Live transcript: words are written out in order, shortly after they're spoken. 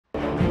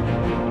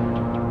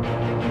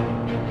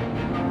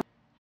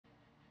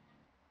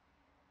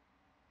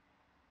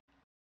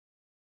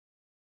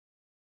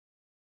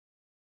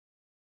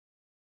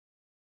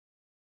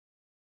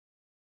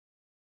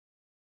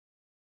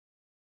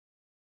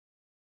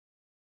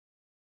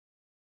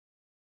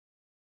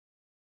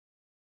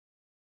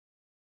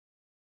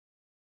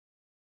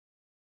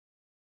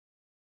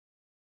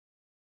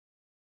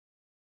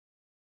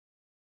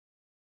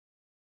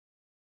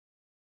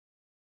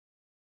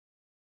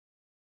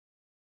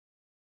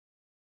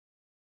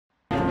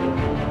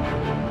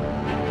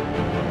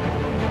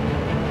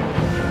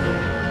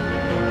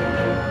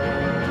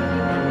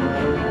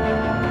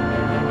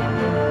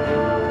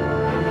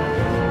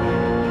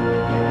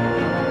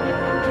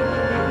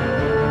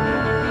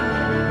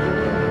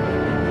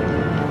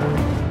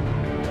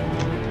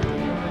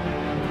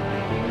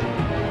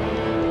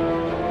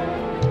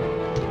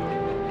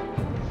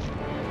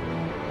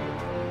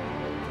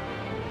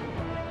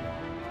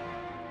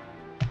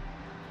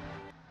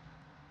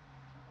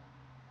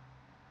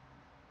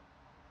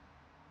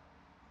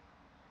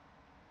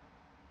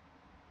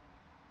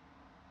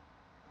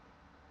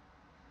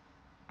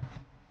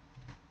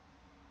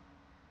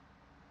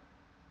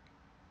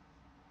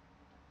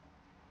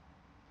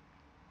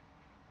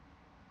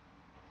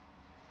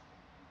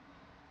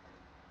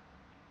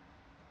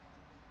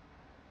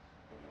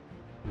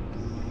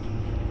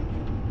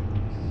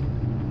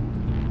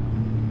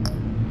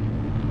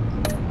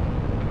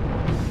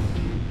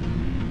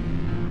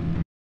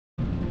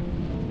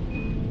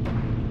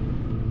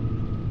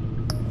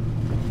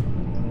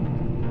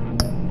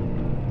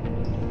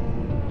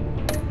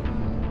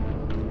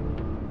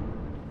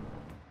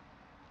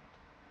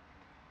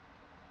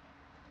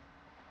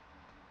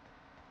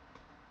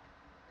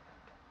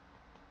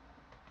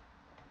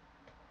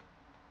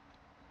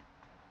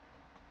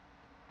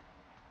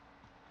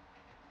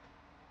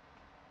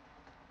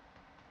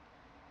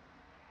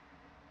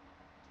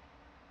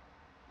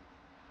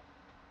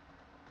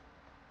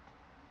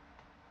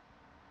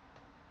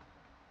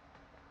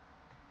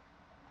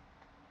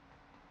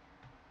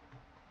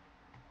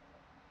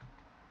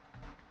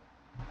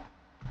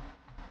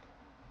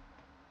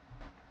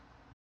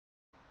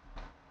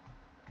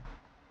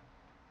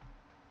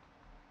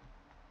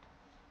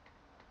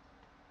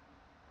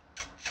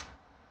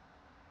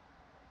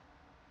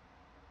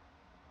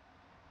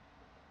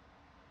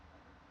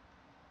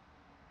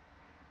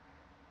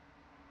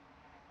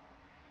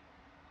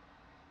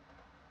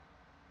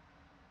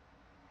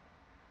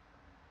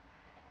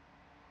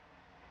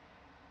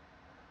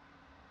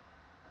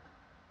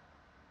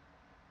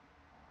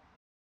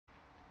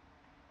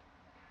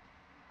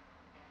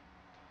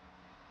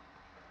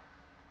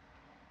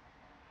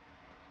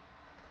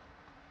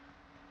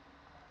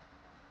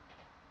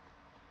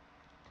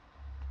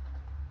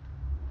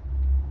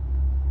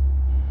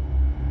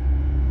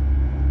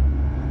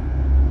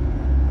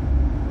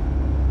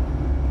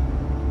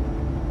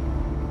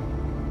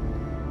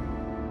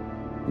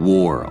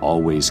War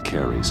always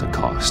carries a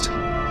cost,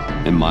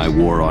 and my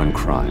war on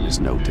crime is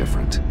no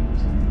different.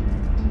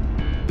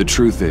 The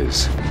truth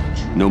is,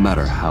 no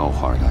matter how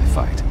hard I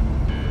fight,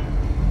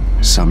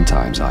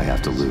 sometimes I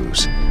have to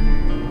lose.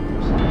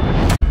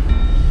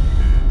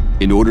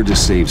 In order to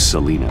save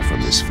Selina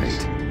from this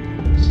fate,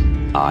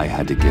 I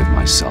had to give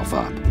myself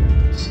up.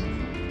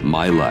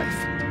 My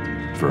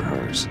life for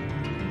hers.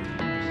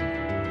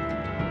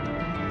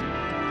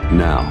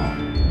 Now,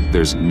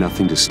 there's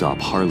nothing to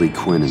stop Harley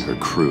Quinn and her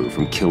crew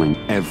from killing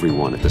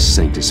everyone at the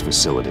Sanctus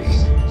facility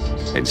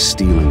and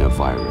stealing a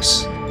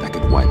virus that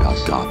could wipe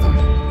out Gotham.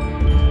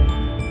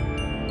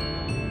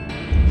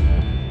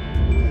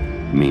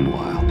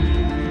 Meanwhile,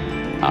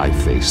 I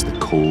face the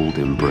cold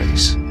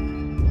embrace.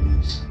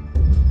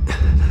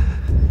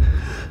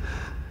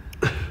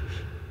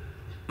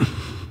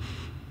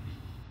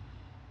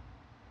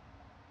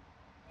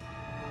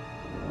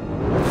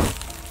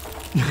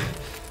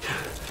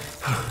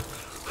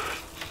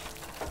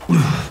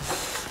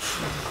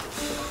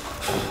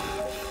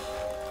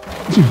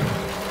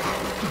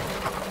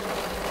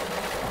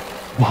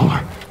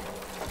 Waller.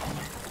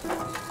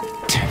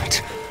 Damn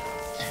it.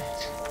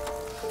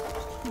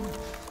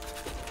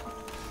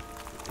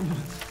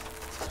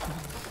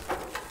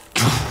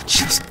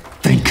 Just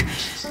think.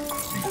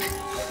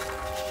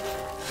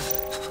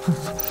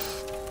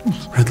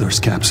 Riddler's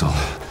capsule.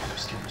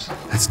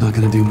 That's not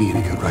gonna do me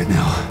any good right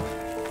now.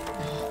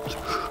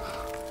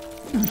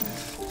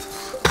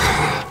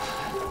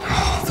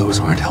 Those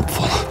aren't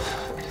helpful.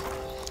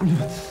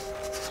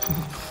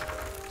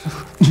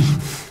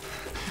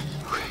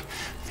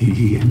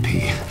 The EMP.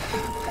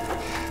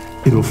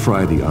 It'll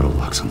fry the auto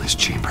locks on this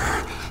chamber.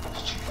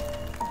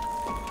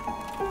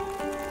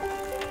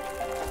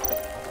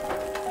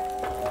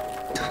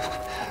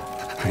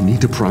 I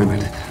need to prime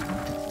it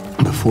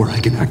before I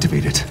can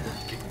activate it.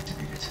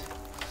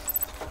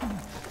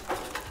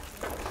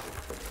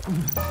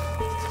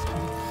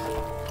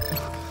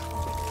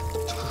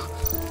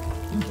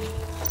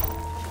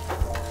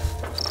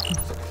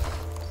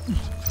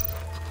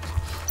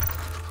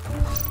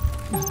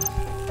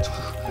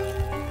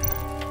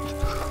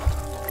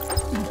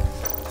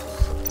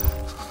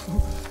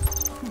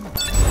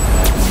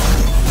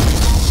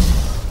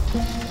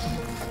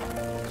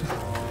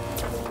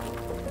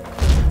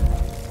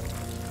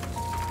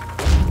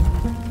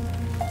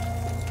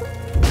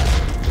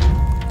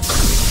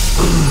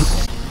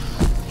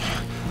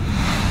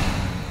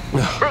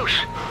 Bruce,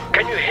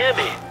 can you hear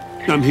me?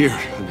 I'm here.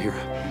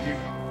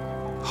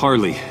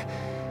 Harley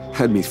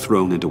had me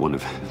thrown into one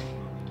of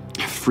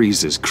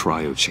Freeze's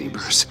cryo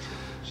chambers.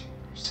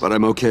 But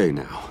I'm okay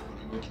now.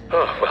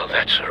 Oh, well,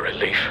 that's a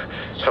relief.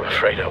 I'm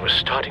afraid I was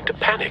starting to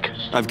panic.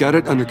 I've got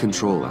it under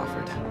control,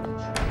 Alfred.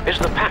 Is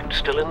the Pact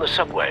still in the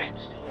subway?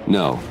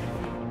 No.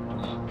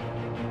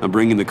 I'm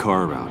bringing the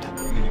car around.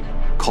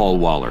 Call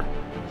Waller.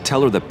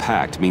 Tell her the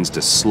Pact means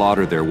to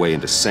slaughter their way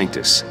into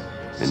Sanctus,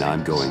 and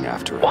I'm going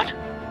after it. What?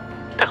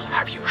 They'll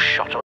have you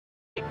shot on,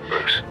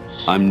 Bruce.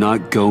 I'm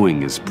not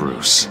going as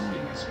Bruce.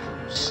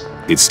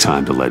 It's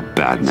time to let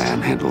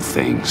Batman handle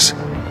things.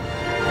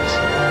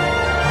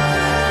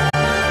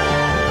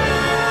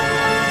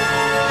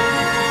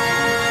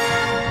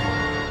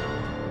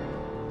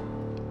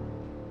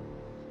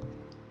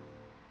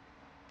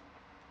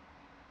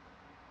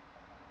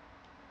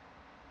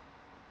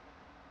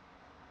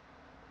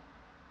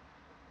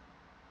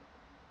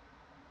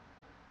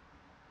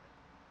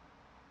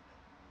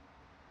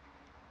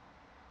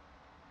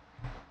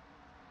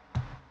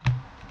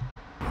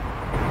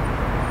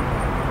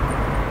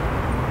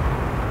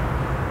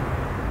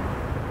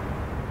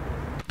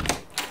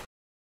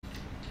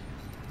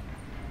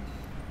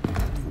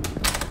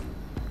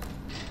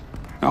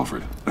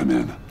 Alfred, I'm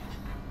in.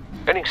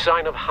 Any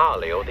sign of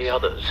Harley or the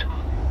others?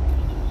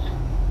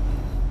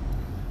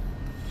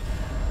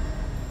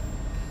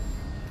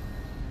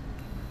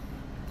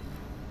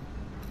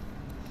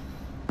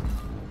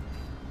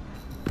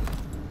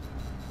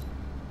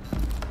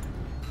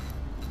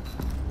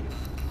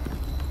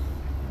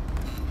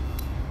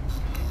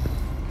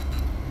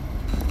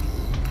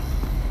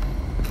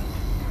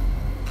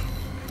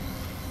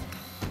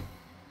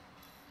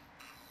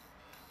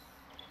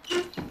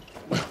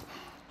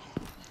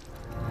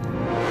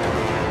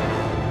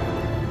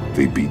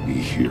 They beat me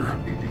here.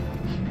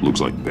 Looks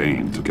like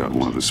Bane took out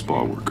one of the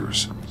spa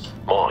workers.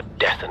 More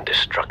death and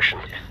destruction.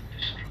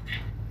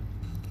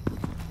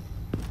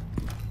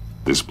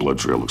 This blood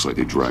trail looks like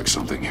they dragged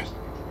something.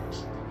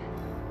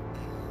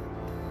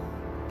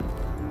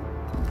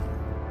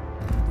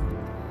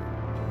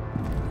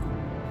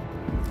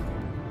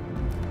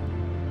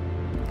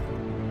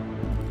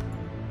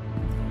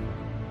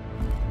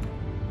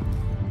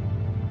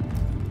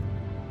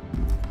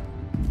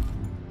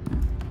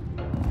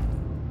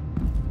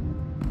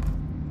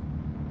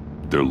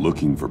 They're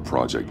looking for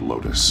Project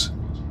Lotus.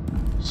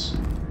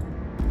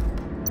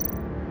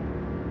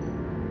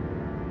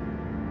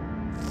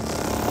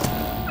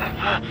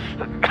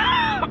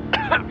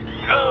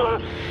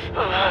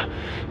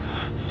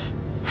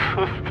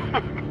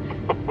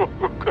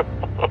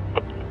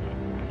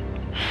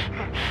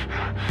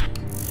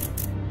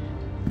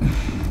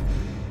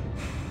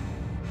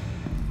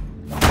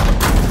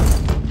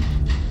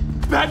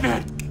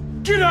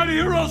 Batman! Get out of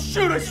here or I'll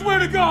shoot, I swear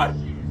to God!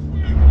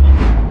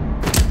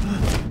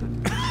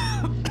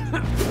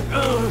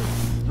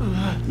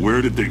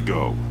 Where did they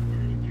go?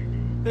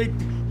 They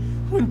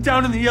went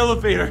down in the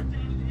elevator.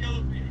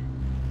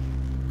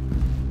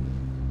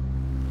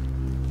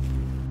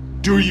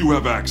 Do you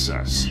have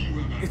access?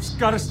 It's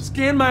gotta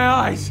scan my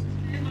eyes.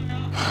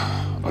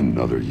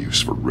 Another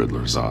use for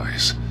Riddler's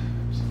eyes.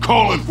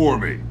 Call it for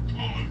me!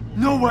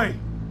 No way!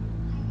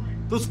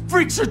 Those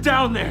freaks are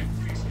down there!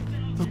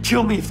 They'll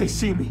kill me if they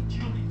see me.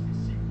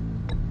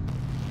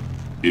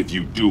 If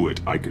you do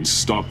it, I can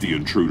stop the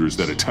intruders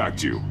that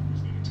attacked you.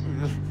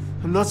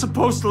 I'm not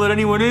supposed to let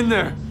anyone in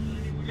there.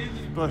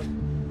 But...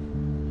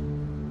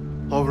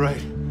 all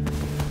right.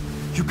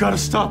 You gotta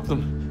stop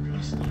them.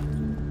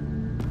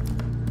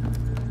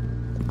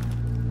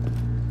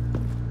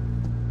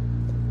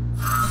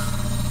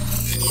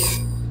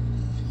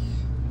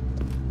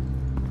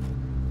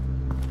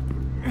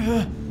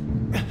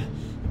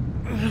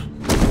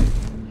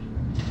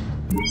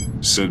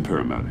 Send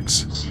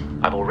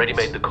paramedics. I've already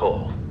made the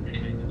call.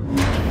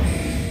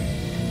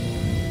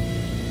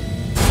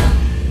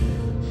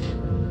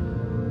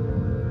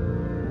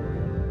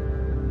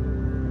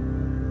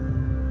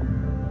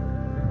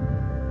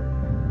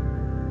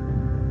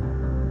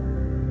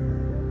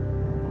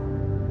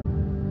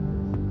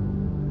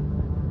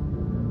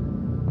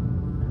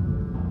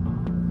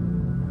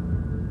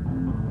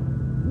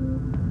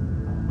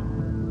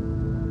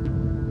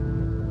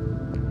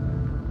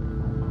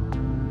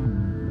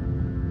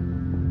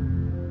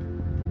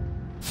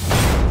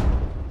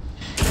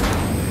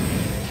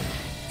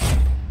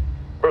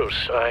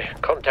 Bruce, I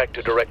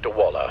contacted Director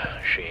Waller.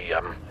 She,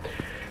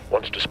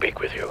 wants to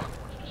speak with you.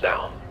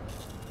 Now.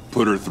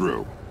 Put her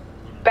through.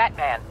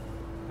 Batman,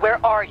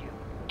 where are you?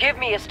 Give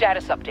me a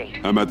status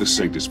update. I'm at the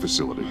Sanctus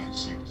facility.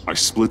 I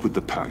split with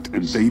the Pact,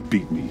 and they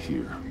beat me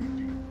here.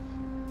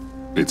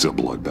 It's a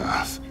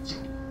bloodbath.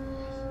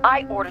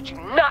 I ordered you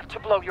not to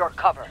blow your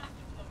cover.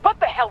 What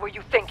the hell were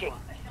you thinking?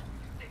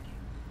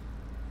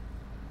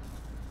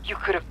 You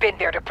could have been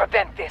there to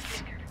prevent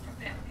this.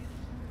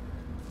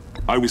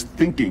 I was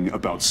thinking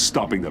about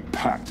stopping the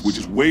Pact, which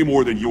is way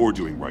more than you're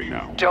doing right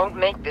now. Don't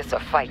make this a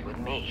fight with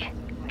me.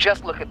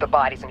 Just look at the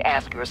bodies and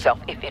ask yourself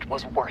if it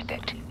was worth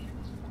it.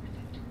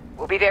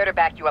 We'll be there to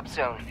back you up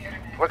soon.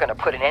 We're gonna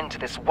put an end to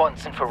this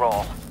once and for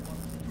all.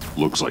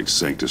 Looks like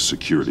Sanctus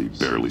security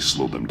barely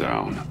slowed them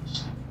down.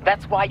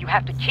 That's why you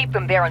have to keep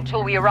them there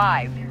until we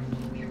arrive.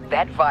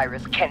 That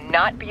virus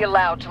cannot be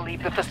allowed to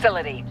leave the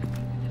facility.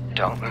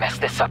 Don't mess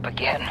this up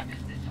again.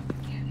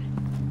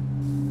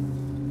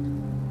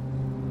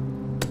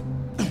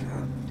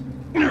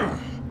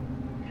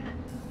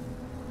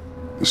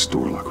 This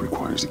door lock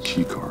requires a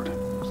key card.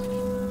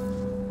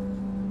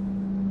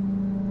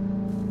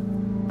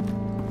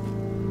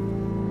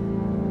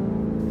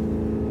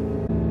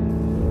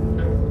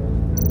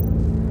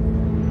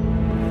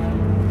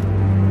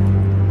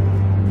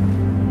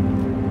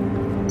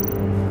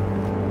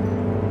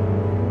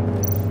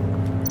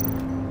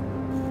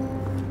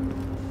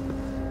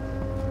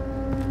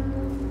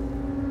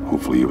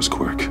 Hopefully it was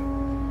quick.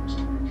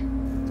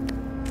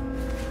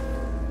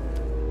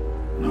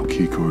 No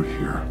key card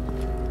here.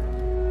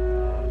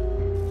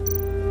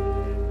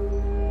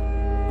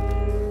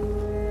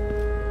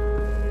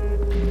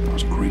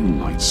 Those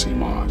green lights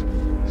seem odd.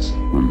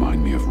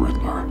 Remind me of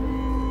Riddler.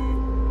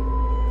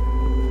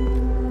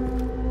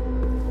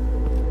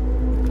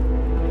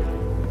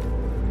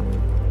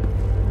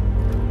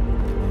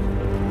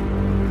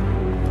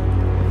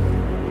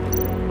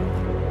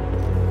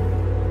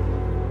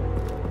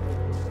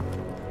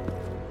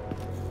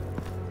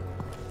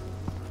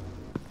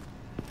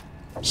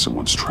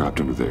 Someone's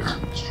trapped under there.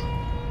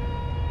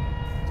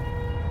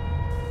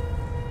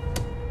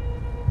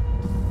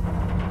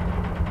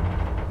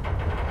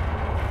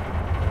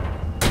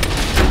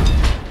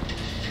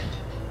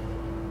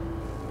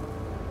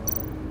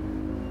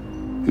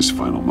 His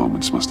final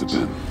moments must have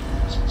been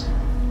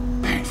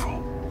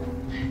painful,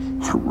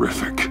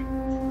 horrific.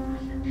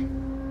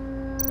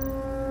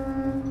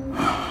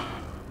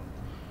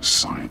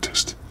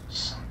 Scientist.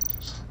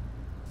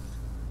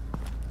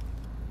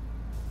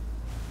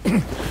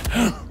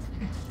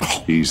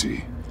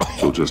 Easy.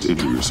 You'll just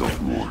injure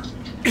yourself more.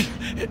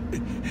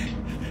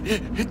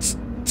 It's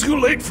too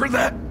late for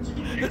that.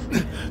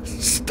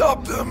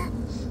 Stop them.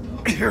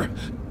 Here.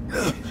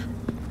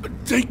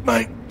 Take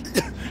my...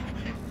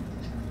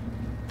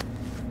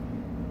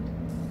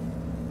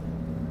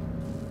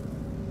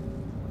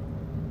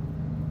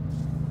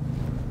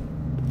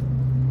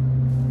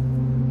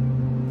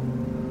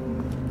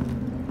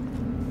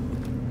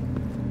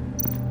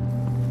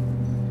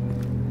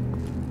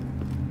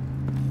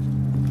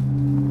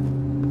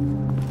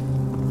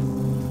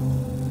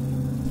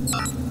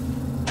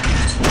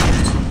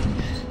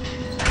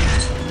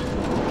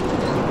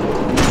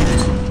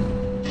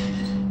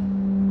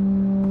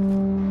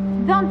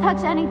 Don't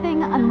touch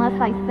anything unless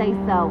I say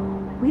so.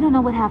 We don't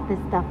know what half this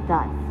stuff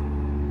does.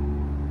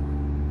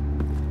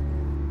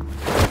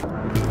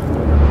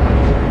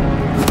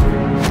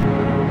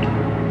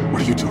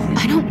 What are you to leave.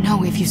 I don't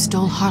know if you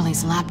stole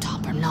Harley's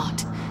laptop or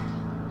not,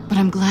 but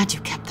I'm glad you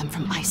kept them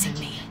from icing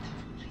me.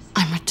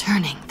 I'm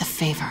returning the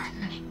favor.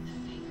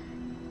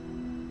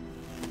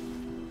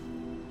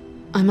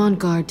 I'm on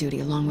guard duty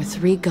along with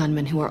 3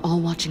 gunmen who are all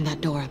watching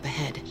that door up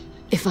ahead.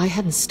 If I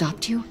hadn't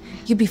stopped you,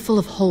 you'd be full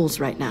of holes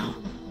right now.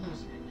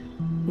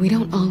 We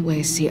don't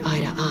always see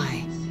eye to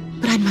eye,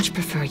 but I'd much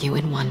prefer you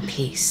in one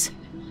piece.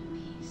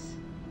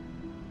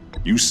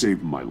 You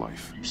saved my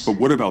life. But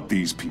what about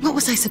these people? What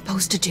was I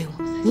supposed to do?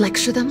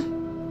 Lecture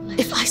them?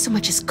 If I so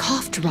much as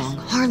coughed wrong,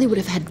 Harley would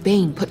have had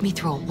Bane put me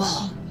through a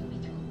wall.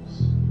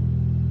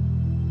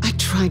 I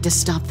tried to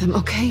stop them,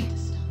 okay?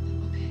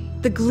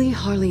 The glee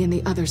Harley and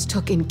the others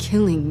took in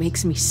killing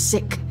makes me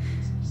sick.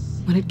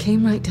 When it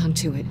came right down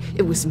to it,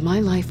 it was my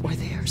life or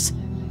theirs.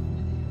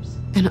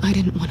 And I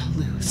didn't want to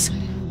lose.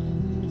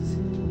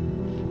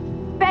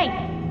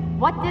 Bane!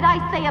 What did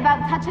I say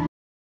about touching?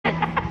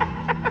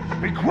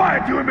 Be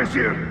quiet, you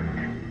imbecile!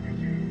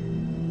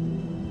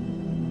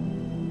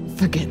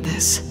 Forget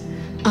this.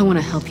 I want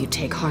to help you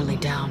take Harley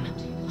down.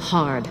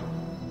 Hard.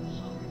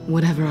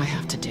 Whatever I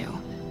have to do.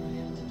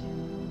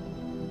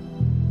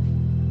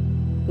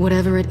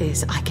 Whatever it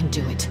is, I can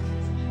do it.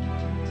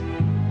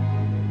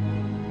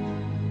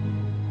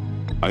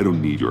 I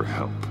don't need your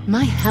help.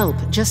 My help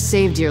just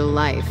saved your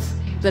life.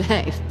 But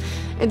hey,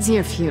 it's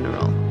your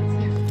funeral.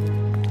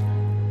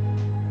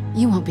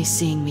 You won't be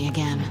seeing me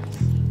again.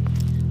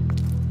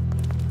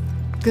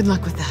 Good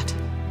luck with that.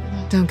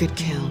 Don't get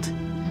killed.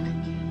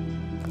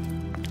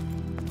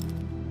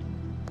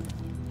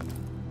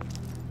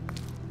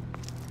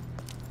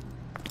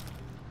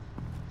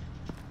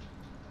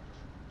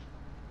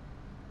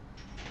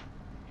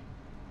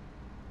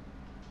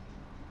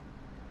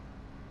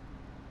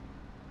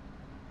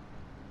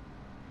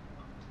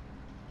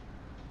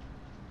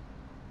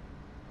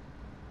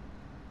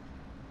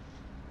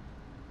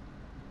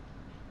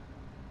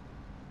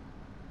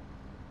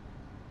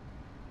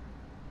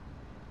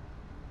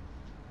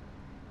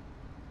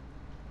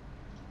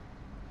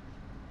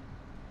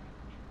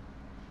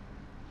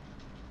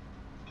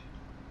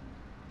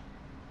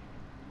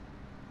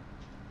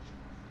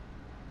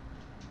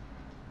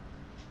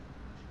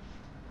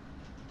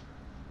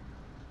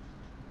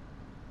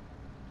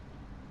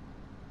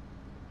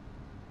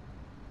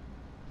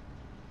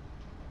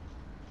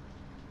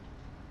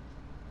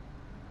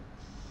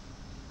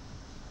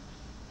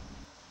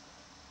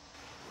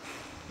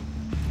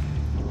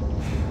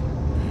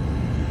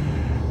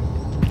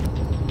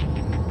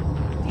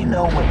 You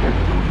know what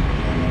they're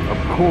doing. Of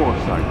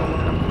course I know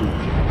what I'm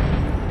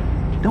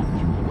doing. Don't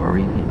you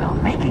worry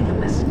about making a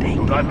mistake.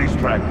 Do not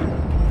distract him.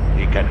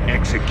 He can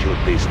execute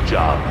this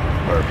job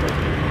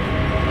perfectly.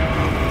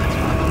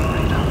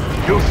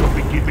 You should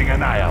be keeping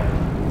an eye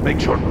out. Make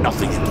sure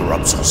nothing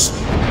interrupts us.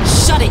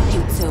 Shut it,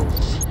 you two!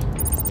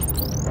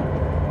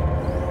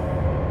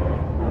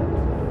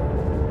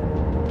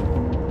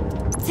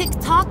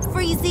 Tick-tock,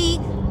 Freezy!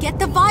 Get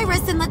the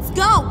virus and let's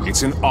go!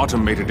 It's an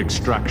automated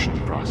extraction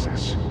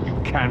process. You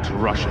can't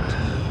rush it.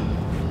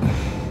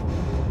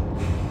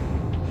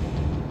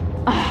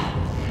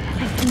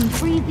 I've seen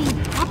Freezy's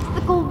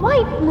obstacle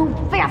wife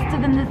move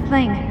faster than this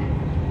thing.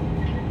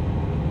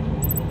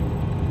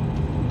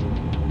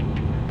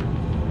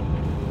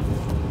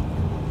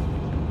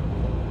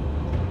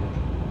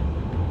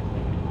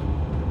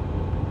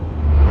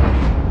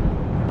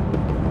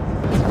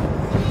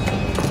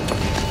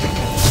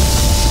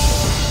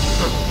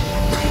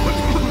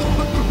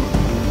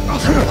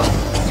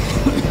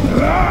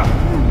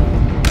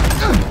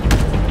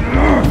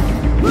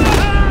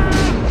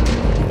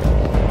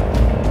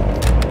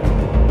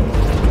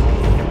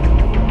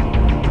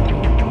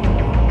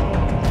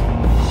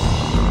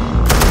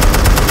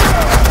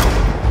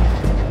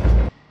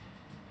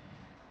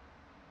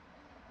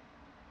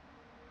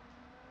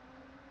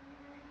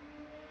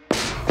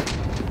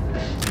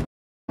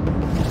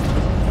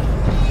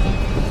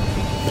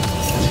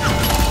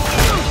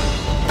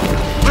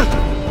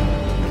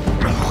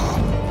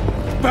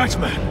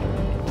 Batman!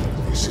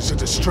 This is a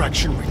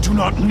distraction we do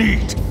not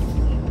need.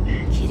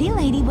 Kitty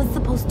Lady was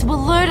supposed to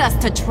alert us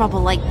to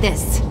trouble like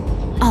this.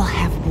 I'll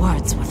have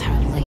words with her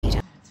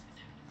later.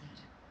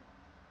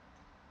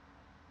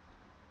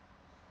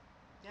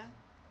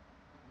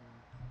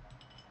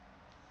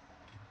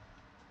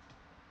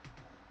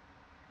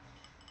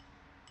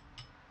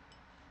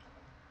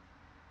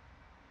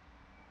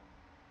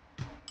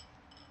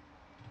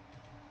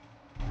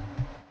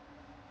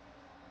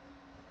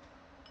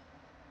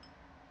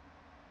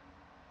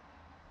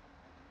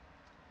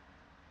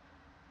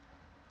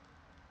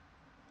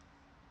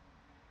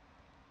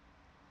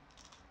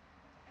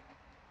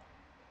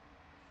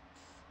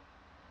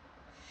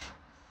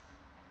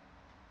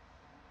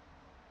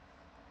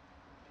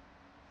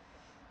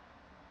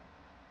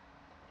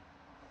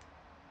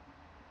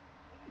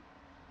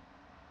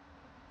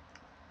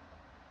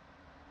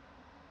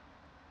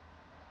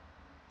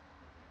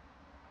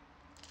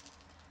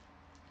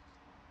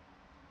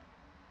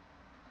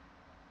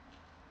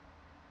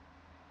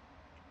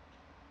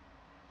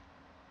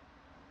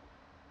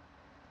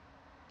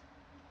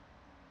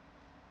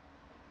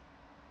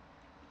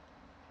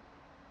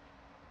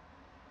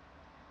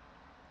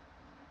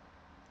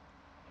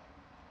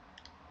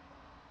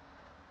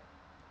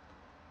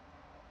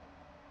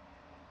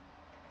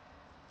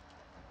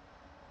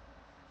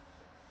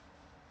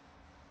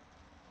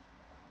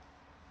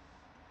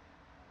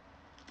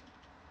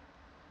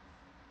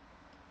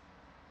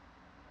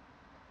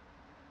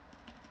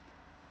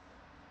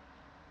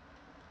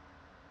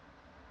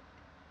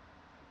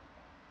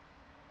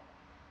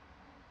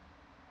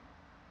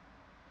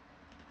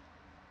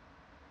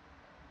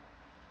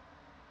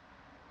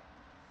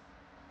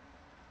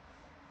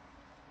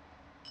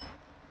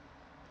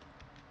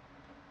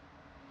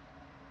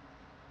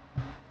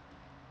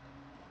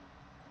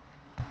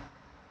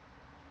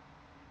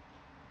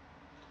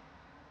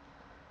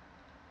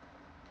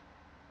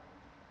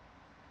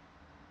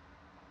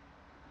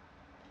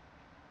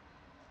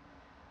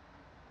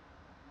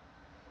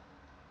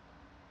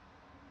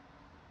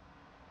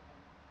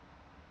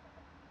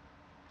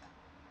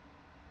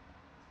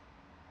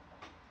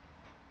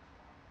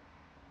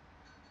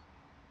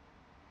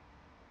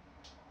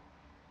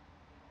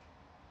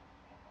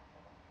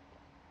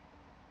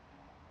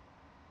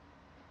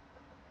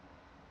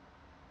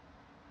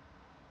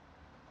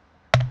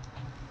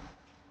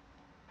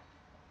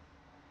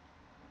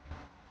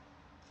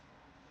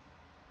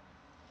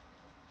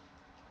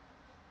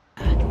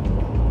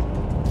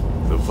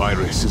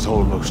 virus is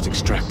almost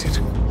extracted.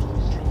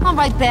 All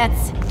right,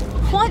 Bats.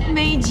 What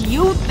made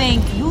you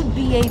think you'd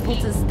be able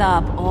to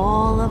stop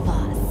all of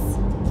us?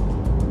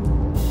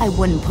 I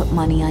wouldn't put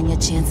money on your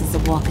chances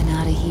of walking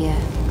out of here.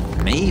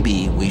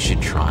 Maybe we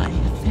should try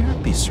a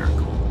therapy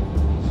circle.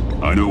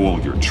 I know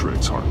all your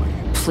tricks, Harley.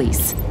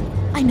 Please.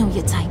 I know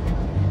your type.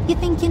 You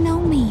think you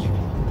know me.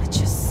 But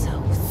you're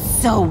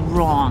so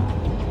wrong.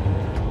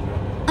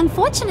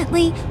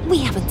 Unfortunately, we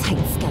have a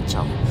tight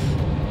schedule.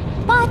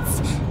 But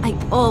I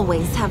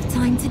always have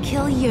time to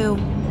kill you.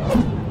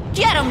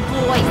 Get 'em,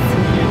 boys!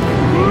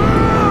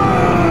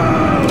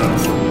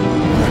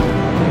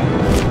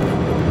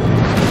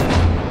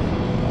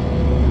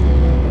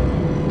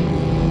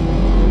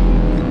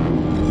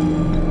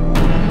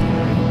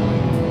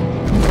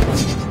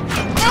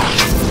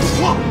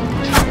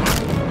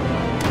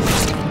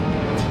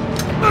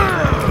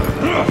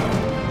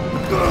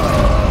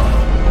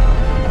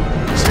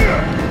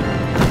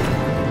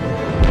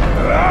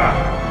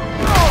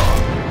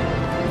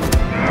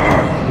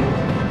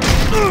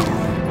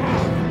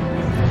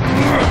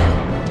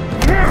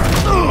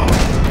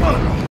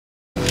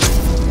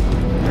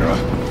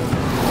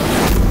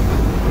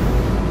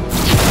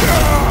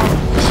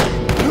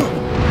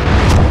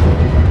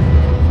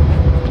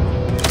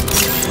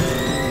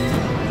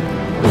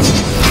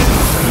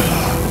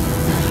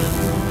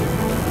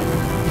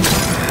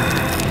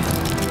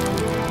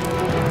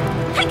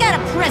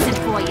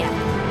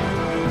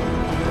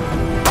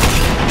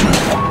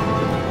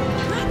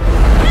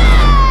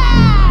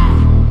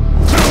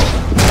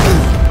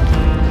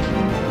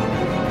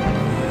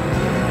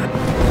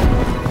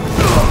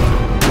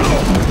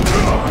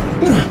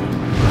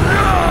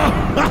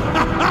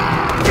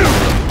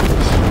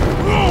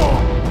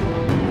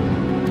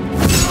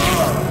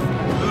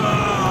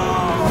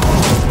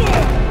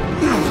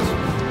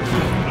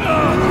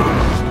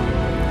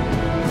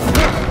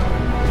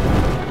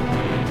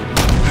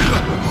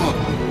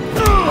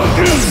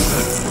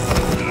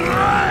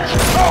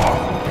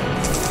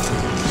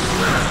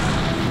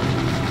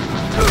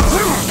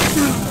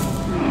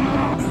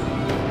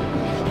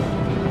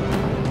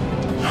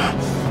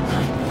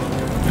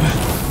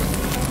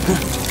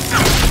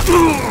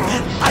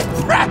 I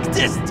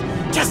practiced!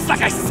 Just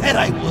like I said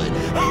I would!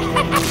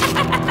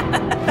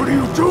 What are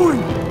you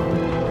doing?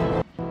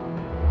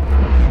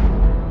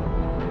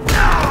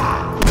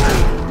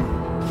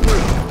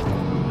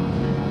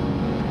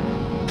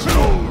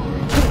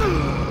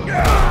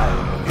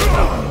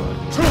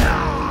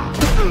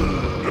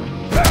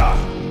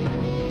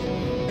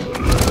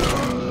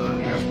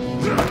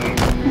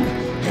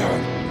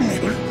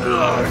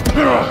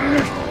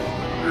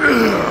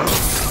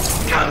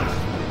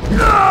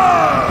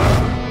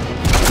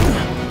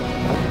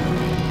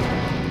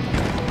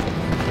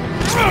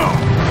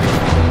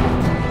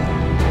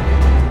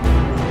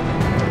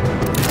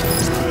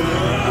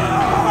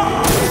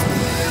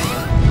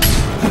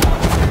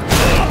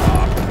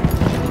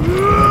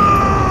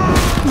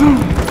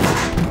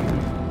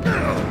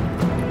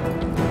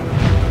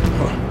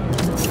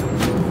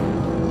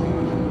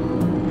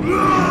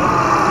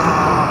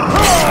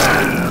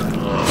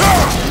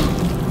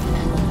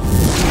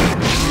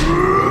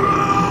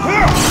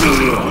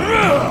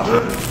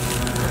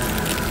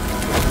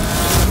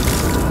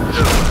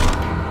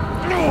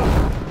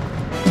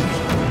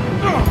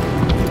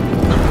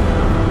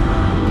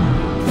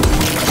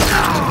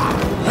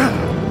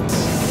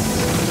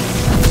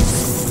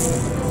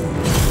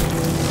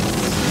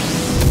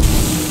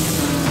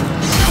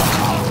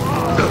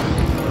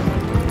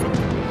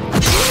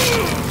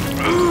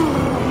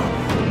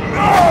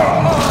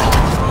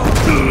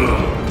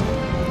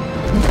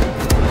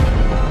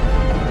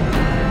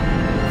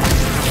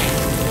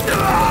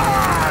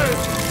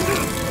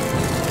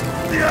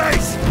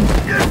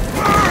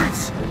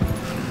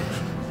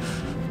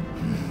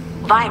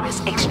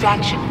 Virus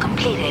extraction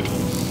completed.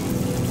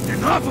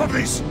 Enough of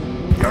this!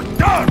 You're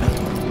done!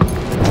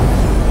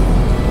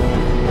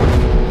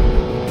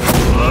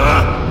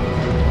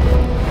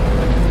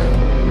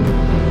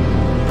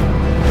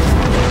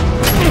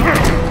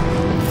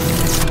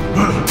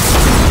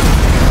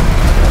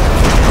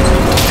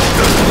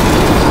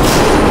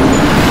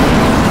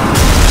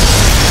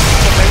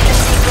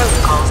 Emergency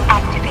protocols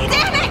activated.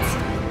 Damn it!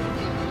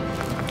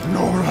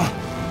 Nora,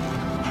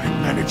 I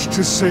managed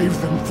to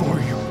save them for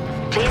you.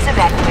 Please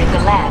evacuate the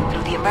lab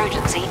through the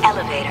emergency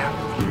elevator.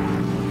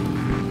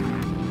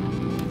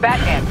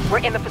 Batman, we're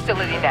in the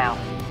facility now.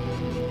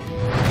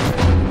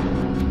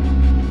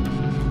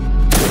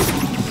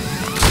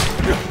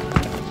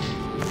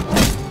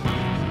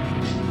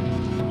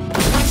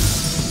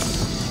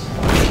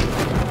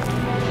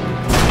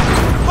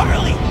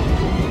 Harley!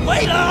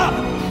 Wait up!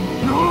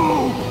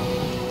 No!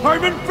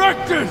 I'm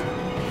infected!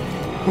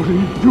 What are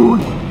you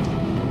doing?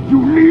 You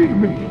need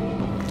me!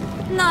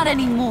 Not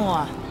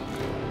anymore.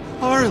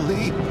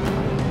 Harley!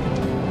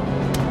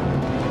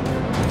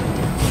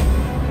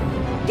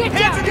 Get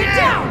down! Get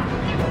down!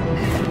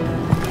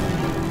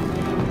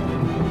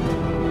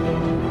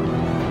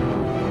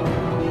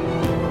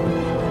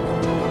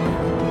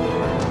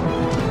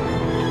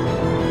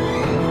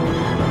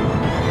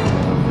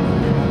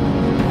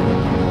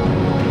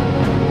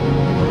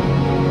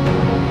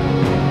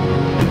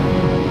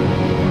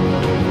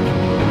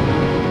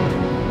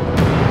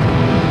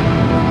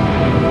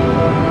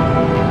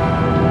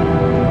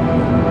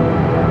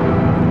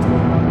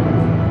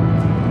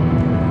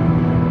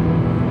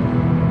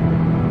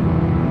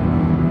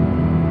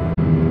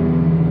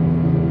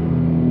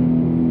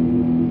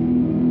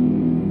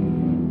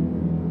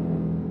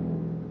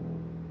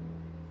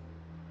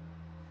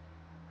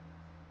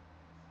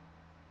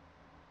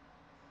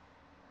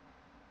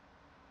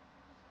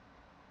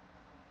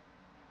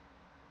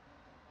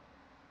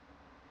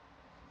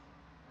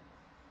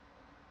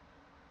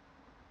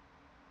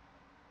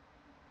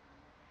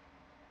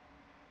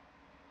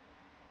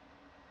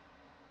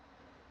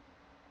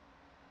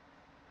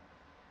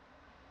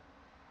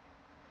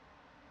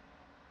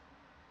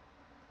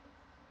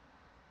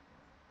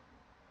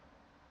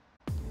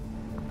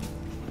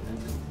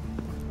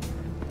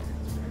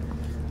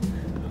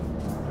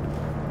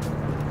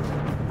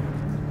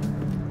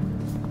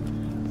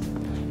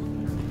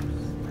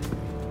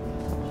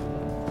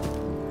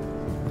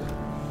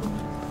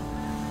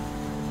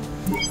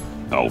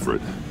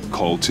 Alfred,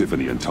 call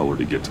Tiffany and tell her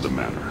to get to the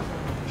manor.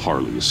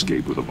 Harley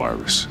escaped with a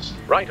virus.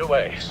 Right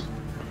away.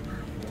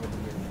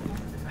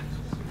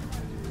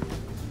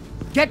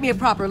 Get me a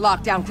proper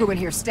lockdown crew in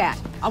here, stat.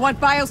 I want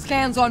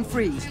bioscans on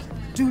Freeze.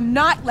 Do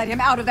not let him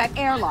out of that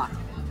airlock.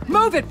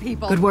 Move it,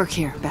 people! Good work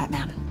here,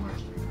 Batman.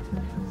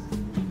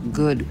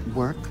 Good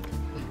work?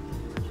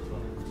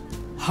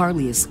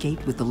 Harley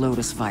escaped with the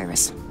Lotus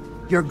virus.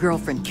 Your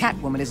girlfriend,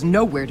 Catwoman, is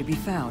nowhere to be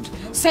found.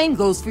 Same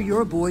goes for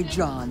your boy,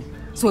 John.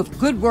 So if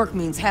good work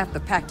means half the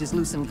pact is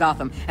loose in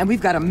Gotham, and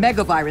we've got a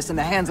megavirus in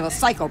the hands of a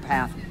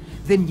psychopath,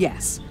 then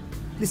yes,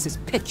 this is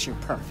picture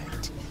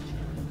perfect.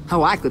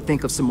 Oh, I could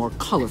think of some more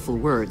colorful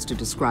words to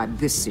describe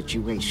this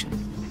situation.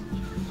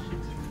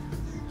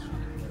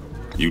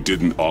 You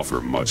didn't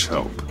offer much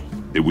help.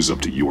 It was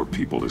up to your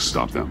people to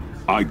stop them.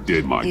 I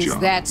did my job. Is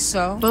that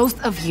so?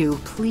 Both of you,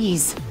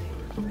 please.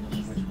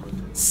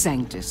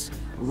 Sanctus,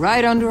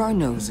 right under our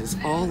noses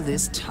all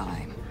this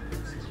time.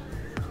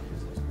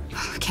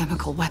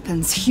 Chemical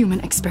weapons, human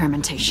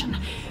experimentation.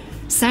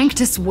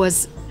 Sanctus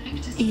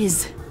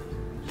is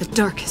the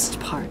darkest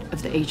part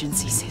of the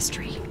agency's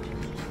history.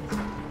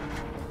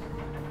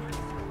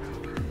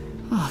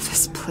 Oh,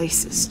 this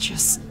place is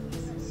just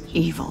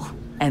evil.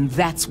 And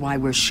that's why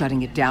we're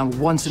shutting it down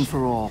once and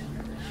for all.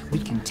 We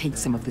can take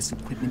some of this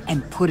equipment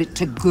and put it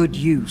to good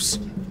use.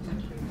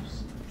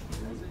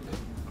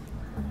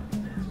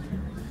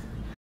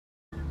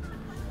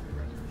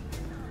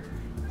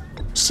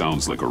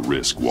 Sounds like a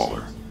risk,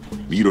 Waller.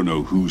 You don't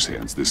know whose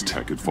hands this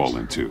tech could fall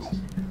into.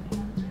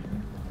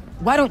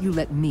 Why don't you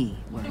let me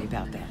worry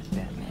about that,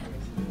 Batman?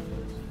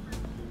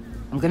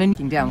 I'm gonna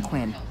knock down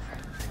Quinn.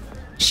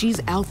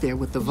 She's out there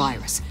with the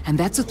virus, and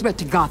that's a threat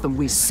to Gotham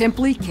we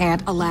simply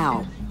can't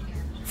allow.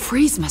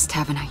 Freeze must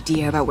have an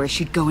idea about where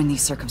she'd go in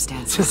these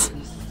circumstances.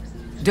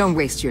 Don't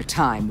waste your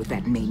time with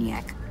that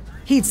maniac.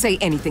 He'd say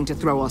anything to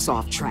throw us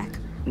off track.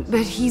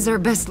 But he's our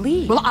best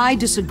lead. Well, I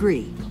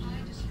disagree.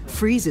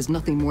 Freeze is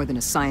nothing more than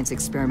a science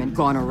experiment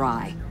gone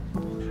awry.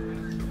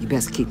 You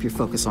best keep your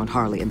focus on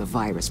Harley and the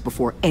virus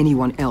before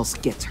anyone else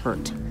gets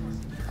hurt.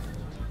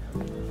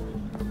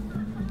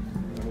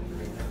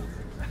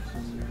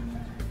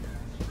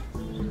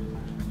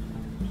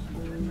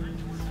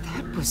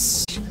 That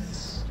was...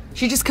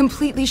 She just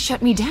completely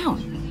shut me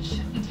down.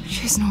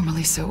 She's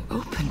normally so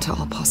open to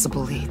all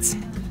possible leads.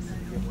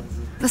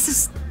 This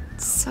is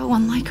so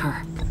unlike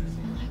her.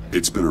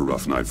 It's been a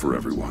rough night for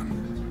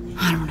everyone.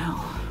 I don't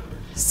know.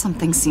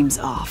 Something seems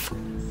off.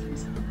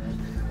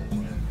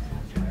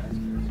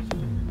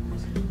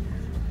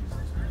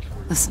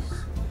 Listen,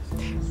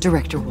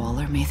 Director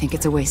Waller may think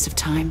it's a waste of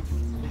time,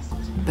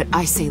 but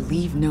I say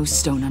leave no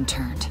stone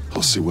unturned.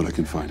 I'll see what I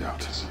can find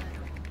out.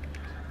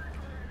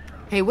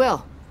 Hey,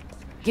 Will.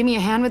 Give me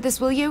a hand with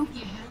this, will you?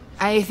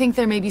 I think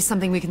there may be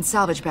something we can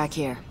salvage back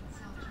here.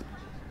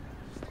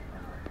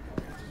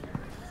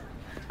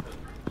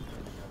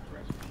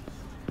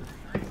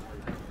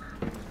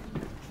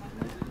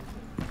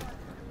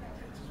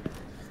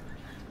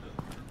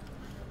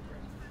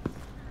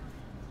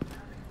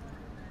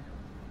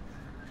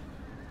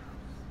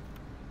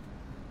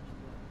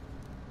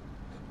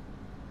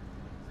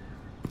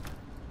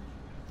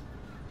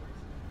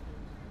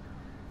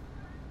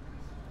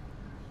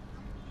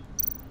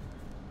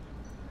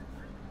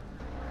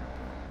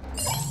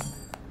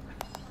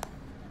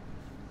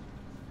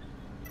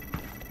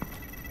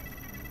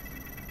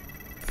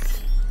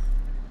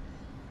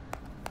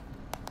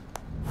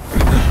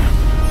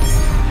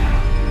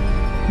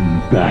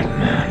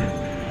 Batman,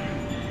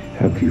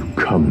 have you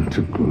come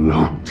to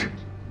gloat?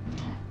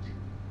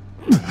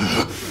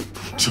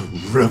 To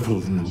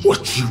revel in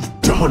what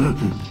you've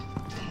done?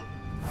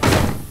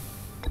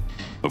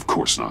 Of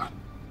course not.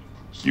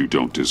 You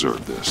don't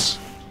deserve this.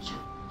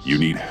 You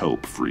need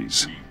help,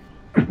 Freeze.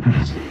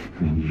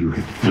 You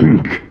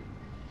think?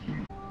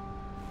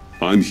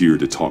 I'm here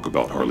to talk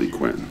about Harley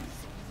Quinn.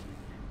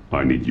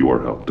 I need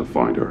your help to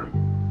find her.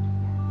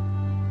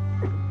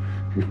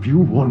 If you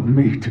want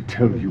me to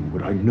tell you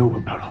what I know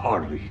about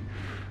Harley,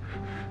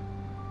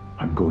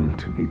 I'm going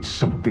to need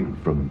something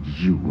from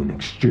you in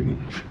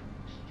exchange.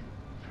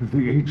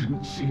 The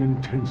agency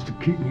intends to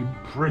keep me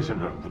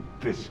prisoner with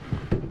this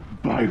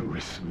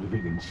virus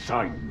living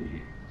inside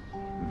me.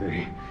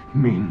 They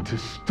mean to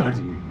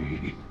study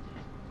me.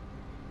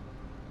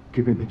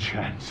 Given the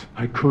chance,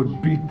 I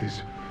could beat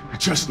this.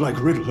 Just like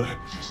Riddler.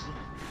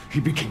 He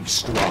became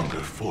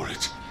stronger for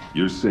it.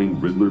 You're saying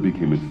Riddler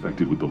became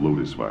infected with the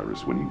Lotus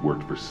virus when he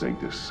worked for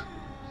Sanctus?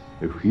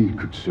 If he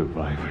could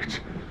survive it,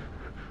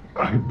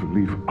 I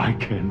believe I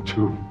can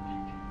too.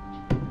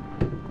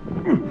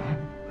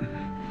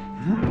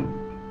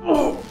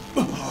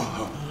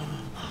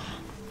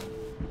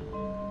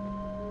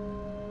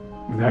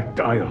 That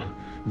dial,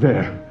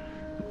 there.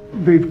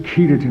 They've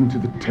keyed it into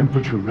the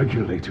temperature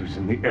regulators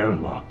in the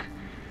airlock.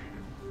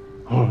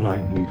 All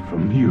I need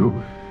from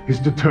you is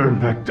to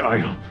turn that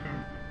dial.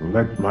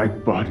 Let my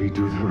body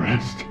do the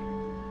rest.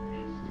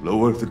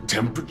 Lower the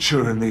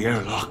temperature in the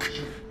airlock.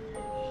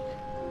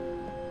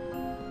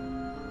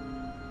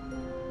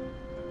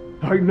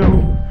 I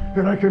know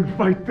that I can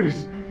fight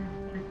this.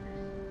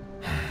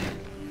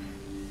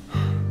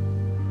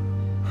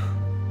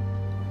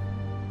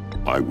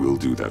 I will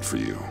do that for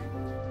you.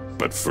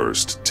 But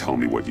first, tell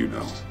me what you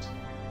know.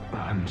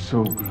 I'm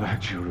so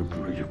glad you're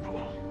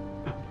agreeable.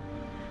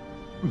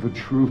 The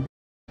truth...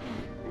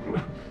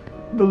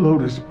 The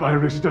Lotus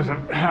virus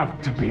doesn't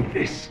have to be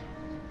this.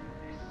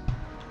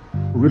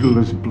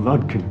 Riddler's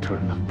blood can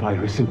turn the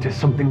virus into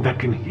something that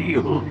can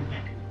heal.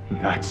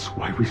 That's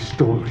why we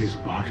stole his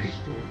body.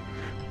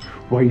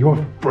 Why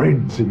your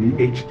friends in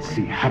the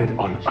agency had it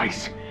on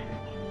ice.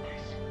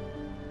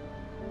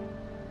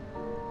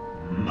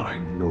 My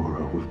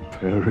Nora will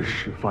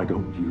perish if I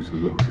don't use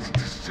Lotus to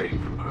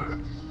save her.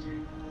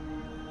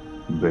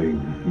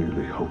 Bane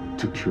merely hoped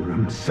to cure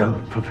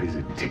himself of his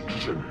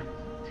addiction.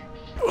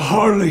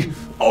 Harley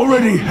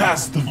already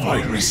has the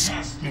virus.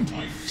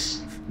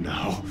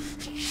 Now,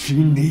 she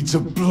needs a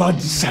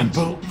blood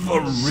sample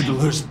for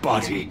Riddler's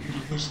body.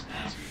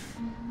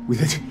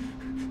 With it,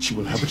 she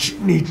will have what she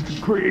needs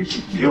to create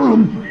the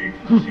serum.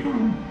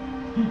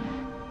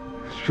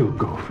 She'll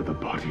go for the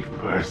body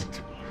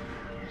first.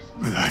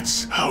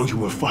 That's how you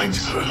will find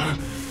her.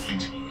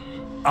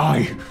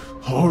 I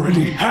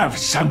already have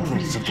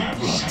samples of the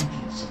blood.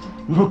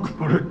 Look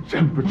for a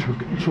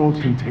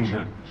temperature-controlled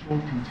container.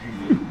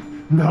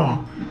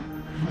 No.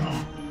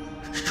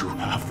 You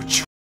have what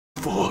you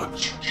for.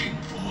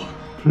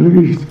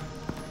 Please,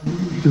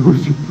 do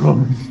as you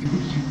promised.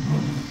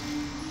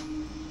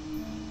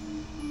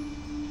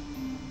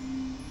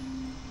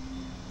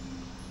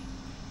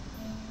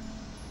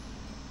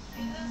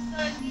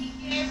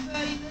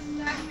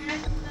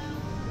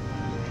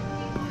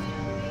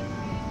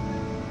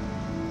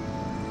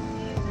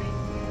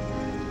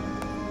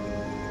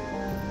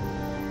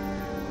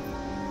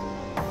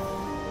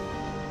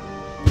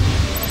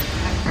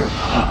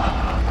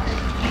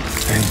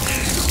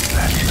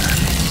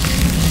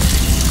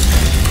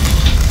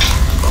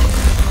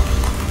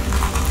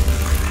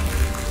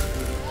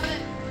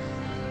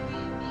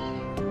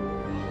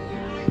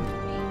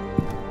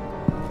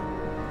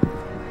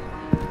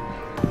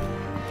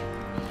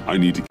 I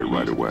need to get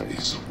right away.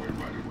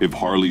 If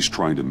Harley's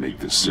trying to make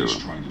this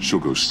serum, she'll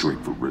go straight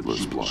for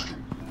Riddler's blood.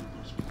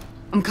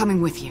 I'm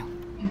coming with you.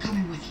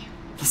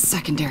 The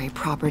secondary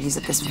properties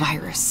of this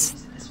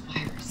virus.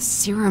 The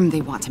serum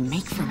they want to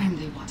make from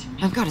him.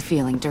 I've got a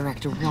feeling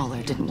Director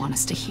Waller didn't want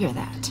us to hear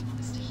that.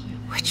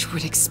 Which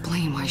would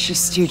explain why she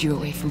steered you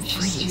away from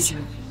Freeze.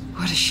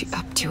 What is she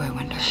up to, I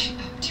wonder?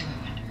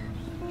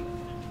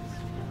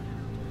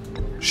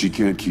 She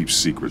can't keep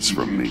secrets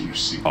from me.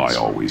 I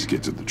always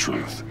get to the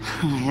truth.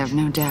 I have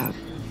no doubt.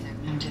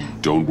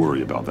 Don't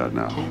worry about that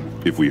now.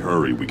 If we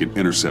hurry, we can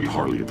intercept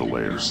Harley at the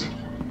lair.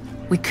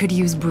 We could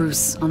use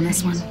Bruce on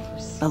this one.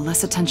 The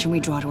less attention we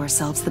draw to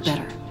ourselves, the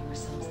better.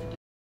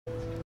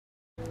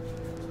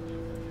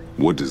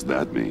 What does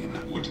that mean?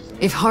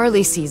 If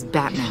Harley sees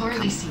Batman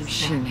coming,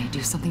 she may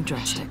do something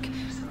drastic.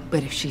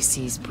 But if she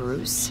sees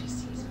Bruce,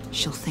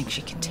 she'll think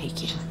she can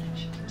take you.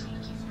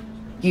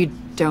 You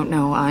don't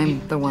know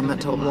I'm the one that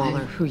told Waller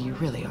who you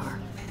really are.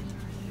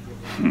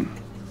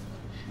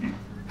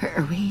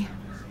 Are we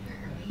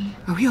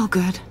all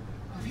good?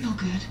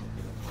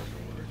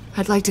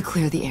 I'd like to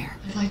clear the air,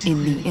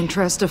 in the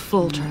interest of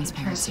full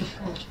transparency.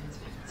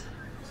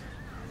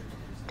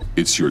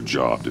 It's your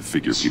job to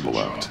figure people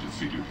out.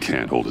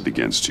 Can't hold it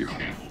against you.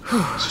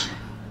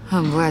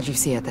 I'm glad you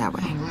see it that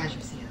way.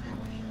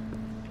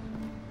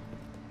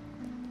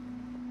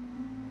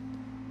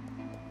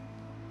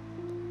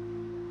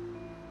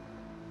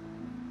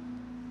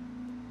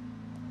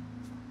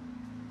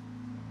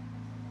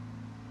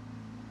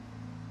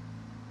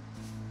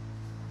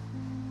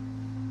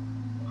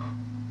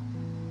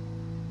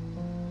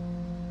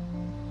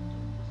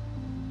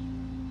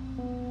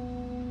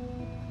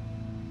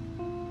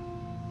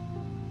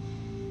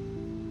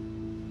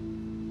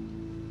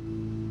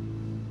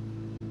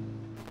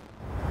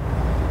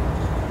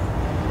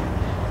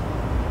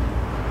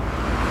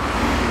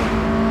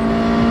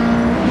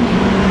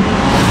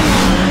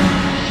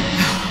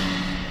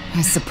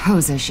 I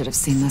suppose I should have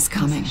seen this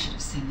coming.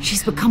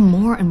 She's become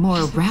more and more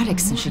erratic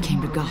since she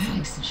came to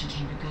Gotham.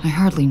 I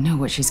hardly know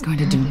what she's going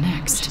to do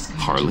next.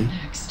 Harley?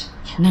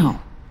 No.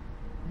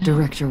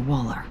 Director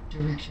Waller.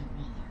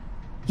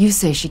 You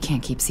say she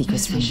can't keep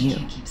secrets from you.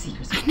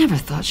 I never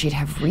thought she'd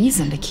have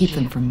reason to keep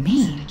them from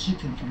me.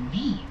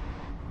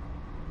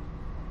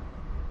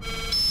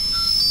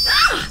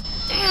 Ah!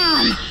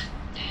 Damn!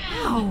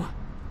 Ow!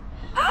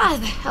 Ah,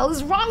 the hell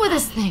is wrong with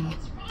this thing?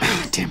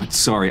 Damn it,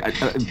 sorry.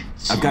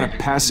 I've got a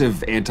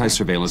passive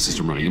anti-surveillance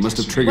system running. You must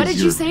have triggered What did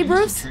you say,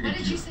 Bruce?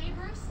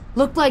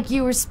 Looked like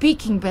you were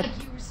speaking, but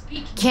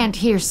can't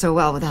hear so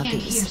well without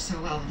these.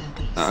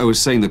 I was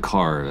saying the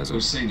car as a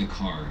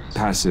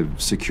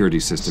passive security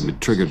system. It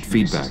triggered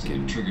feedback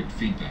in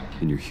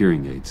your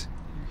hearing aids.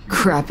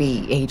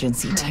 Crappy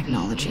agency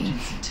technology.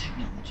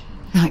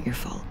 Not your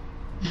fault.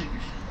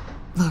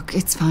 Look,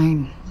 it's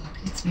fine.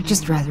 I'd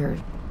just rather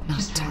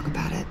not talk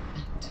about it.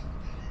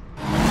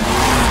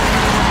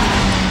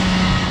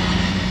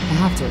 I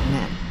have to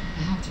admit,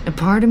 A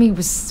part of me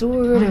was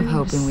sort of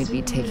hoping we'd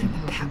be taking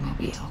the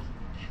Batmobile.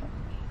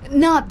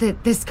 Not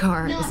that this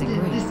car isn't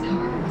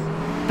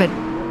great, but,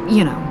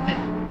 you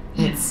know,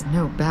 it's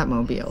no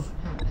Batmobile.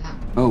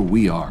 Oh,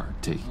 we are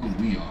taking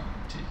it.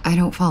 I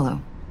don't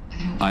follow.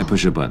 I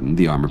push a button,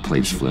 the armor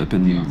plates flip,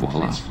 and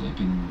voila,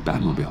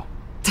 Batmobile.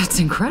 That's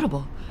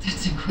incredible.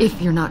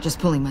 If you're not just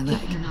pulling my leg.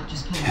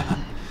 Yeah.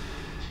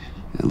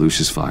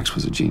 Lucius Fox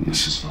was a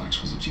genius.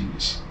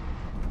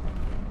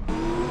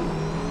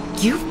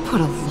 You've put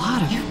a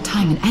lot of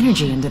time and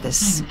energy into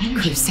this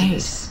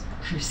crusade.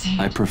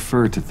 I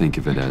prefer to think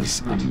of it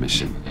as a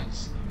mission.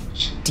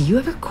 Do you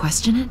ever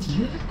question it?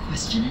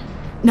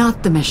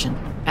 Not the mission.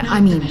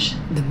 I mean,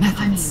 the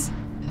methods.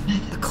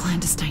 The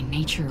clandestine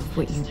nature of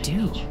what you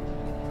do.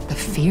 The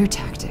fear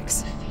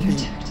tactics.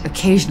 The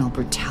occasional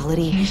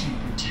brutality.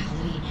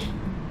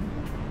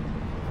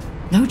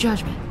 No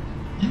judgment.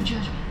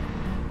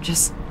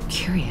 Just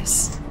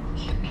curious.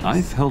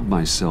 I've held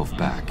myself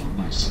back,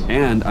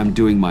 and I'm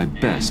doing my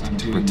best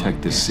to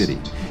protect this city.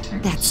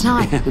 That's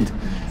not... And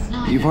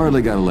you've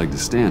hardly got a leg to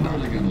stand on.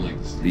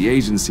 The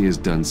agency has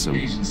done some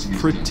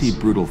pretty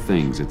brutal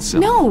things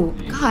itself. No!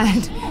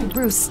 God,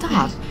 Bruce,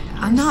 stop.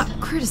 I'm not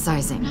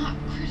criticizing.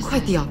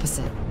 Quite the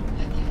opposite.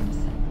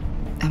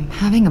 I'm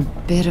having a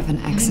bit of an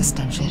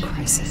existential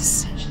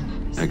crisis.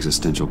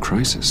 Existential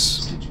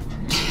crisis?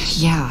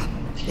 Yeah,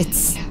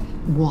 it's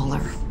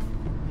Waller.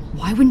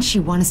 Why wouldn't she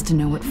want us to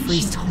know what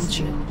Freeze told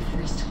you?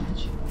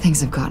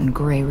 Things have gotten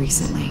gray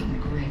recently.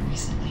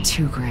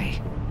 Too gray.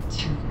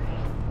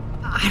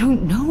 I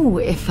don't know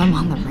if I'm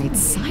on the right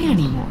side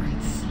anymore.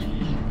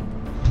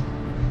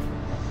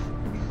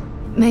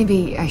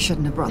 Maybe I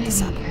shouldn't have brought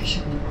this up.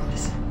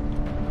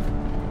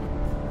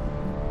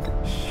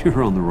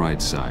 You're on the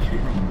right side.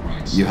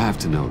 You have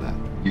to know that.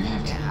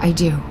 I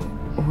do.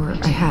 Or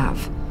I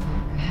have.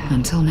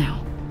 Until now.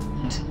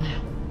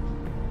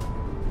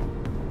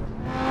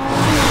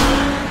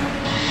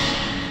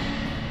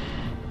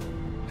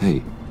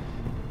 Hey,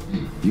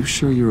 you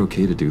sure you're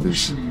okay to do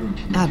this?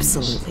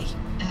 Absolutely.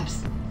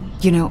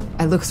 You know,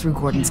 I looked through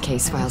Gordon's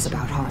case files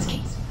about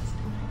Harley.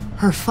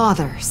 Her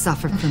father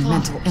suffered from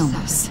mental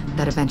illness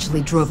that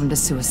eventually drove him to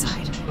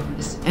suicide.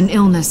 An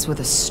illness with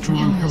a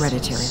strong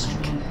hereditary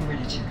link.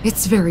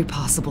 It's very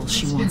possible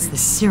she wants the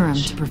serum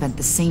to prevent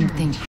the same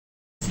thing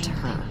happening to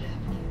her.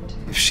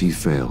 If she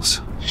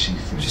fails,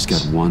 she's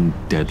got one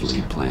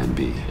deadly plan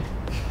B.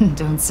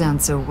 Don't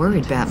sound so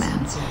worried,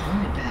 Batman.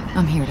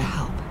 I'm here to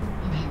help.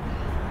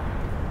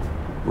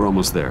 We're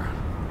almost there.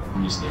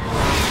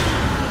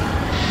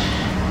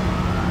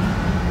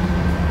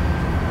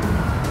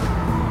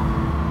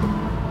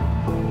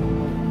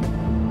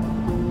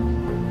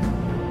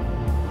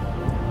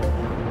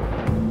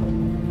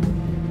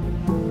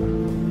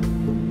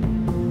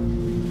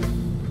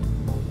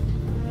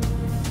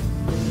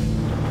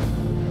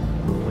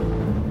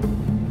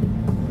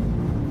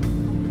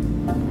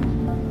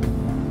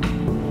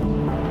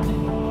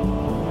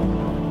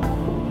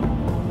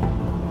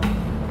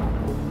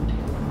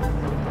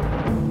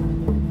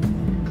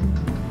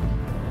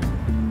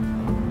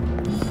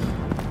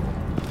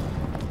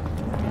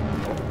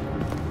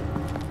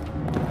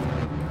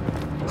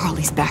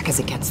 Harley's back is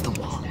against the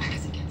wall.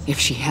 If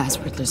she has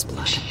Riddler's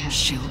blood,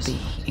 she'll be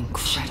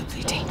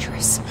incredibly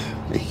dangerous.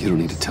 Hey, you don't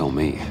need to tell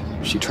me.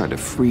 She tried to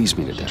freeze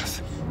me to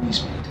death.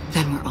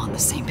 Then we're on the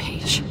same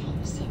page.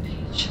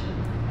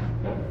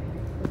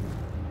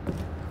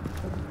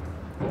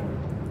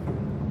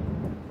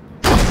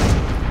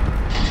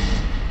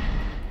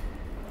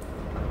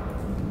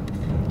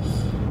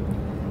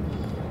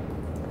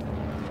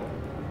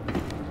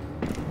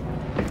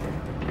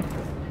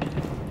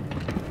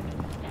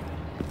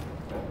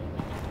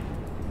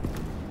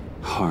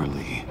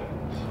 Harley.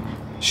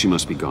 She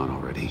must be gone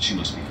already.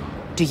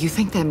 Do you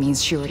think that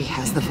means she already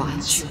has the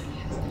vials?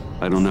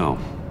 I don't know,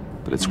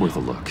 but it's worth a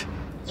look.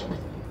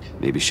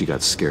 Maybe she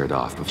got scared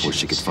off before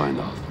she could find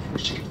them.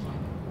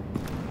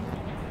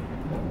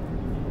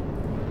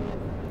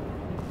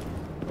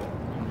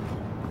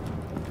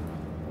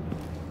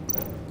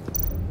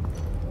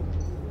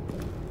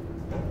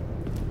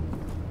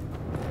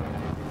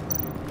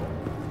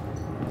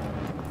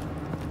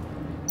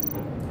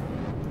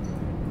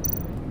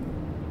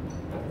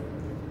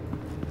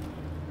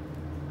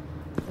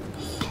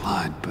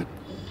 Blood, but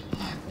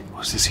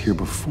was this here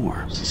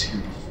before?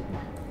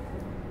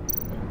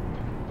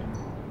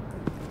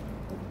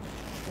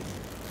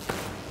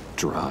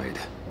 Dried.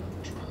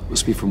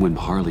 Must be from when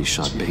Harley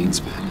shot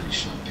Bane's men.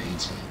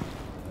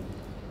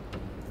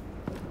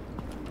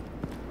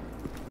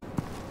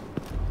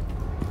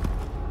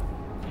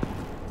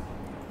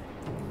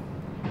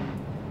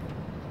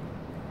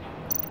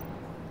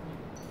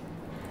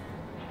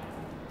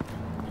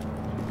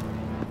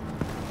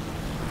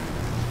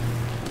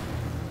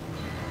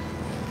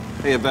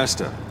 Hey,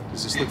 Avesta.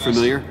 Does this look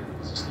familiar?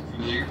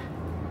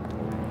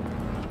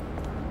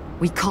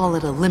 We call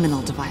it a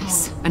liminal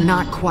device, a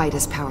not quite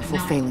as powerful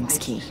phalanx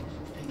key.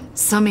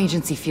 Some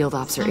agency field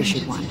ops are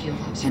issued one,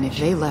 and if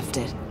they left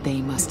it,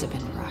 they must have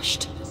been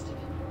rushed.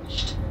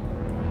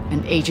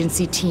 An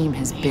agency team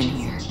has been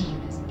here.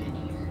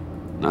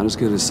 Not as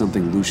good as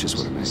something Lucius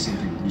would have made.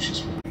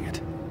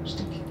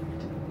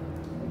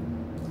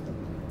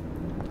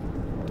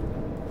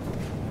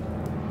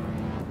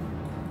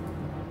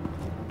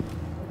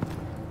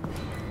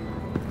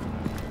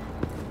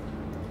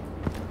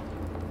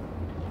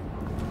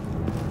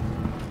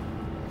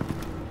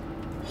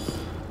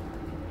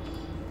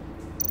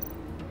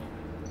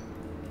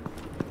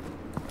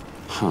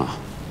 Huh.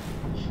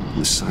 On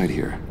the side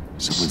here,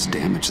 someone's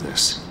damaged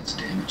this.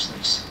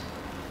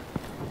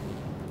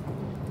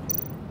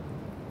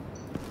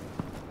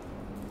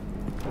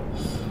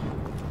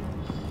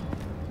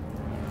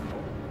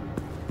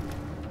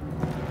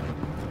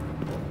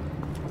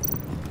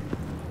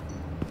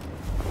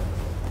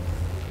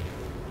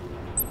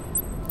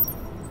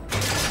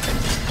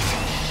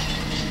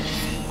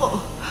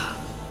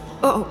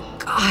 Oh,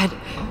 God.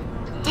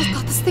 I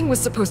thought this thing was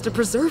supposed to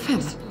preserve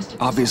him.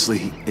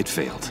 Obviously, it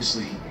failed.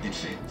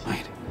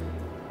 Wait.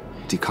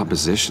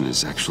 Decomposition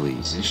is actually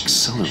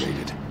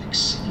accelerated.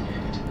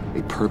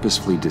 They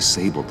purposefully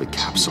disabled the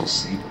capsule.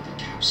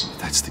 If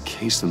that's the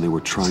case, then they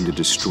were trying to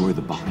destroy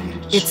the body.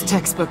 It's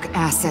textbook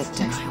asset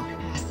denial,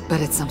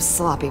 but it's some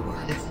sloppy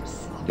work.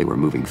 They were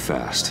moving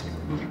fast.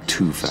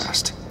 Too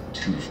fast.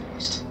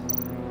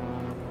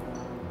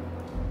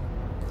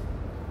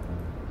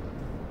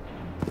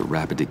 The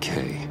rapid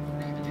decay.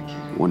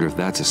 I wonder if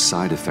that's a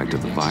side effect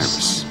of the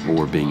virus,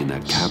 or being in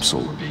that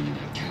capsule,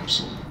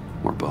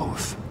 or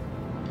both.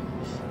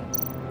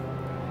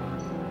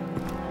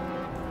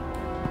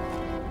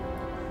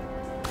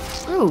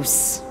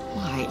 Bruce,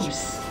 why?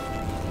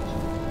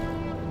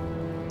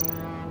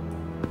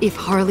 If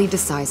Harley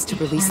decides to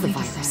release the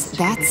virus,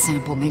 that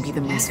sample may be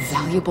the most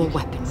valuable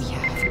weapon we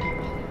have.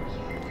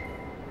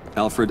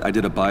 Alfred, I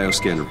did a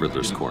bioscan of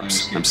Riddler's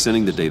corpse. I'm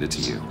sending the data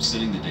to you.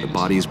 The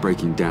body is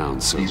breaking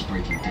down, so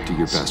do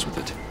your best with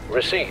it.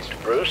 Received,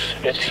 Bruce.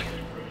 It's...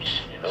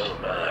 Oh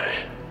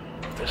my.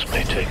 This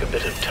may take a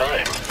bit of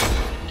time.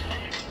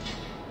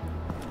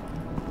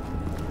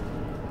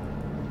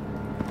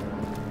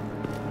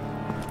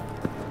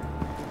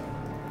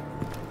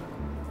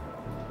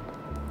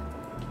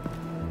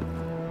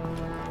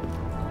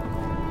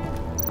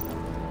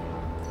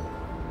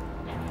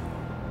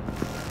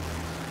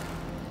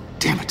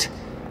 Damn it.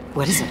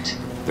 What is it?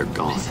 They're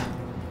gone.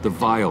 The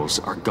vials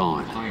are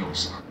gone.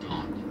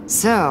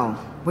 So,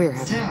 we're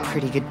having a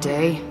pretty good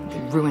day. They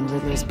ruined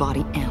Riddler's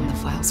body and the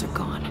files are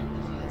gone.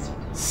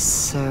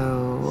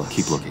 So...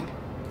 Keep looking.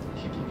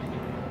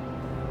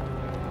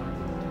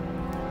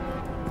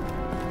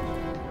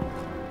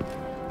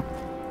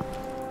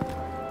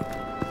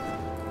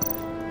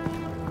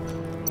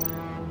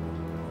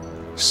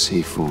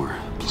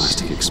 C4,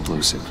 plastic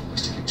explosive.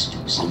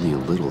 Only a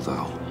little,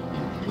 though.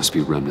 Must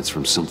be remnants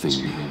from something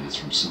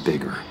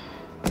bigger.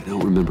 I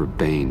don't remember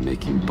Bane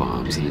making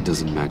bombs, and it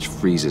doesn't match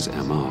Freeze's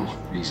MO.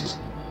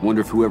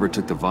 Wonder if whoever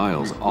took the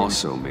vials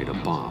also made a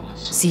bomb.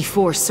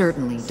 C4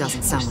 certainly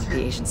doesn't sound like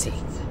the agency.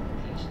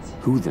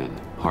 Who then?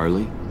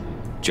 Harley?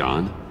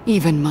 John?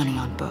 Even money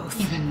on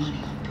both.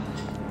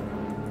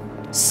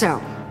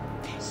 So,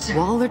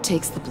 Waller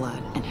takes the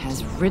blood and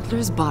has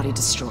Riddler's body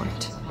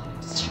destroyed.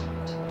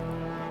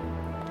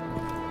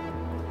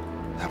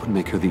 That would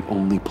make her the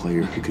only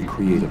player who could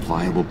create a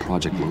viable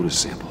Project Lotus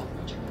sample.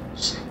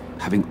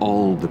 Having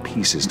all the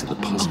pieces to the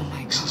puzzle. Oh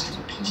my God.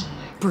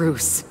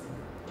 Bruce.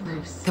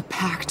 The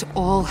Pact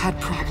all had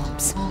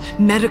problems.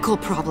 Medical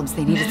problems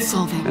they needed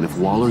solving. And if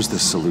Waller's the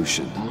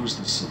solution,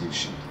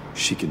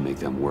 she can make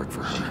them work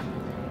for her.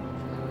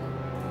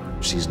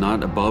 She's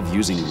not above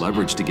using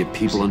leverage to get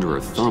people under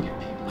her thumb.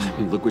 I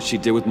mean, look what she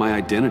did with my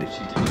identity.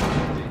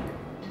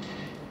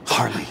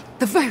 Harley.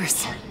 The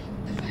virus.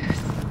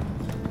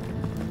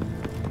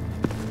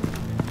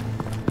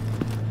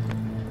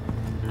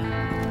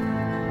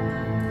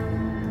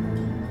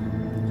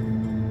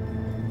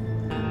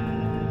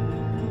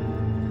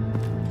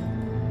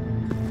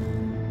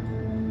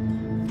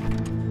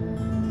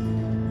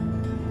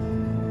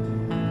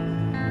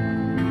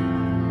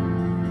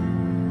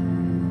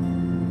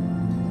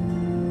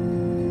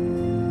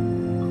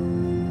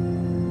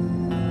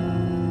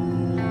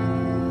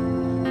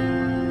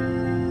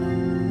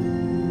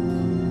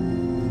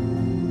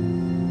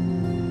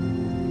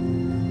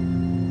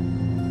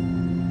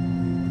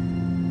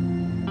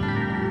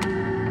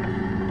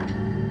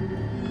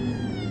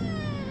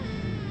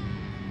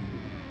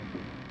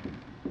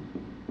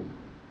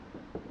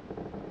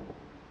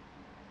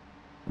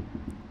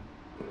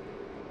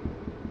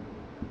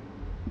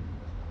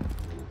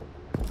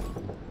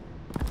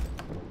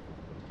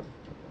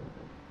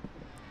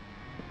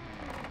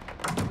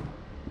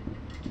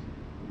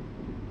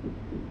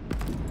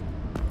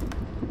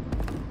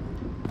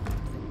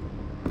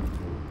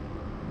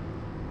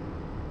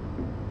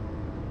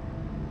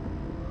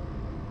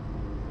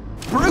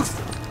 Bruce!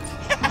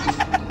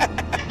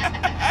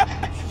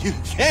 You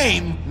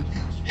came!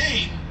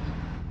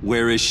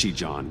 Where is she,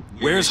 John?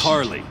 Where's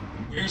Harley?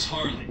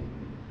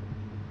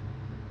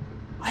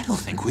 I don't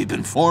think we've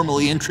been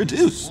formally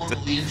introduced.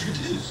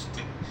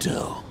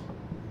 Doe.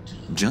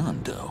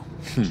 John Doe.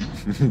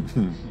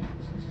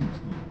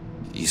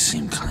 You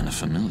seem kind of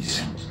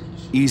familiar.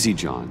 Easy,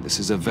 John. This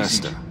is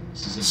Avesta.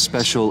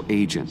 Special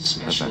Agent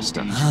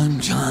Avesta. I'm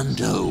John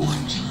Doe.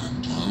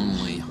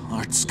 Only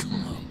hearts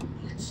come up.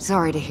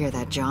 Sorry to hear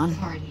that, John.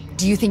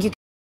 Do you think you can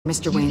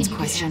answer Mr. Wayne's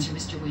question?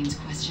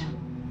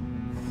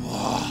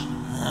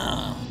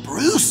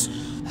 Bruce,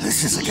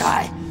 this is a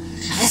guy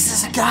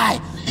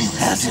who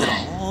has it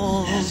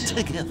all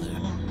together.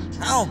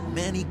 How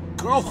many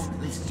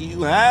girlfriends do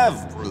you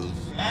have, Bruce?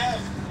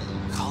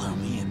 Color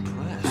me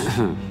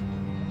impressed.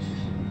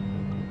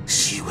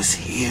 She was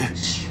here.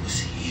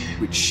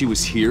 Wait, she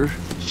was here?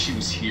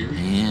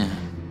 Yeah.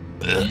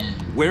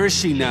 Where is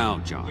she now,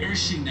 John?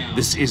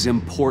 This is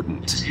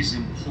important.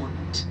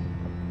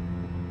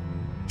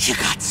 You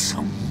got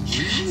some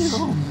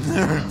real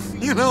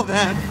nerve. You know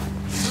that?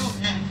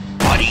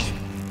 Buddy.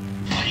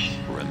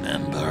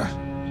 Remember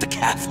the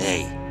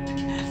cafe?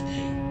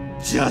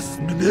 Just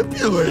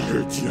manipulate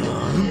her,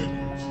 John.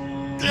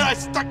 Then I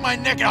stuck my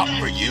neck out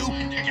for you.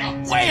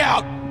 Way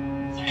out.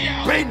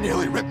 Bane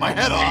nearly ripped my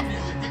head off.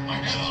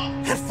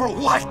 And for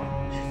what?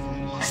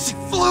 She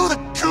flew the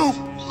coop.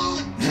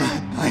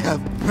 I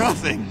have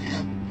nothing.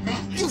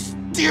 You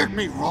steered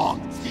me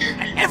wrong.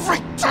 At every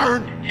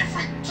turn.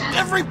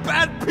 Every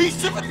bad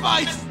piece of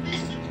advice.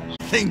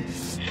 Thing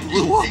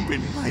blew up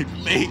in my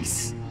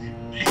face.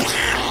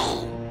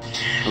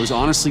 I was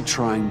honestly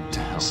trying to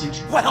help.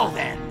 Well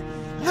then,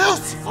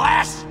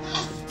 newsflash!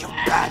 You're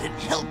bad at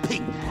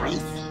helping,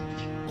 Bruce.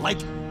 Like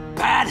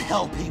bad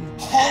helping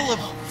Hall of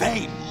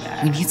Fame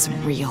bad. We need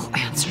some real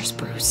answers,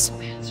 Bruce.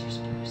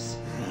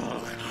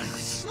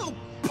 There's no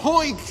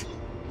point!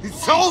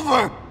 It's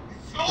over!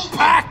 The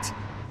pact!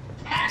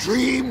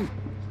 Dream!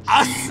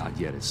 Us! Not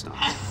yet, it's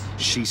not.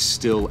 She's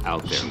still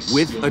out there,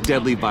 with a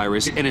deadly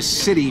virus in a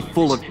city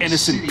full of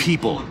innocent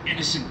people.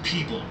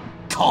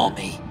 Call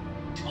me.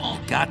 I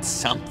got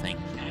something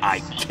I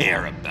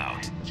care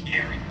about.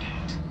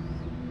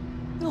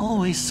 It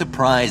always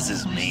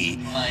surprises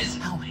me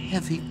how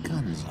heavy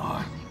guns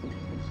are.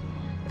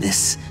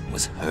 This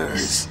was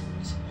hers.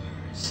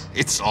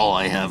 It's all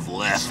I have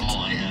left.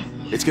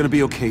 It's gonna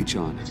be okay,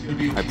 John.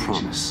 I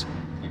promise.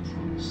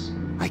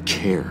 I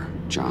care,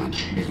 John.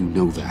 You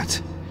know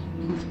that.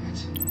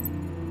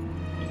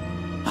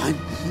 I'm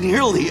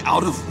nearly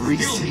out of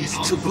reasons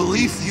to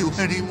believe you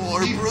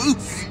anymore,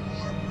 Bruce.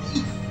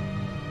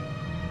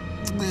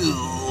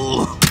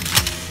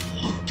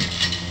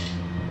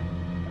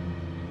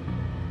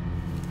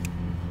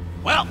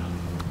 Well,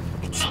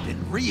 it's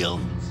been real.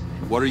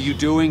 What are you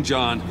doing,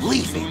 John?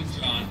 Leaving.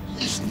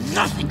 There's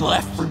nothing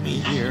left for me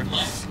here.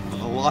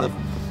 A lot of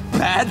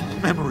bad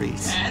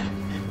memories. And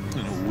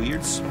a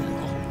weird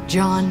smell.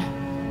 John,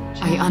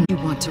 you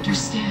want to run.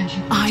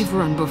 I've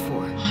run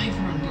before.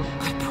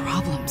 But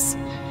problems,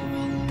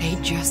 they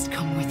just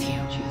come with you.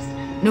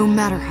 No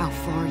matter how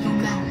far you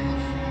go.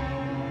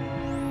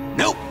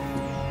 Nope.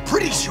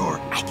 Pretty sure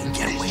I can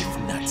get away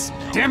from that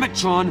smell. Damn it,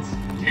 John!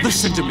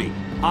 Listen to me.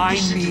 I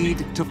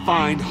need to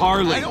find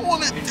Harley. I don't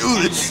want to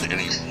do this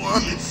anymore.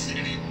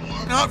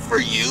 Not for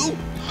you.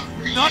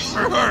 Not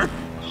for her.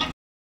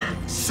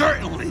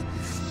 Certainly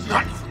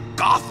not for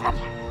Gotham.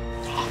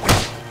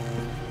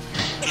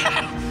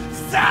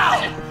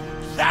 Sal!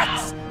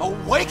 That's a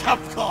wake-up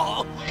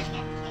call.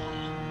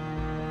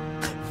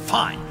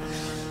 Fine.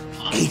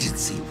 The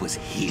agency was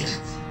here.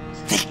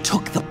 They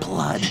took the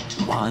blood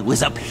while I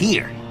was up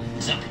here.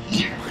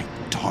 In my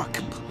dark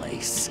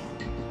place.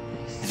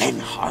 Then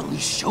Harley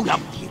showed up.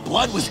 The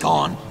blood was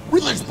gone.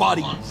 Riddler's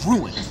body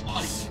ruined.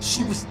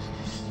 She was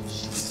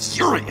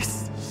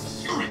furious.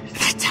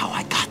 That's how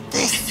I got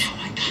this.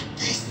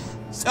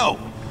 So,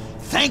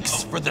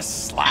 thanks for the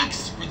slap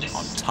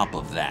on top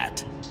of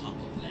that.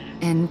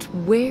 And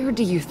where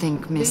do you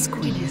think Miss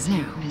Quinn is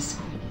now?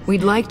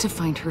 We'd like to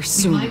find her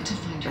sooner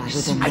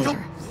rather than later. I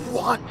don't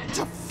want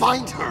to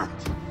find her.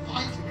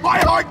 My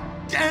heart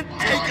can't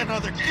take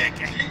another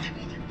kicking.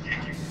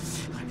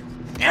 I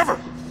never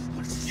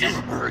want to see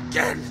her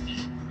again.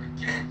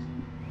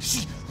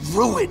 She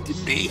ruined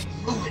me.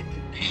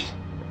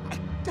 I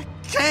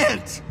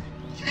can't.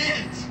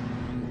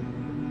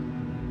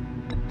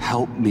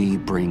 Help me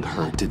bring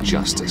her to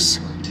justice.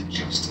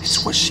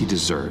 It's what she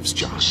deserves,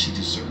 John.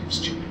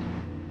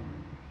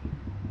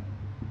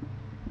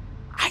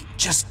 I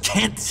just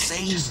can't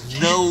say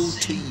no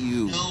to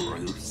you,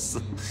 Bruce.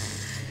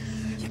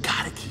 You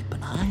gotta keep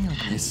an eye on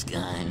this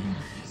guy.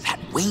 That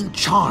Wayne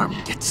charm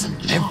gets him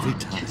every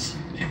time.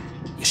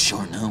 You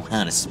sure know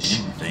how to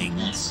spin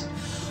things.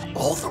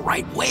 All the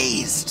right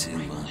ways to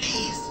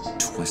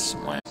twist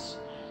my...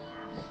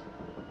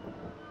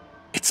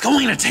 It's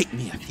going to take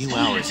me a few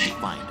hours to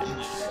find him.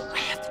 I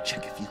have to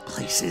check a few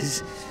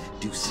places,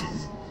 do some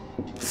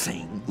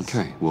things.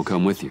 Okay, we'll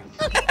come with you.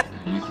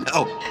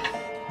 No,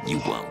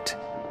 you won't.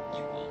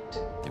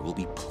 There will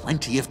be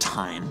plenty of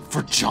time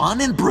for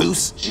John and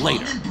Bruce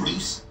later.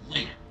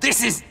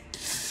 This is...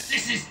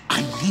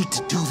 I need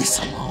to do this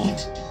alone.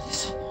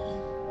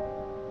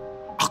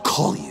 I'll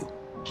call you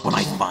when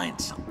I find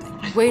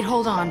something. Wait,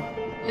 hold on.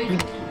 We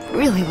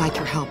Really like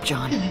your help,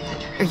 John.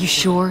 Are you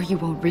sure you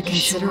won't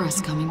reconsider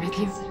us coming with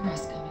you?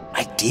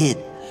 I did.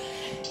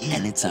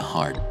 And it's a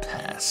hard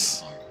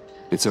pass.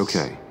 It's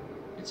okay.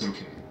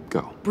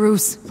 Go.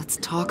 Bruce, let's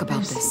talk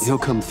about this. He'll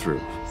come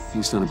through.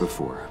 He's done it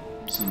before.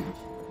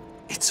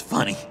 It's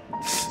funny.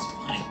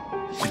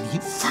 When you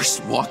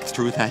first walked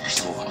through that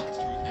door,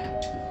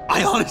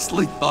 I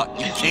honestly thought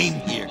you came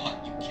here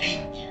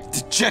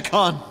to check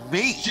on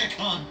me.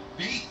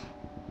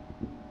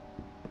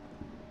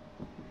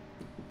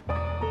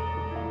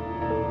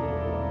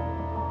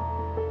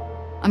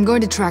 I'm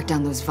going to track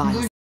down those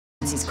vials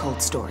in his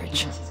cold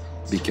storage.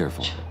 Be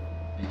careful.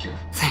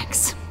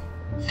 Thanks.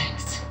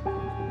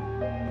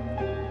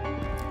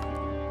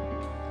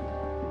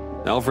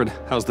 Alfred,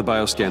 how's the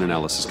bioscan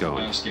analysis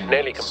going?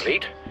 Nearly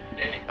complete.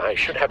 I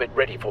should have it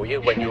ready for you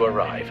when you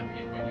arrive.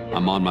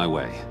 I'm on my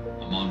way.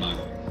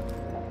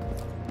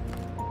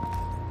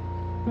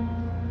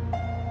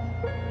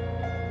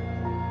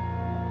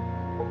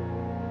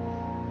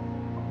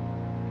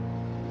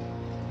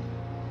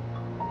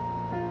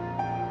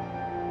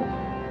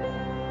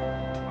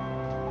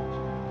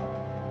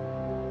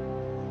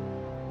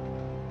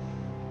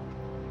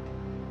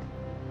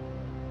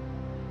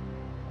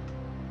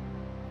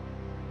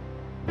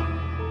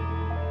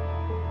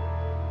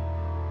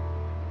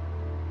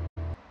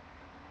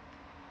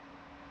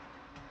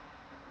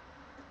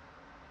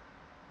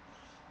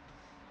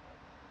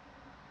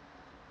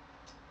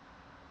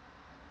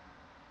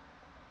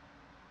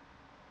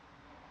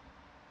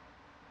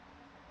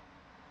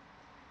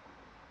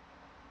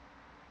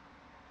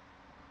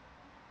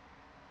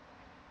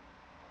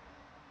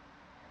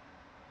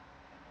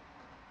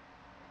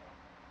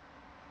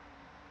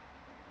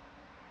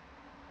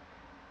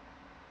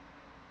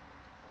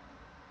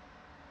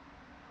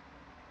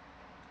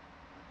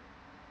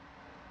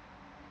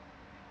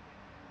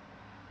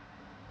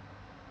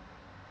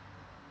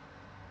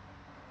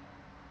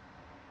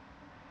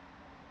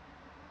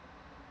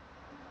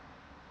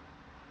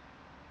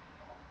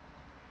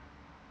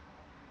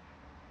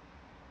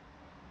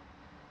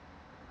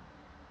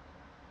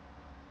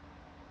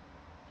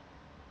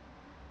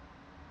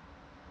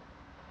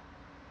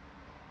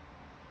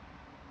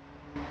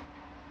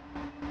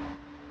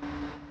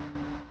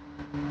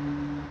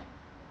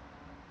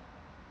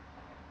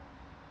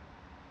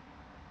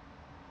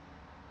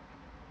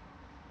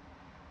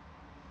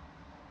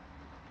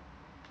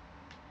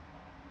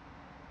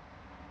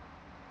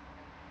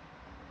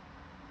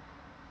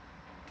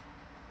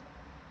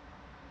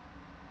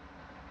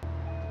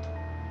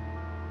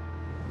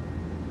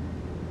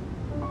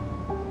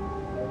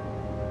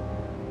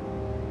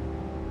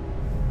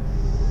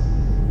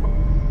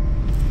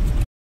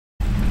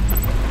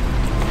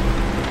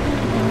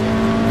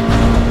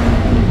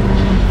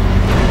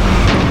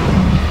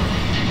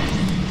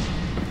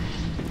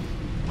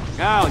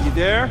 Al, you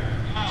there?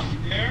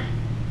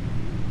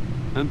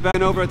 I'm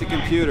back over at the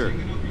computer.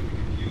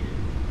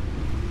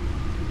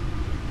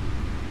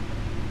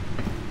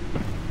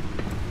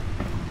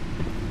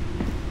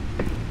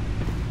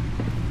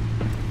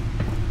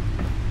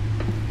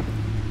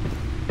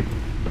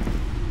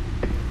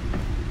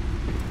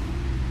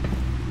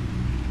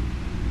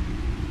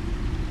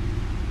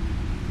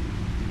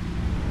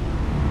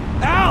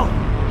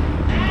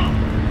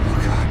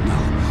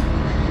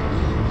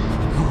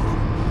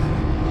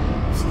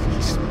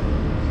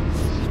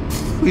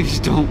 Please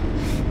don't.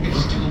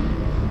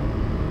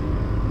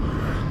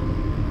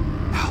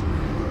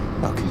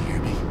 Al, can you hear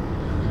me?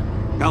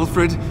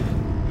 Alfred?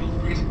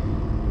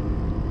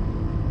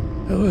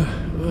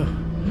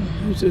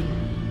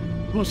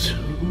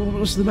 What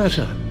was the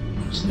matter?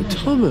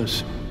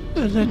 Thomas,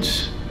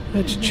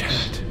 let's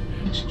chat.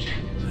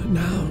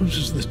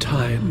 Now's the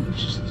time.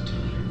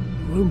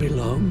 Won't be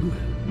long.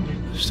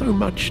 So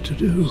much to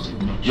do.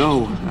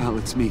 No, Al,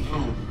 it's me.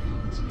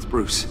 It's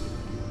Bruce.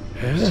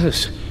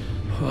 Yes.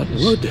 What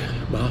would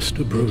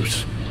Master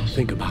Bruce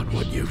think about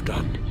what you've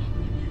done?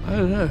 I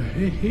don't know.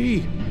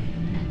 He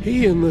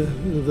and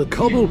the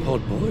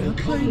Cobblepot boy are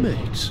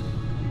playmates.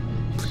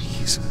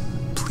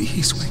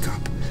 Please wake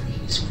up.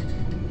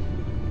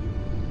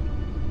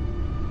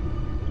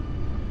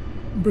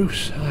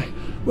 Bruce,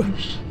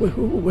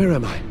 where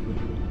am I?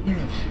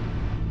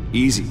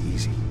 Easy.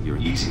 You're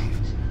in the cave.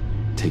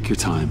 Take your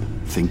time,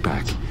 think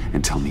back,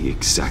 and tell me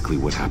exactly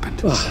what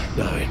happened. Oh,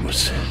 no, it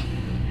was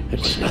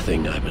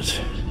nothing. I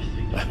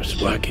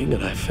was working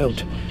and I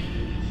felt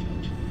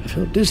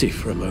dizzy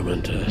for a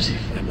moment.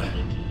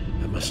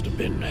 I must have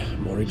been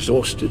more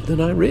exhausted than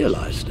I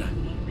realized.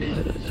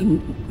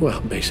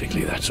 Well,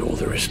 basically that's all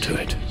there is to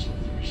it.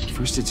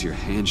 First it's your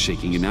hand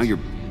shaking and now you're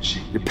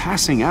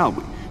passing out.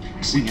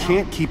 We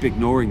can't keep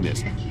ignoring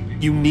this.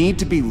 You need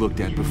to be looked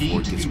at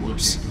before it gets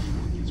worse.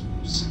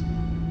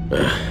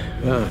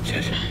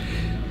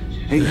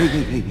 Hey.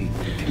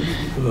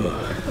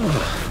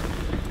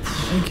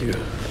 Thank you,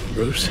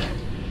 Bruce.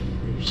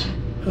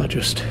 I'll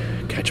just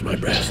catch my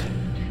breath.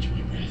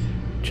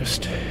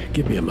 Just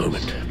give me a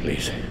moment,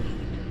 please.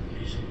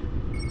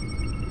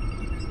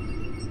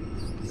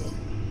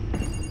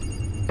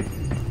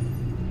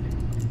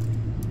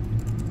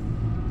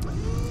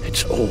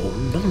 all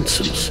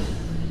nonsense.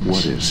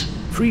 What is?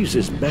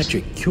 Freeze's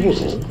magic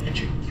cure-all.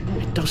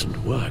 It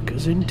doesn't work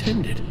as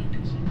intended.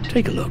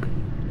 Take a look.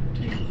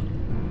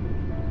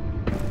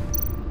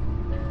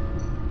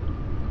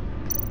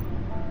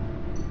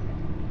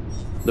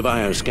 The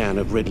bioscan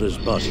of Riddler's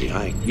body.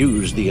 I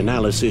used the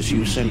analysis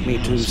you sent me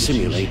to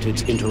simulate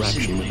its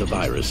interaction with the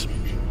virus.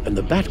 And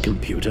the Bat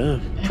computer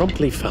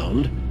promptly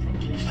found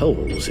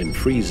holes in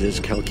Freeze's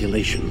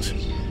calculations.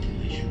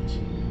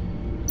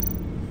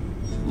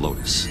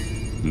 Lotus.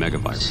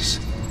 Megavirus.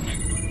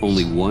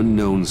 Only one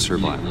known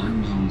survivor.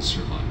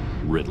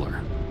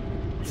 Riddler.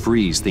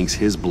 Freeze thinks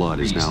his blood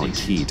is now a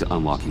key to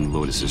unlocking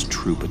Lotus's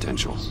true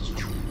potential.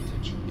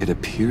 It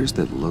appears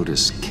that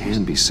Lotus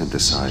can be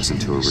synthesized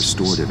into a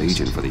restorative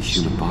agent for the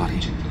human body.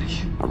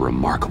 A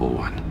remarkable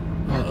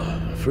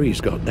one.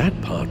 Freeze got that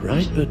part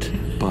right, but...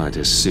 But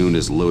as soon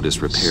as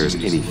Lotus repairs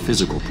any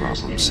physical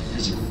problems,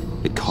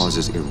 it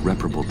causes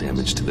irreparable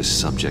damage to the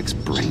subject's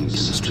brain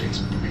chemistry.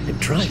 It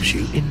drives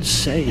you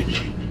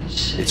insane.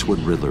 It's what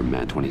Riddler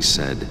meant when he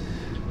said,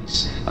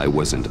 "I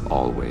wasn't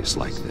always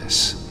like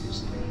this."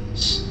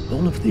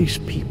 All of these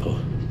people,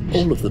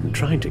 all of them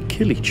trying to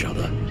kill each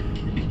other,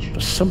 for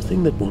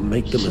something that will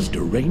make them as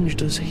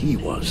deranged as he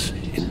was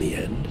in the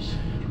end.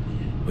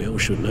 We all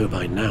should know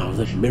by now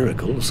that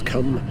miracles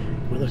come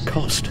with a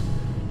cost.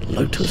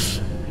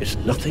 Lotus is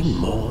nothing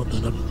more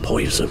than a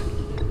poison.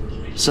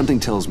 Something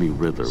tells me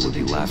Riddler would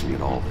be laughing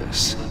at all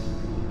this.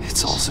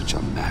 It's all such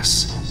a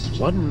mess.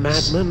 One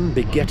madman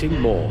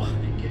begetting more.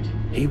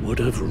 He would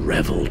have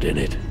reveled in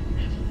it.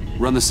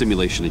 Run the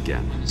simulation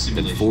again,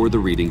 then forward the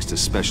readings to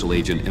Special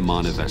Agent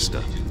Iman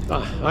Avesta.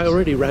 I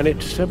already ran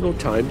it several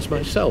times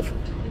myself.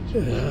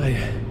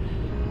 I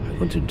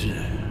wanted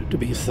to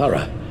be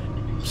thorough.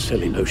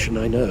 Silly notion,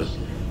 I know.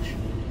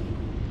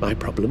 My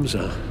problems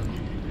are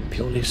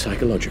purely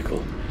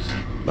psychological.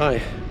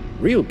 My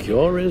real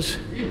cure is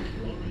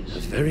a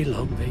very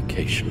long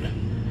vacation.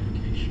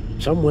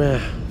 Somewhere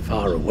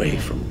far away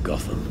from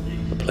Gotham.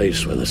 A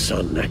place where the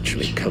sun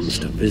actually comes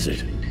to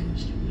visit.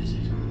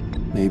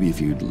 Maybe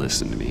if you'd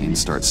listen to me and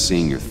start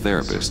seeing your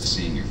therapist.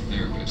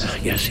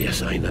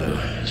 Yes, I know.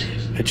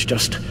 It's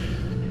just,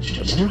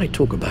 the more I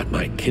talk about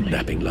my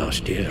kidnapping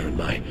last year and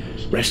my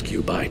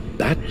rescue by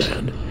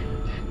Batman,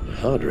 the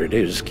harder it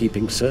is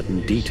keeping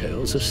certain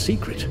details a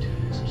secret.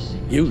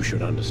 You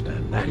should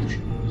understand that.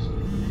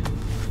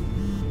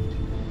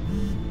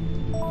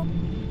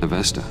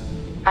 Avesta.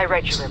 I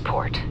read your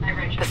report.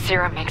 The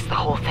serum makes the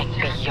whole thing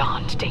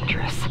beyond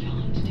dangerous.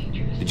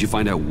 Did you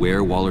find out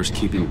where Waller's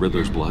keeping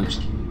Riddler's blood?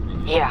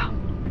 Yeah.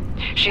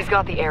 She's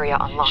got the area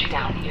on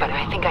lockdown, but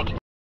I think I can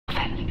get off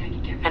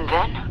it. And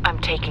then I'm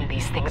taking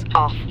these things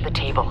off the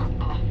table.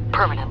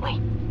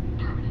 Permanently.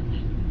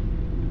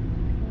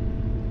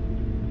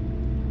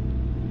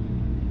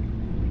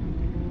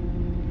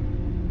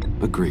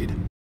 Agreed.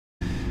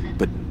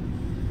 But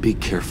be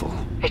careful.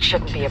 It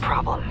shouldn't be a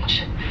problem.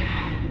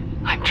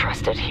 I'm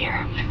trusted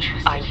here.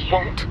 I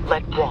won't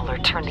let Waller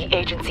turn the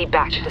agency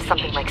back into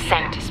something like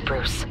Sanctus,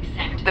 Bruce.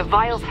 The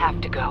vials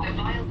have to go.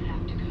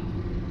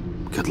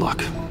 Good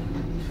luck.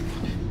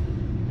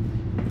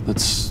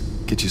 Let's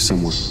get you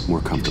somewhere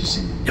more comfortable.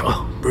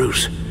 Oh,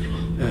 Bruce.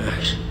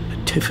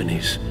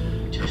 Tiffany's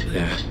up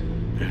there.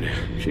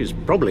 She's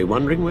probably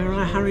wondering where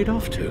I hurried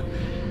off to.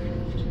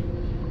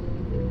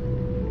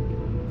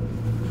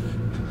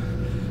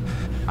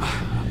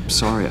 I'm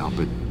sorry,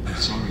 Albert.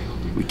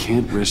 We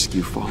can't risk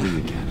you falling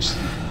again.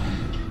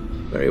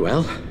 Very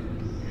well.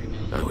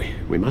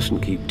 We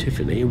mustn't keep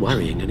Tiffany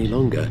worrying any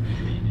longer.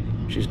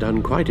 She's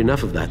done quite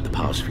enough of that the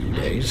past few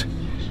days.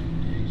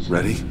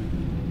 Ready?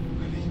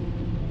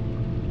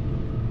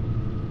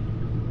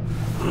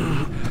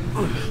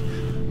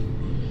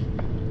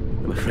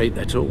 I'm afraid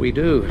that's all we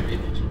do.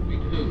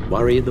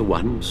 Worry the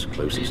ones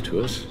closest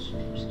to us.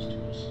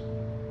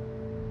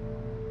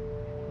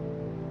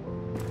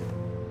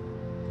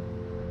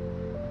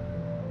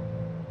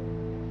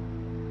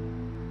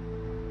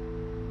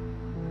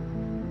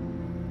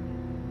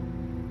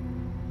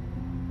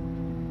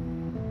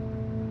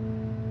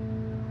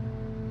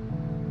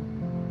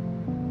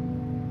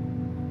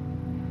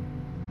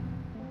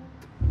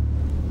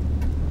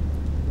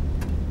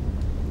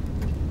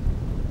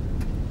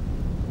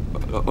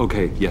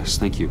 Okay, yes,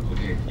 thank you.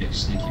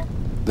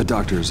 The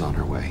doctor is on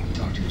her way.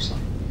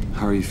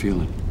 How are you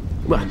feeling?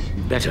 Well,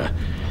 better.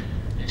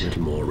 A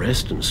little more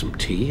rest and some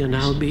tea, and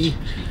I'll be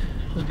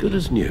as good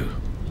as new.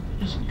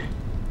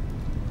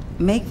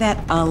 Make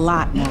that a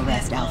lot more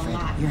rest, Alfred.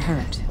 You're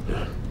hurt.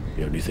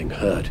 The only thing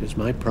hurt is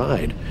my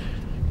pride,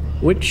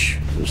 which,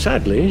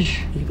 sadly,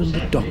 even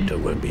the doctor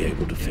won't be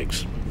able to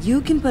fix.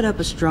 You can put up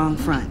a strong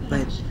front,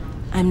 but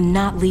I'm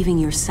not leaving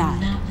your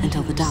side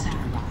until the doctor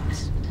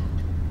arrives.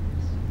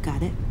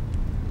 Got it?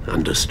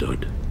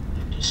 Understood.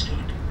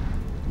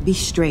 Be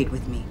straight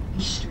with me.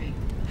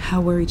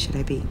 How worried should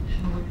I be?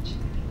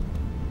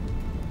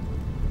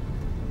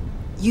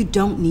 You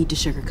don't need to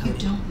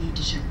sugarcoat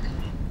it.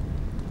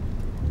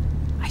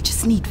 I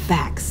just need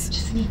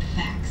facts.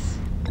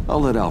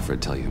 I'll let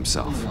Alfred tell you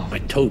himself. I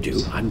told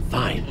you, I'm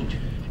fine.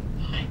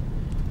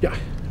 Yeah,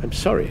 I'm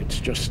sorry, it's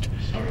just...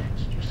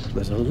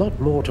 There's a lot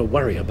more to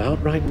worry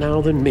about right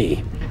now than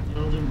me.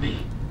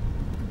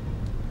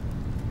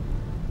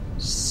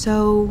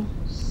 So,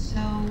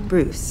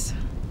 Bruce,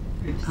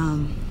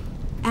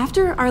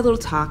 after our little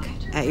talk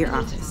at your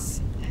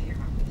office,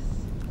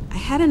 I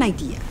had an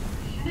idea.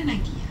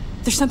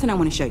 There's something I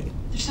want to show you.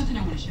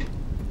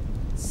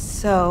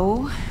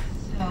 So,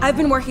 I've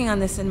been working on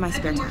this in my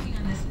spare time.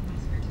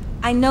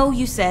 I know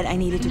you said I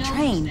needed to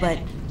train, but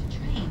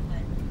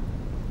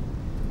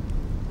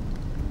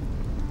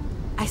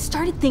I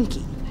started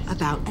thinking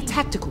about a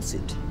tactical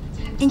suit,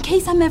 in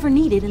case I'm ever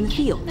needed in the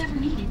field.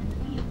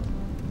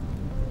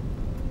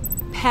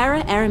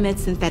 Para-aramid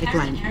synthetic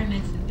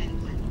lining.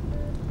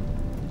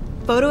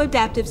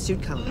 Photo-adaptive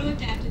suit coloring.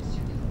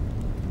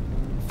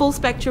 Full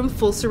spectrum,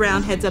 full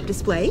surround heads-up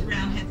display.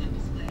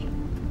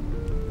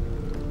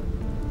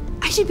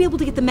 I should be able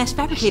to get the mesh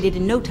fabricated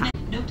in no time.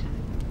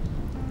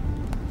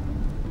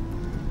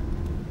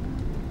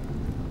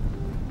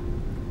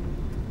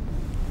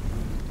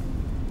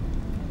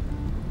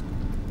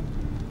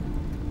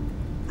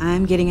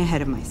 I'm getting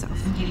ahead of myself.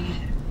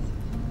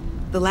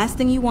 The last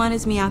thing you want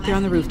is me out there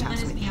on the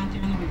rooftops with you.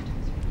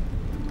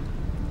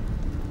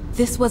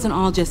 This wasn't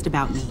all just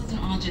about me.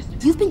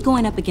 You've been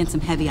going up against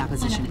some heavy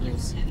opposition,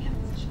 Bruce.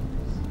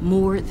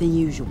 More than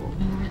usual.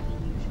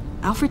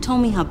 Alfred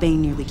told me how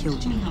Bane nearly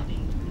killed you.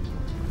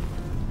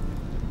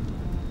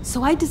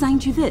 So I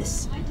designed you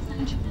this.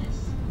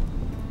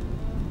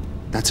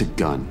 That's a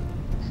gun.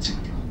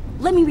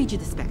 Let me read you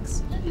the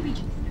specs.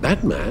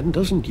 That man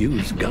doesn't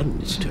use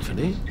guns,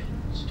 Tiffany.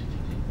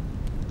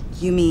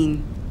 You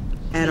mean,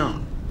 at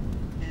all?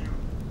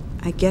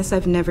 I guess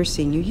I've never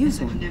seen you use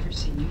one.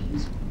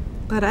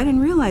 But I didn't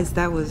realize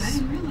that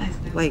was,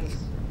 like,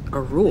 a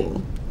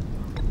rule.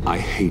 I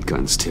hate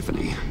guns,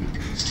 Tiffany.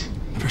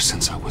 Ever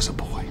since I was a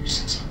boy.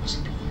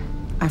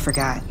 I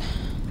forgot.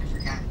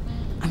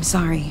 I'm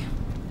sorry.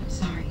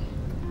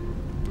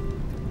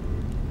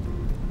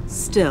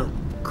 Still,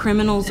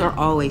 criminals are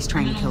always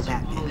trying to kill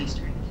Batman.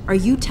 Are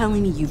you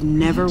telling me you've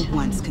never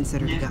once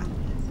considered a gun?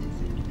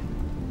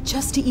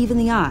 Just to even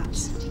the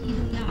odds.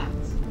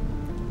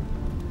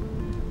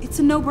 It's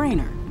a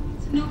no-brainer.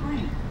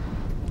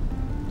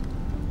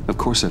 Of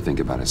course I think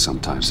about it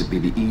sometimes. It'd be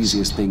the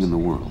easiest thing in the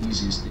world.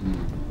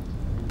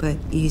 But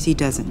easy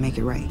doesn't make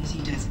it right.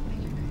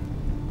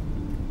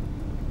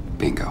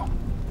 Bingo.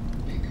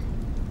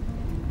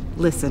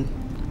 Listen,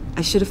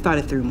 I should have thought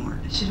it through more.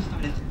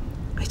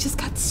 I just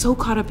got so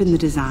caught up in the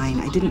design,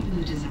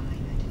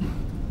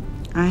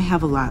 I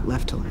have a lot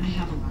left to learn.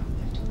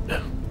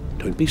 No,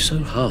 don't be so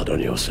hard on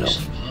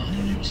yourself.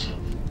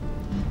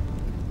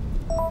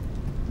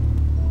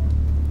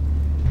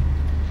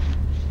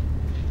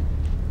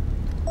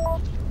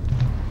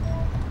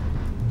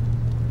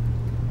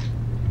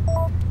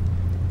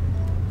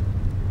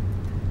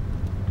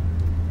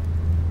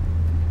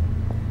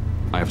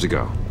 I have to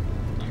go.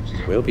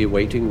 We'll be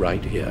waiting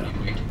right here.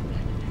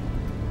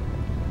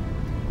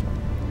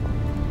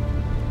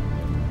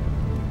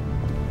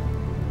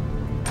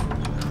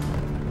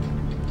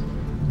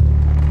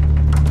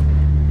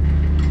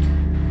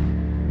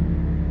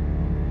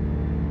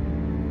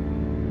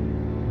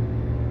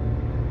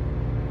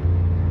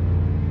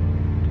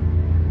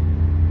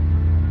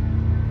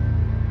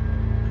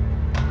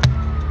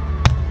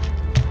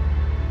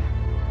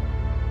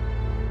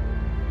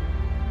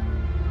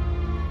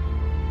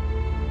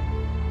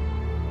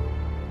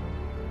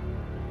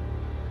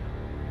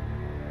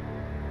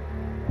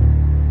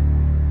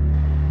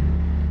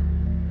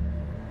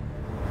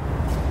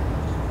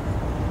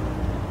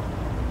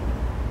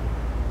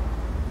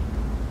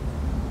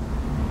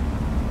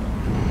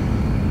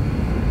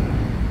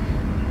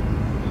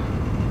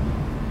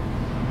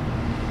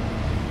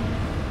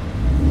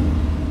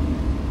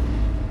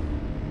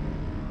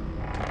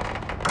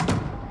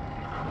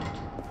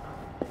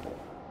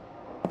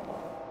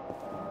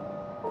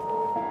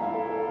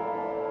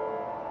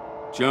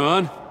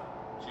 John?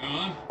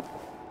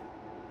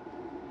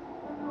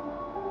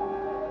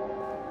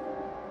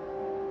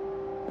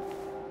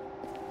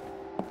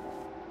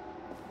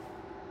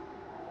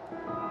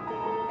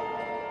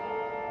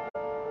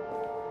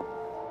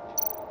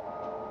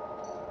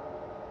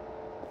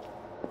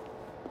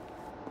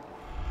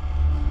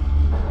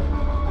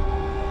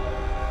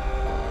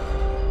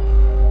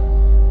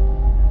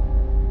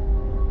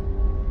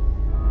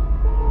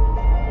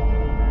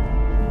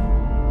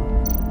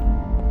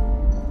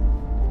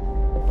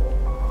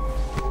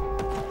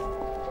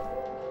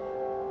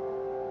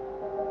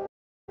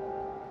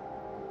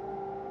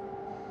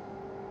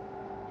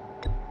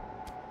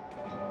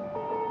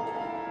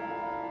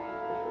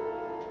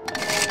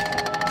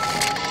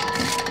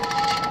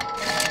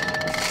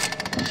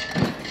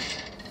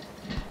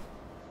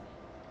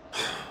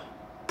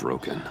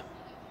 Broken.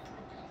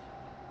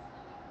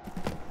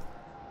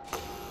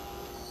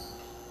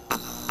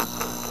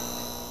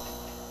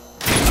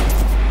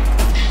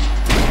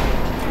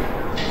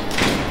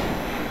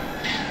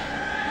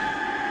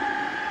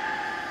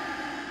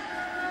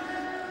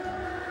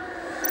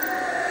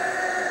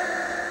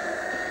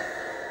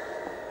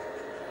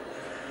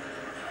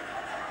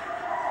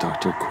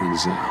 Dr.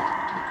 Quinzel.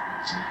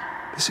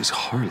 This is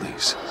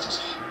Harley's.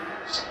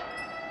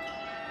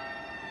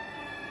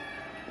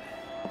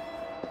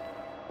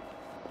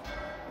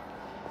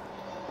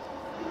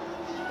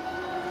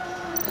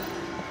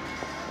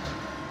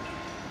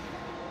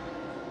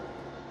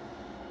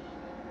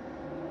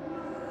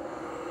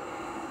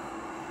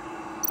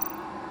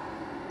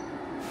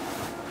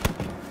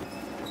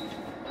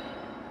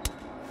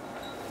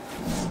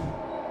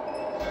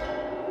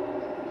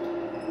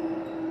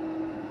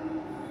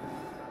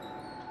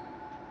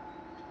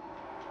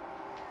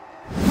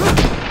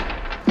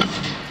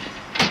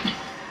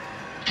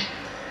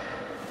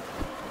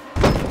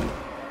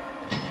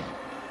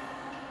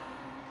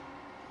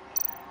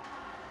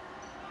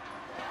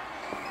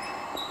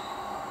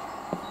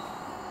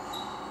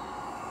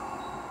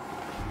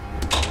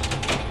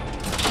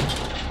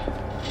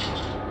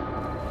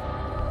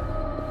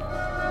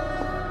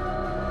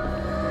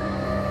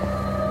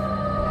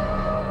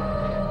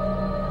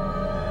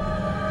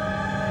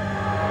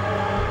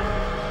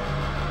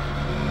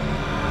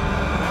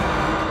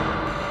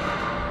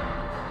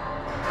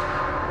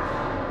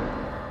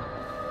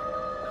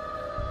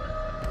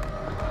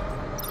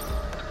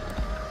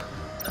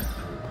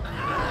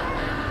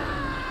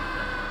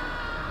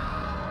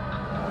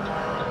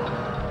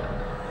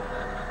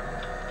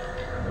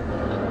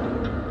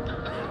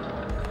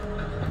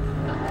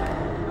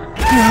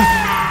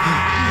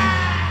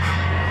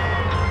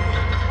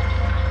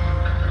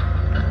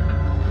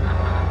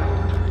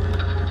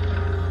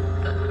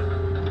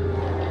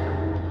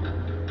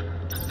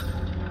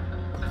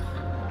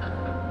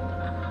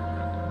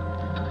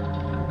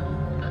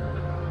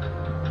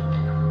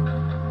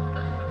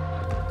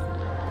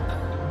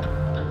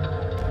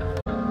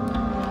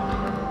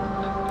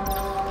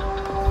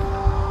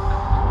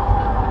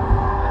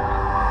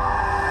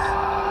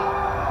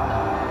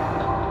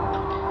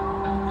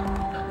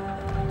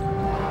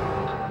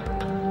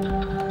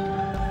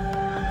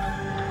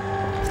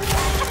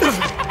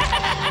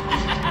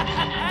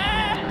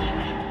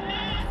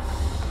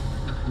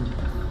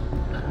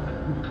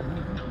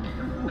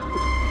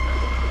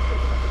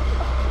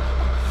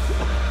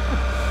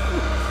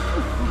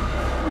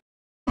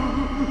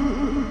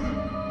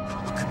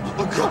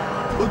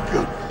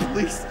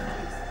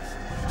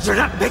 You're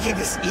not making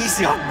this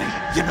easy on me,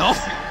 you know?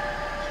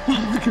 What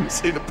am I gonna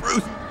say to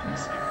Bruce?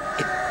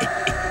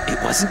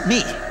 It wasn't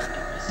me.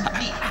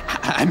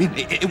 I mean,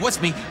 it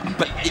was me,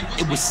 but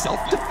it was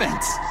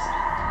self-defense.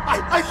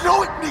 I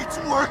know it needs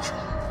work!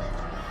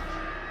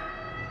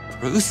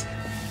 Bruce?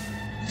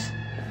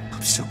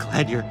 I'm so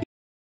glad you're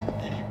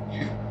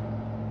here.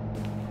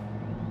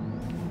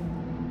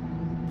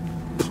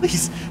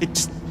 Please,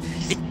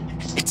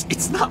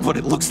 it's not what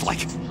it looks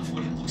like.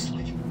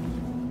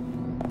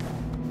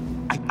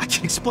 I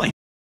can explain.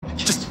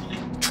 Just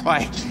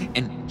try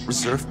and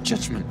reserve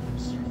judgment.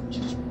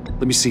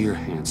 Let me see your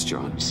hands,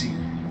 John.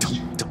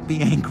 Don't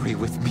be angry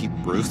with me,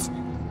 Bruce.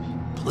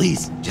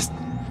 Please, just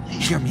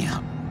hear me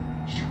out.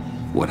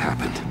 What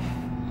happened?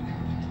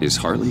 Is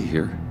Harley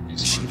here?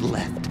 She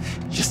left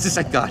just as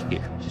I got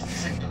here.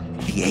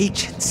 The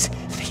agents,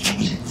 they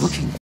came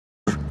looking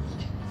for her.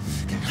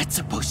 They're not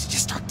supposed to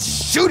just start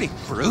shooting,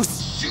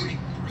 Bruce.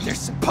 They're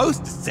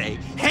supposed to say,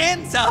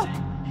 hands up!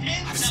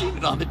 I've seen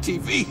it on the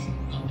TV.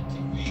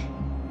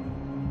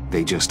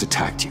 They just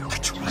attacked you. I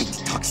tried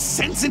to talk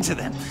sense into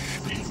them,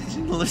 but they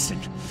didn't listen.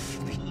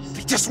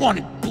 They just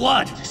wanted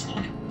blood.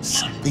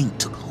 Something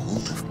took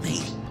hold of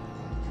me.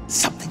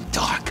 Something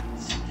dark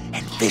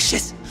and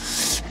vicious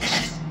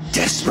and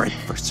desperate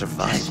for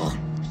survival.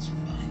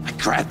 I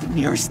grabbed the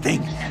nearest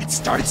thing and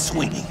started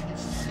swinging.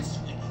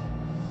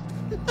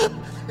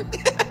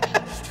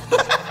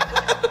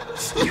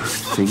 You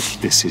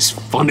think this is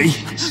funny?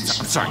 I'm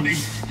sorry.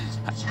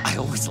 I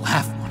always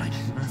laugh when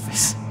I'm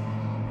nervous.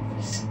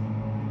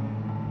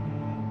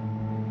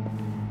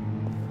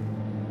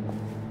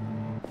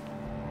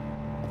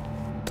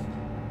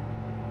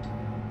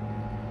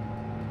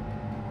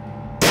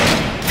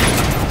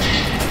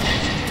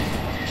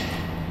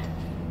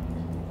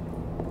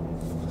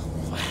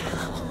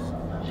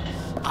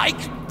 I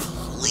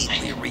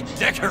completely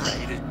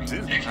redecorated,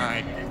 didn't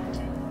I?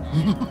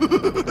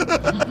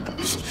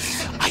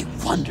 I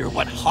wonder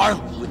what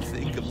Harley would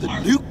think of the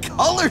new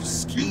color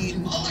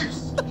scheme.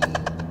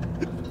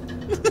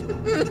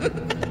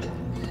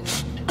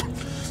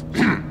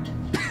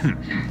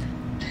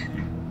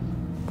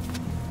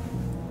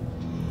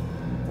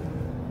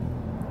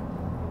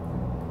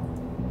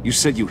 You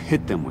said you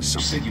hit them with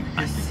something.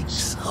 I think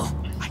so.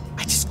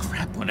 I just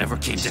grabbed whatever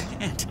came to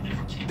hand.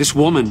 This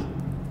woman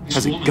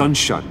has a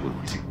gunshot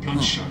wound.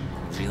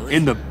 Really?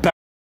 In the back.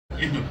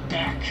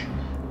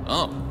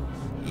 Oh,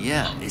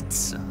 yeah,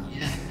 it's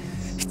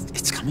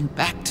coming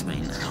back to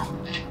me now.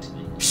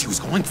 She was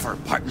going for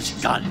her partner's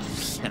gun,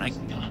 and I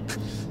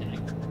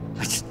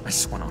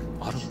just went on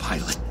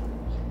autopilot.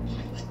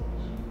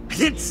 I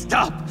didn't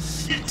stop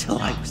until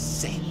I was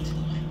safe.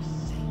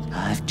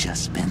 I've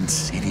just been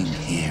sitting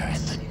here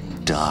in the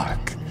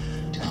dark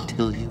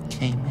until you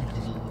came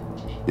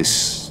in.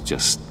 This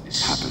just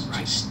happened,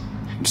 right?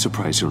 I'm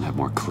surprised you don't have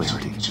more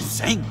clarity.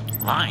 Saying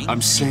lying?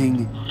 I'm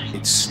saying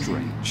it's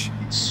strange.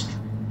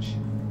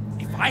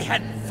 If I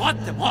hadn't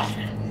fought them off,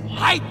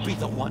 I'd be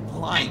the one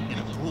lying in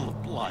a pool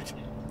of blood.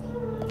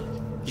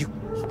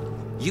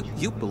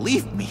 You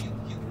believe me,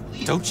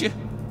 don't you?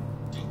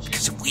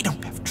 Because if we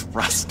don't have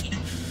trust,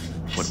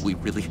 what do we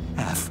really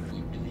have?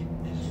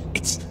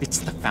 It's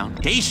the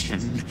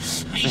foundation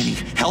of any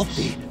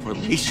healthy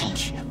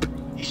relationship.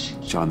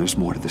 John, there's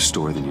more to this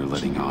story than you're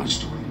letting on.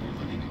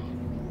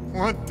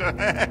 What the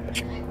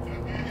heck?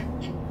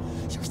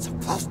 You're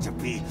supposed to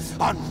be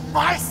on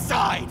my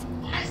side!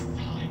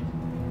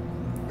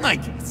 I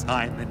guess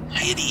I'm an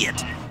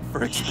idiot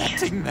for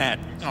expecting that,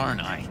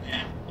 aren't I?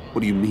 What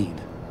do you mean?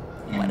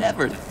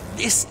 Whatever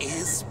this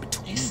is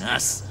between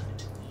us,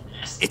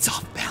 it's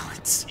off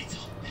balance.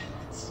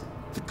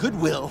 The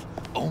goodwill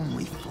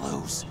only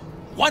flows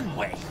one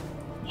way,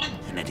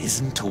 and it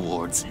isn't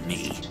towards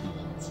me.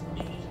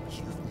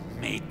 You've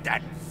made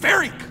that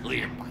very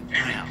clear by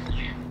now.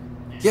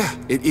 Yeah,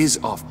 it is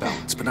off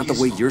balance, but not the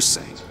way you're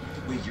saying.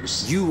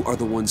 You are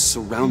the one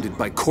surrounded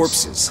by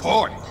corpses.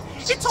 Corey,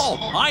 it's all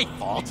my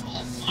fault.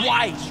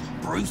 Why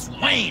should Bruce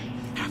Wayne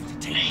have to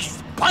take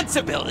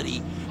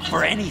responsibility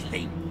for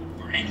anything?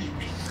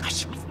 I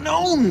should have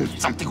known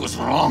something was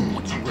wrong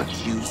when you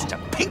refused to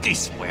pinky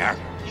swear.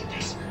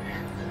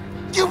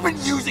 You've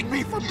been using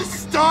me from the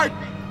start.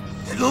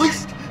 At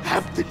least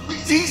have the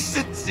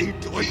decency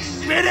to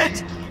admit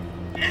it.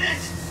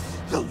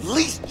 The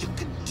least you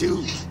can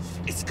do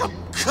is come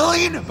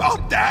clean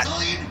about that.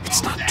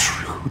 It's not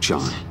true,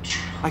 John.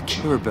 I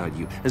care about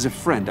you. As a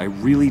friend, I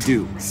really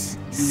do.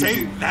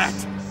 Say that.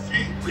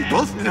 We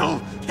both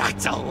know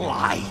that's a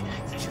lie.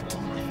 You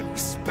don't even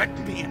respect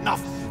me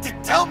enough to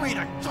tell me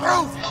the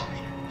truth.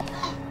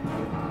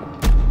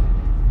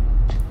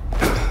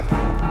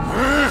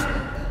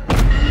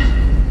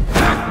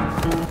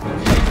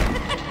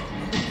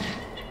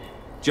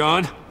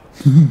 John?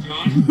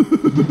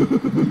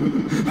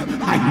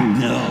 I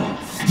know.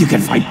 You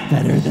can fight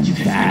better than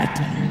that.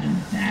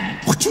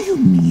 What do you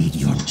need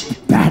your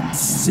bat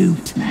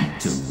suit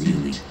to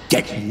really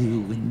get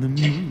you in the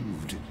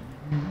mood?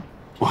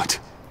 What?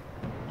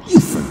 You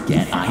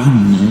forget I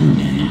know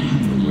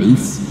you,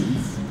 Bruce.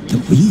 The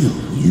real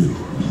you.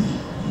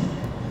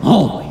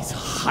 Always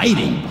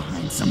hiding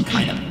behind some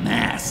kind of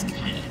mask.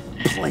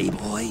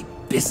 Playboy,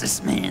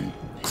 businessman,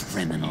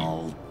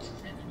 criminal.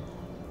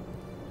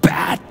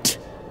 Bat.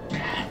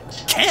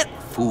 Can't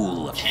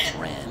fool a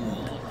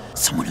friend.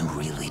 Someone who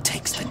really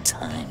takes the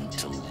time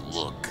to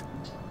look.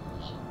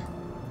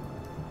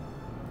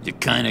 You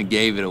kinda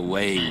gave it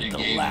away with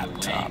the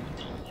laptop.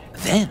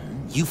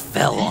 Then you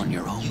fell on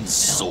your own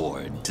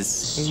sword to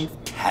save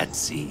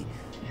Catsy.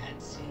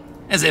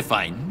 As if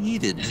I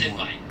needed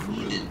more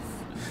proof.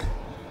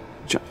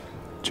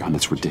 John,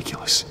 that's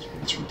ridiculous.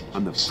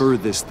 I'm the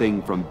furthest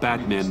thing from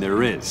Batman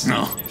there is.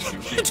 No,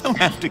 you don't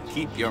have to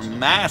keep your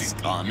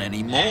mask on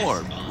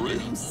anymore,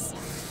 Bruce.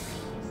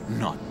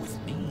 Not with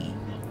me.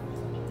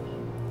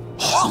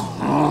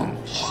 Oh,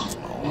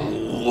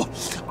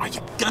 are you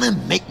gonna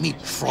make me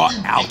trot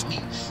out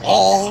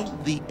all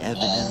the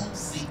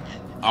evidence?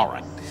 All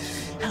right.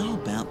 How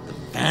about the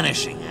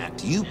vanishing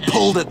act you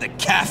pulled at the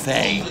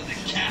cafe?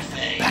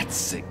 That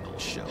signal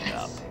showed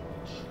up.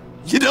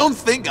 You don't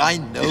think I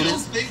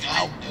noticed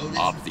how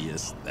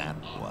obvious that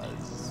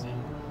was?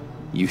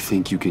 You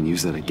think you can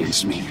use that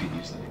against me?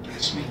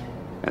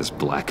 As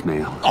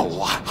blackmail?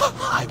 Oh,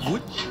 I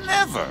would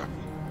never.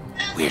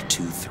 We're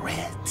two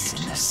threads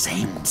in the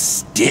same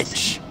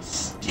stitch.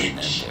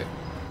 Remember?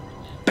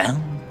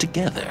 Bound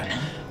together,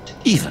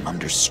 even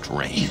under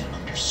strain.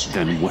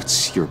 Then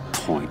what's your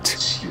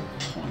point?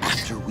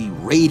 After we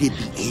raided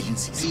the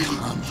agency's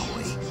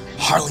convoy,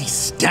 Harley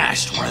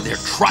stashed one of their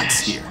trucks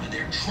here.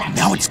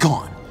 Now it's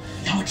gone,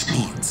 which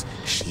means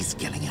she's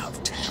getting out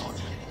of town,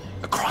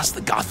 across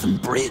the Gotham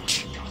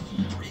Bridge.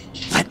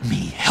 Let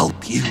me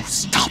help you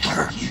stop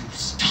her.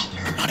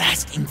 I'm not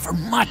asking for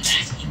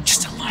much,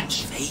 just a little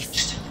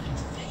faith.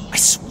 I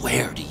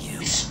swear to you,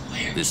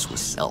 this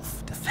was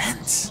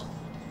self-defense.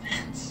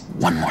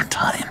 One more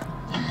time.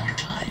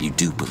 You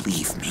do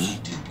believe me,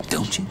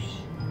 don't you?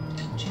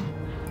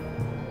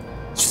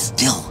 You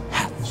still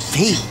have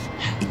faith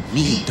in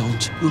me,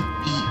 don't you?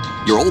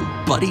 Your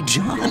old buddy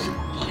John.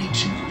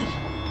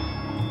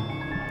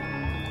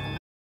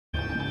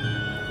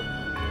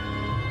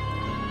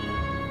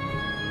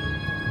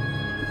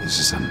 This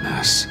is a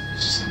mess.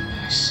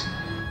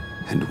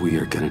 And we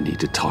are gonna need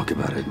to talk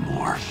about it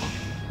more.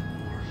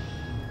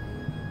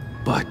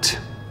 But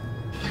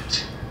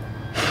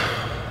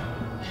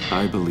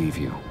I believe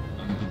you.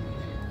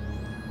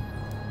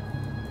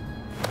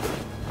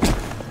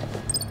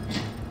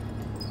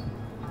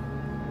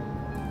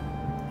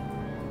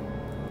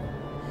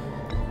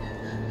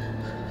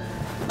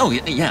 Oh,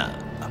 yeah,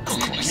 of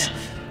course.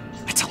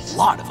 It's a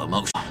lot of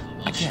emotion.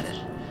 I get it.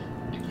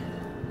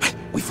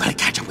 We've got to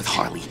catch up with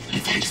Harley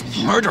before these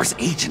murderous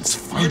agents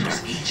find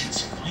her.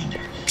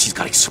 She's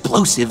got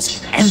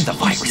explosives and the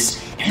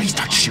virus. And they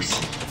start shooting.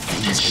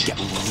 Things could get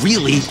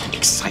really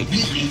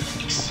exciting.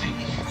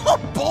 Oh,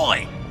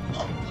 boy!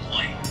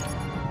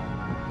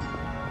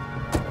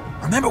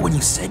 Remember when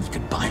you said you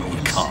could buy me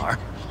a car?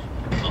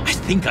 I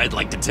think I'd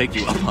like to take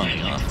you up on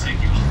the offer.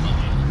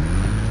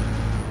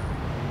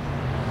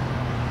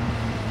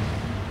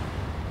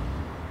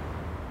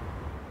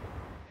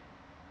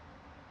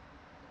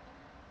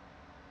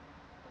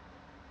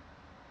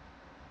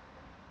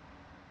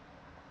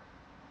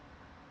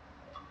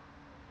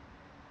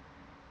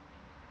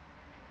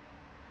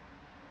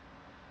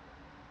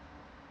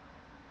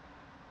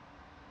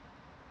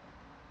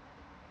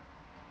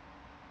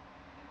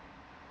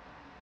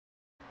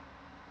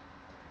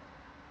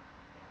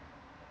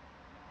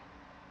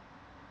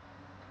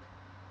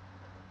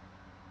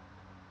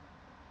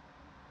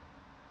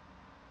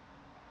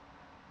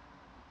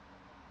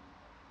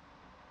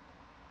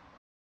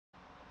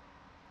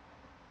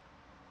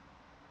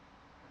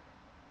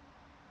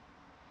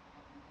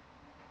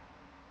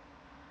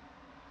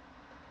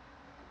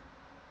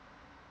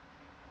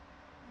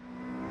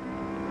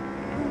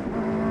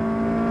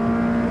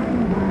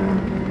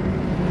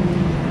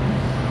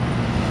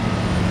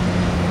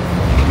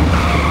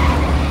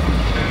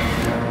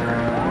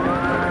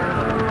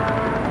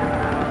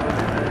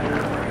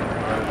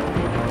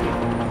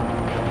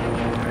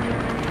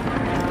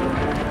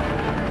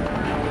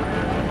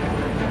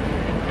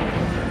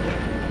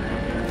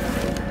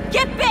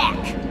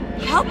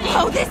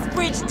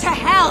 To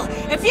hell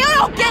if you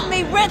don't give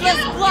me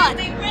Riddler's blood!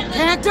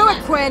 Can't do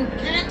it, Quinn.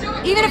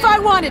 Even if I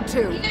wanted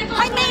to.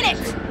 I mean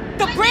it!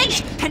 The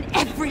bridge and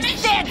every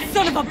sad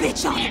son of a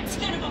bitch on it!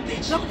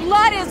 The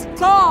blood is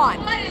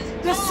gone!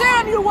 The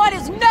serum you want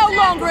is no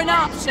longer an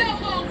option!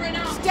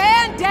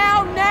 Stand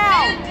down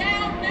now!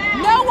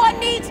 No one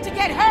needs to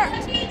get hurt!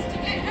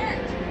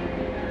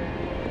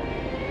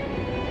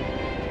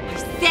 I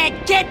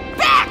said get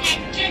back!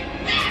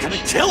 You're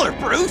gonna kill her,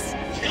 Bruce!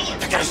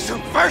 You're gonna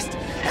shoot first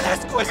and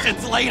ask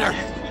questions later!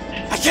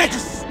 I can't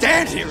just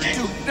stand here and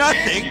do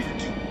nothing!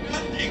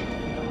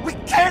 We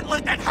can't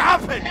let that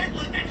happen!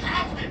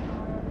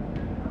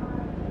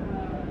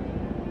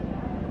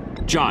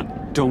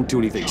 John, don't do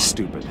anything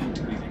stupid.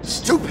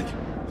 Stupid?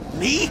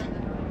 Me?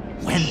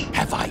 When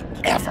have I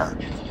ever?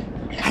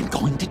 I'm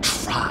going to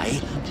try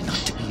not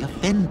to be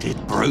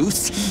offended,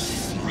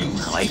 Bruce. You know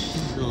how I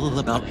feel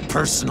about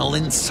personal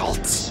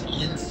insults.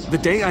 The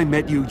day I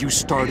met you, you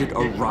started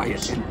a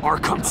riot in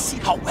Arkham. See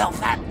how well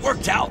that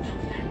worked out?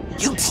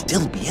 You'd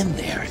still be in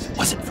there if it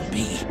wasn't for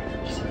me.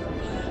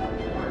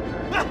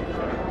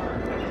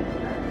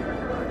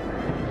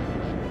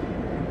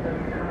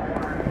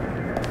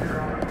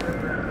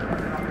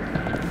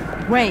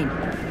 Wayne,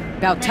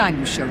 about time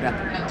you showed up.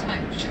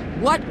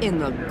 What in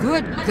the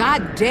good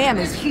goddamn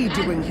is he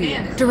doing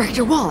here?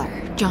 Director Waller,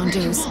 John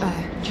Doe's,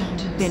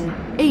 been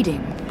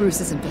aiding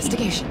Bruce's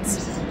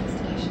investigations.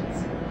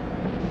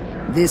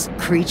 This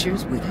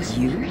creature's with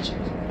you?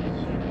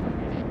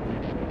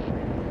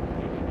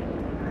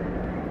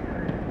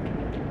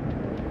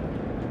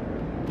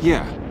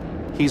 Yeah,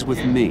 he's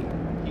with me.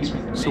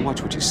 So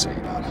watch what you say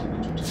about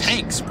him.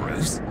 Thanks,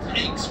 Bruce.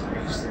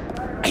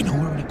 I know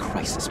we're in a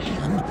crisis,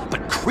 man,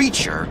 but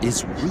Creature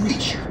is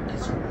real.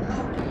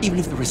 Even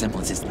if the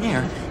resemblance is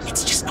there,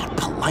 it's just not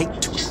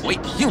polite to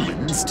equate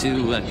humans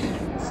to,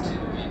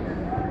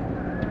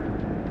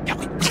 Yeah,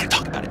 we can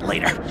talk about it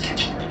later.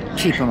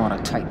 Keep him on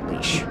a tight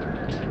leash.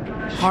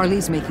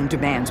 Harley's making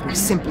demands we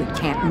simply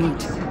can't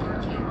meet.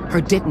 Her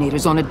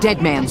detonator's on a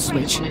dead man's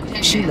switch.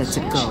 She lets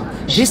it go.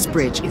 This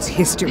bridge is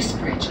history.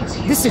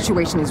 This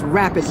situation is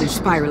rapidly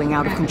spiraling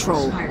out of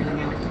control.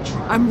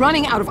 I'm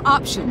running out of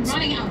options.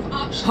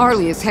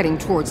 Harley is heading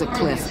towards a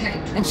cliff,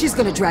 and she's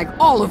gonna drag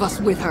all of us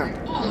with her.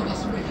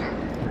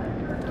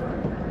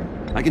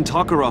 I can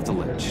talk her off the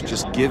ledge.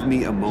 Just give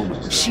me a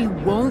moment. She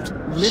won't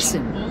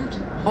listen.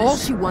 All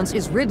she wants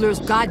is Riddler's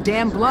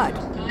goddamn blood.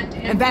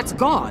 And that's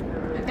gone.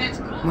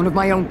 One of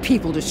my own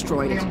people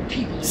destroyed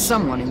it.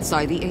 Someone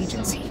inside the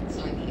agency.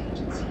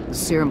 The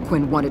serum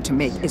Quinn wanted to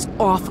make is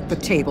off the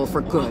table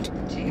for good.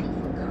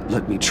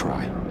 Let me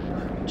try.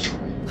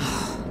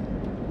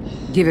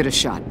 Give it a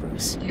shot,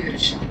 Bruce.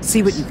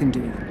 See what you can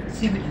do.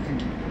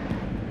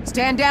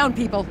 Stand down,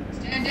 people.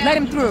 Let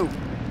him through.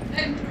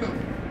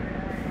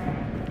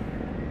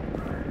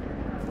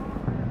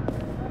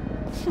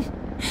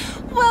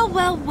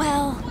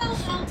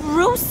 Well.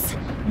 Bruce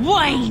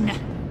Wayne!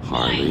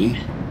 Harley?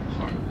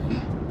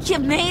 You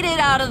made it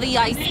out of the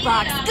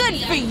icebox. Good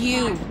for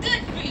you.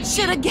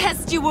 Should've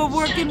guessed you were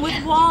working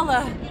with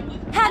Waller.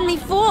 Had me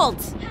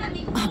fooled.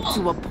 Up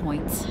to a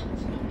point.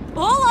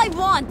 All I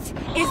want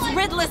is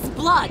Riddler's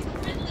blood.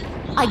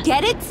 I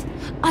get it.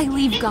 I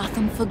leave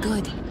Gotham for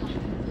good.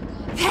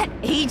 That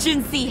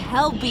agency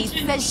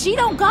hellbeast says she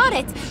don't got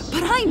it,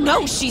 but I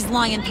know she's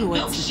lying to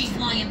it.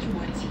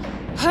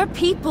 Her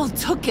people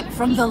took it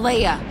from the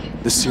lair.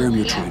 The serum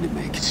you're trying to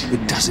make,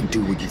 it doesn't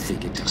do what you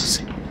think it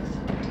does.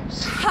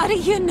 How do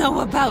you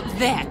know about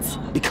that?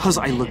 Because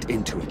I looked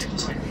into it.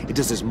 It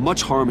does as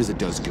much harm as it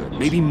does good,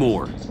 maybe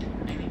more.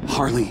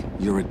 Harley,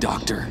 you're a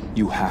doctor.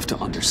 You have to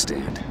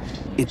understand.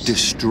 It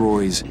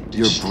destroys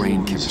your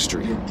brain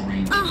chemistry.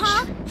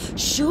 Uh-huh.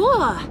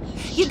 Sure.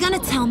 You're gonna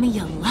tell me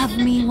you love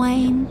me,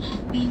 Wayne?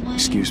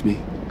 Excuse me?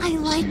 I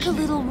like a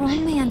little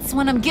romance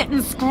when I'm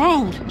getting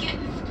screwed.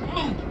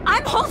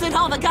 I'm holding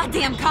all the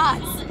goddamn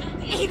cards.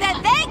 Either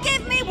they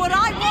give me what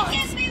I want,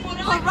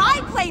 or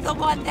I play the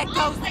one that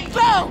goes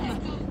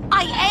boom!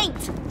 I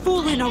ain't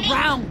fooling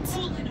around.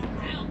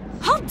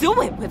 I'll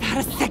do it without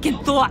a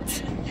second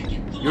thought.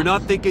 You're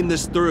not thinking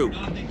this through.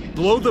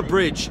 Blow the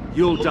bridge,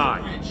 you'll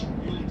die.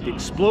 If the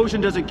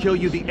explosion doesn't kill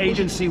you, the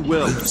agency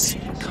will. Bruce,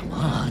 come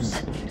on.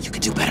 You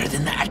can do better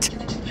than that.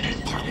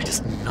 Harley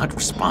does not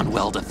respond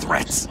well to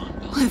threats.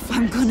 If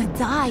I'm gonna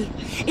die,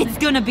 it's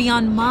gonna be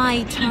on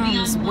my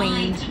terms,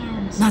 Wayne.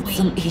 Not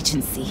some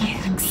agency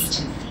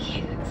hacks.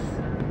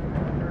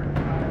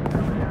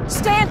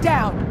 Stand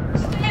down!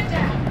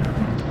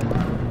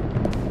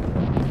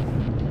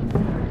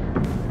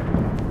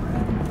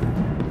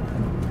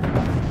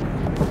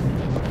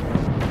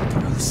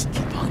 Bruce,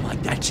 keep on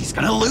like that. She's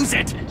gonna lose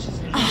it.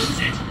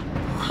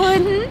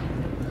 Couldn't?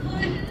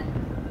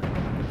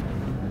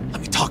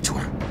 Let me talk to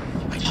her.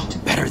 I know her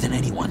better than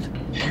anyone.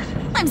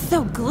 I'm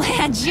so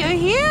glad you're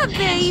here,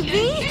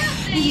 baby.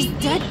 These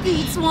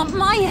deadbeats want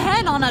my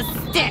head on a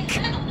stick.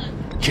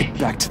 Get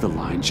back to the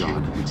line,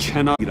 John. We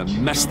cannot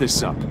mess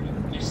this up.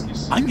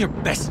 I'm your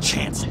best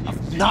chance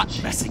of not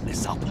messing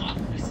this up.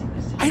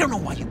 I don't know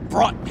why you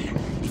brought me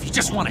if you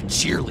just want a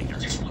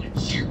cheerleader.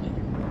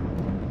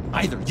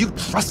 Either you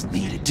trust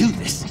me to do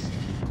this,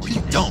 or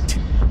you don't.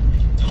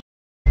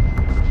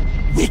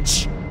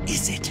 Which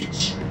is it?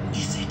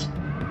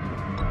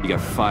 You got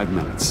 5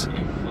 minutes.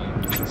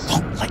 I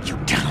won't let you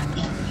down.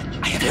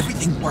 I have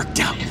everything worked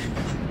out.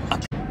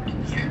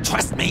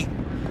 Trust me.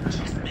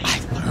 I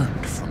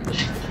learned from the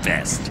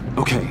best.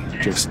 Okay,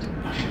 just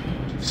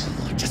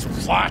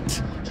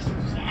what?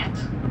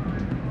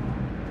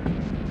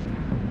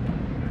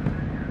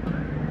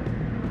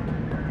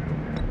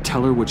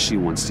 tell her what she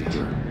wants to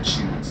hear.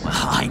 Well,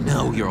 I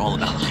know you're all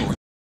about pulling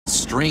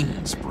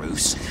strings,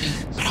 Bruce,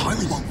 but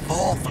Harley won't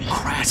fall for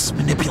crass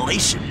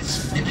manipulation.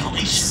 All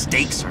these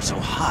stakes are so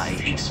high.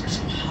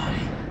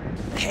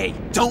 Hey,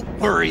 don't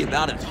worry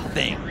about a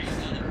thing.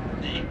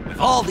 With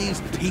all these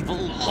people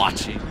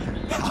watching,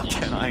 how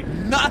can I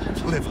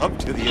not live up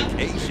to the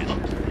occasion?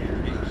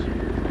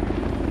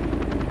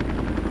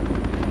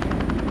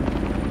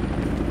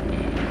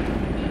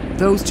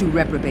 Those two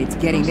reprobates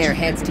getting their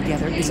heads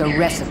together is a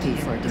recipe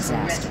for a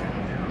disaster.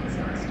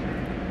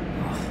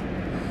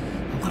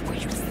 What were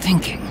you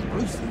thinking?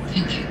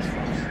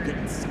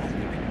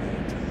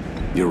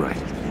 You're right.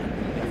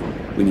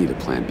 We need a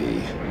plan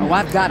B. Oh,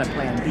 I've got a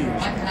plan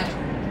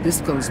B.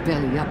 This goes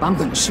belly up, I'm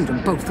gonna shoot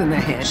them both in the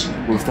head.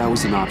 Well, if that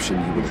was an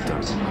option, you would have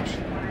done it.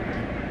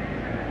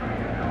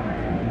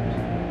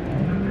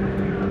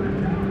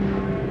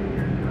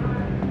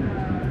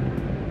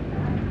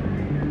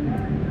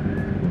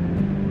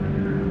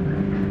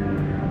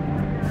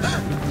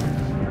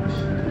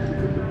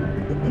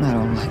 I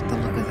don't like the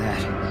look of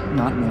that.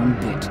 Not one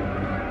bit.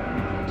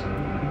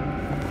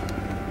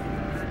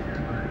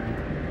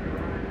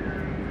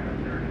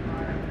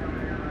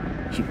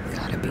 You've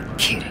got to be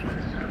kidding.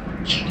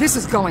 This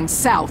is going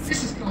south.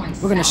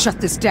 We're gonna shut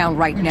this down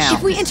right now.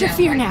 If we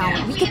interfere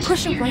now, we could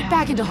push him right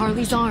back into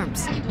Harley's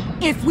arms.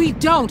 If we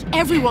don't,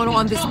 everyone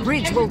on this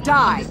bridge will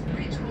die.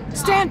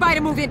 Stand by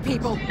to move in,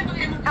 people.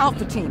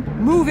 Alpha team,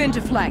 move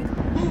into flank.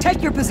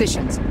 Take your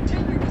positions.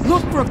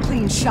 Look for a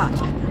clean shot.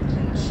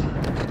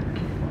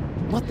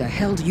 What the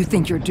hell do you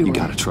think you're doing? You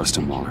gotta trust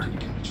him, Waller.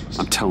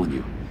 I'm telling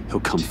you,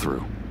 he'll come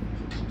through.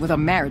 With a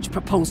marriage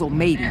proposal,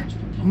 maybe.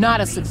 Not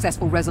a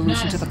successful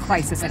resolution to the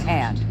crisis at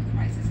hand.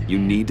 You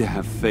need to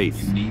have faith.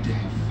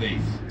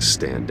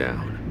 Stand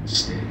down.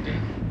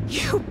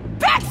 You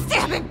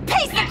backstabbing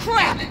piece of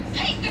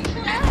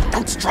crap!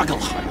 Don't struggle,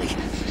 Harley.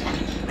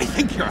 They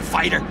think you're a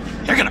fighter.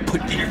 They're gonna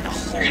put you in the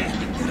hole.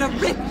 I'm gonna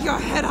rip your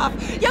head off,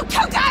 you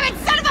two-timing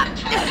son of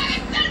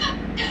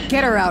a...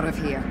 Get her out of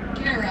here.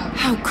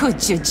 How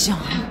could you,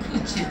 John?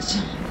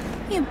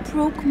 You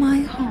broke my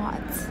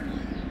heart.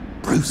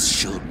 Bruce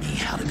showed me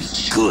how to be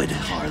good,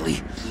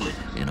 Harley.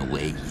 In a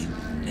way you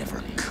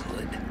never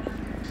could.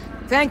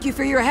 Thank you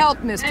for your help,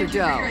 Mr.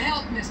 Doe.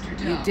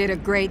 You did a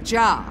great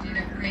job.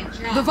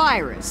 The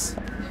virus,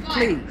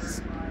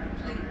 please.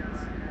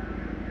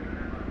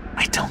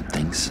 I don't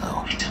think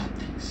so.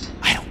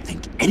 I don't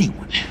think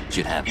anyone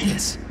should have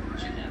this.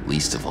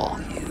 Least of all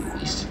you.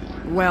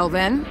 Well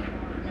then,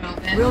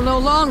 we'll no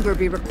longer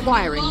be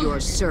requiring your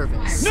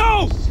service.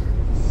 No!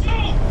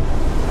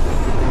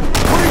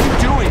 What are you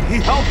doing? He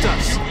helped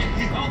us.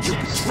 You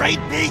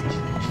betrayed me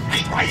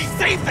after I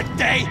saved the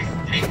day.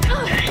 You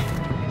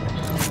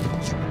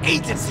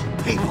agency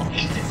people.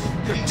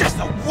 You're just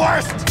the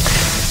worst.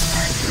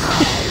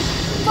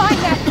 Find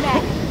that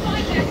man!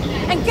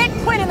 And get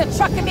Quinn in the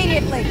truck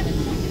immediately!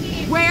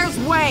 Where's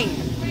Wayne?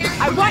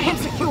 I want him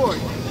secured!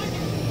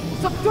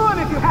 Subdue him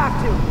if you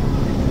have to!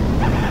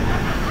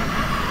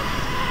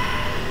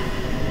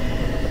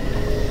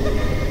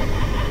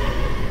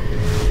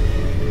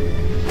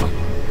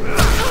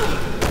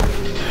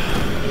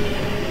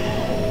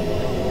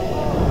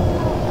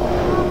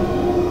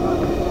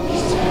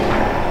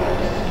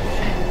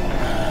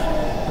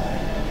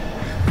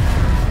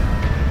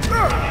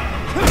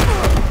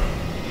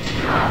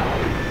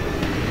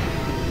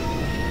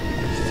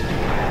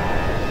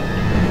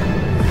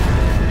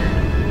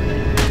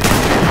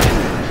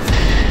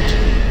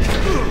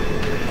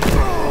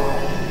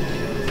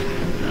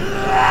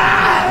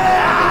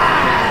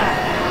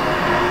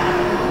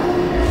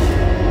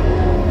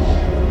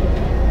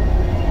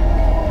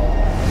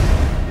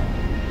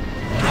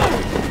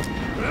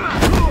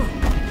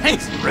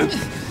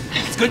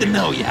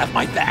 know you have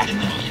my back.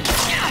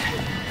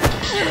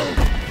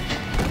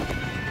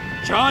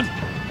 John?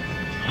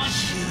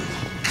 You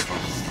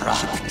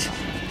corrupt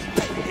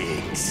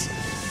pigs.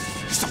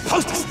 You're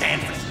supposed to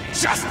stand for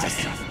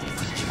justice. You're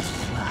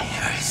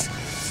liars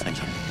and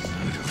you're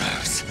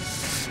murderers.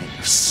 And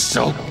you're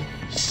so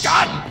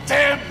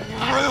goddamn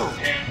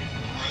rude.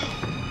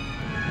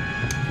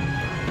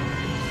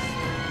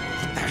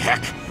 What the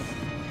heck?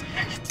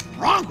 What's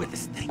wrong with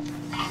this thing?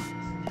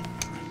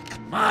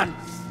 Come on.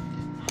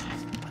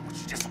 Why don't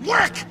you just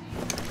work?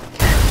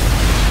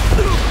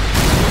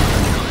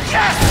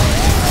 Yes!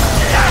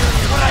 That's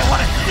what I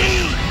want to see!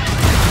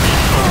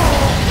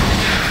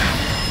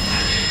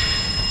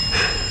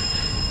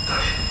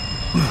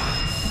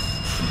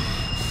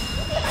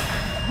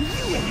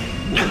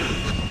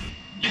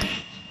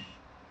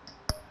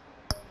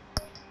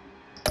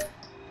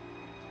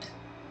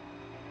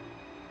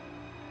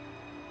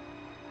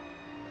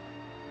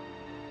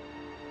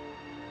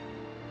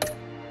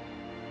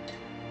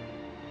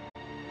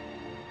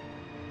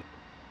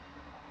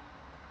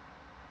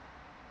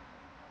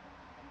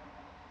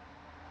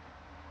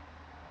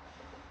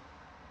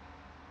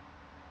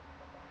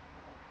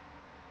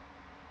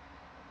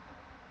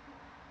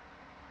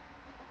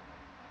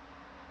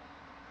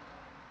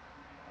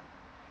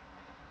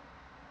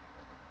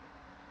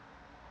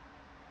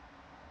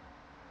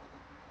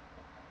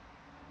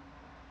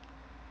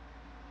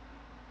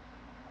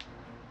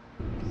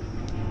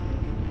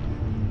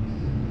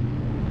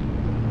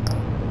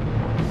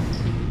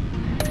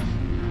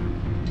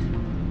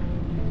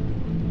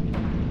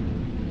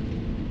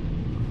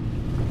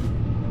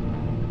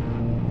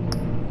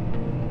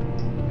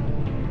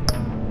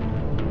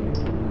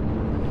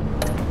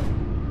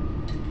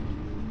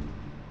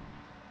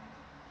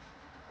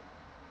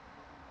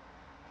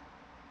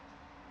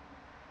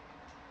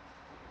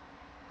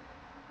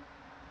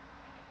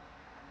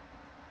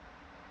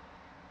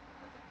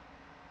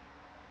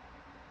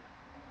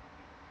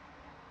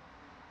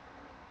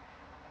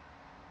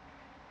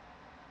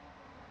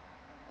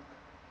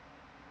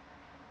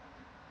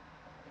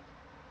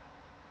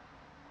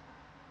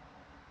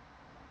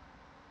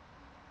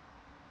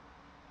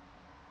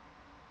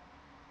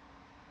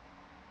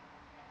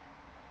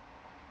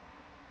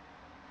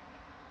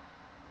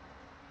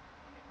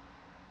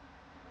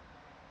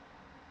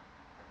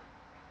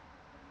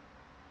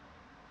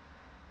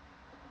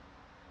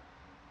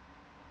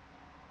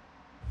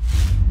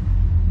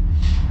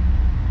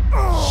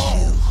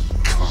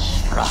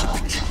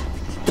 Corrupt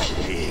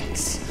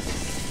pigs.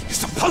 You're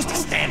supposed to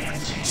stand for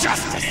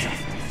justice.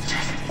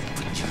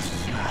 But you're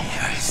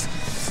liars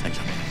and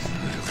you're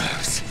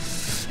murderers.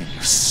 And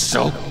you're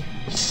so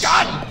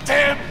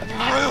goddamn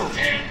rude.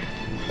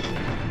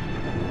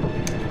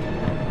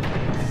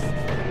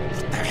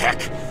 What the heck?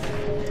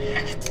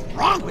 What's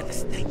wrong with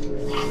this thing?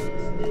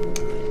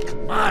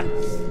 Come on.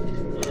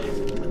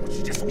 Why don't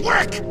you just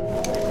work?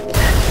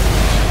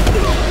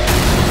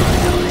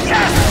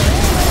 Yes!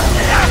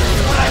 That's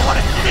what I want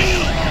to see!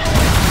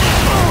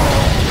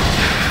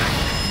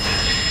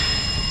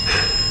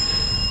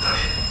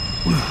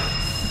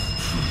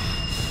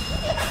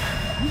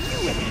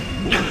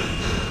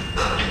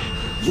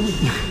 You and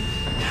me,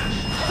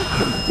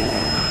 come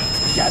down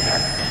together.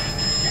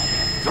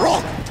 You're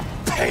all going to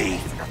pay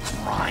for your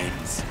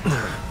crimes.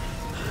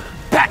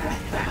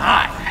 Batman and I,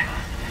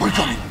 we're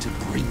going to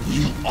bring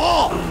you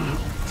all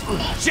to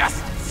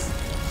justice.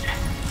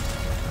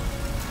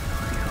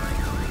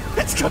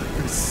 It's gonna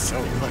be so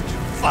much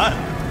fun!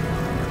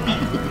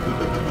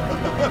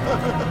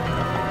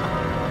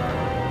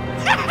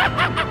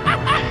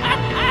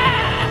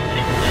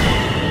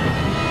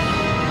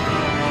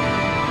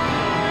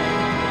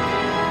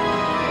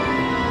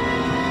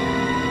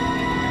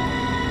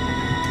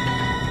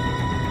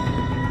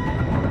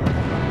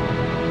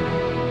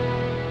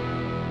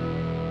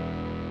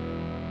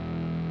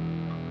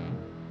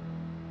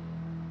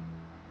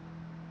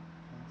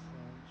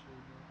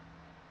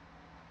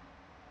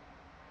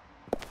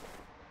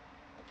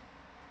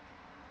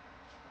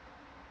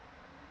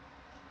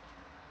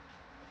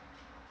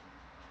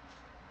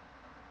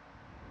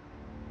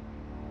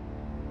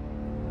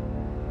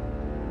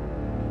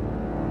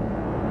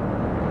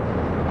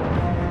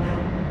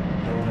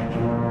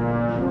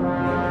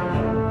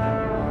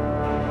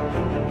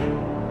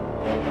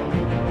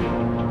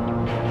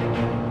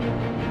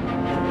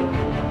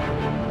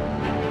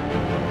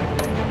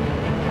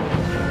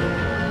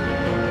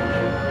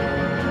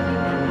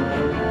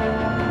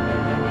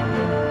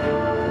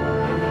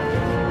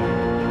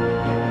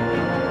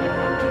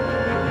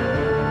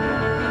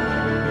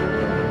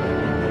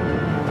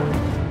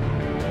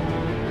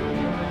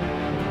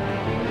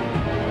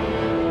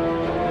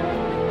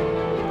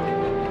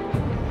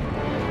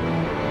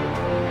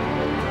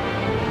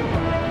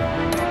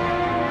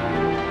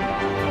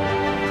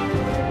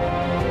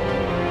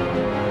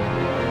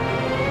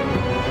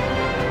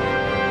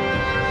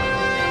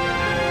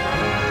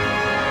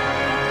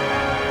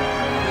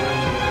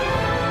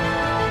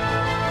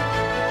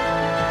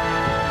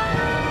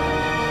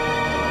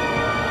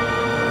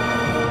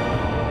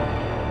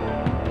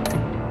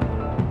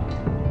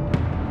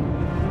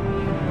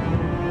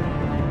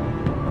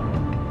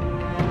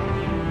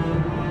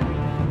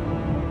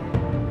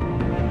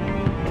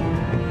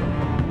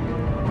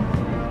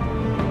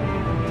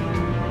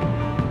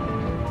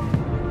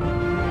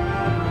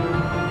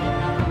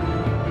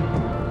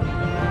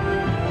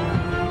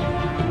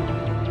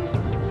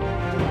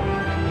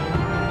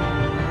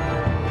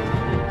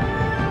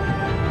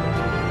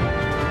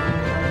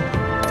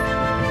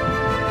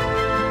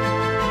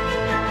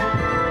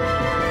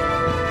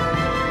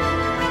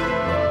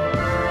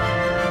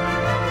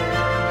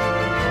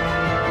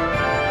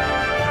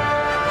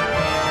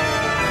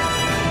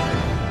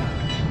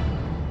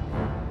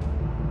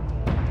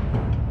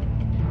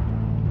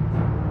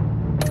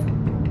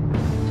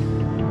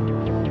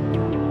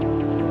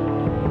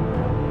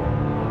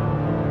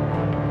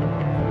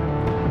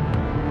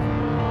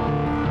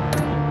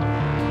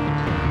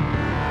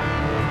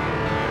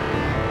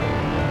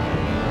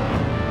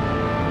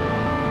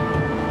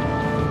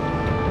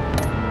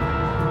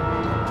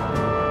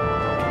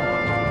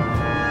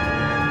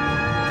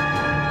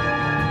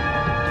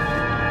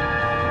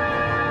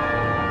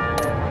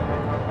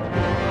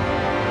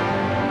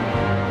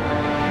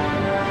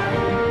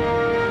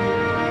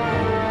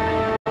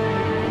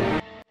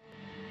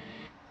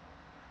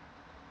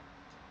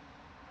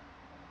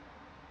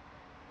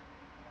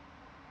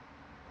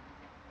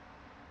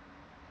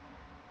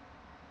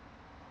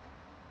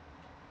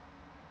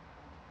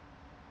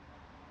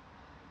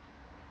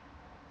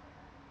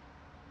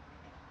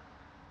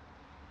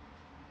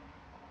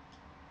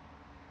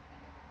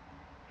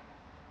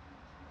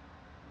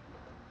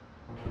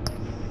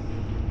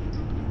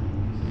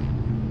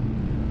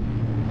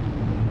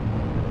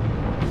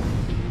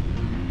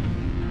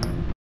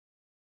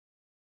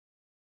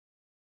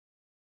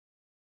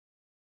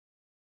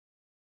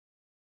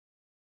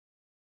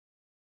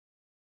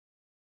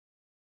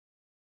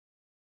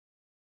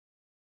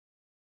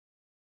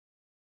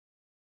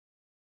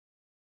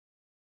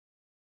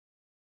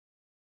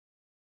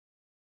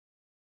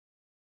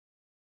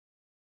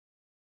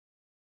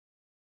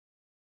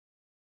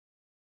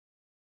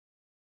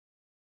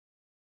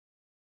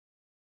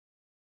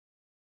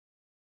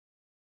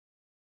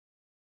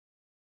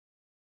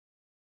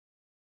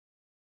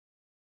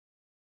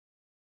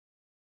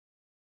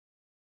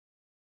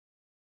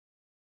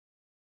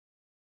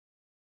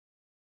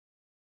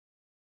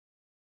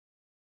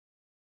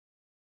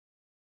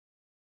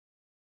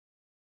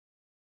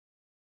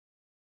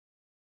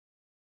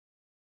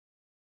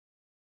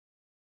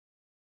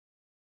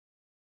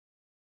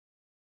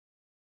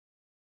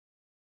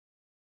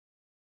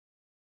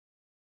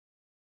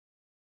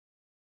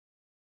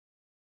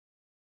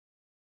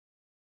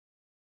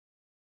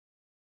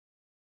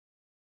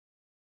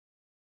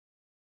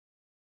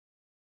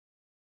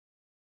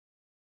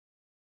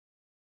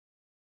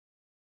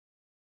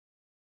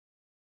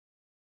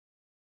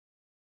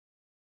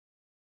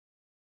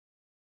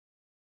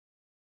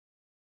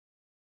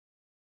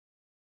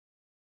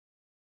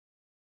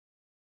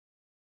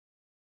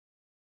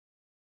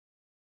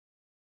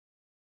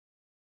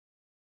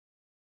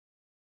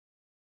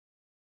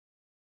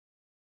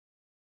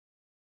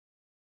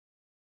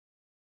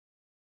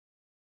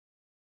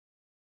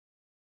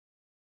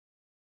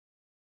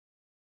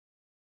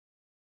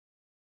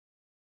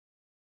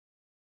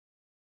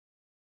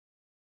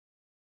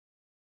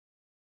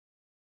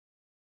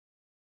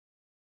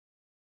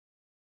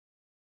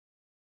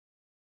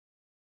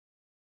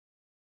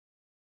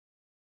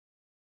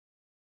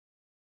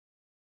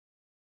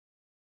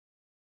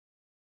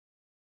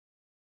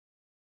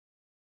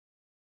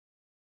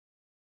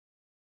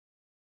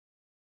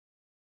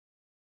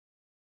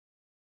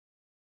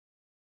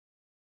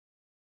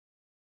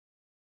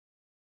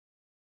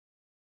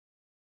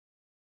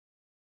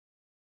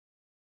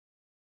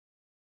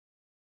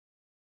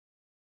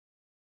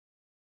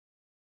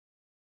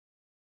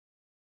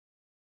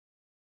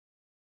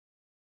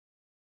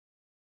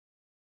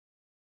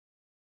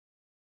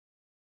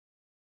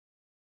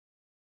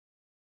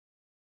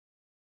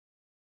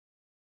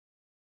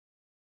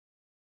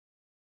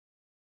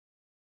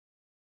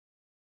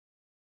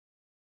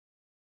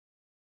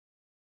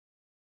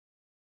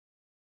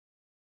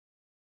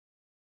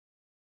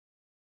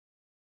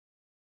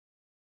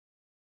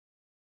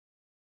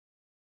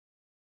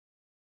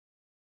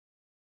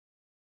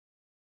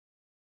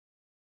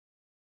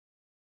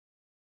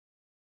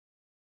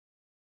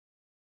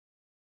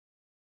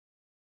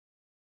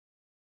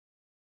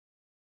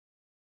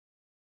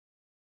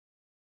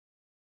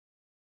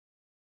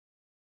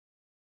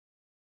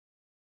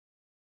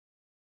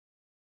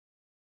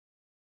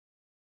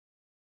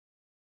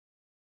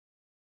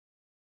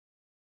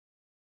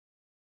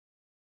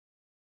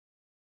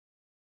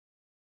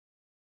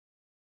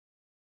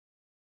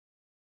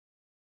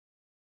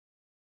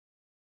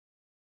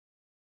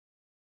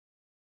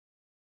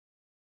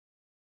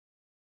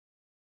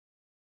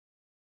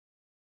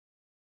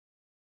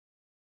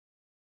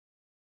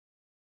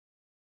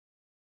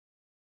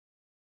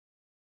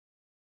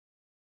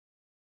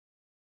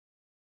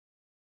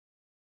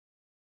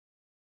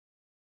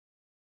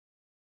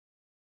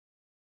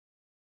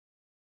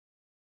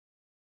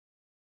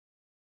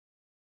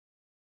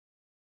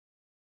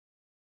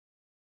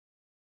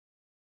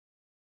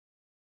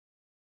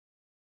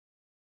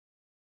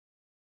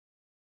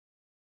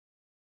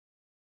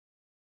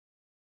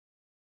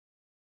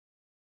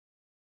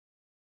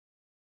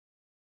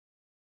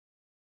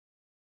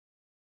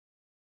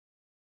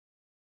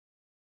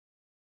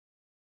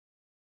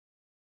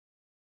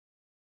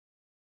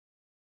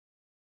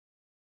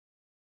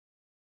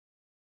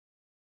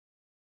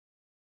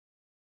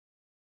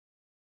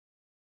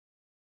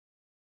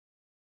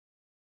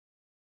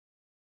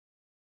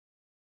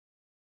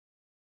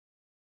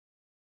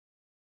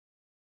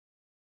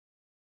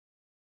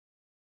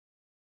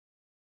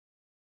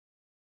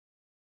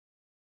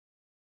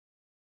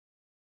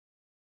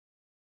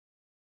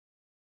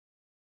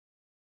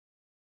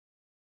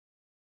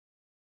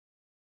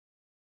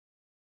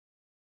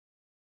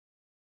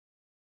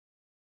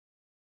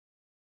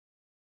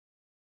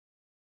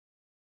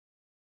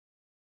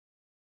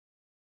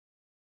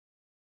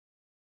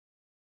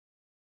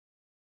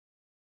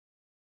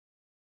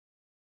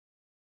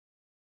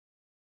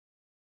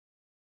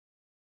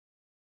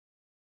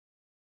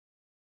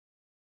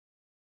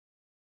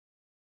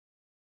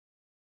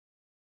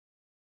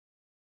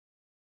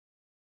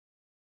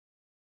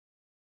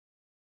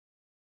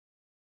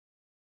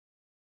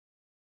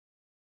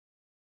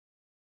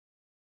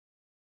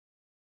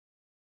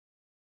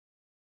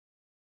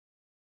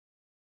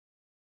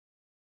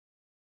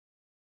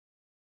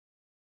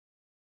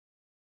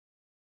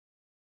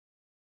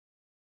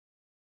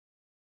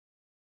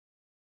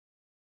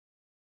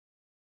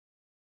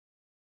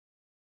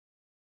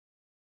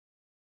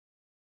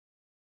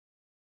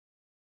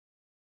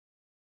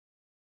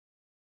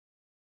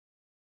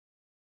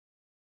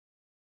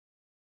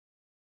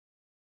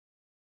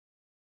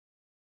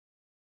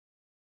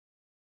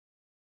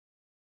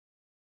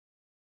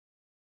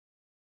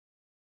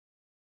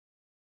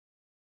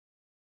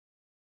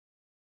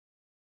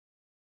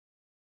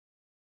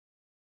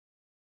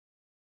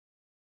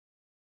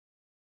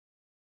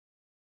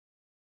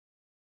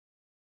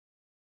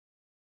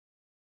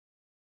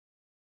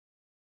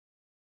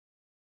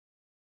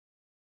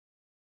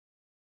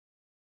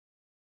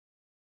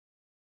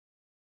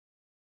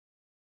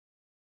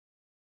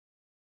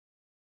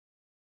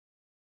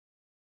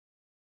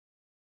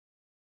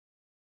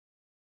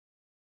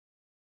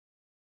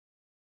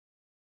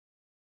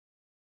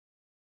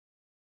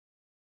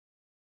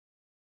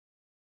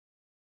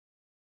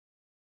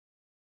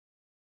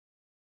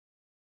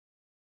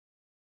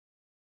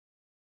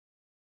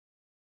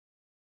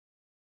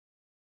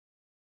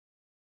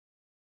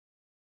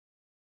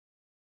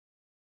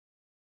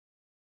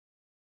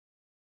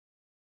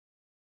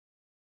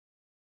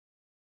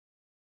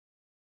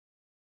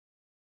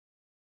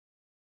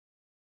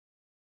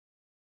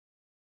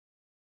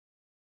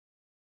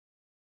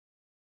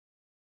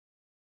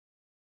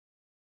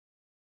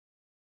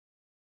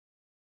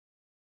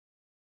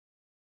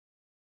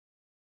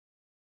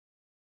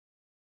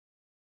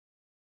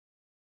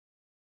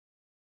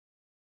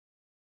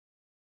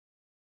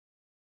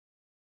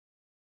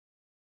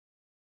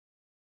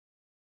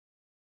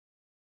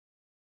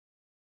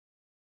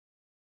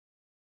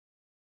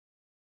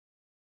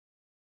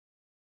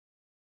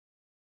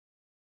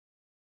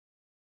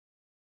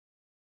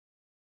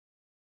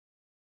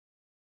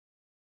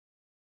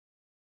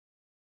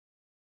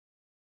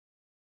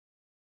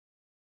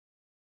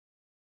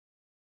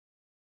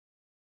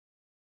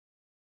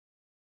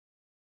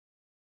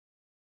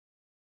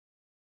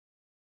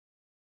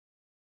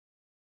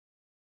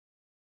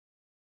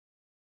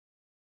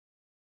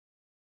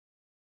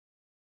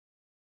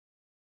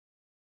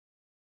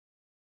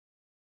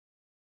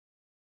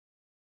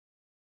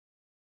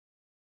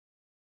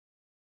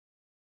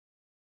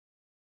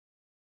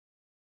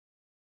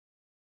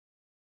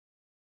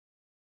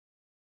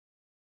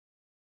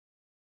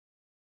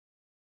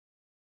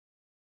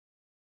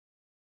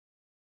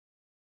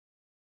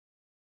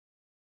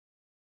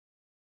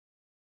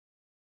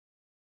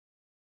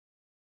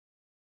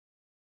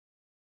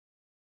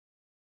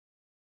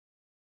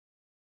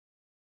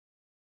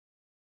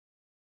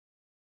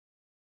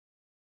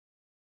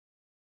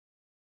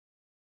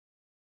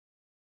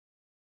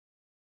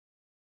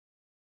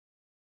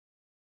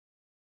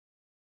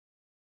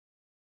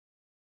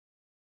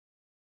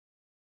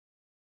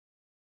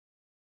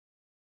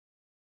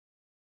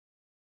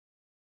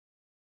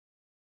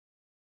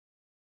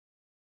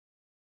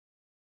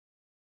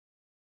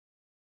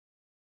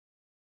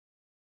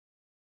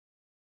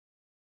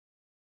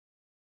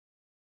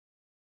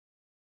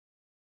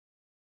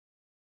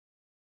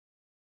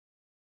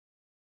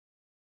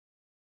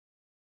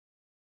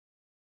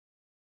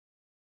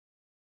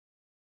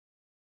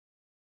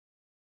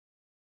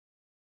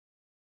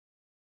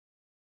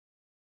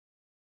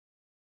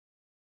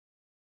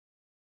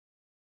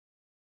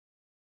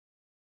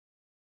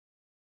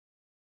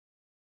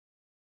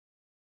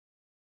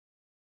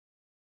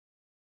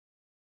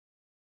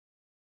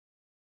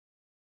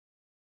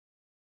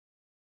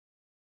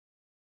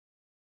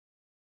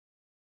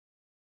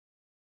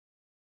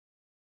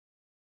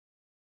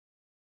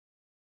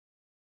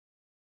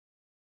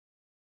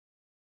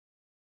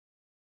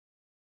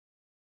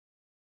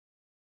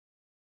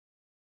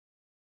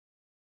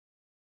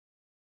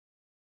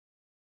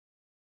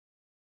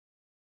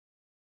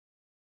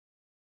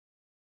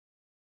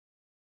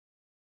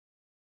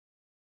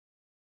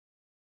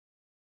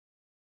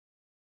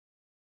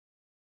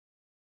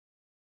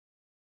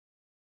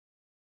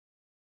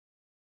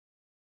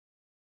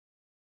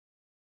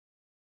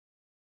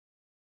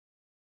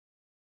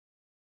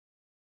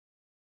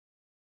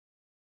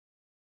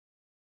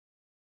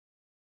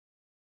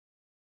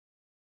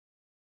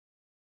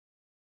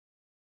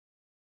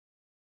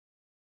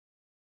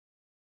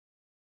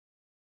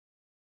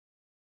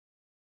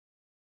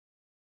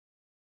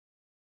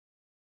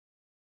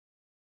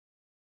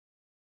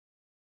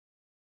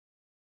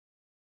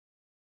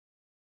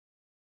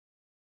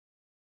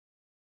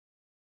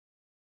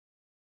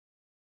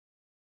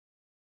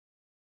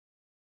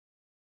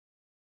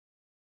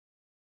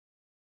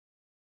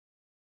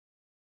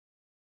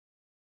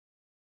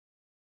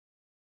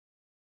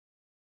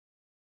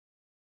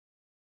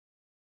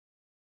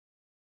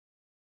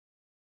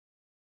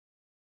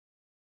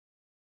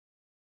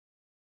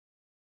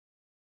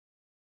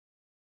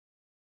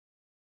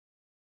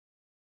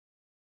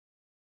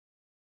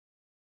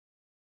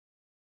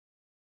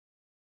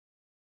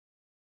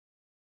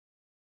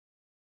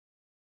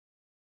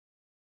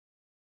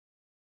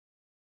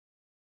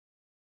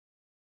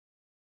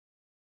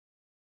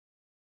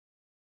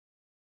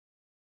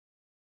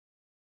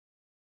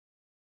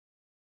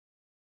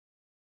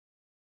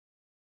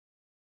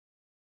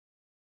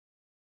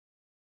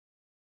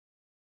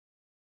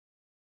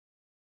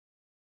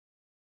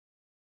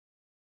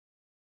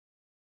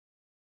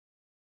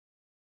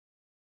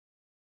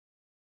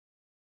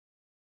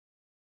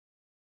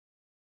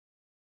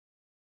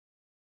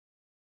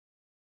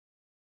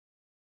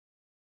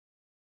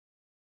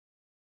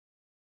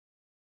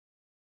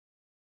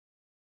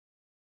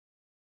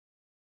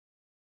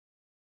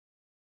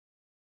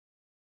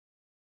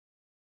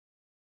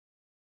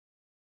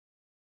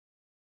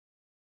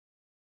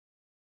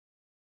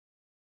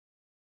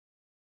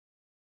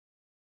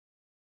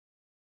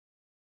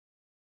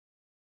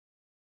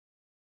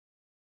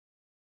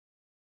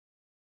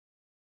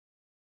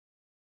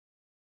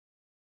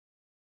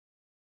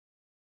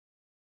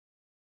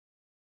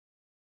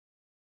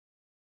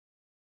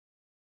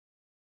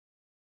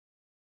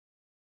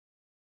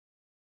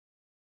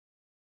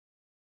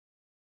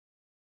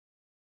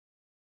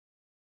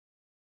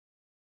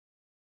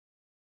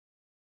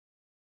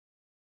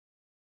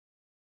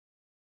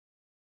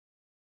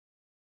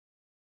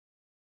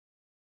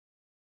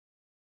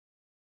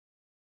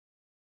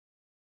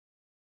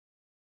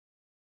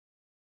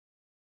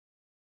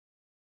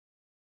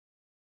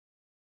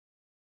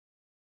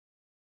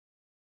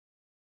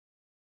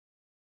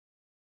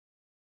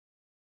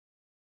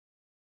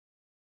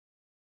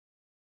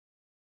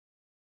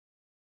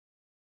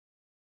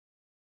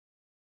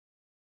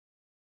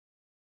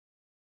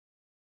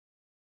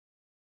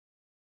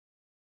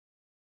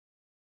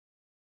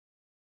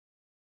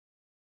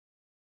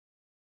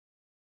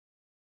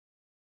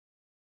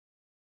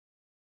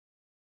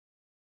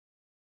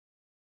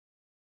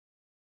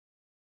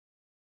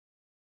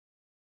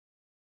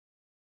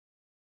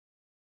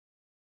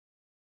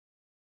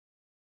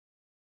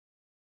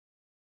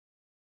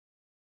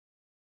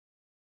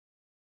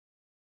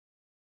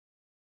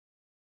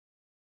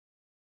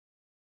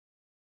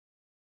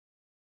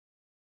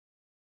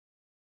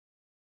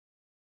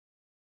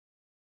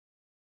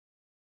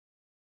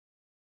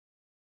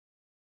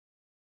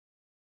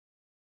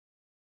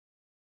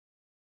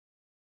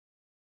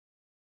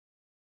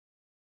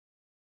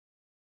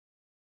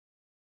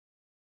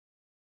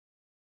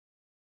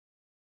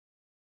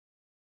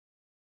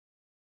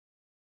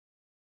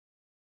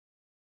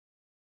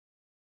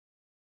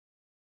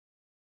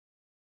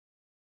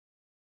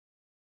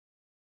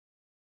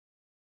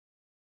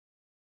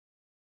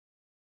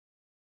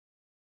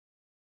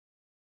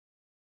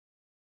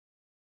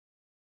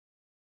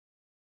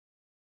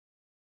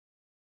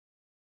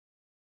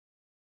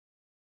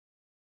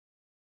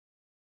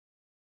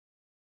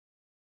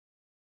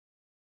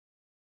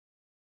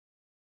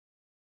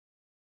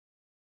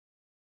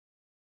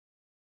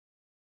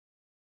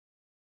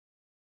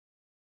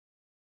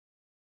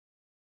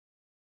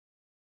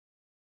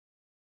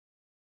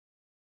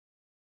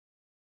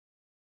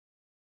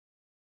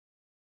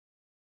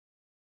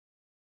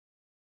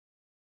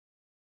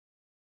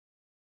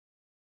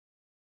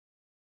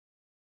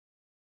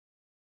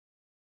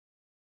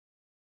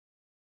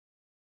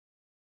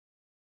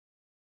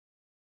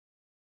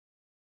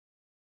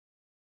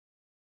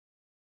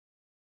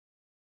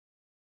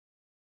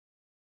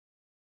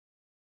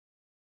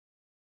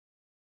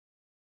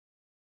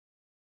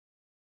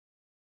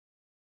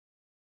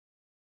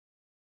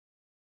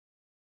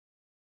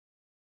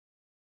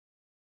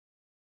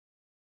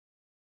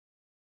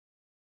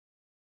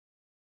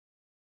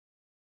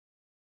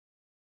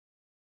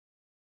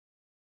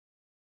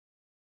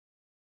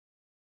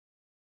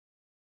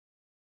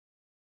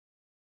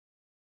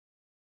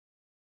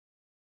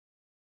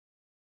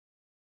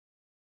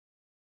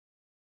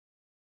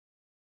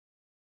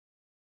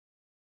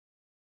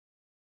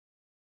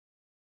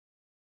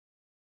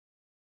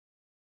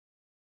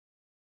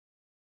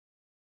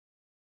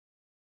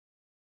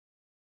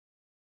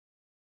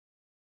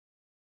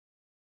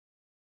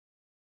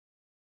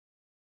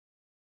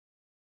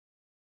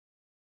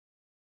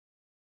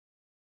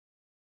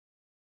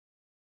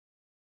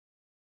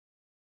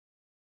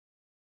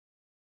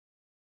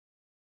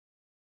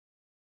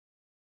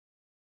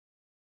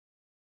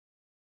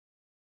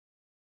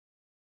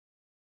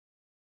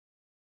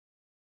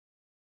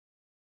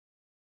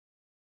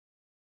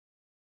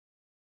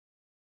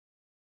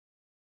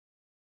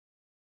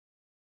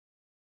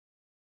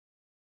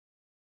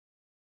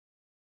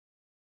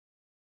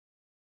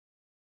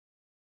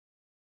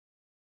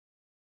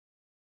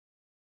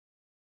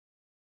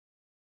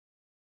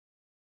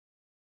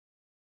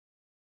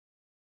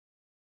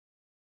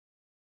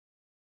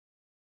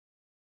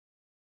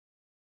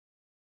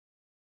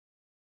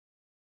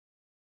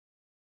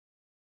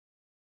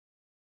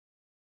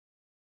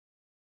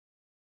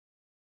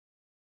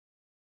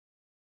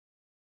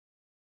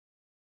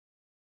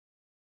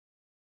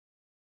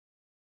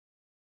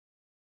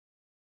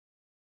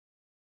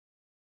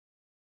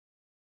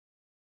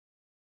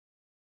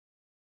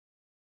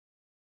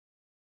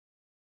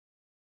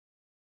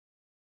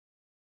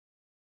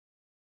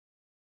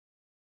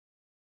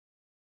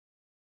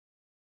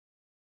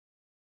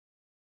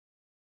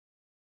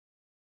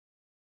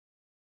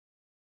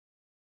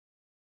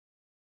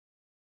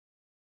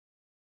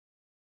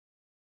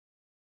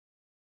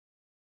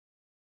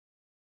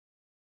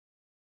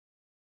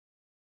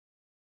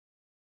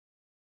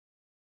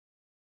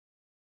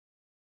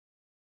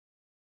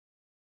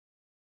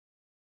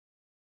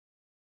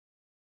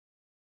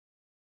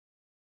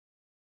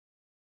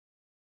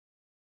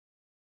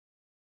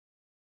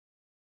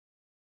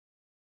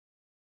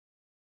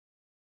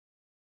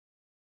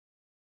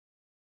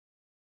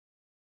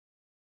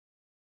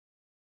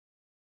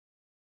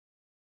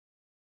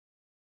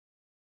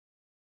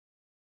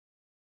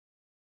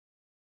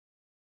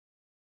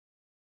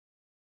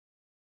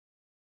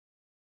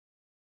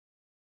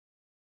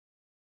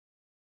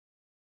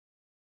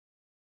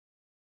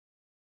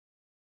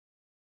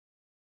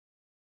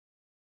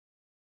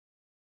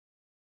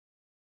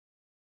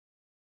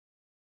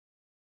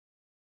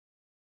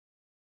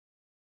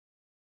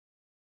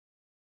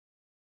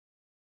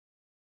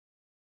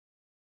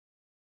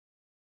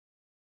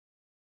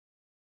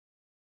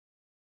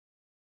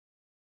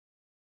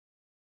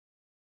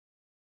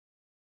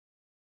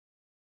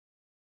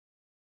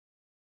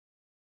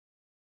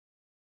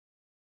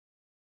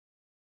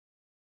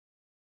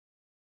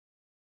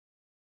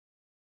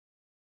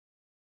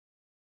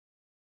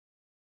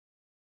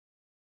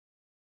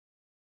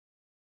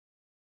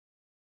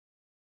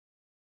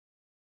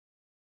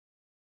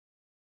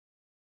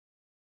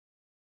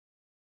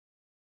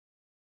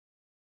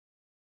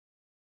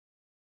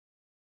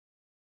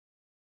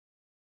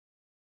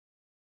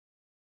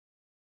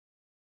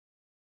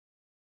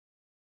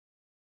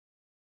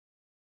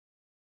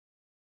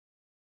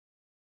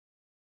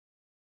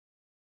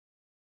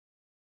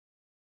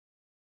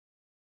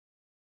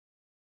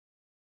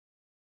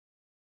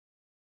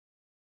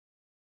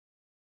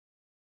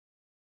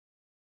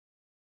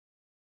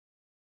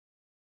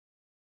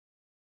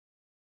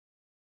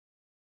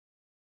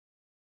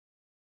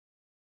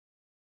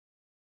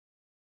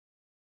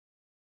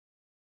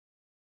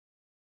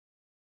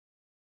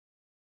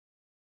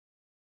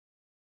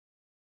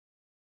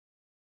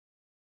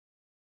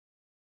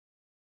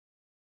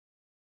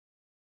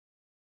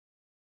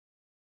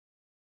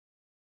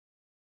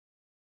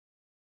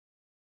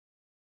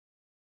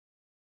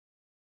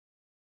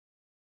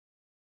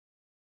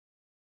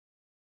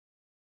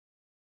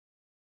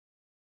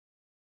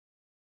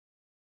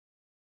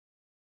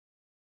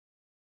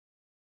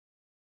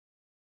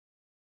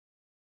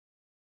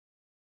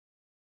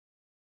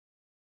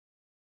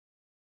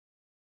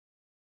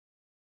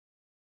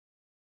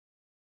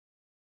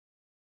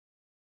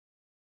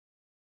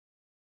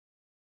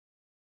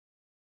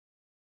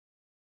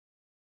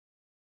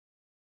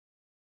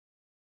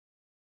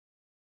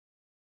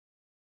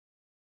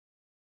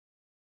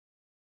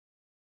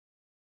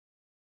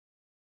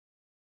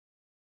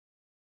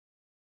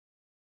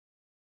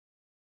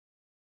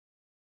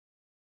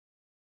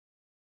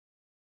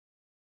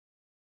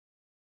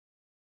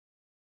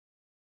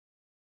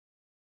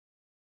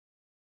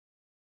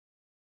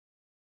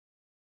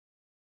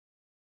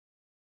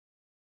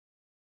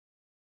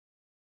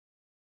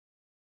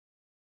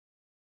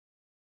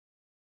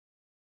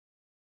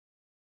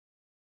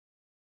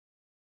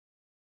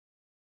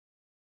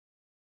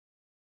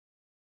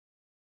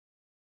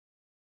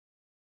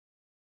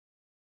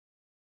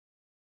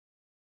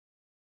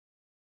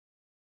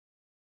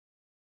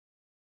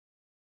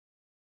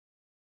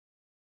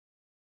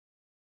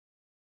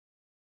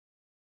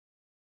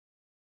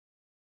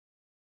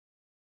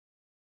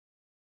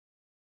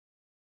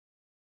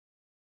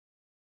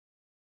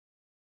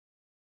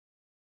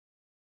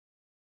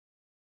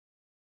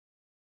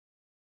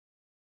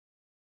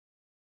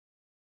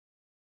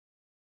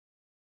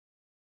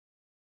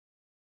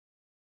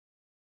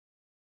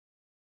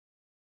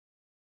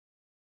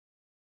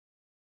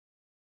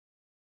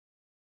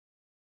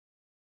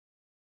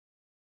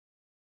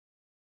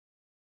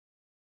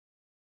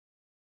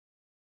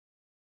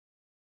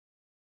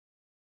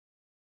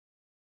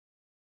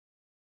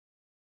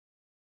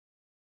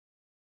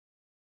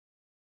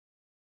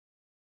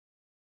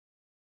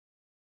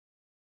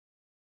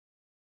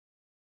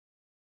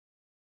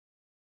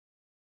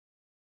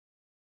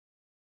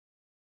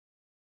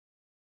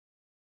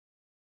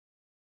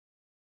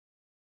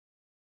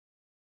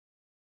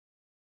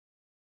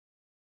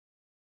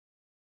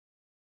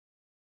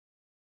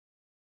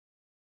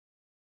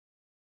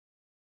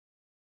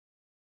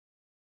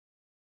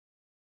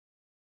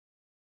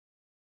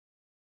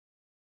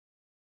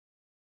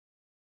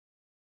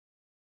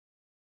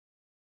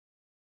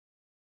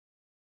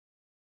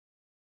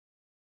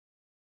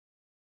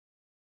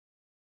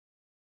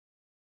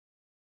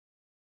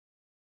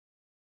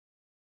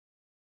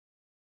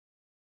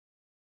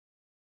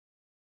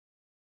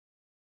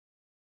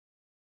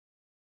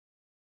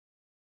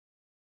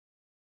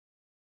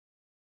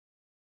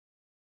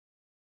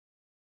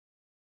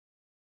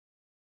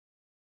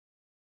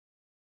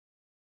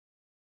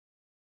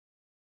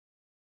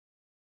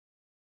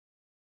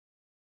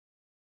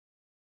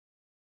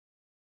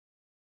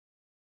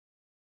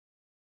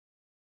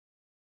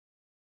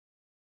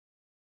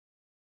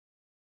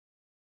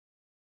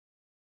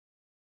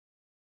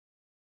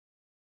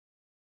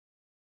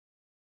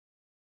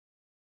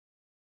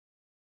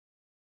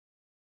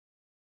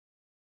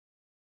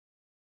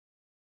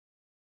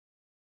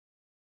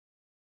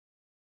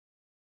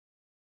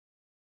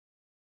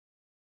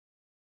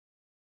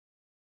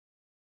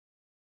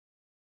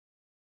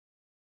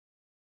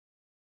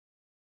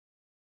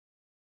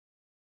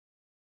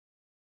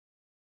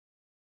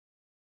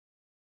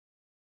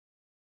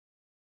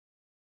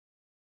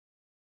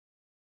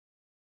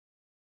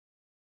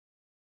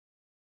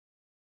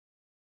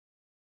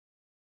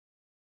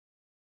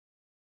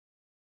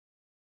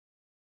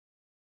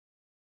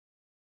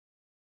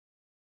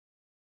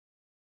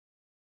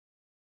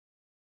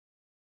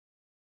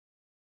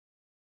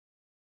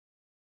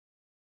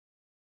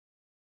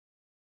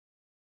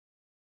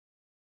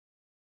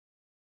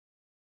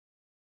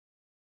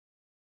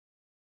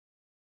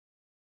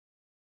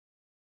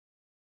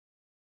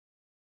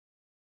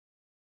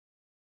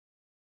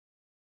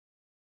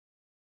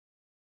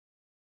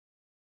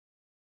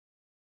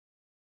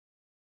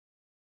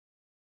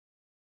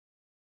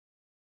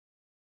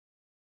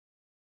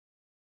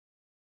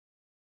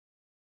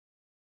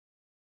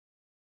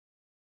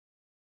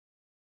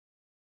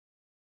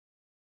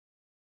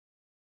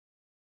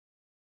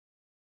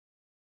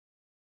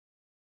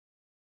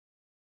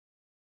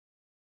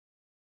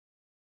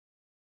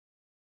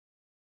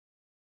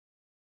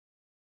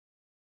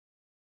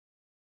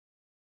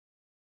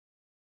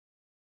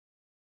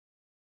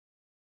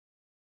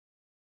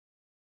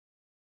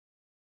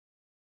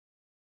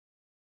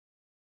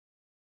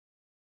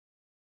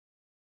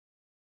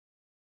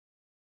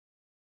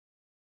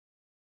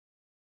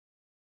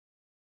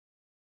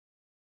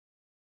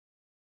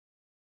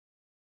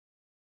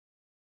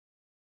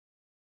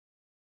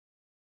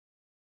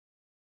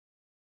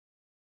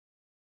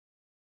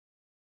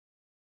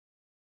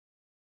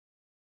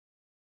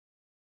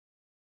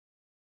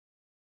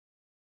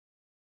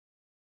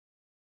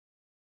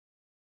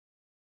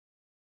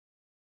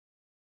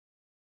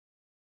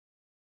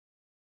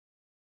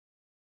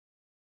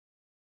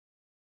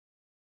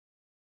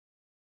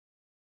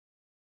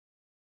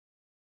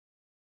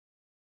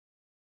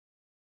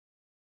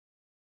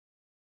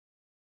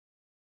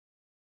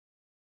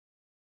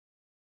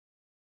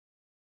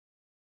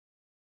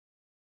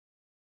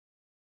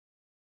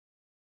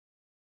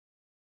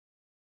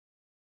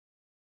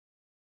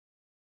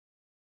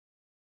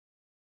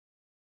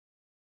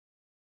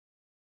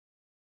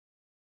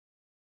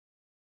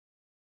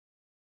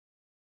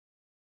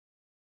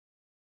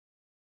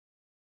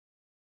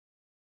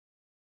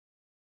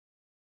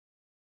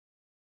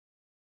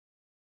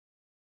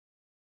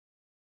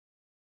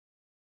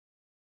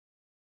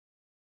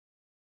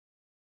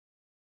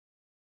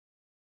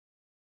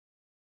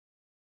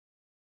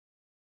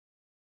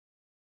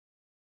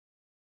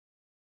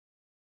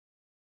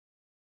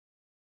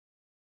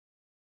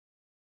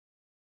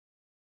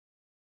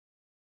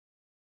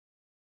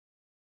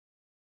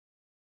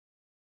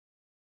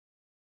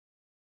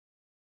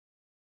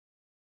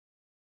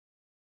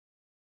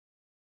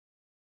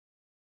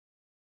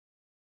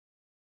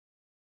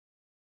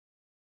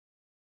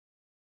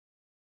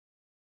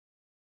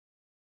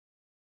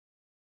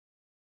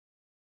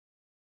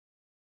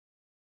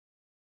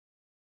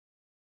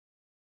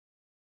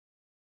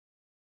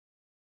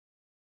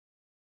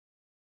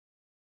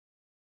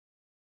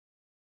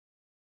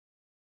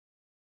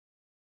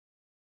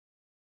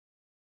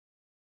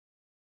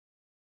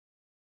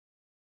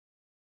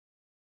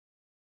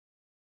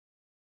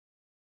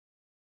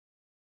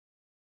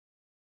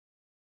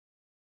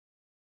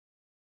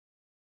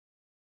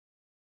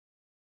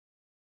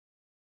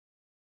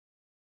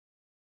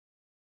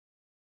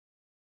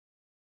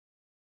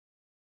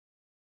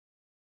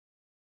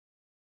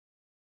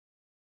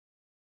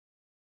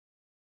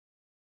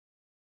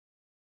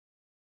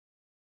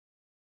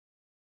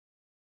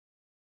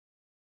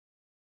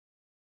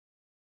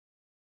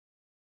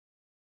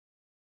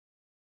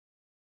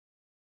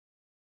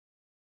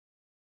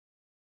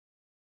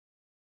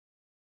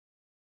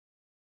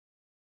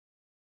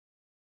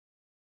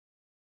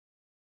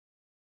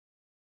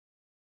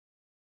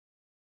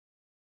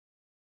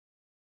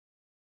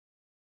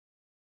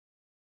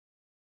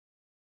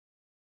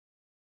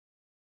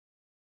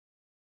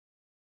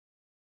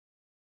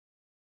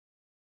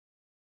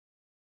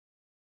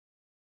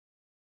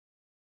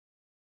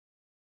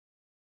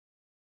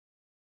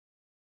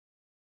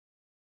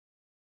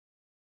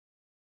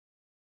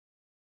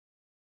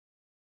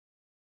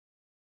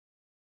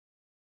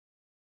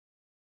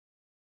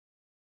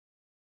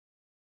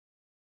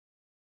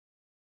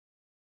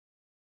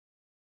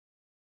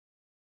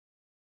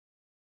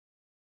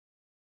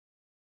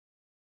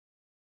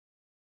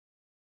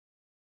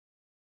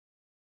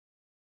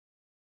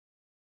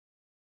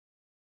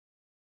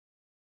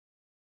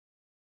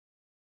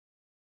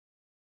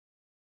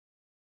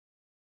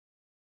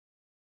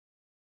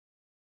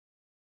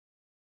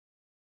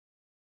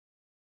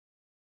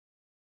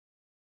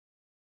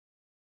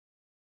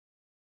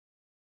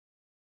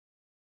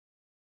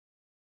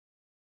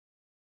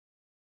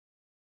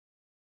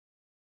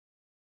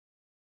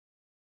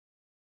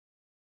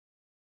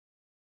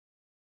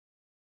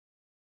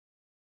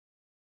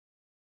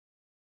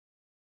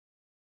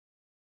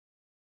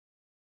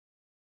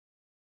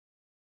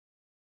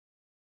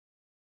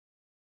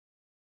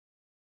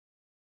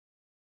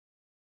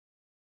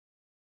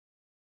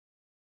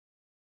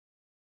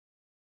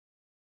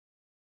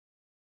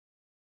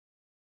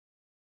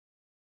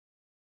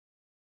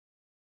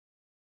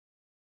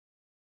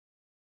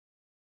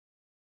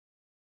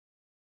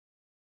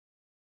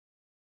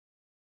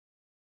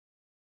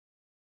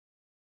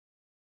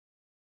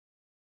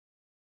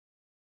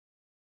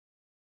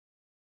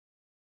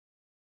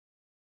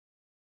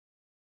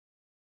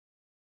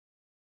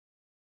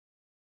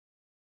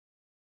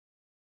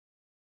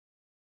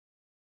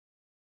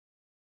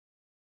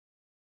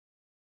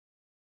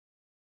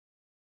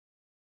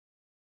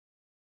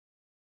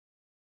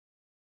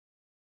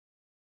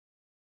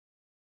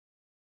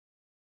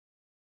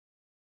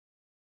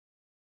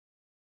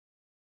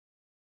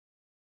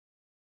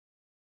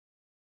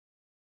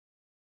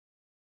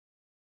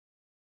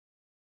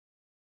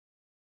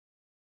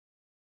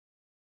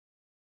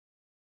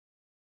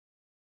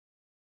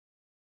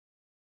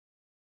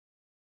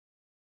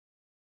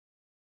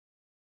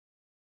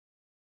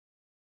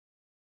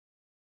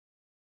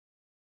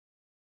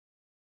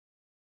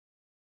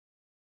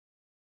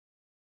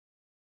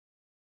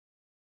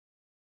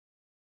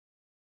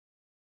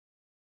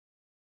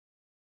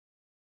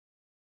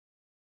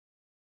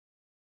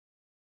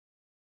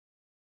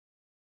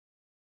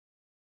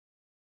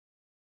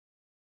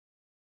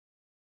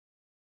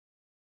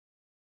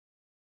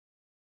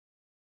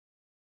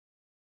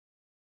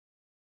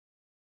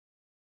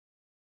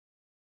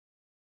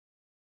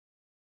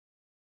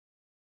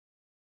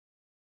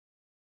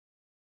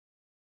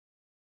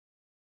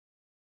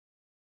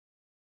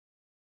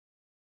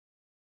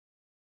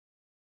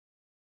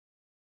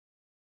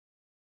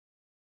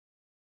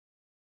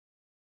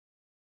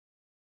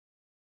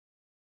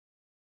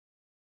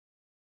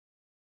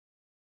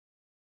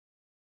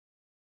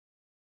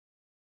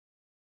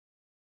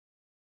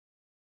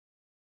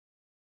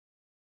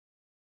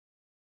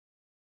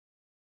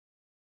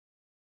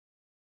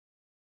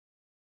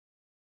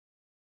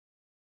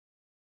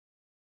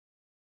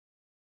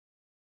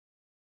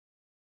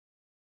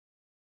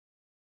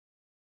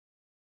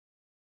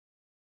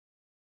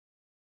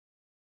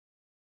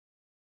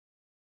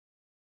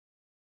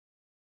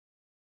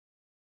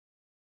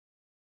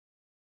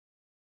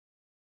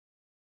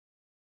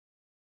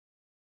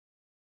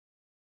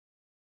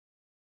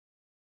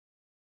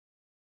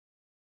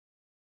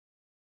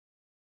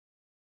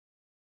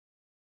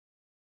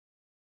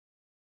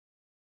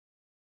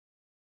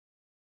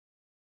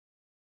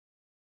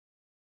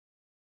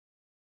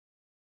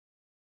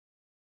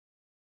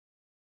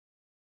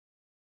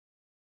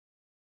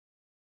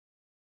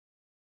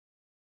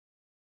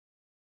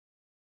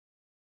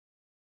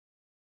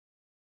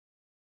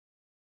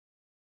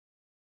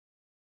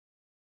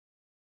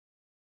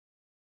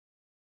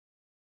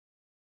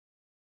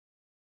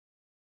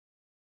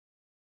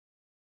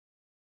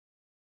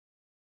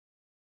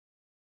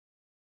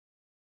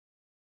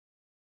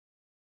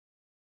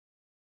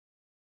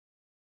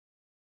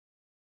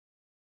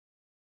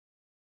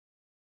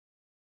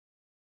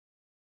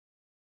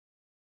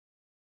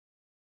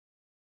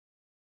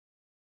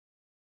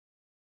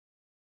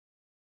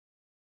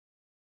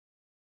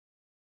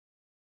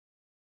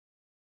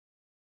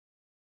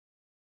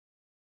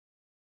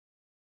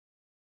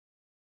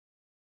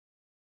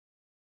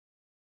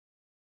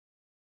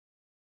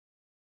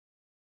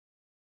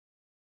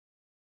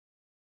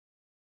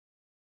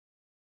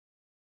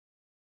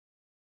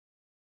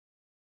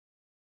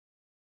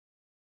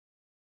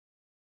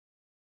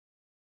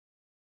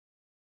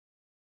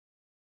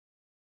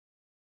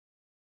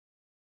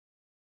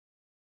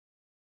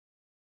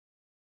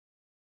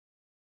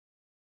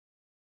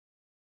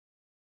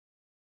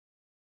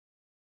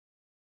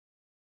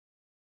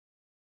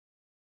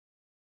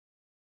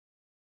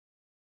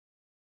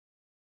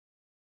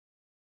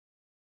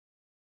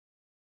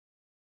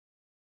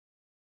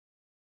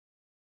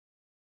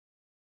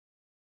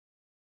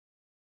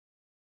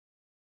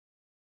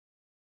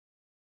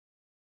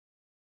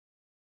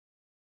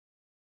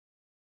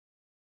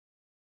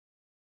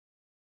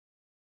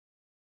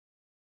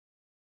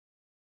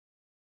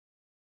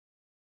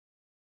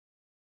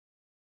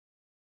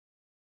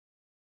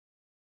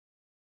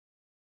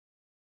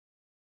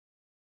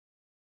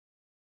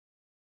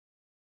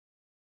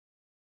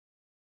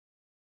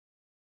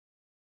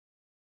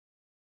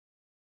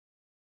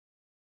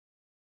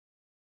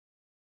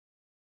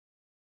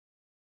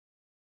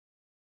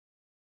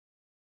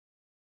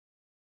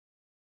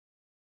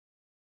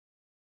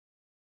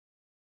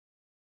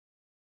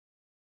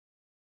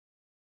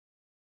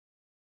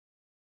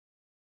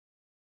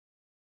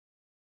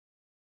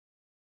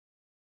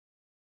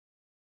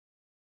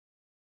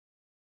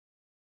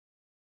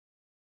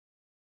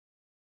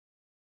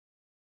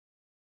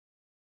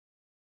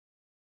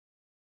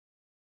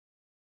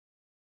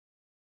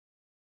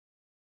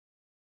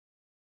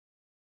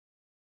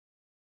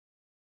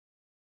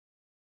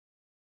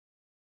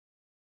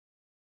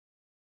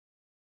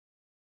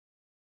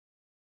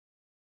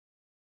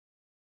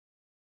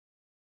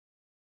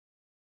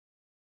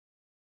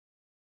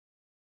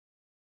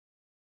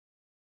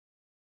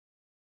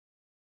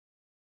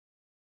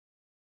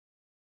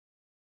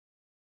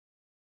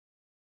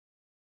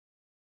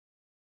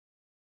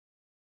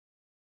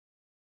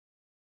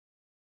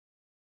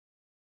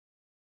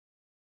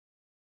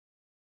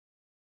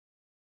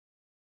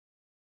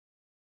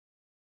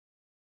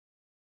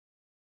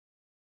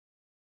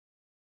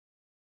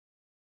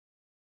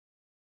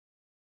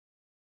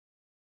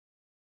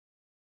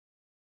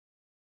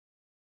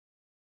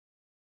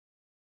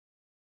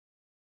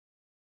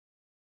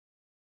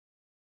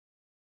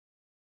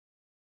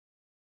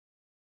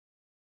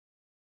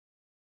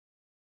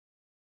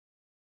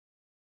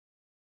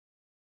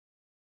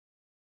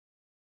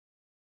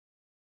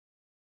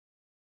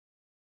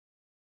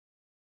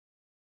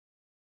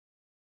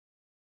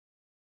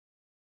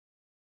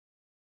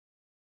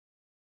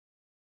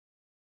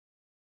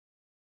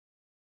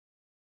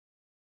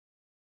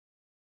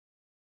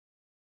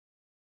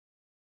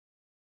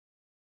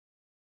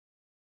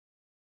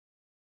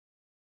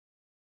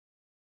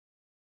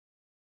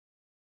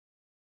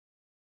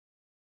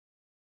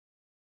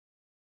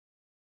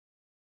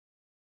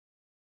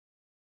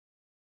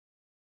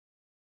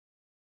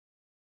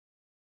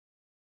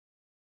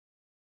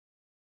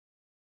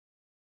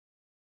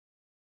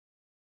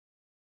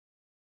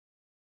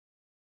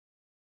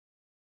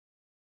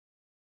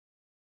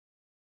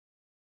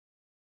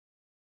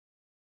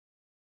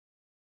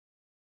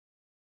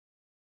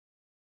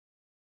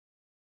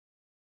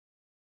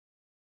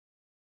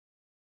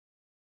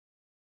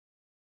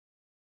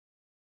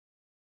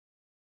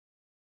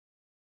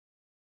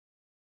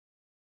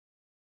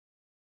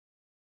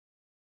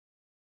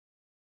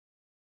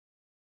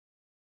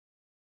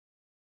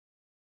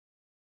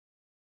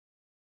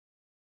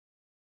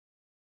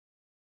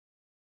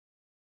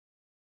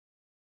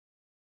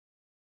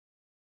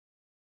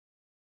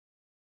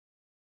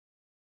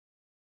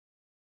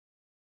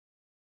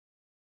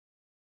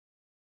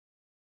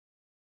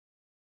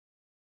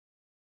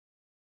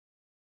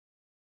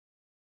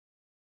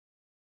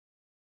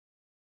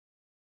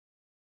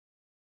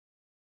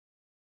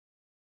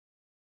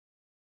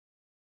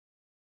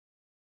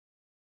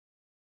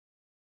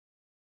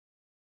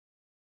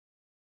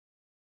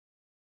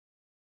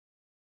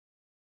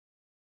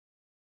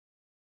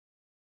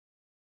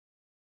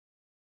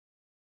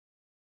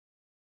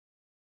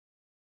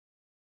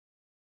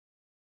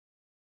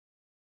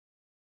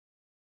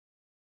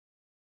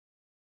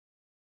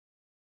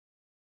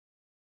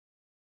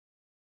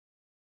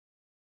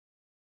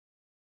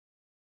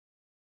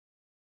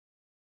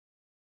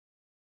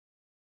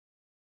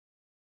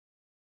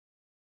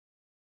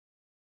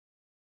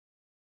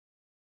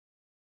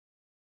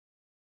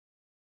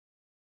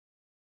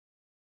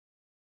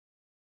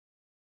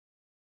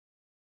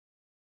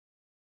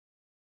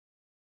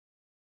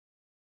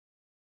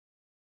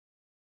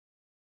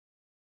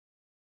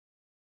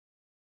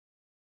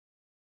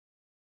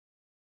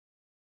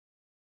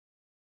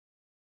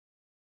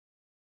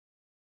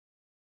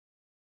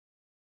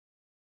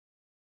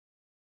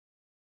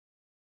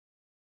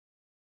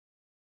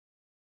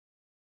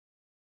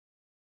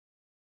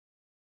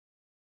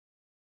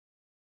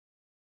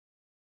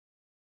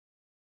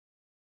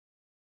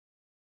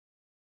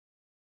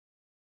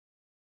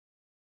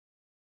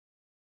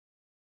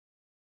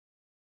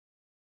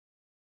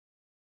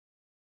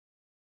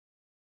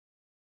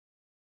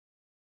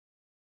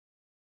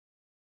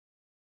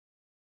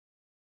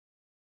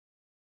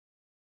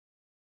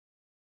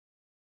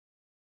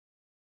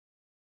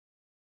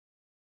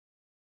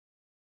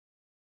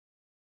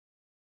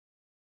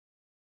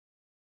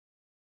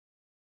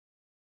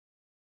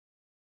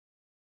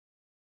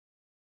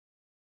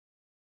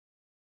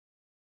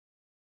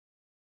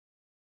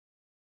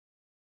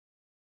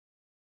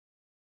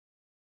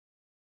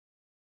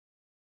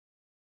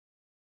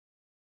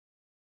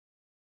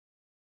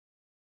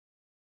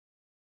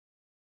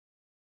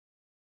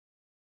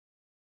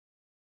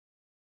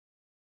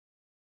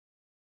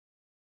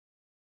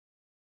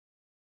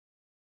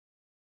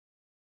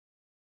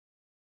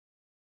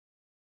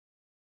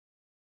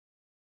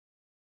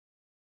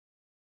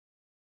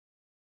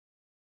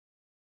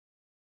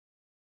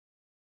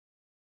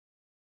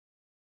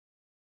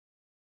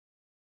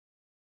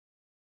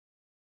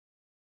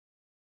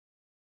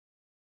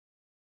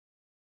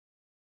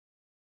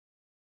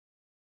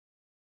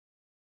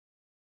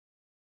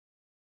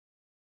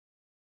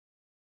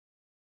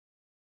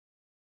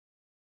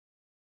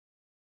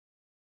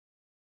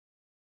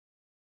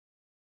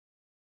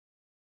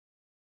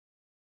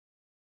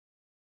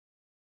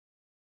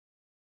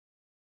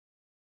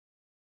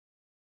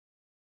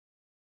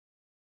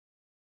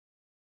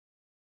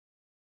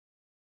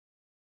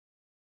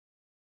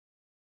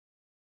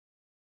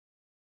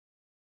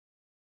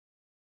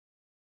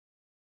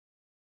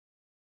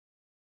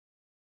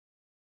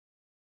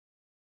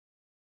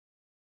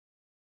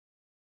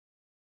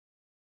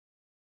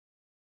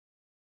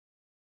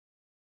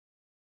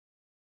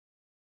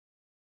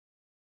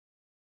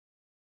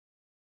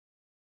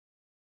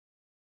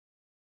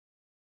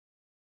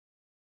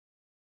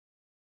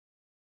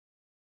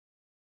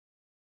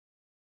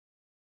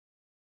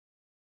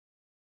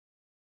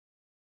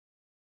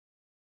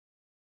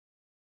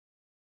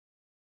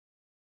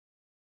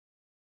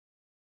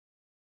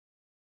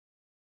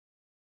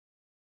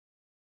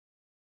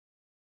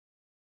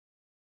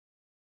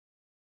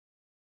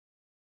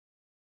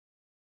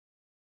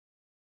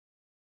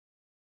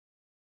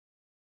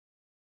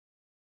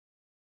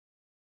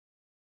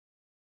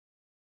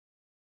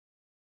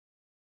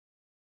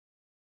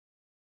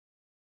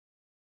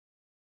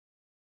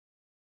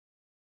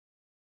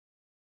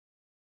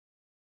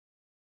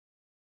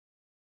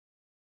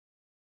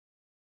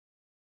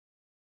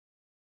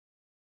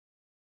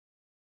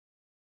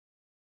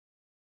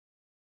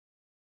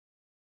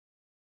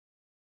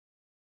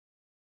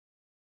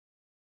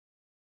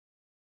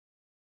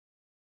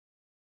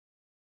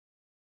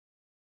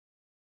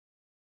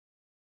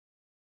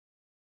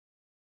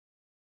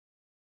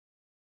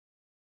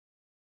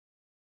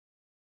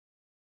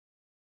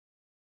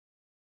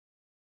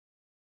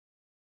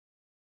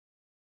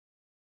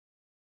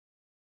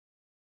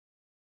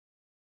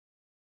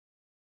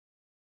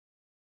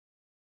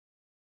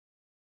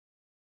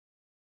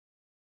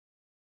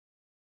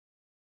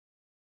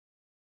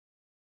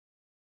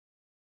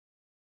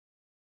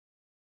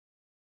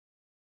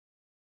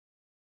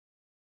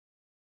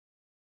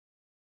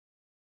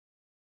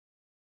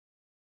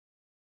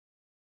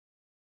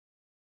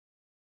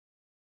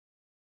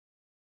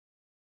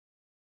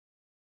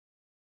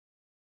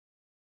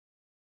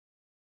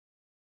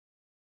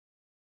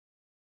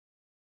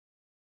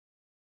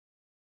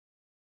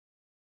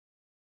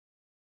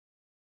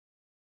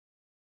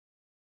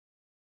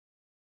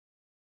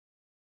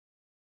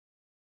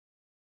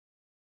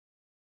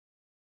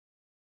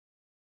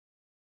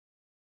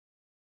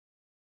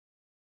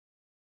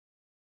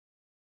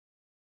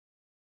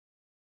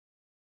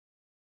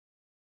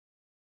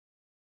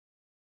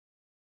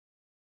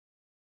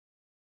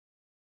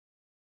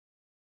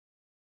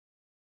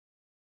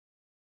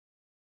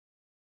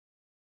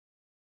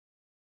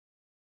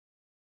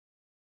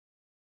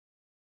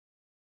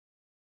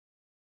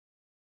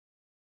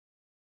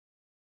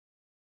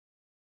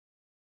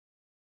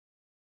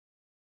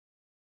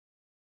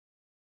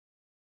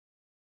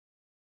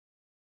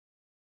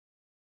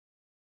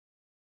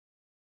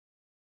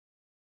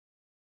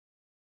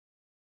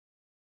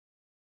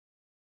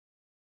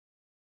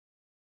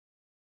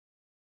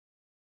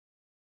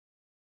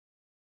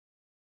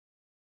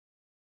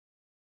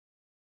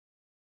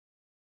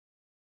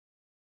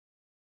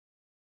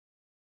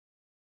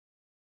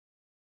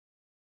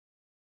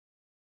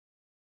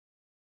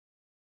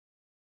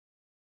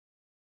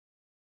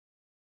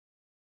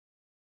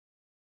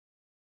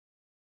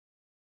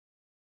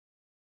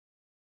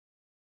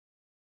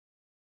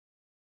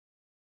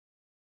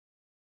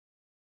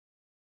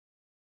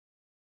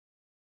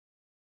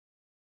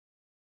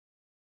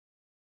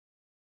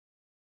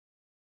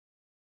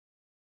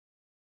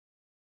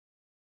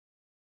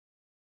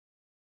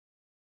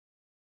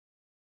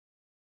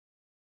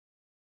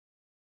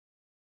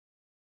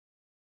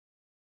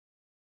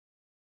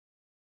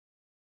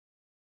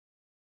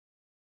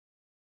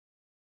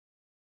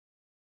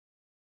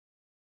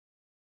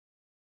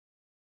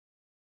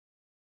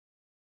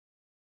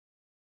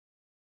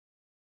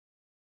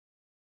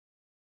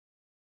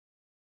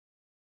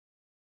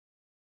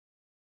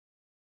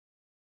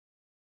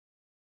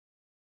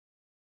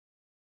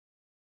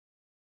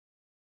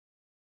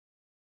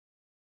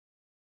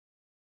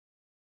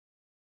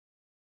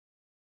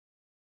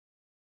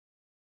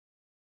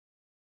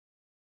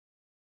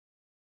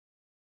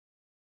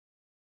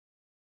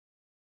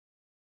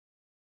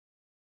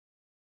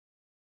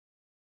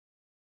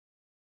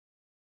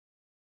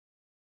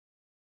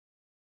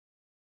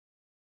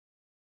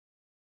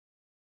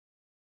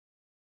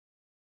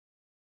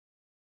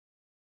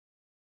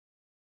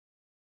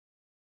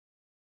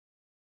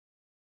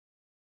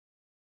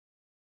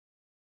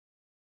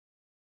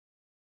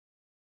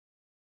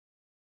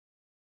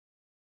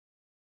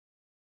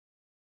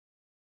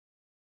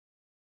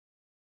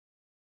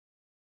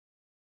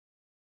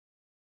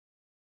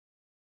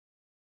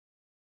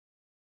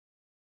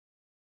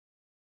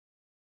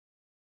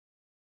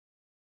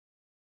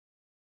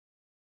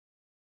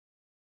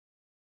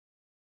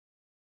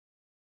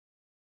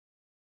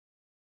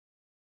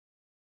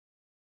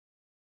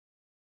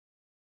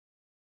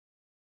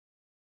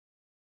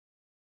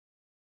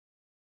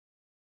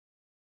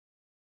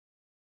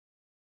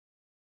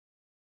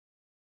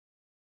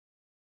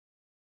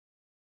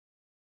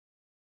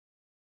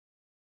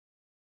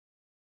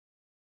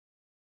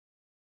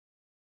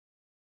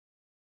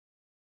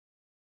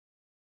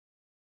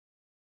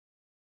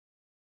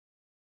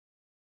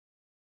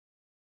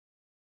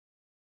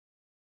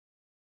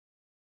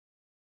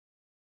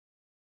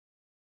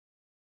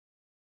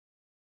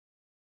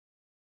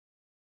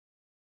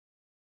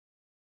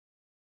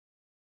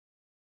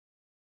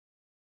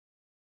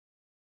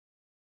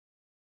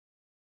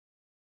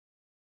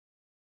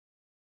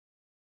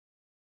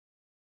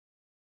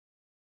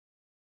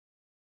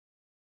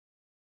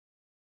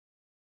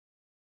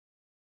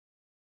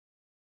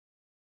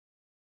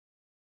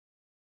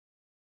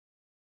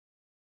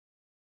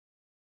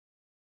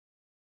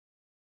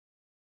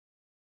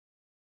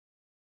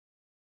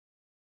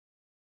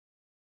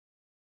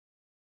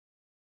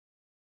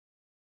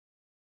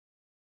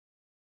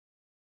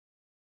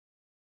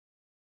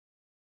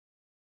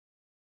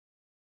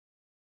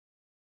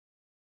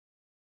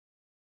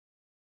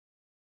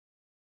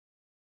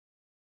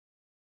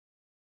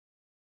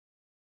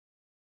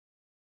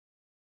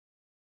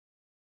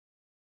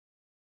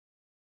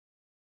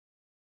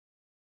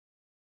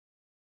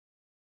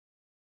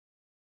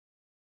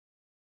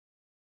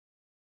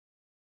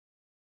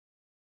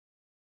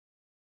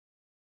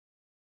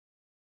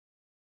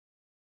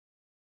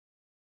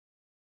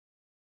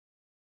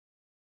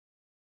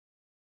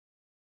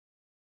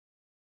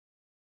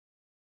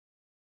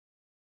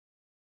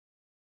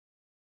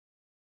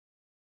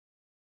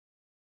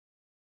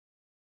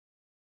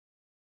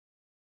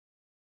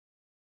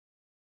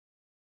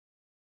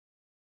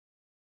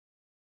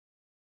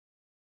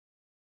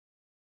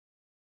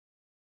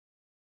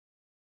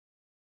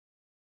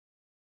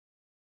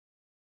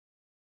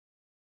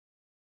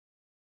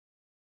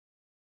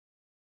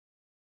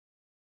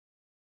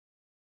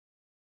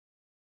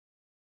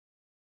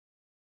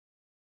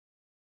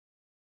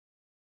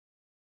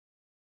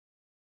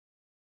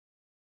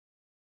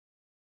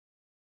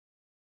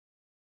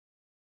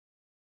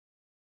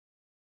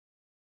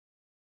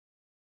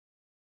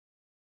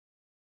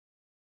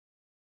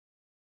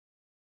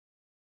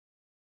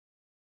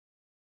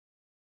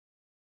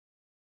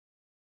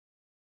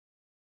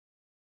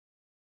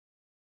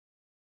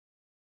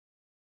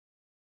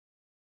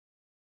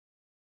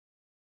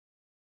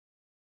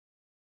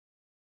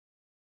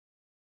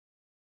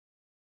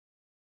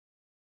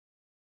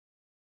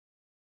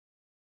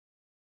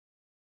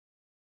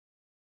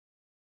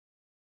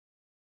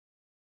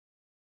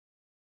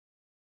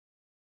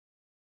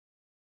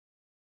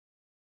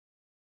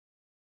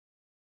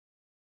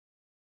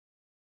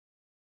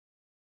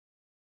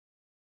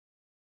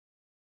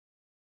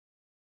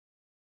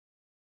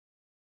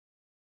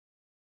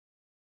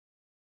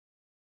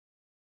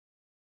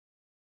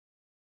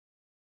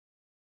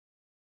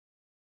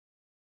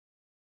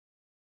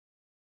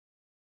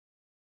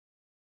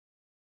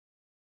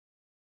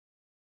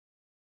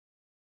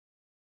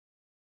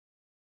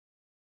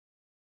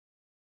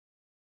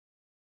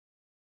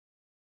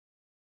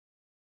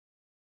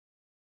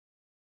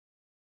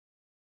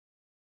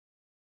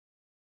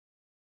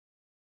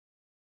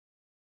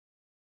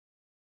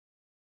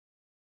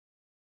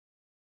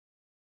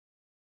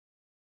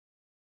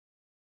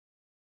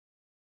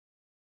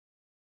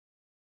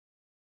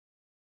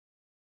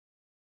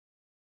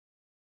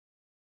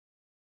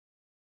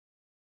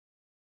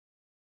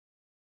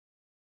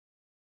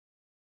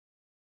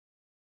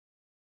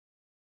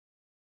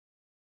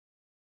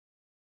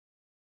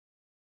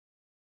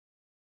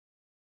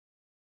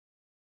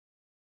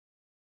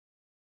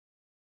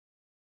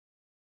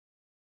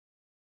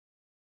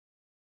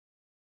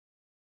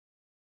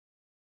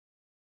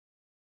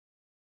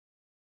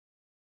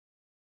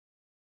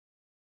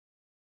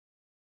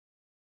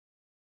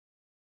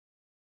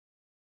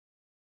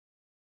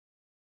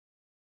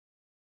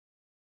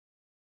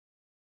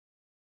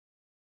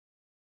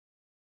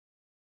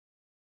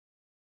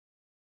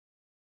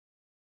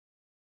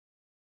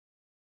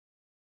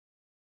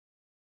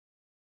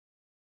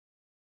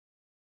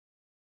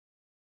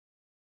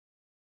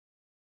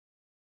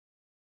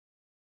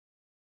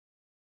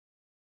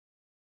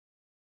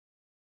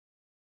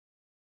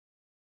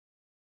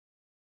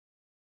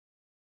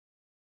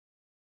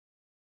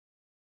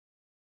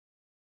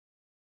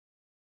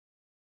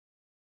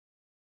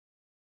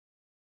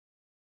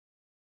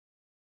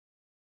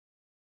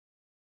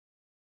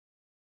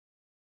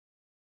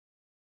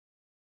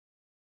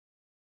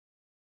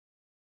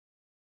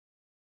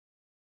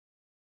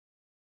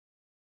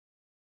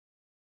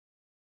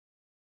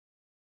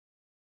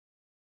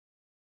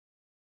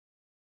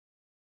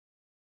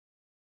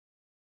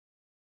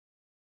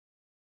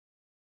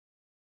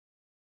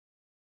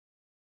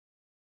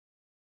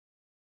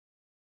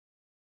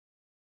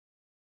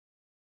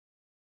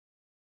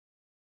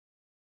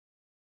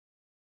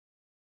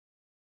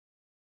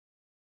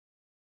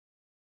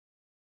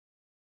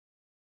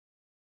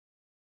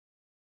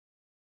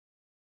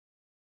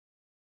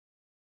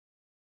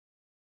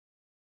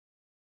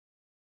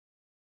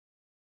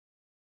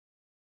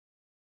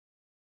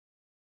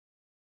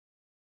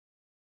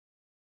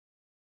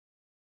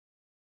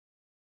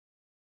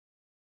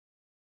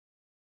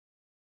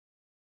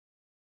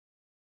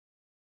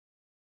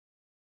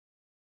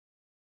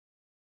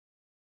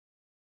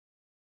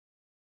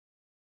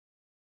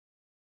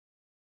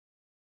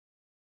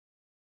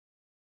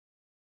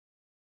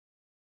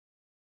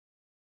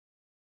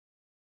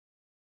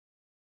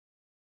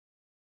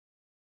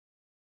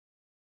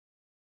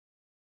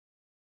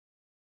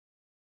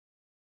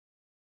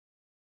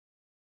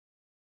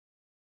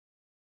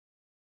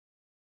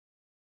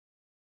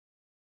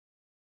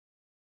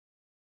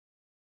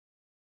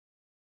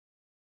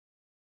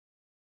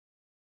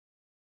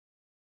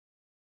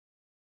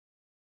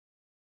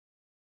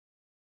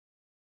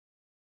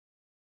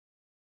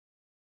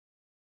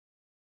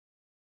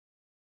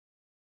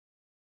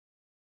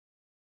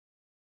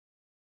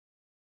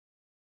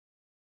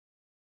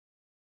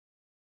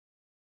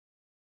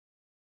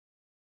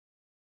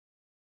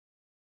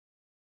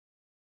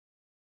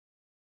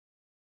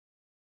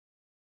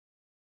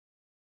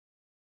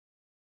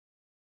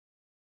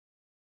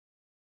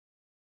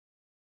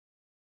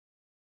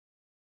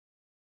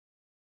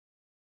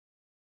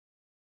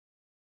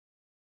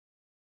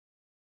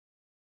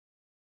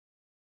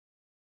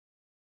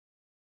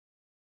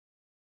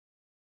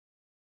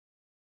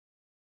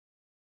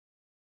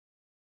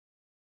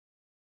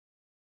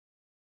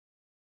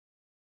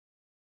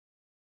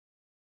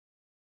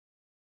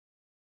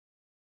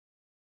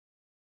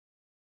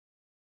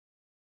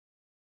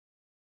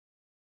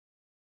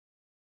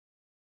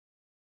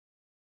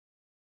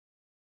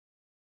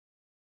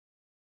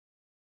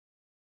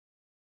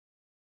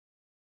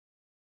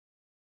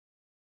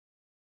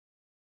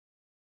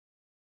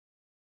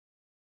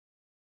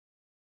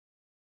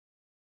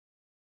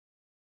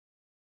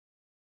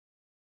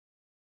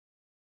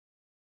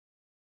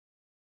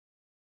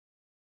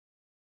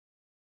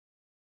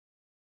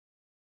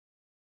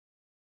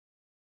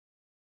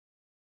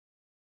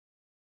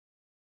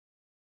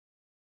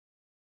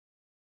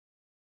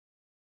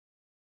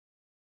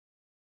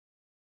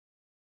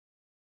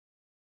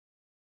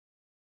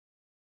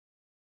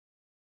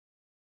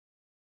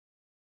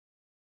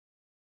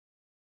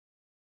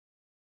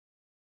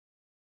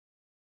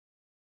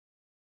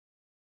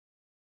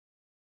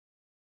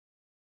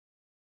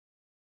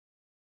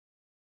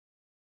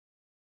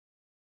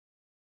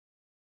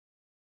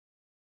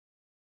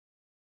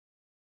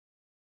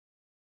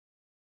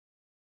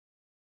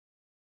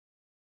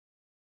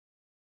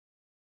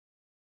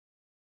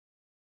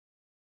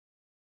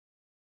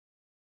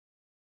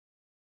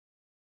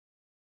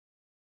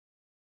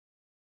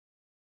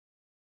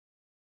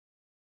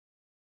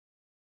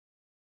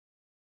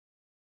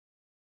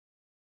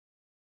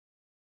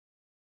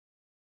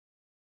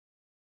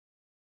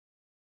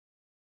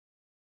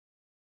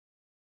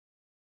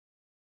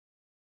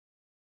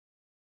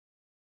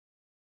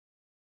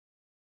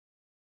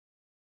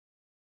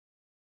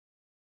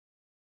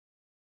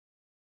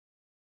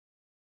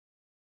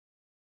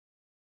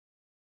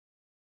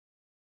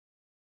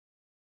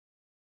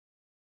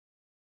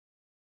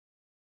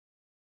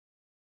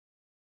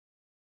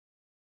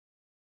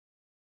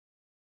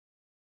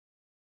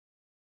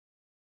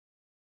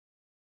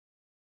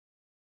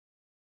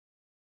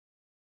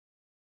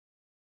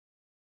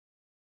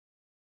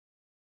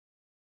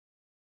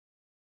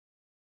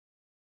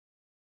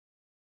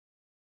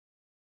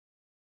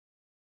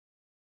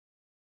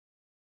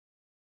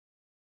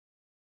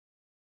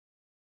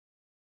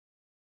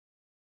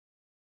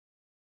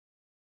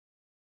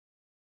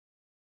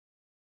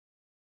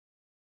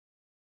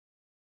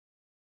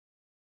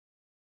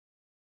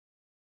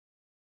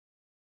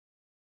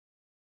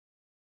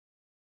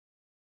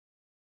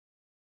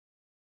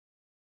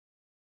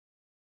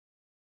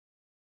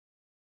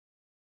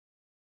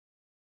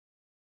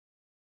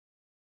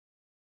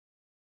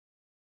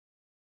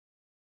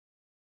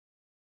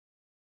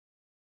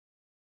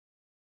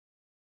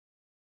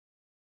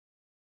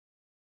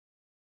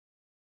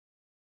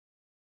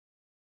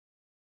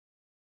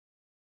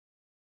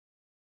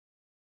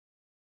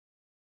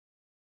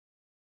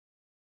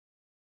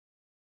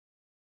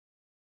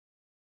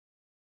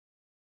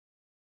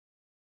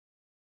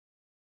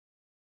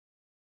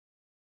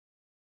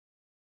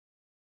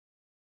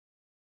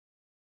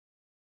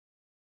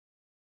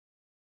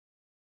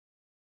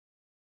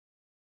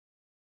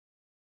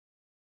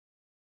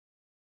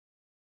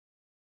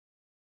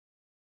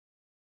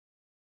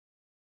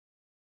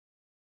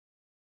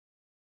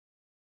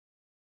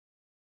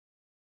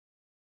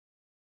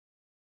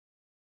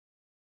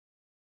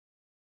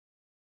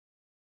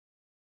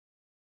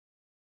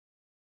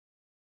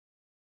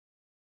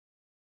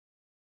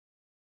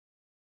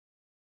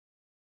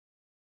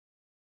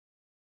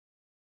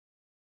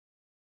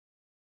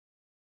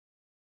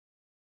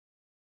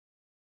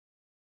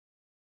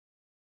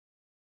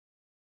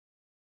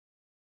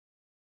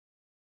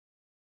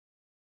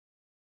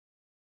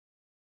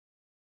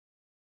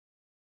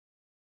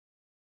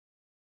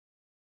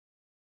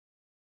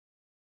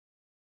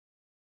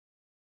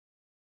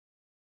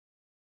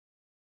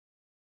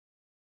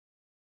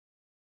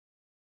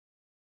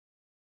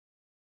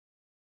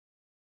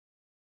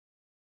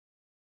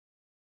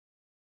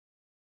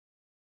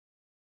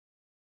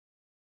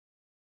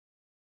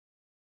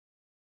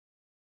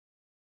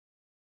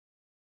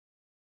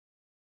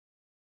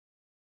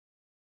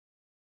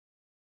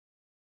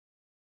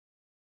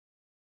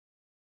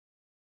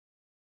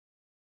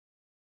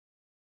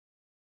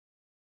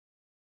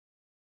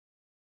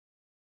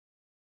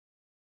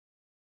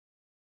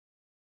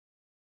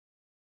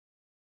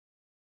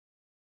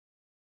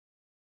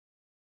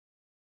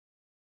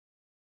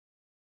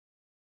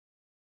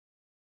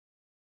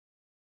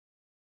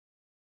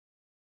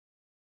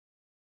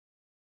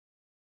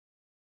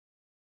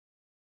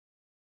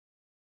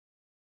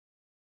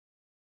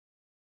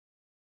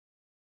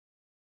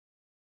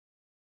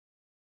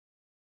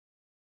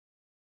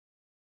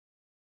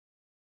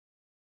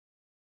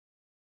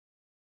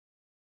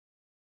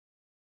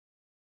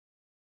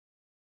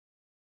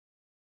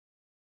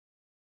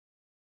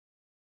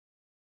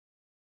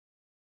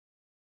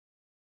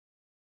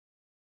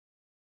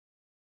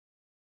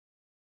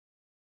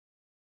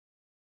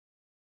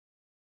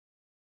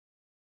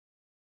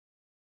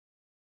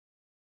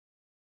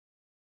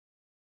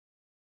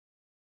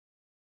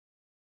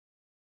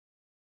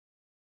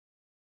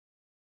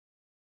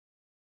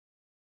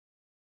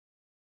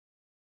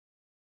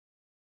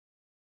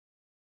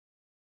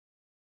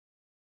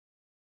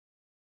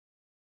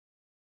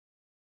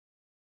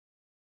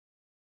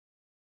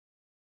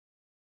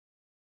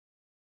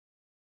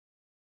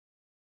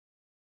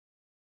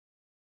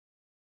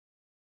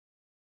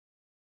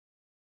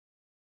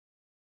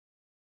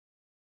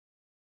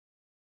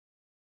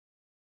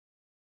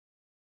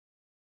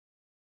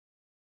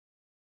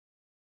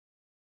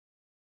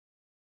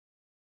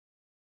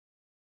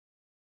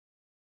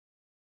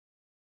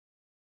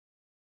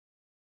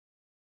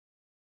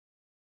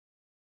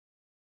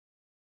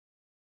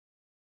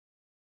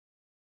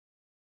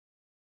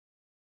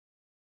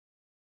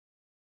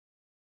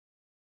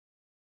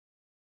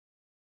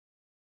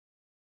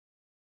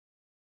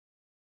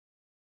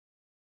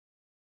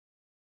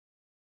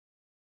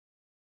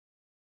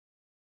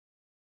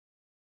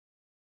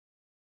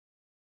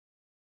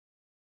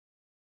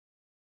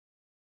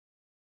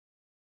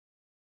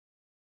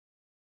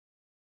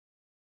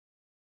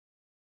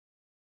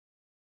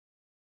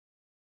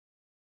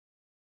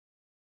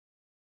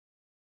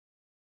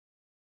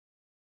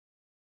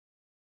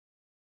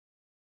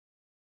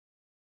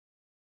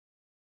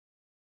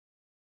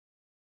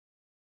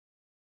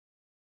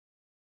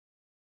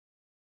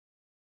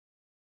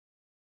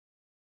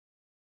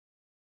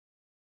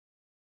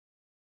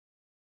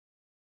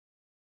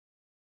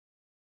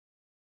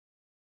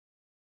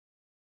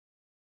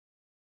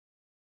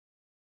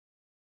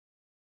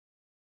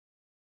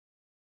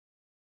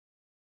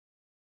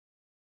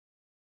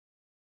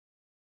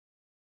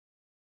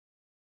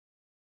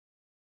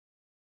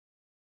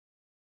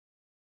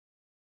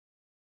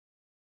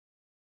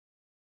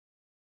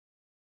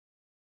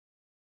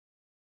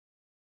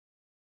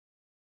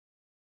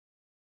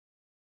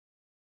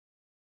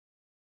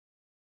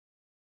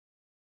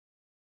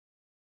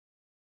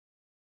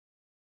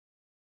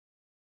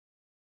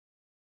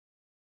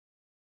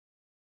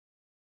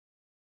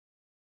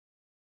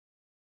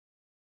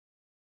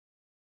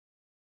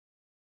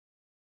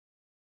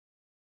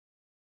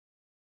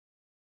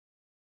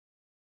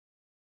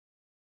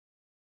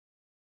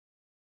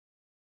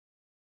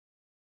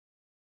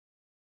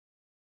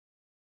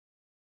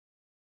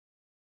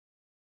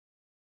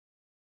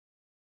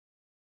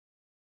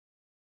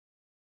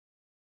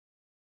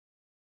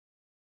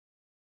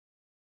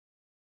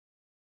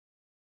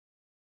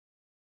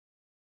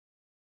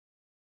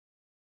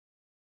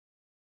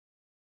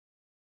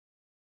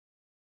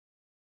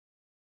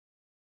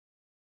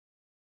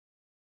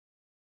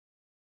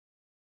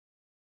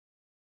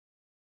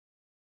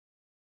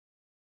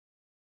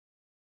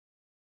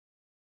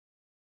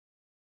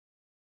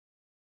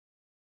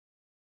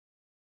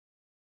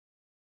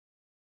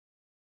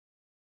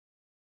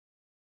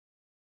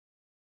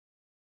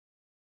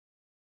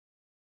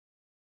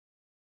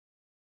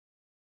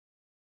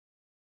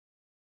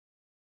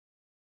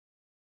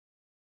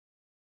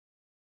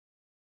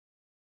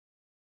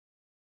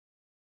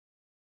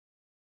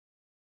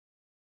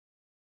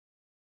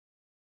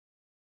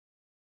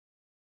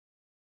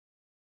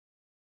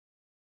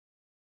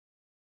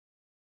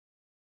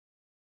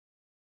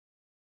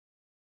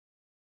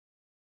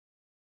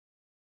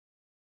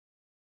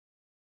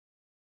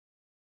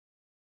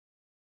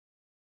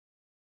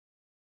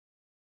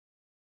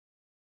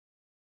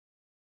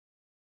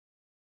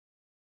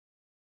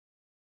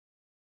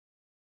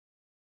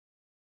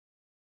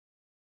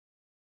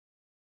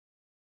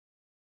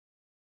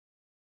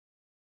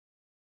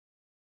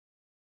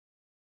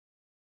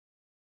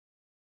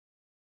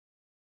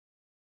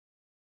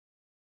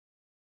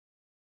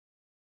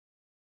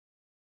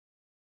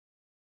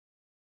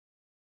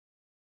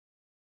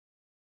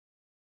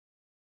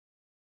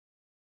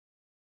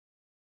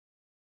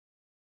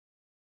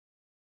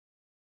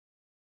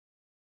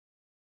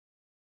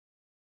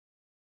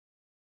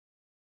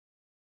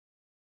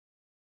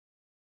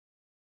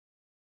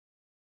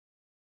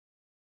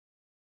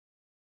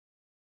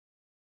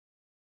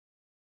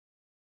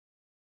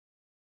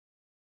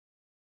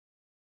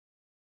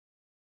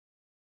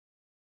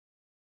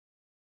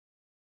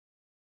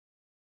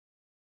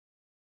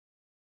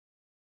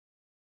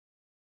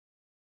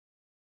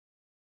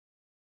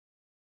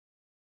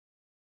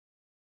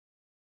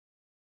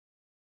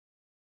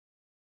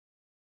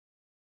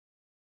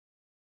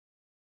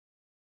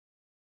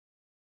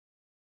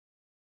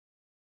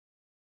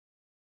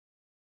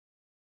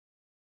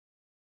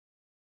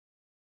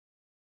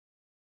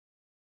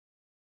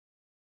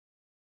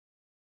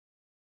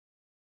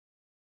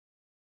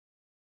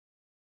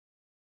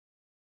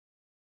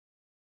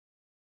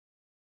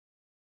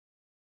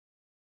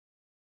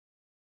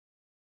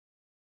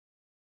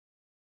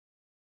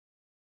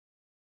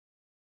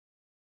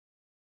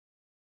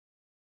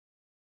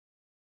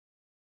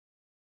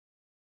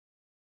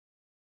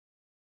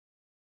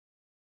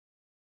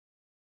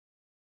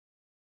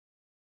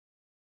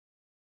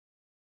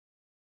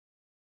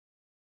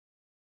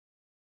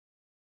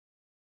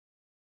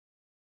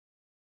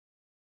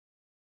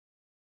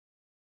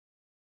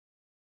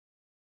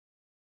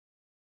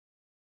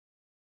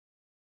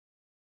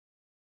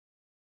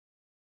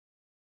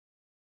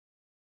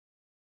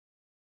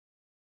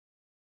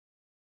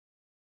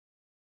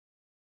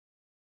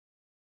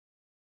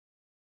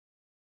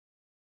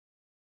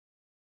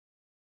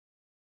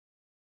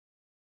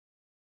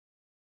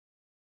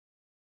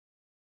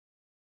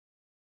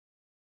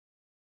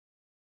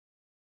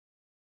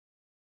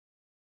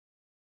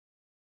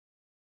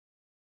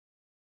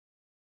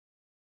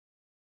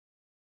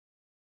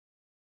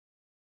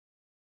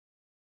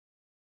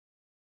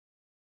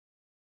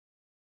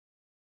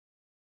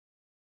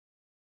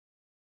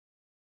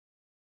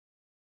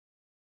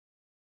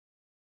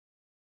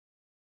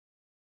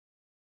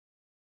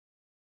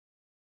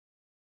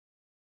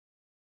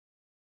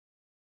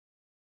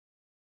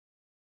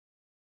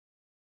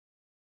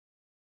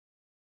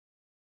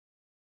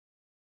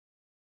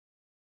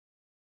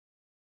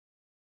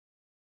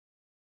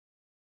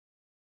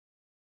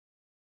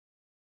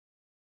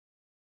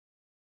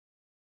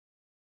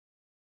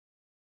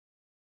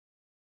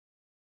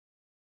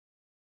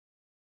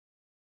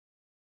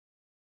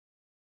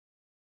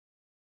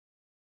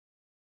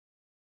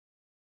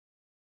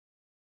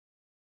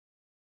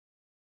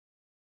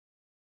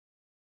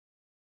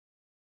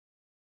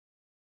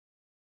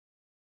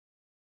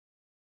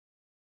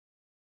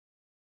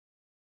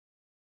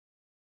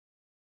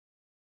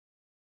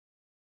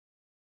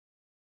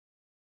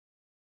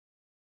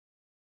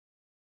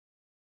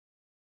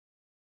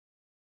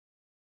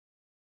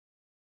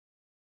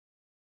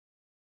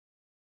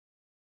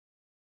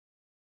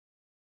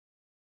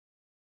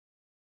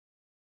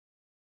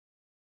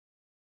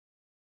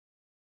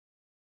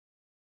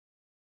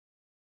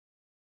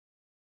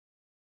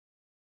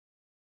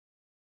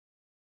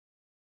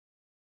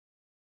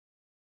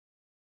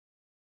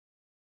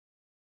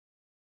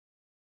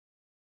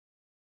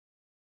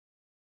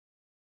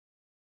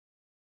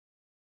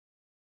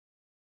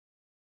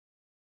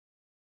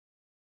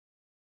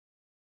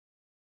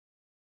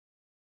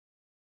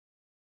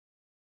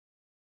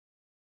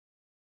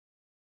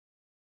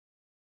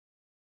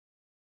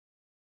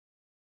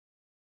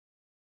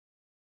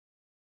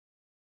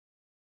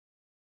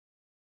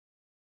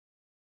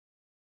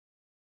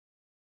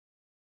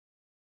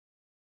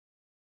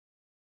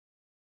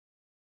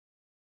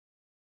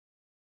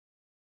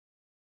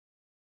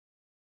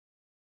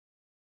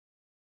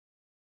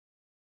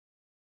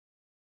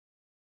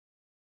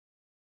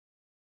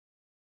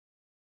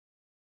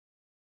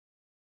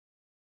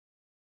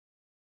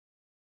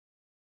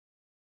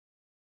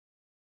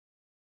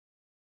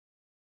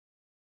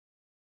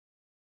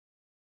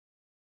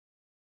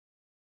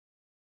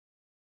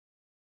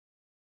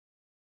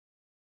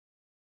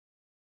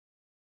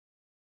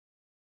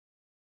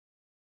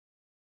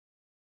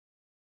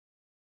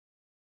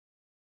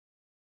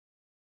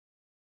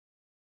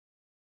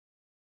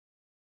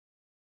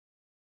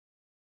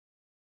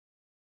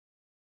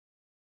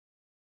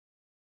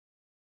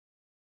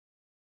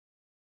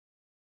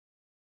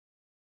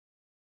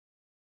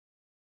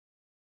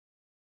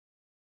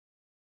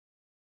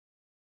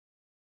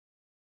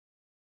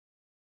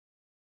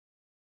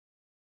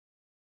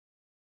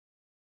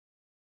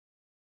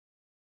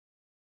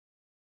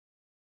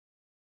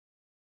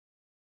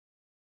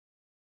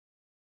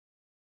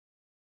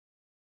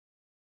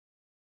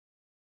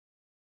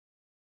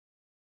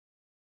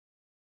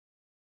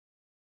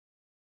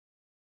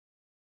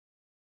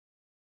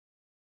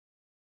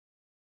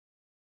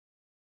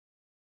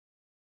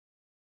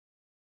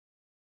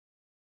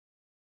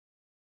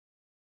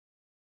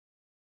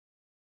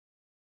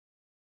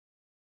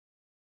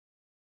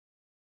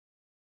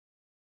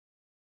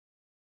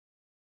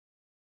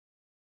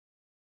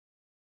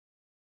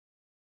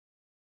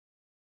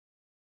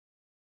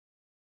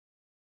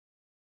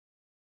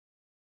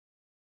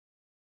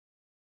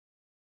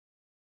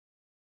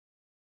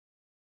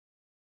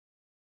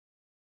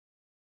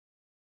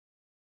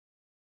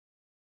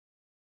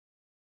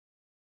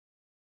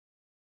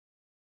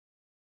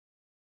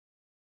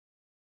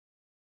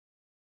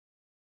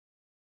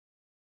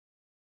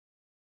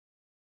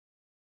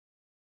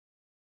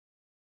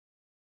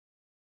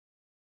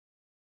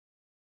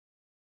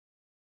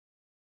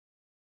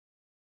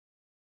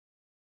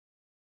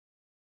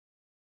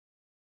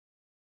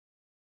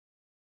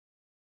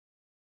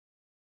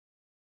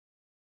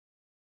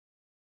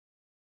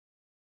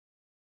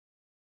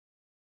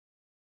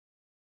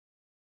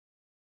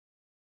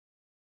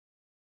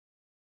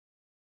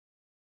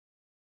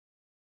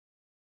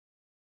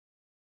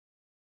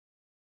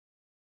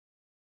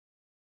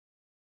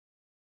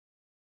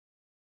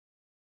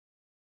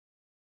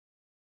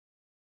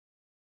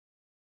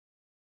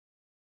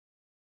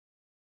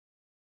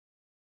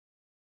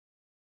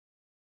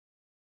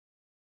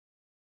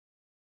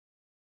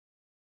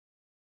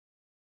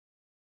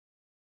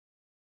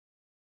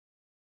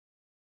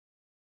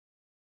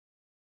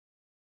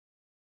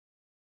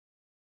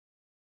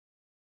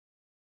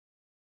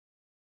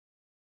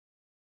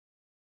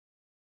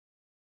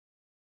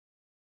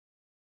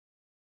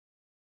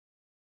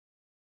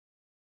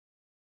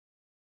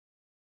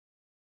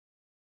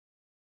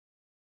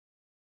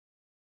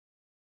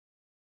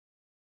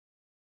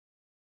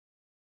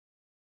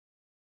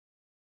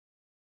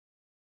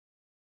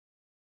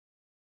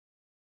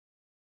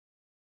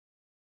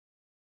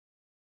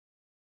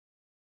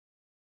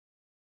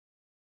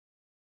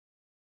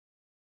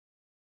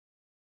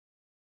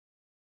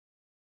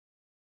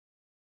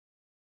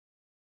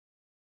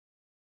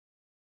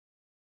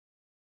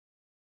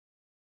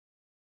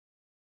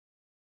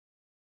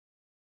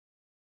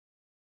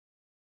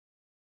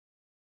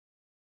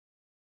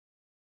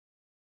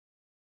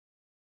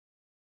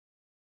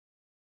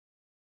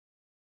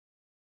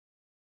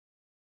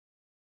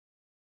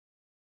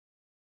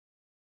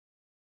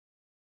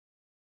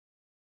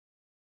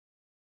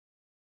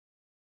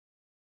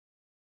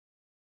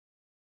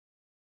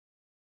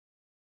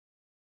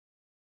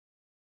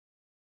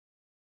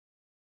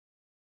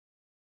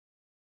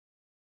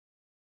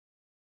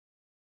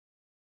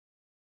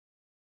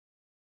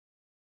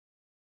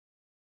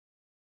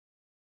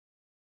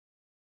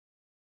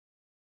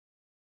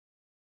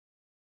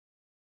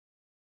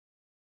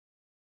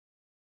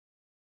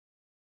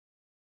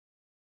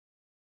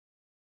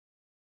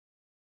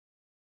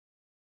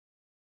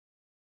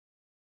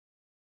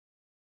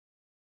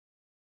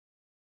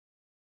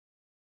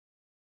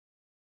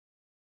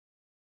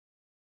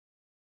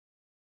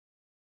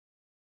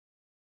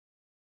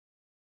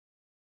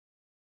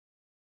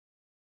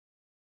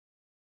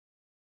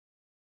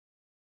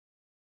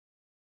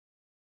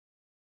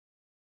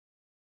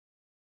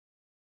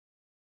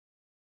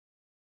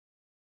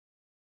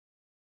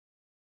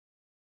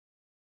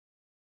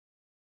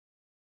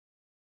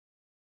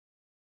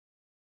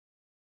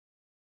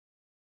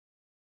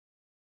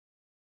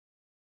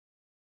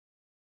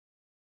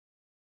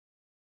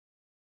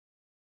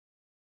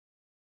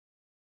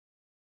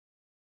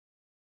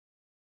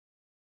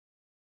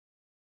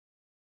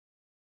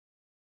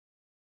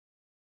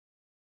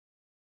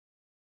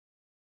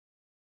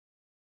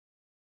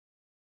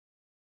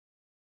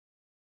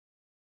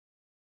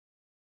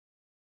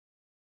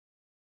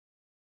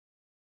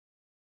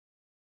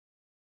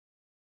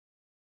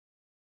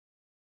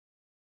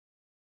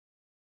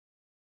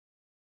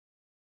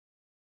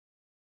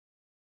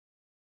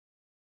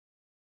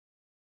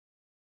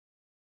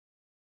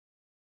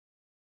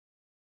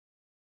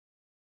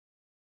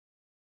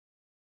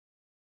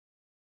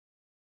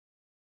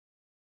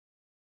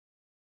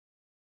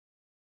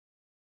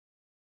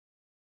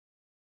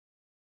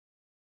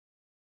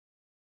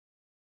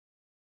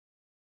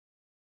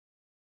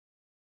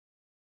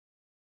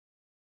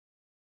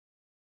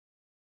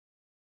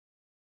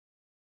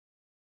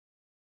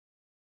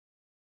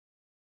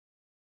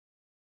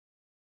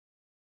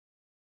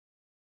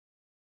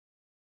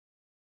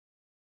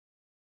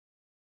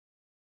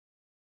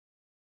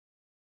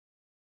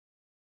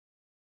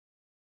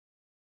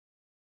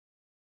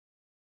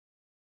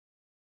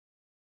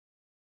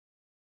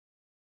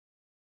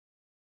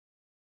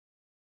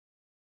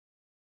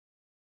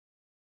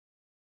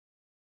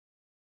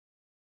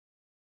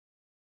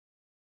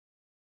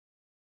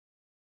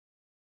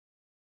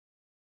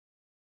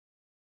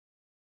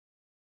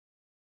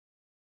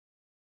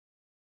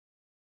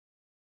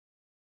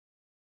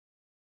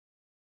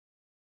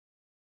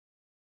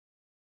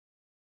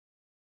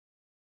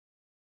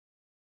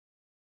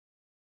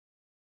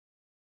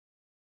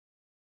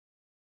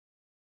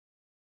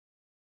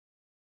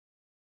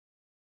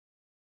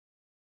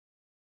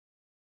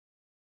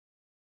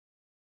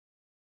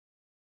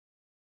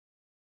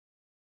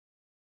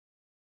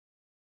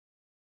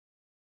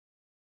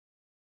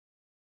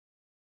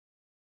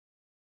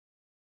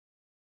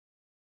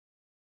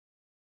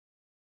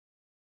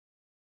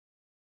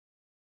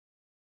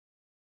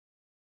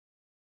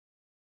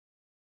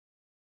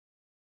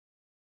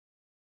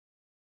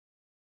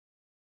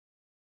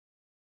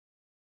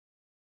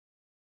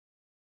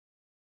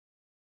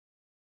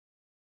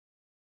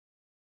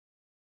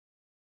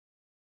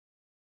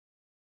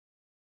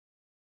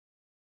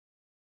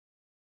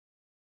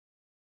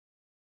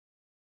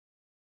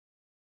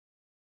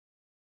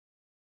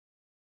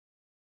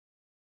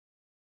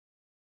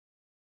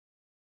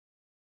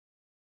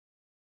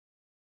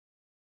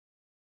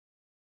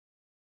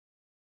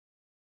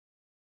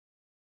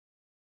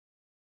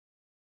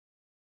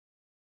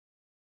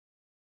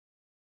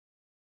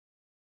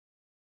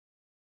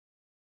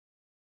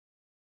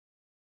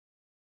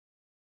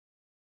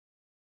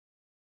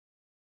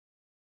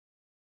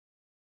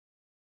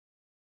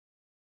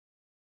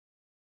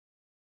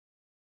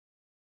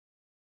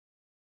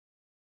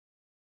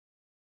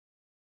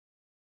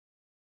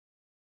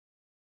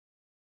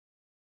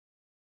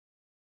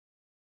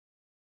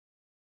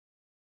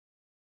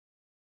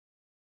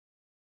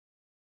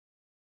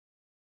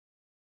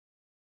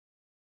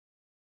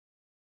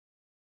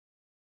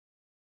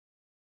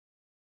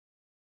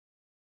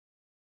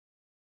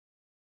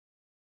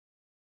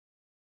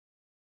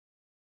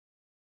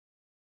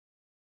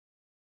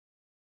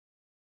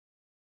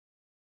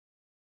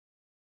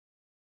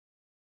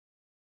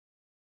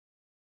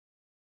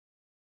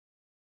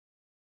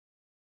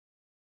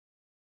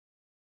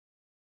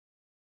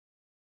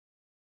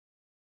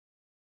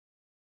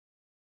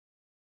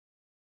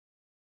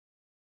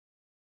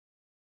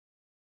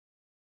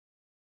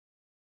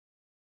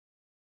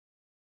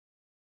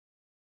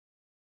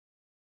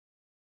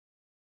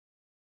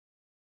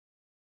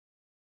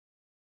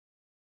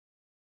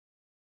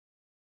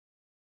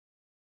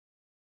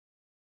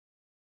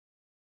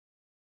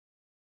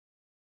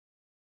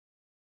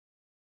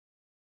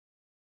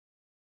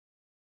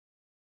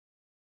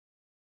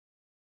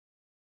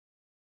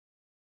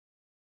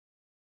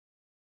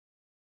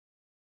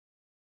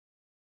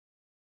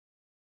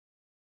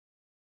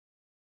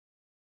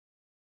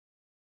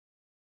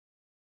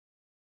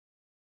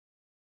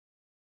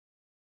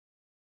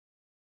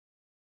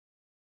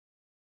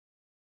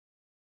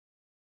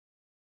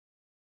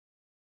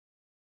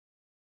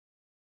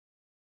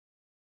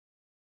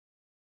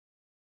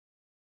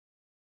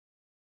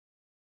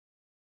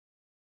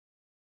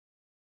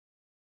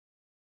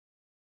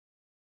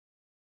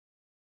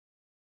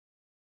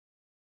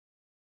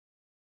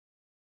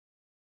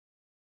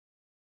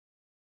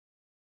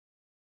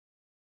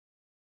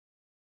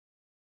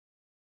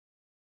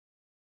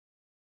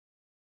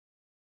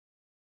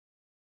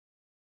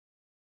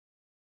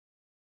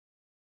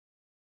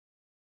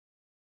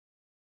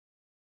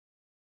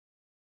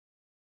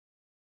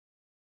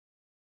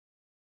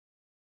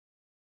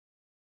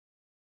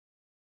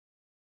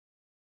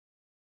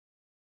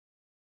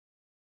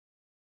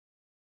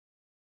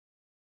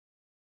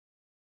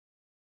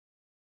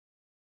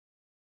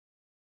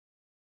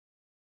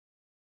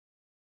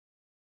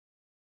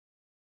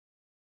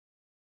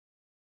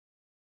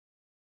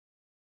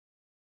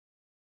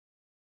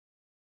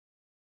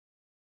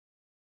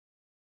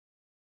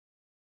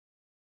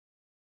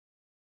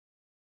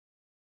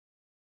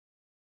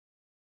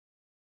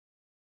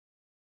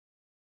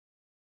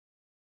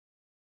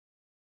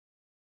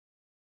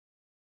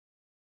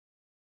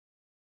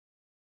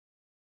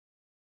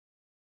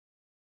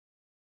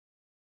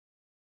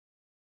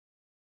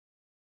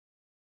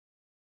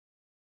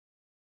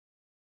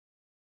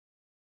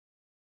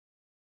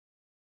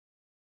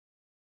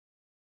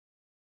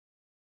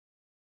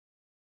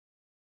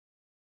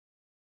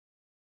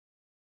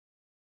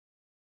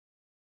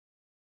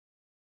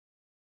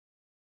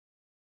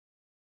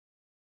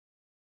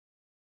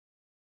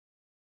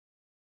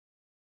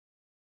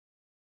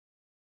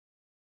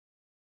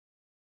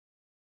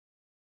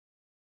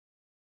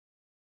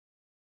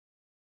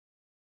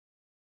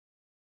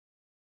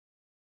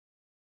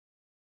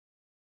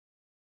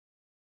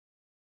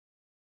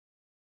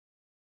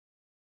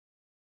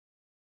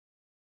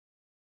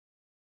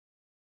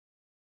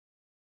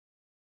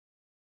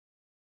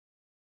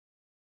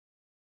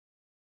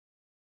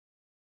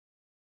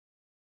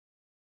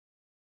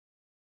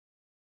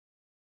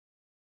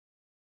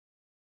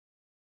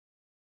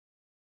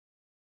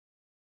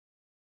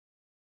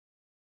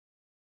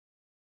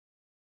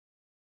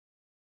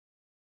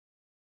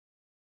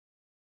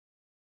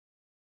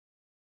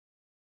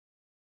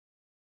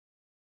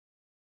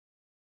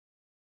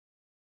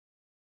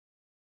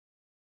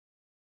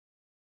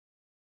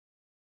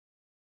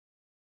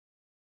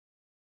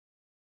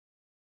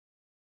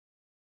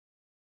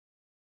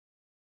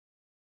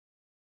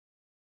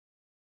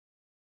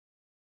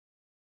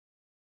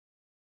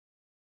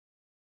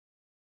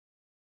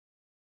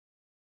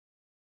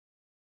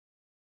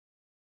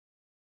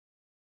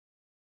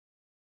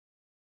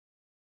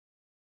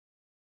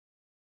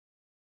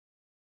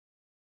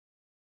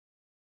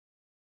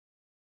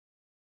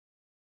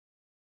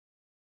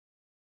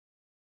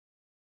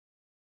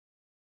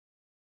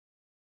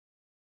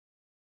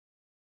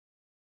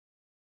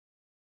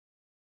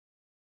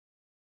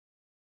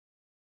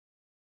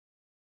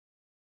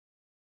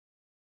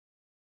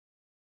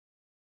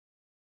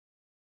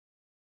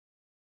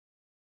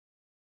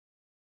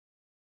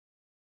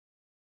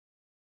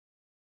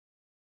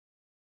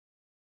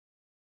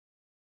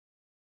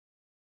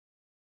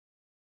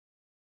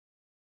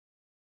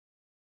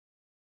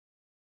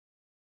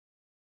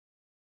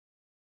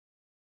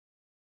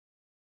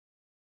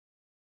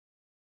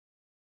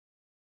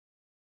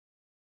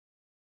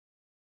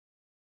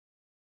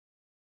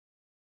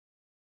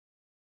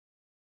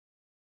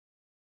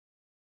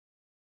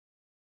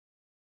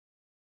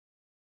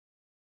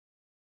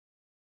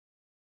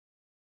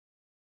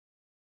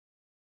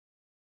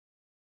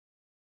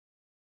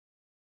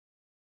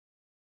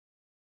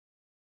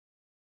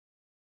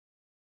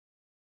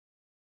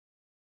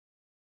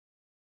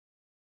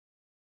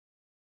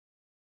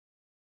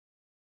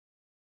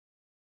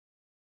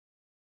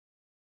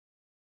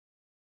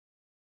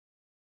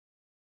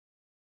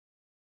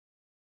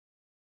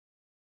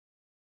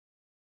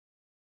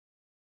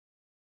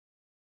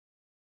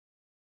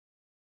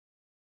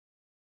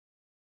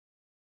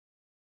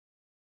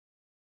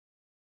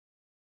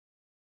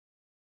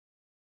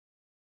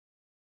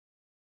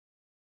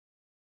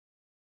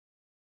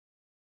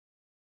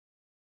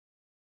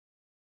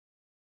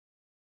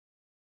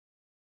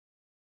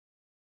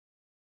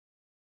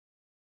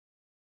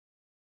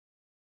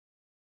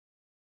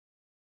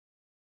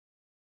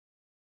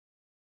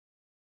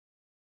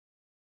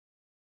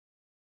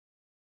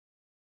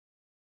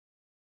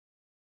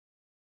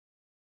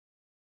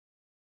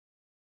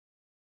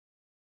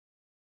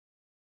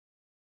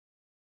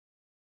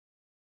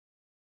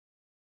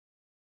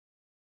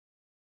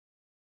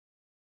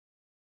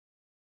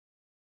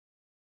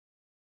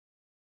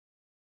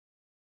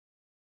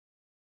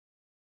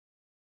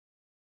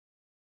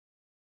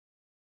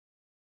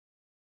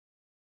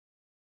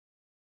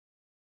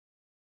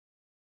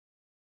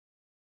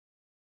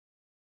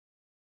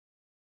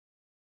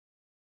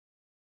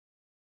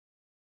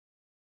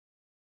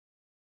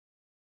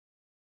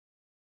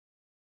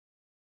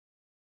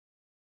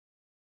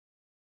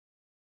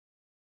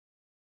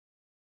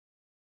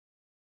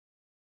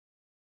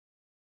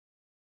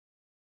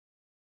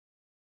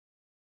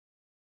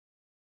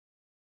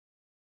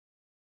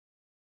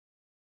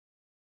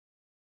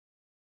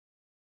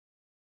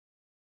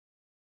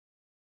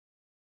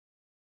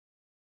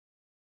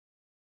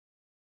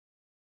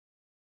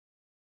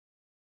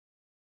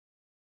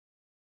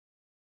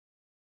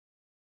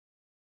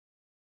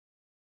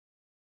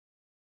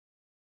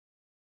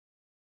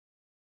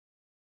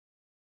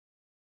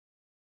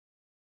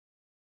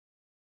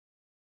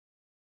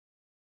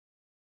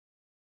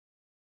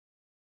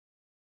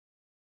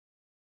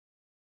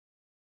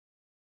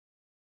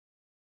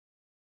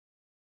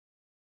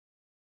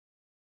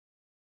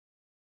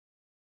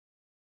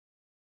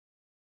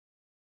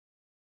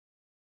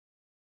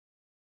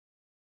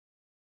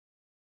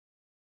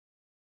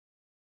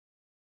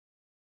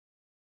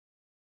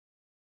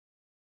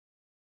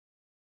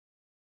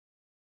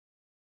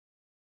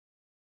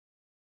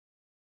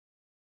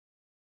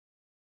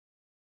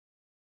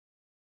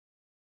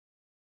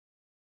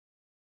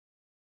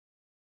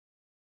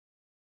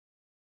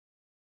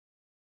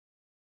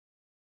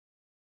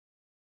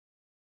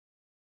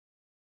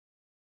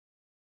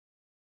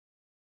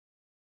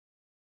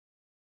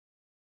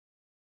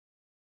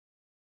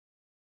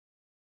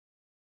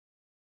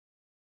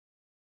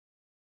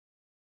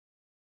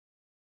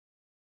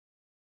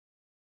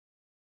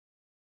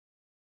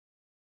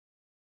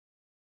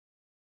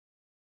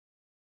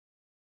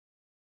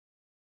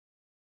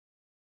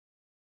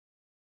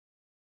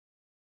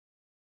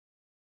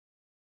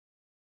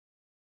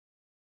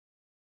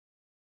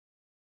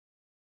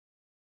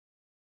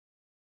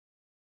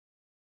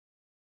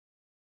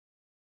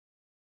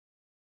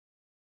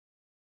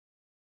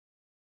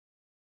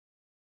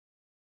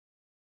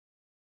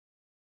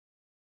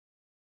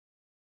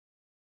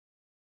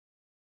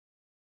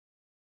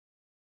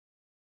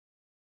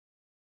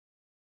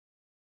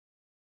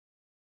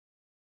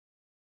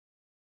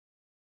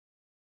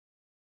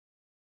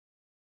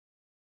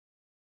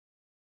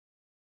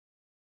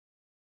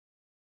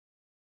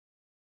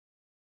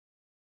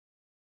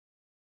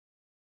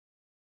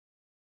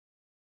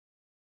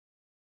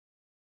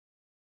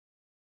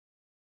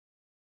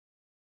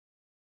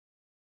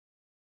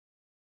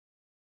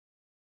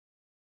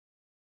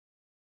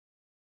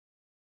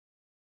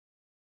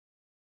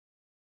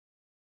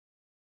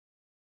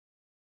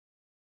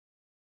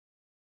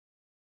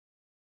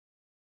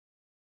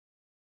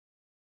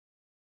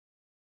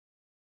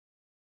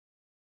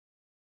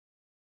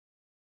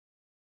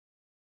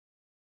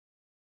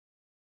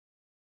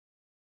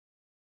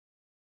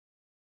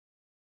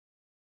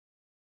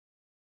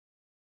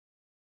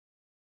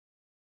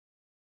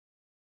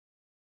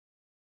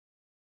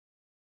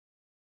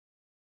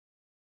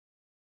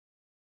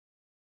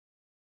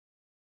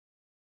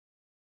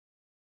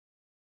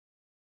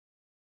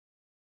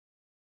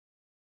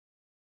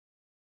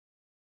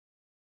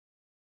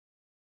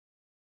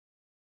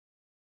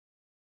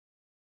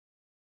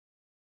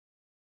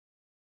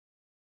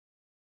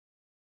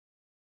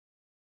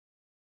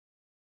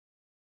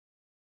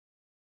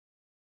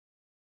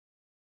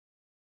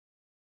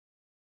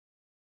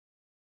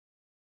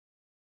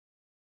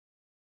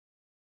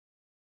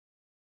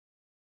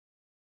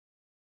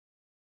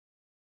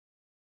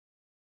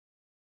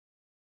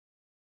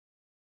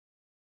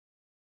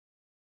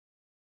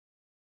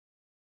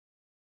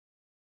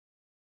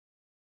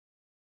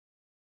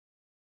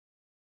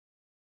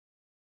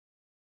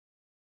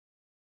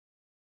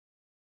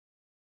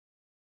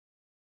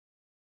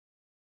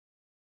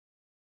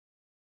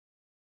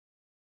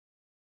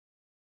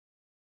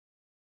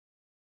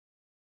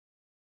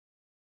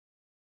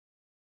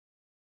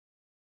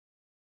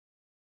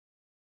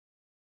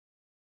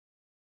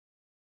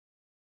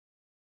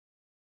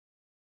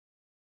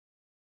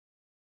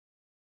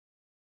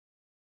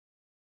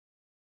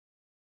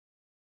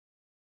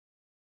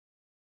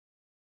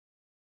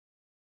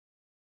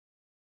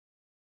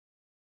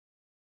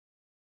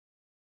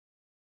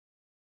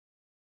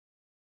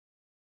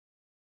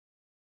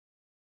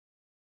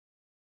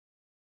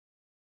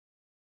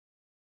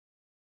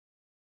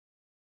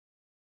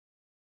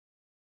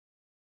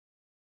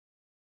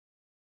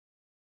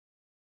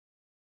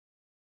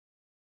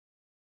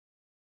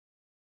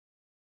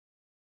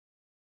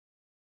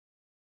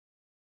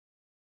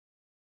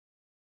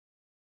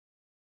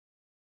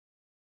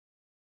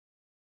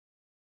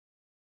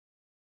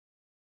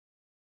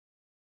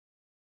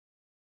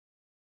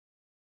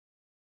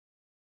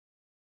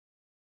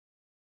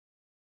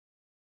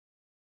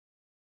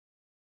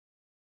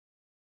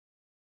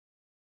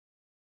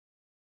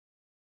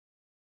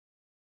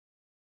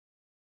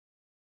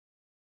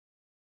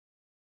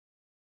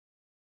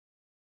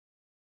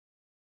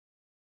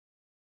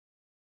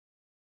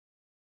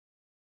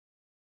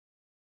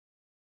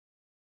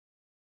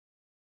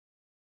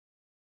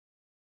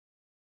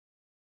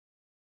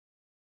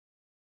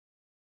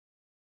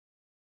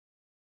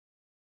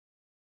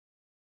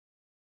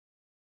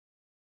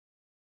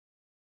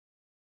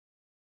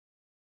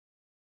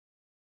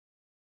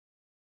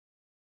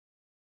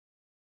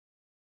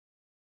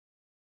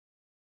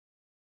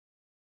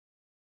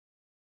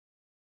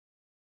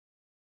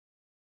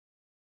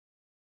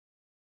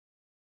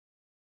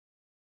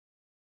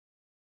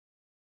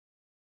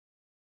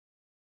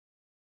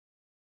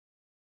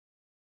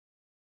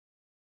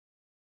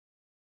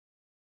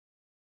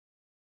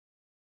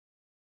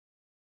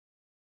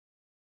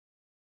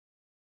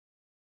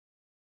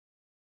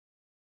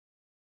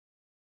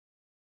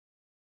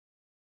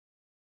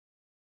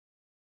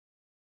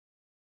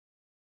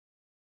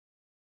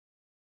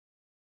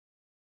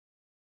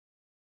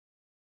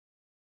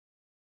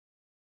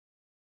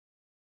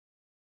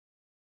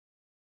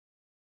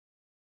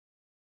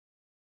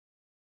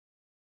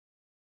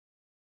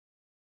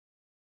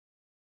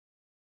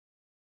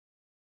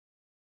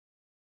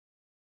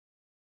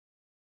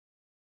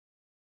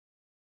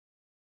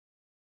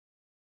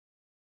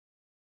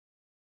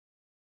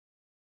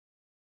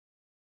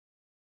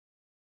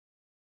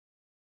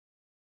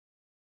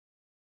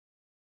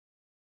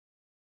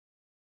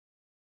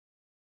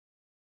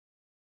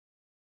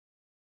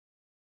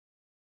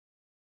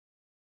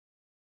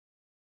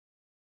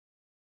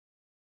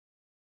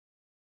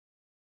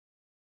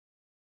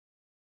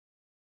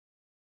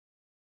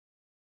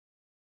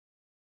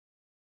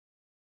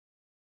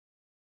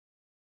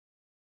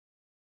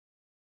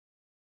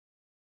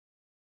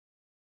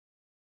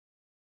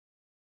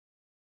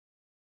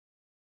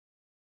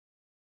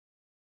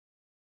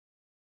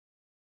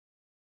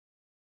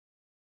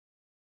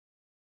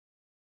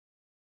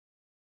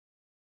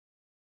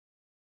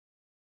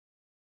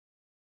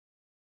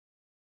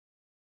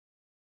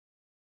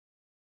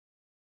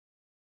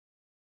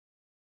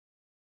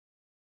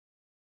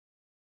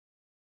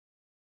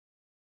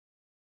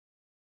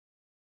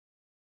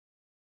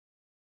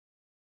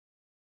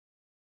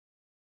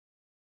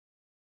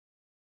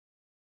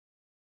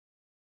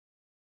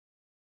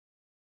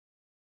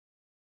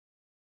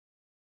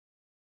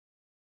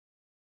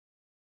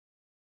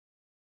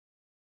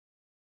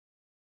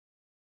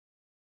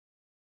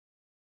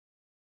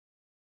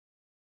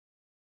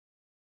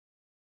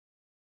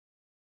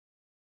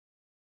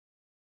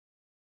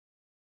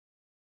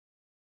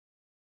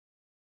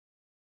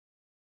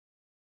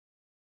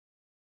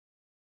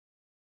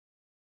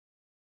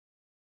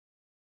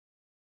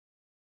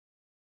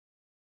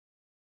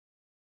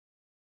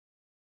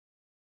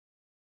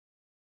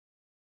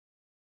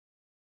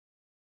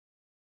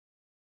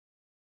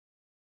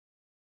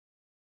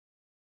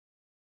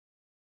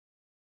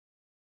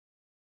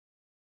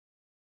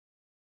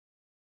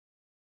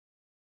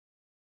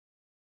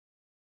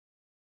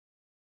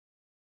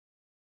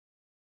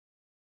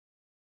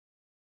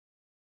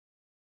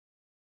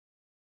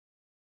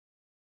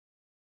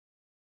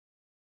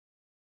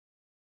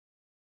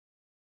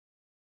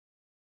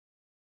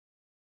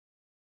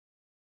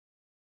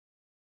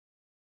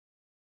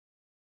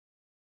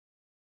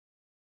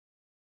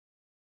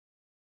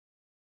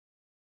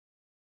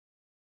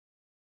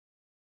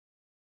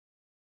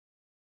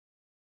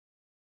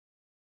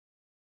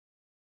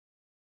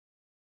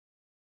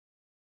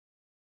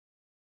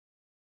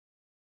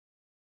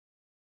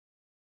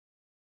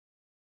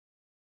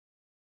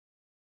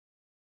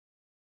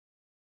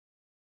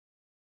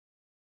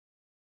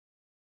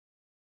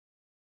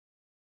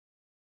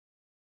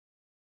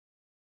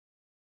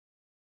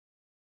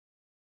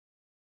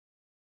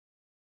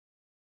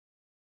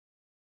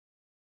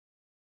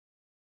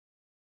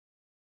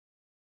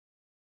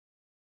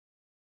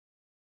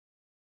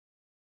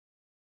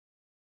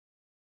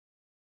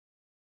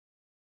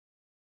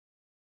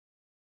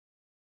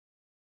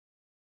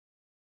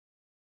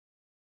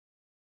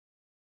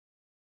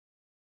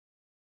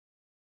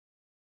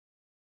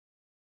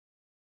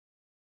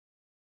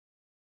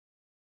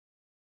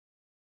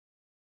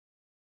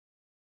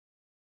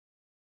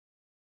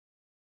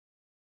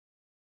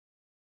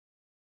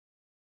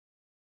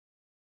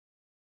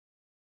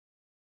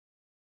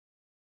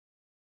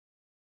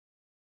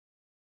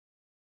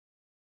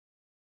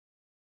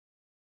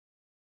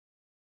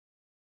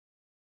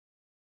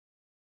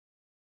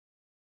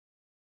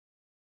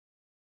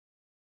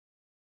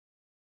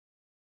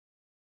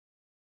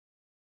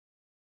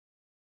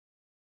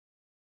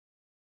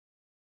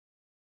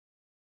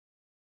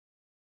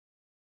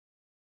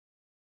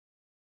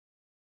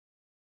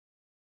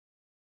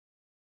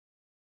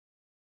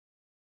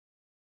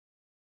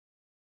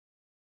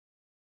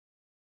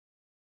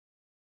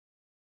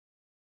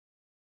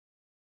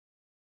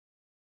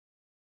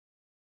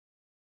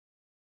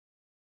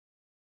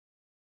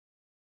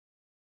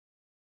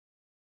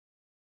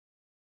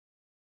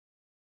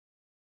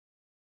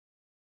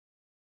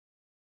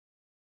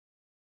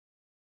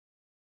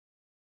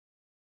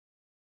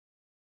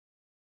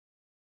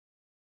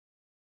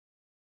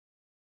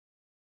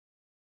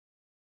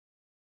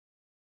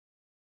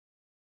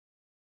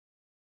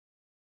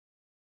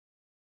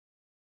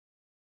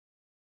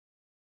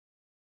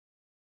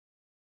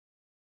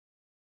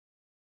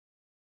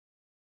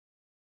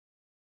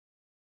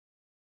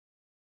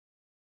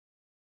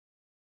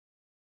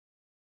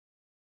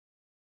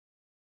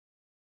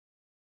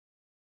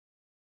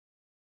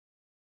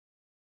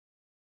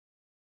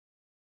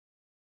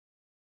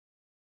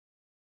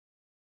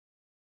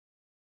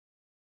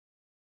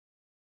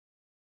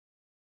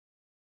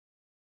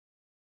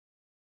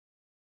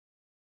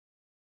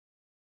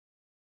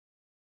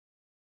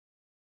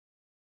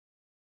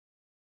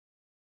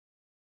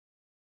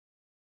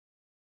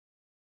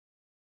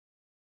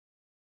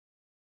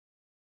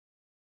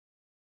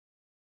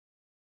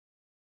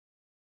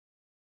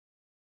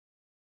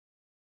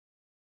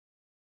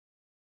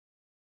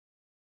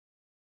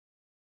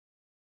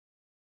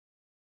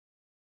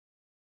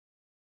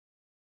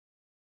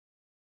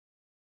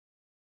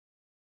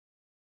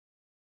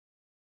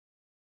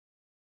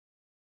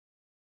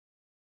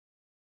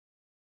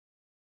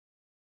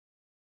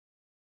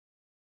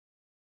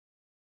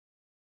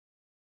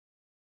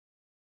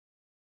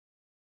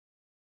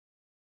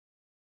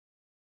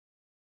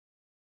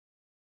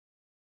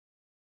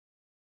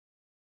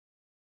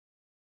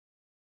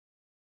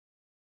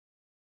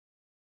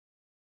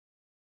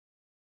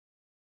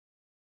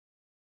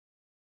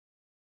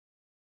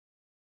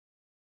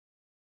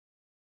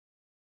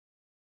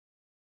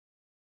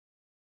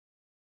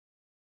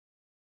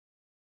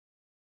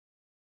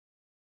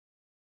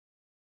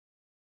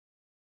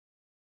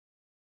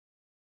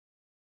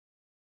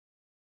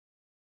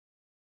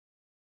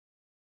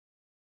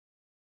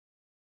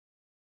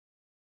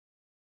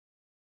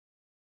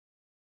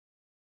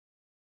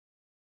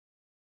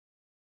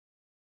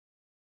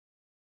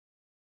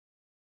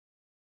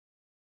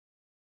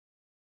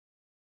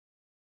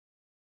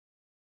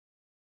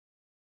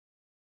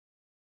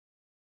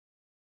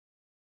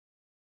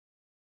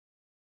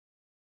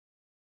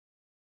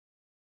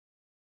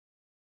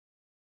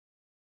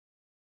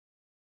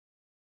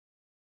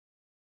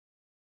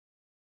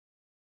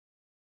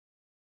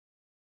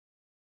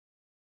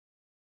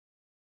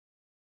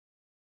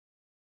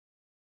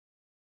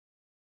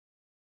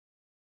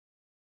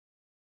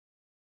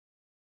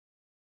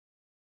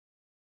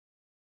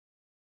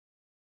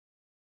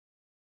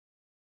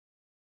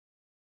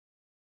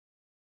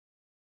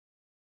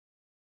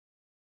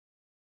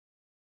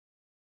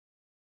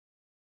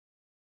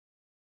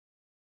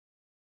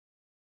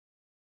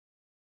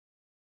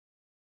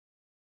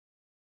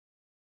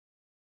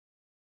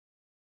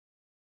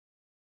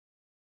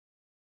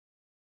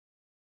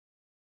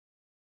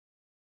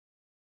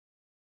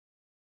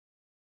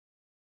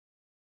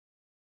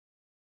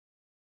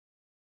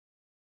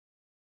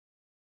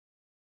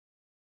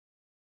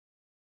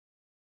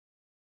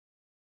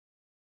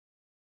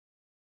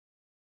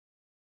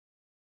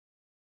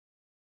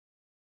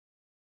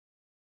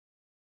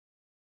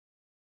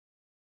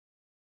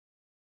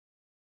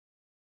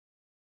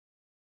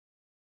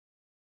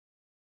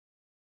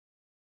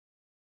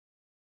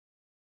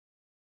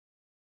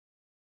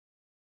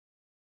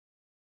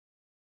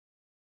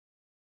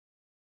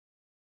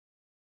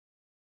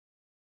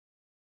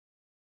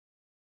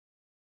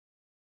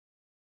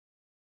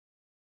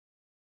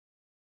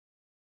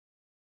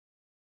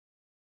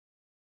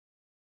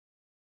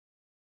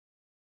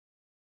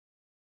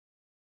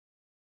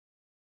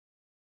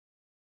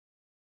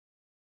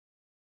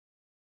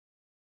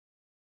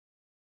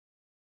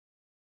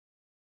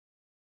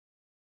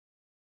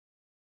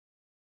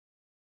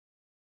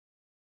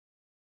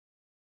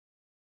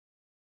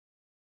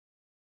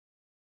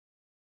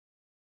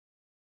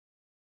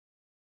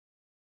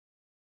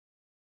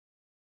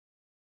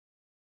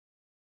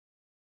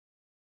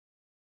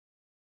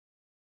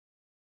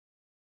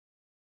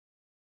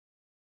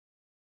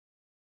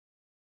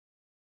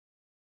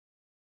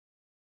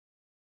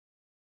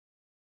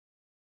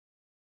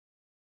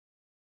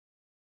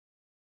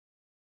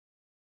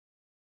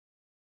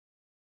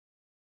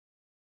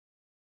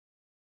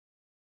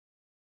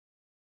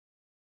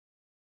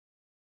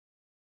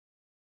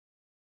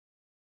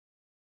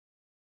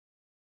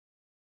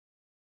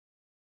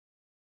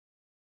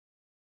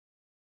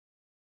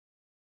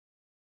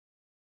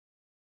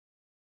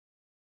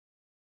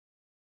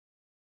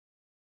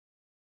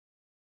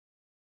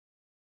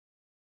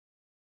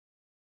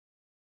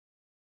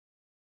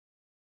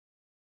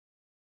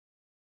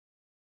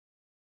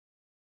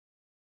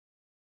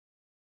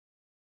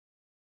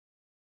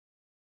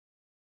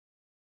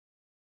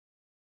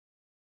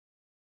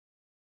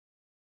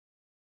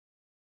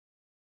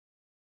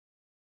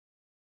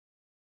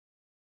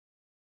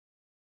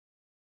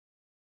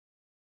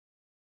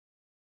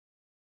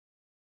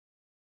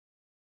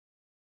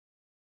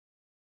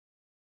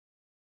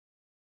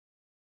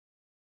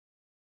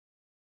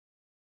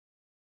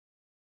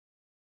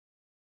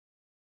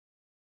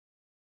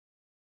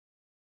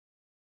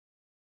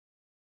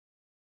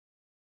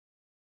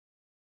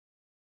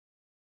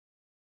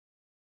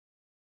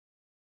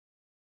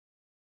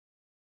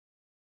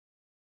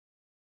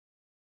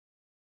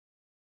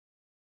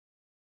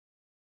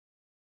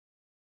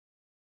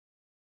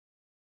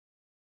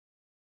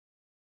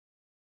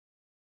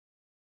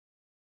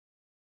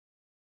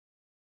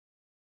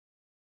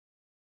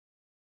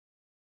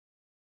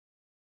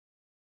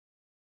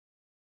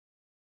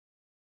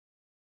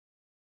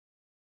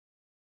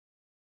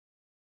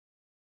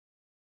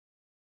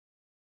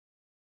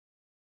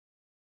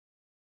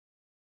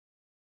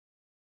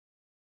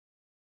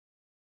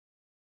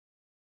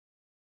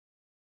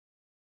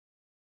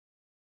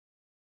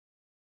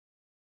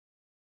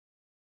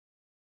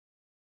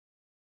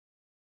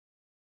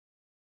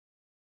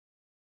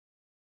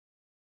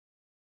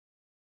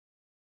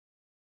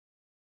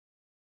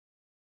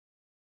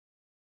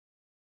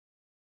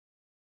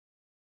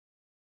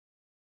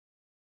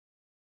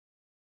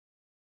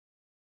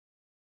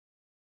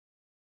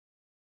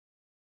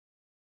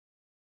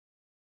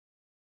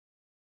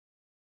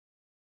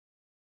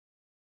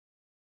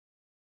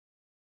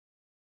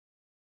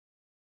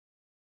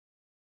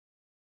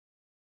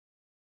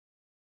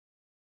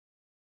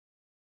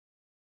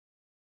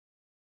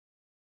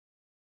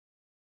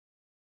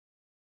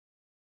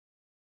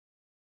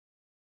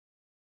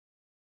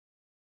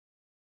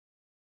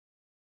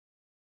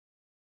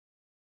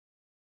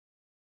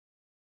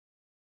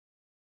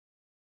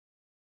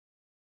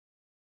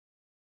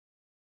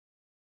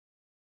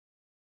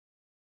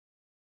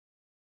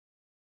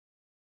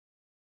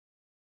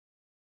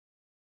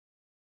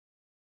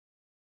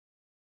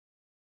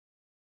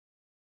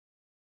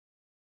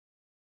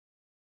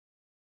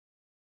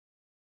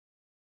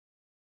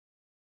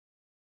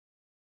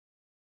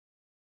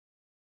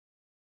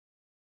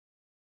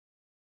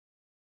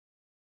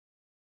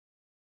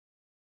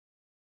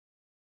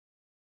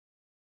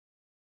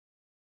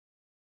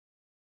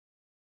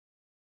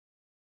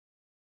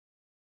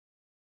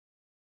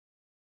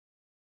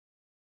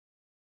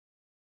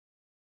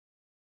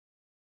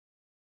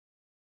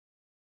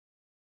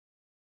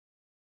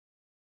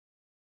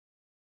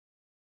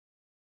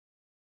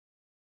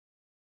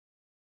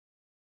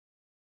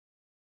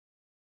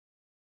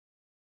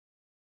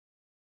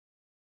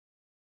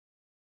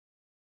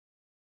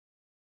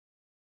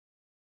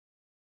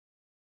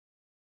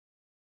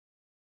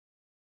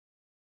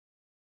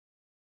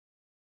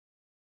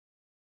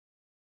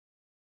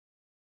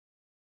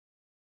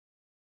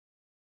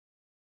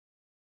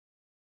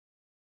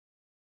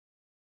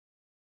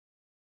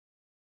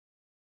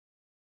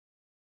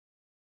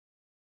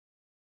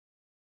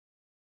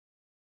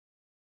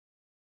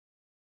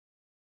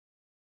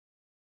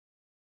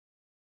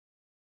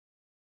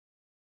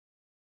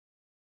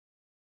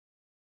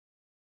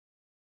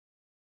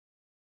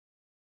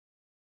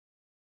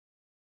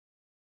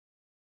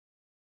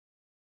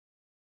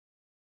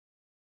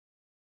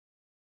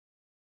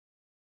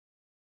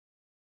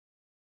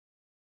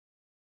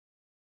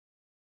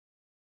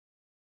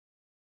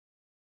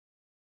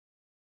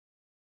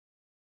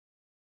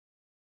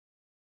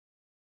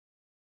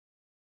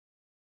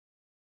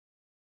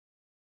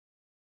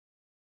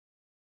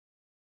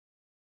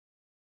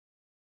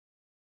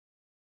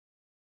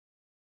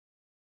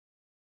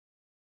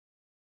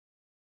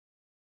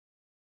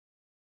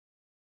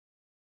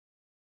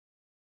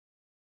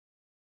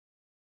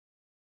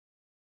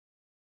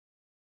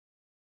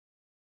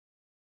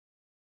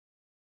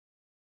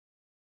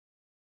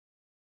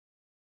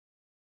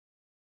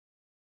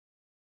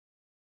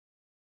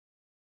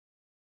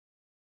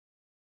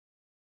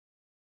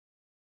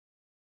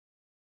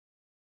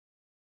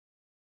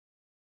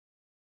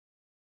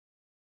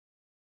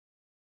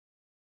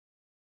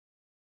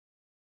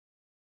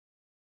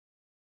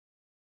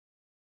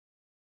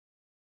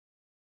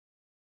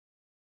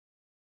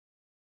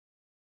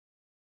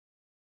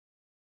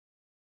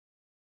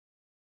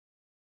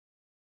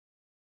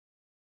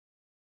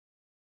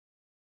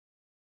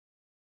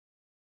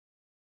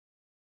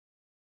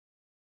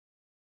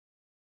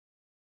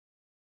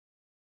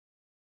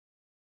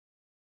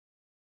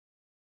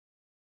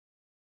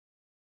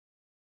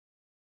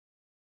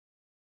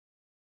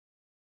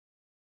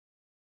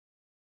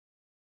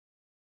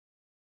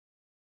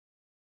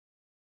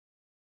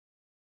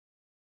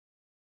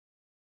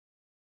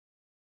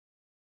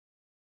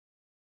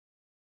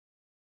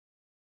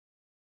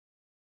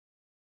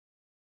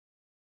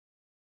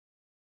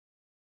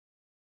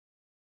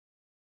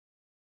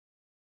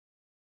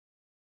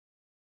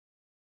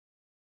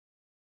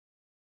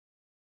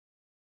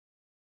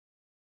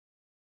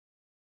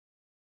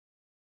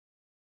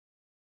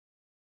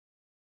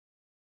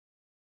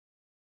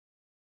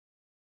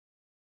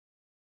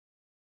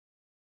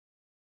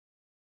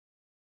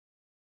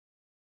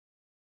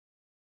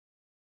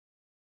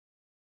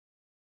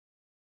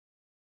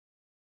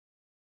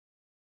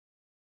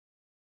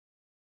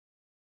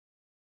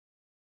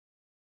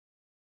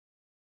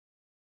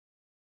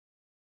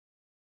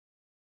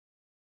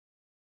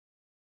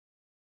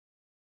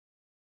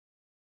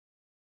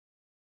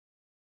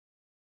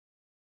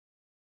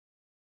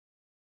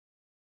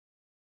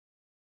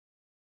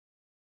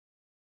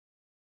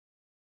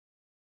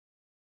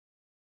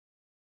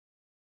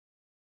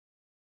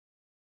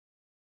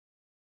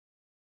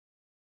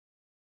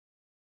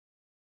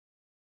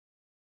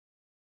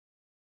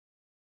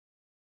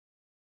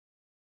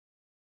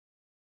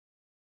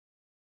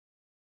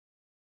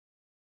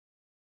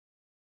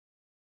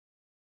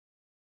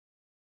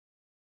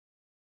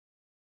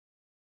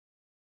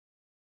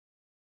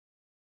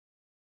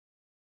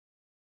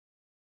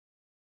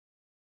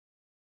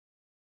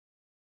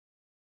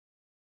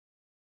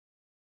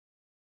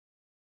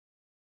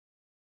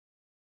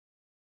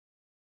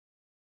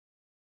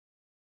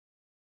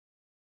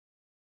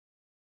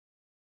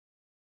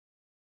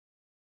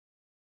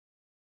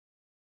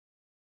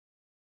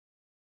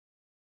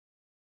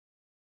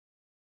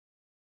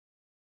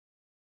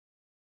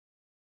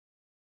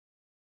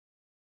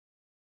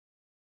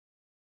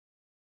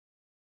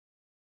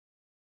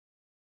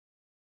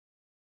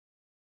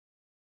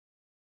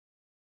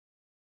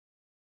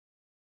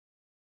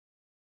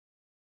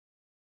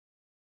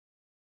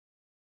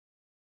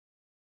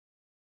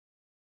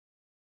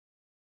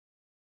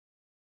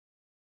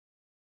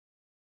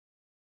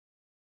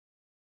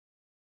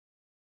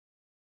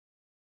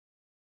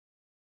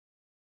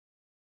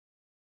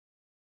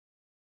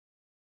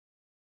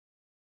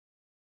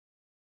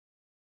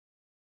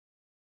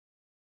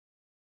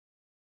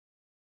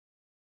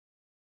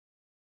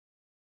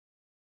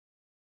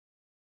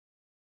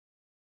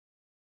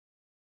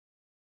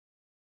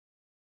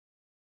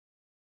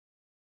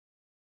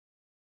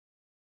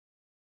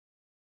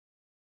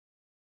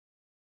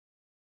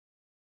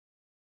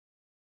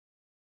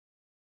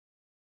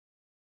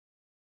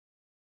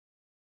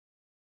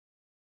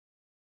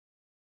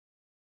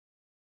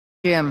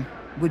 Jim,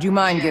 would you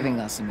mind giving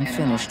us some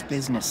unfinished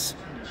business?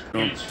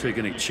 Don't take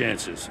any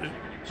chances,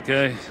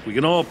 okay? We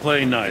can all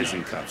play knives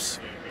and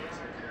cuffs.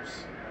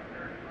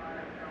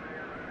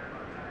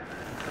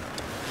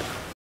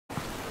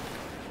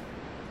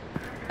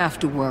 Have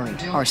to worry.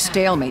 Our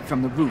stalemate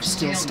from the roof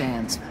still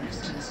stands.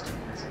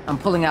 I'm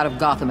pulling out of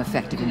Gotham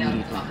effective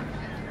immediately.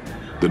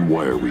 Then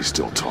why are we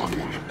still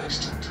talking?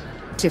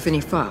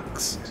 Tiffany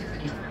Fox.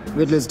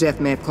 Riddler's death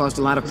may have caused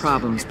a lot of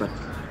problems, but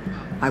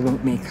I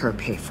won't make her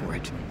pay for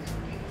it.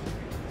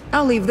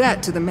 I'll leave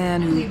that to the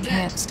man who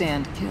can't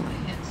stand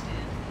killing.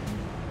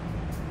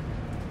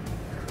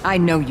 I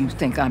know you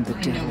think I'm the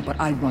devil, but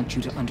I want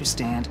you to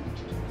understand.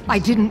 I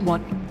didn't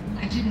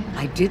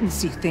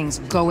see things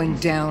going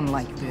down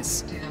like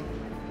this.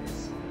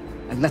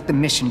 I let the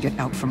mission get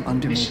out from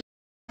under me.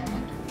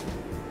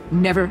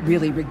 Never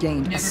really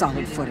regained a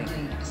solid footing.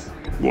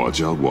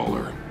 Watch out,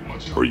 Waller,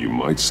 or you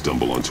might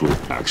stumble onto an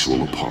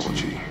actual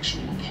apology.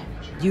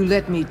 You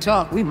let me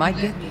talk, we might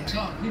get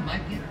there.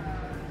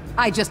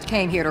 I just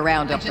came here to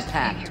round up the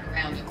pact.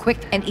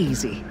 Quick and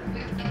easy.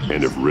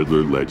 And if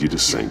Riddler led you to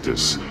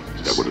Sanctus,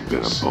 that would have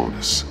been a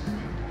bonus.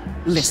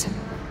 Listen.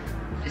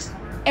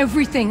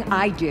 Everything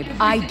I did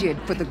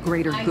for the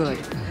greater good.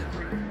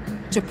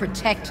 To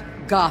protect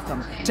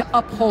Gotham, to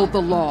uphold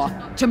the law,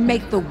 to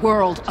make the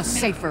world a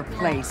safer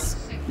place.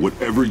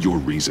 Whatever your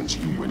reasons,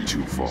 you went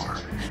too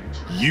far.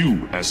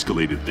 You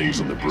escalated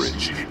things on the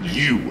bridge.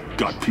 You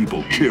got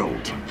people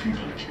killed.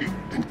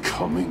 And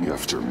coming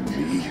after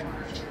me?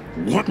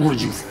 What were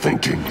you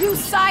thinking? You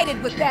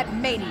sided with that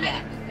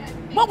maniac.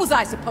 What was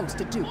I supposed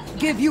to do?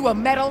 Give you a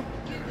medal?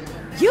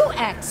 You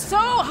act so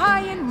high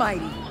and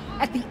mighty.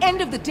 At the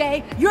end of the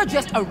day, you're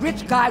just a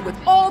rich guy with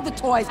all the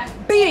toys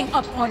beating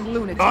up on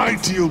lunatics. I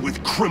deal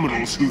with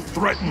criminals who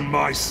threaten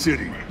my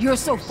city. You're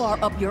so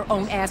far up your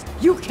own ass,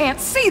 you can't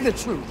see the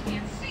truth.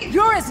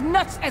 You're as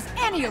nuts as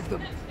any of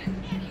them.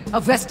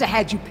 Avesta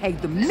had you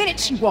pegged the minute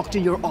she walked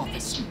in your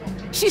office.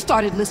 She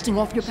started listing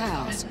off your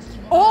pals.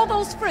 All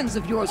those friends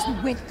of yours who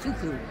went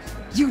cuckoo.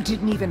 You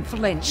didn't even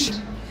flinch.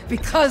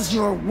 Because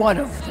you're one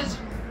of them.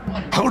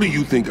 How do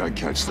you think I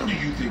catch them?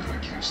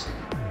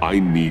 I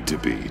need to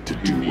be to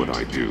do what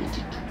I do.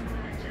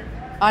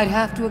 I'd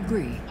have to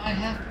agree.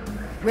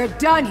 We're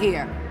done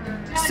here.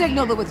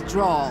 Signal the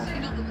withdrawal.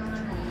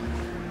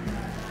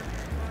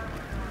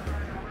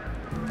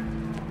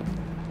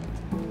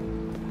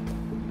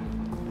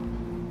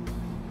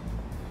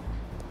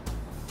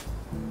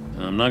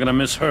 I'm not gonna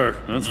miss her,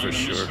 that's for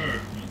sure.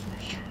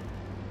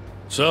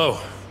 So,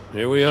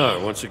 here we are,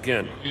 once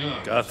again.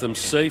 Gotham's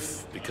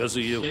safe because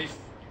of you.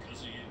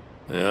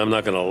 Yeah, I'm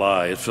not gonna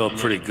lie, it felt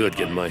pretty good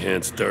getting my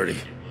hands dirty.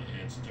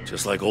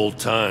 Just like old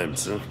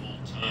times, huh?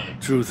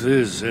 Truth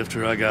is,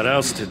 after I got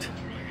ousted,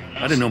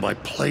 I didn't know my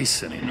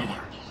place anymore.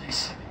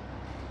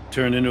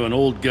 Turned into an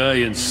old guy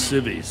in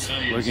civvies,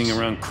 lurking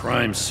around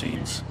crime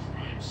scenes.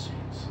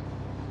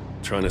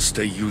 Trying to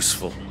stay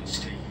useful.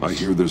 I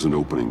hear there's an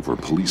opening for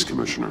police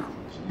commissioner.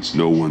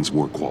 No one's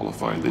more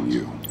qualified than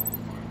you.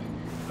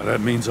 Well,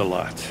 that means a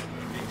lot.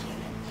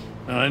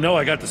 And I know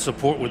I got the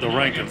support with the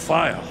rank and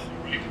file.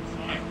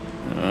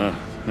 I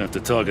have to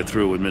talk it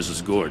through with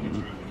Mrs.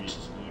 Gordon.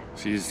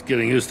 She's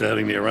getting used to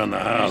having me around the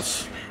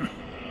house.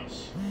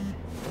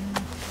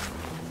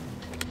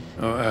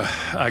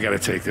 I gotta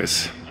take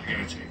this.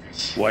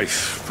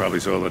 Wife probably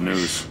saw the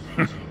news.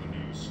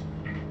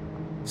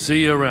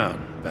 See you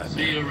around,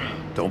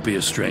 Batman. Don't be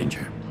a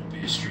stranger.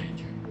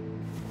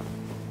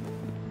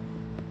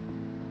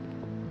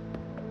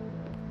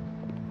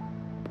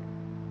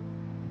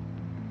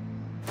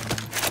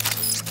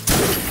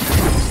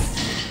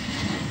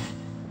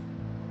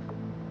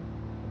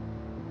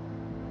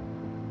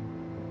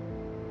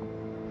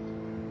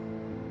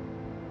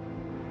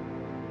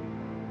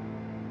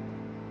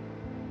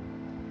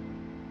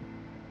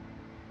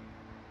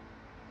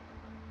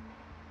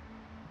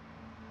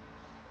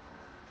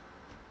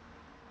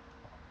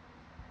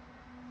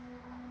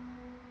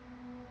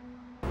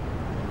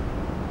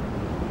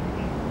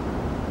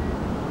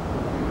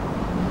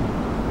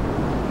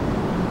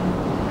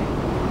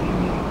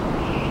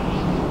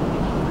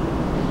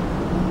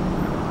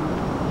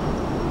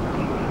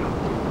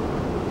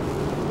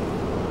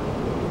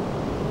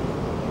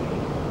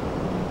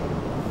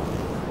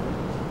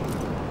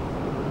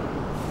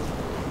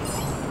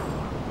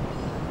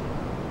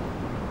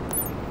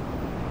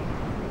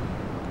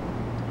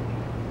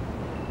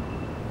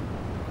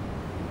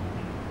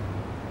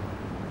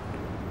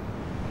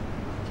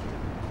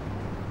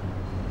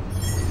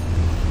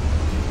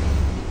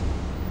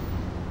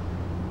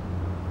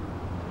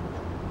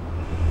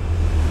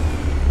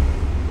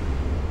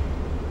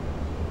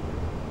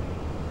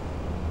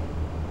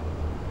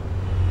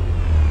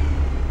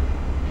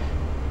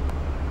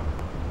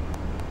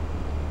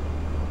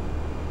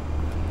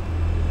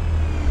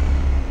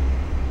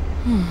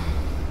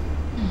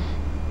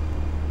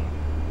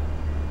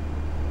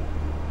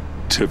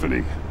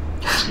 Tiffany,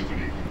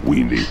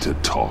 we need to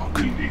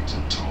talk.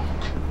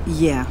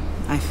 Yeah,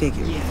 I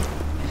figured.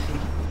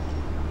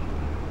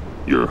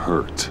 You're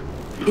hurt.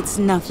 It's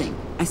nothing.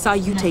 I saw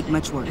you take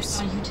much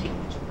worse.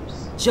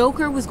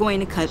 Joker was going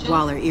to cut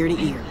Waller ear to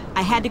ear.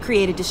 I had to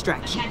create a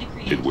distraction.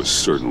 It was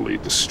certainly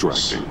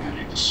distracting.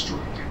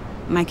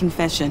 My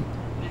confession.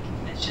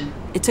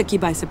 It took you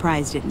by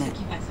surprise, didn't it?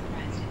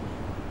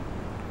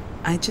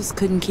 I just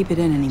couldn't keep it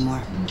in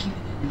anymore.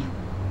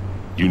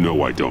 You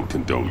know I don't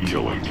condone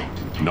killing.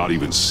 Not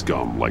even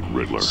scum like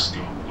Riddler.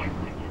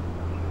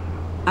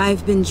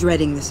 I've been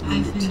dreading this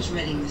moment.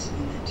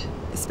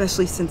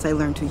 Especially since I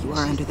learned who you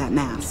are under that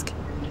mask.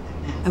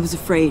 I was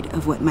afraid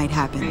of what might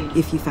happen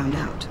if you found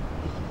out.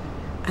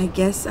 I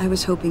guess I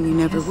was hoping you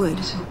never would.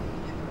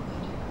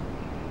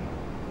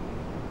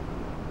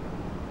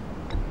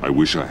 I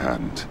wish I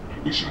hadn't.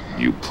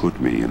 You put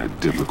me in a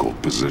difficult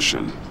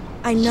position.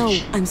 I know,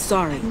 I'm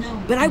sorry,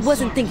 but I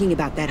wasn't thinking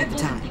about that at the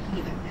time.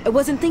 I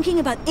wasn't thinking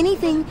about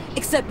anything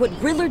except what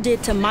Riddler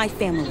did to my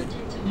family.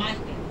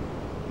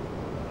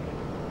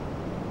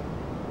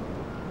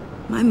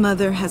 My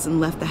mother hasn't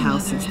left the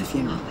house since the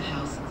funeral.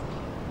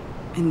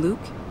 And Luke?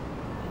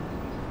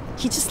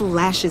 He just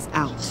lashes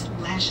out.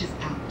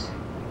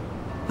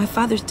 My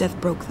father's death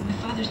broke them.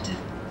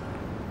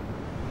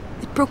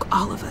 It broke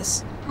all of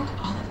us.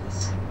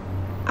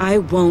 I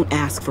won't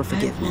ask for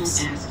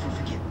forgiveness.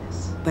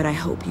 But I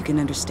hope you can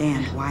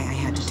understand why I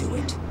had to do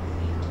it.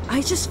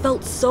 I just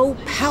felt so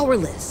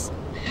powerless.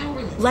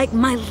 Like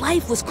my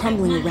life was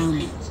crumbling around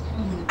me.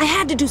 I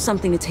had to do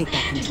something to take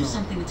back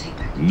control.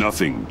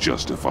 Nothing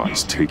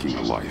justifies taking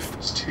a life.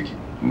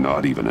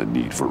 Not even a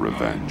need for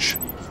revenge.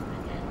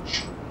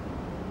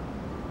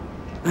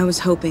 I was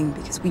hoping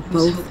because we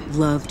both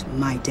loved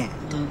my dad,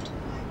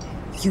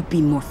 you'd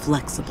be more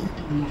flexible.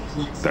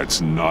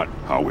 That's not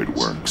how it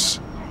works.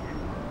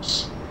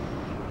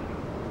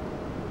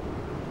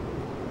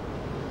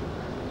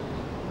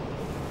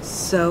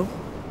 So,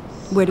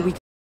 where do we go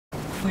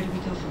from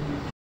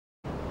here?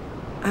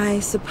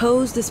 I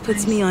suppose this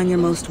puts me on your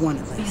most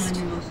wanted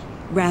list,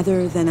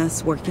 rather than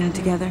us working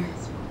together.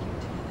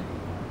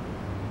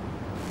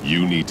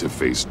 You need to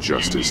face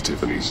justice,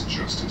 Tiffany.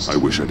 I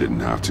wish I didn't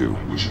have to,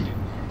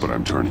 but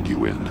I'm turning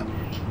you in.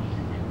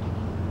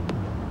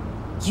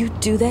 You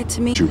do that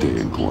to me? Your day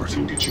in court.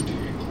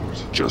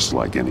 Just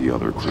like any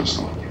other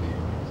criminal.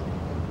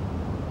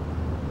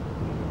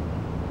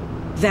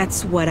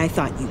 That's what I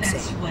thought you'd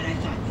say.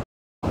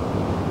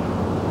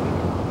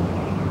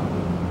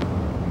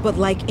 But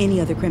like any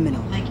other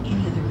criminal.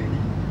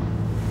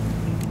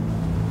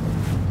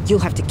 You'll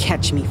have to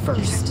catch me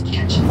first.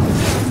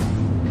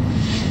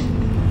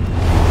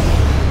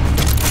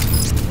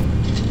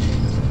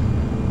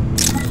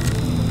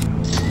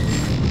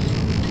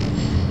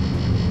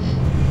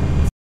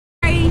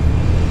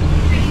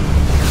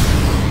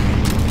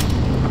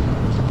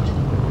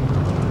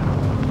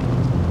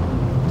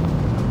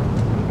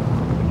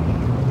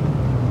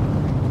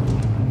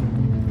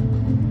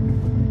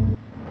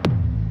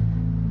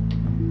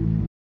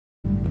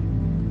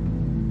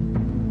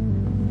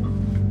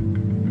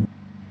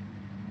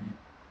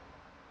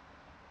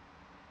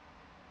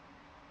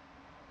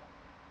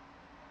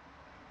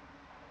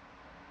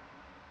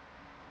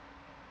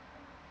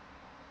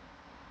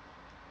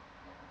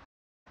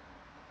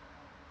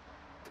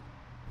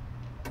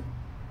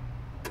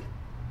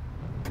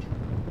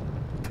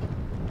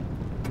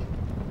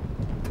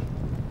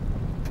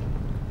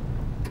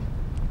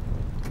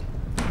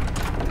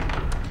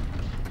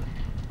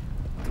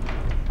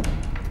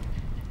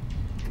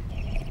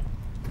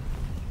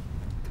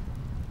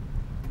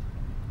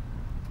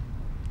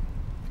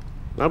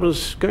 I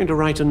was going to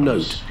write a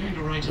note,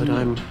 but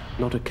I'm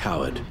not a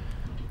coward.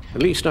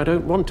 At least I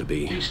don't want to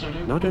be.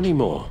 Not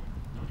anymore.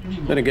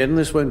 Then again,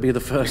 this won't be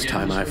the first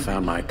time I've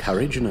found my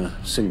courage in a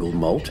single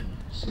malt.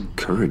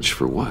 Courage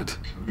for what?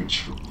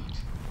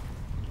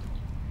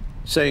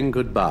 Saying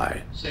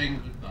goodbye.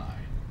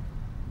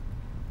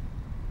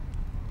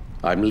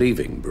 I'm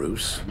leaving,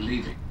 Bruce.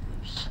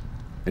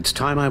 It's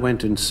time I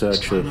went in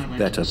search of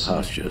better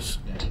pastures.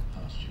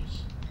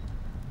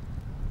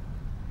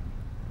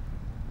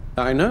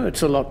 I know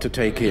it's a lot to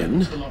take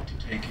in,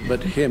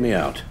 but hear me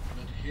out.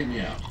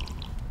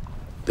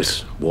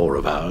 This war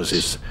of ours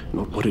is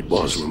not what it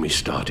was when we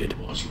started.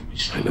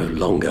 I no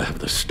longer have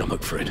the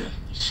stomach for it.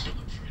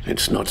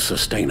 It's not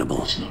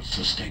sustainable.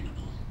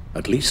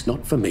 At least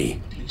not for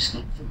me.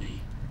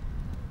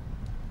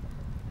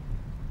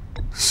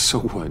 So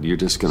what, you're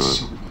just gonna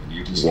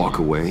walk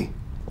away?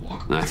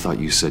 I thought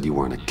you said you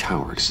weren't a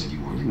coward.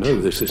 No,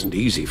 this isn't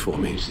easy for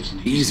me.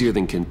 Easier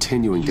than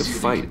continuing to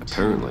fight,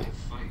 apparently.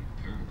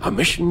 Our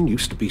mission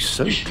used to be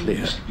so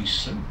clear.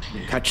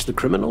 Catch the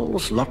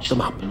criminals, lock them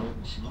up.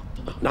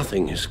 But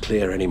nothing is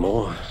clear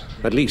anymore.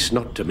 At least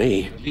not to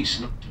me.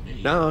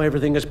 Now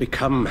everything has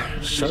become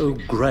so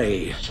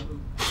gray.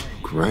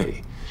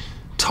 Gray?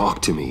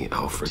 Talk to me,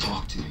 Alfred.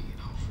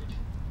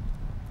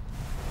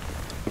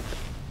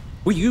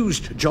 We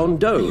used John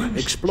Doe,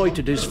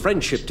 exploited his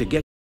friendship to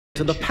get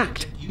to the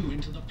Pact.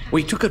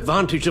 We took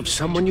advantage of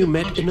someone you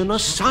met in an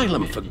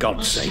asylum, for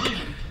God's sake.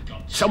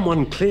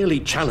 Someone clearly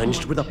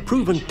challenged with a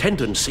proven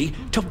tendency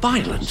to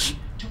violence.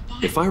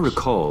 If I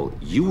recall,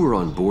 you were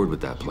on board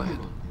with that plan.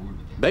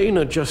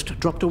 Bane just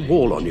dropped a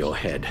wall on your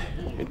head.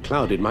 It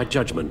clouded my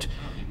judgment.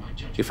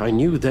 If I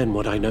knew then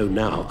what I know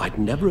now, I'd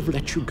never have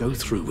let you go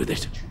through with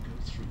it.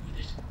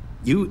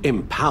 You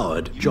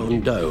empowered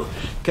John Doe,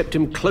 kept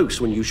him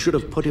close when you should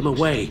have put him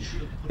away.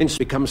 It's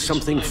become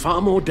something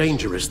far more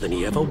dangerous than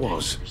he ever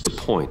was. The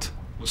point.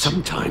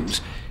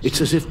 Sometimes, it's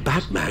as if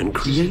Batman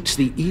creates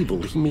the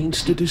evil he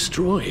means to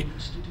destroy.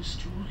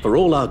 For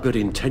all our good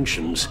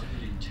intentions,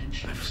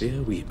 I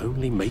fear we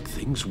only make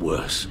things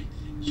worse.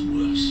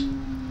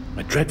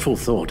 A dreadful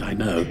thought, I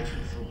know,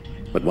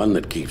 but one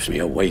that keeps me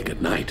awake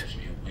at night.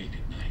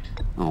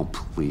 Oh,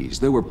 please.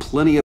 There were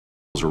plenty of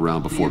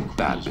around before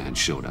Batman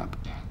showed up.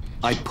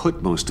 I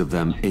put most of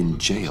them in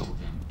jail.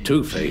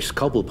 Two-Face,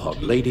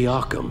 Cobblepot, Lady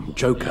Arkham,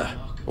 Joker,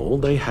 all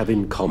they have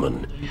in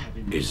common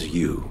is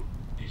you.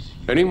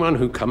 Anyone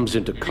who comes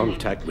into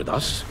contact with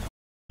us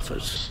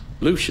suffers.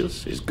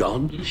 Lucius is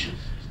gone.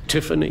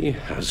 Tiffany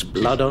has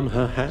blood on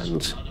her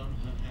hands.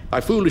 I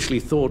foolishly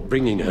thought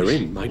bringing her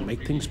in might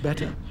make things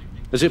better,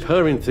 as if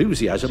her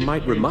enthusiasm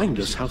might remind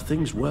us how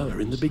things were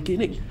in the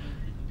beginning.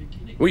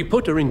 We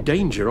put her in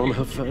danger on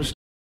her first,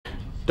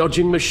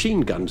 dodging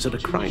machine guns at a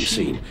crime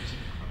scene.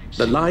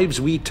 The lives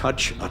we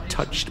touch are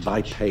touched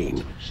by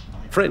pain.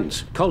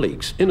 Friends,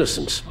 colleagues,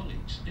 innocents.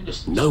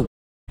 No one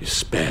is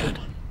spared.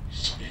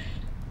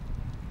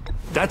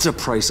 That's a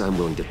price I'm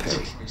willing to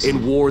pay.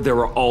 In war, there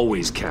are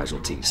always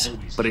casualties.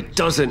 But it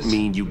doesn't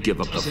mean you give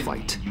up the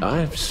fight.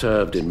 I've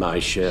served in my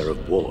share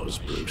of wars,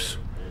 Bruce.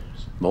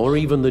 More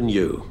even than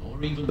you.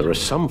 There are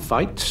some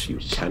fights you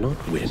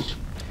cannot win.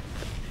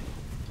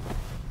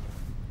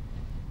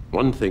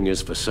 One thing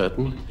is for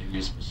certain,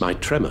 my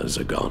tremors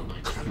are gone.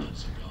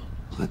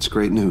 That's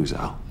great news,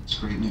 Al.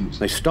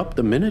 They stopped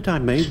the minute I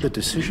made the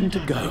decision to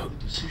go.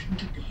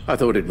 I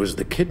thought it was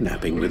the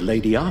kidnapping with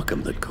Lady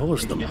Arkham that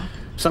caused them.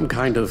 Some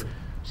kind of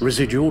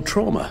residual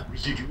trauma.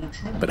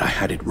 But I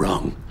had it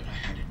wrong.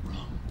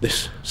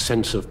 This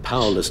sense of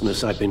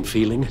powerlessness I've been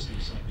feeling,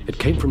 it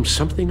came from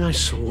something I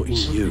saw in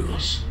you.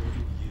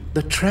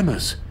 The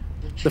tremors,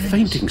 the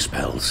fainting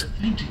spells,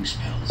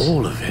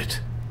 all of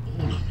it.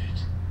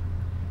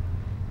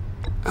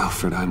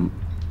 Alfred, I'm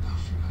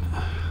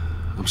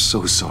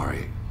so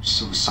sorry.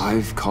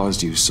 I've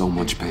caused you so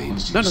much pain.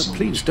 No,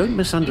 please, don't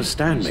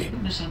misunderstand me.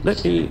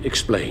 Let me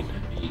explain.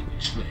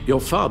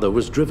 Your father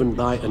was driven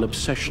by an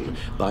obsession,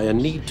 by a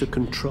need to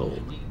control.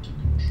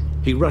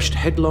 He rushed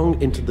headlong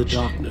into the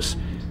darkness,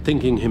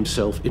 thinking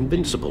himself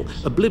invincible,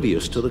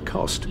 oblivious to the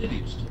cost.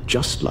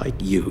 Just like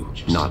you.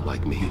 Not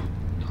like me.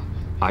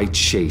 I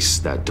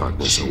chased that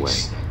darkness away.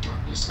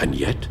 And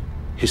yet,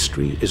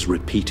 history is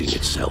repeating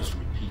itself.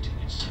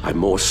 I'm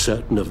more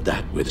certain of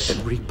that with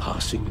every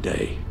passing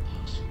day.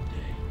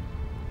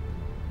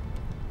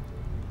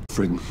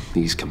 Alfred,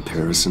 these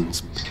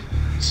comparisons,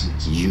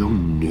 you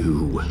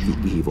knew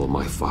the evil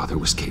my father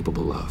was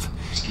capable of.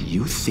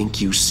 You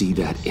think you see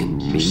that in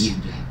me?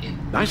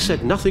 I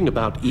said nothing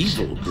about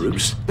evil,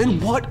 Bruce. Then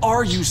what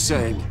are you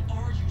saying?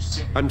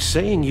 I'm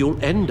saying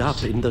you'll end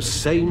up in the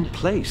same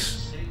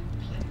place.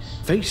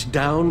 Face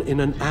down in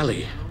an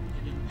alley.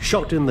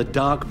 Shot in the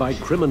dark by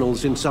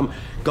criminals in some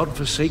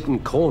godforsaken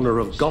corner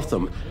of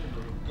Gotham.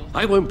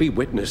 I won't be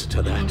witness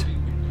to that.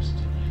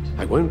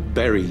 I won't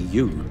bury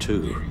you,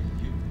 too.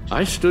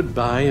 I stood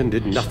by and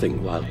did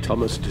nothing while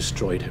Thomas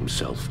destroyed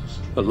himself,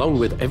 along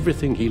with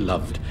everything he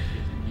loved.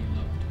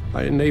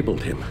 I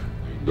enabled him,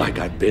 like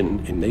I've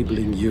been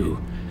enabling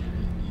you.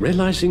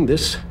 Realizing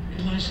this,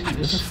 I've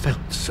never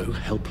felt so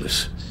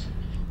helpless.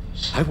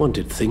 I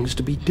wanted things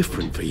to be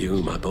different for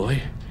you, my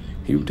boy.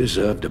 You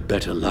deserved a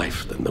better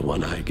life than the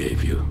one I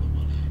gave you.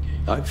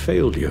 I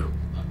failed you,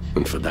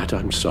 and for that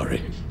I'm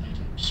sorry.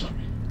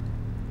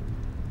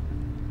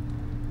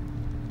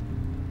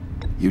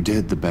 You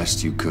did the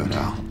best you could,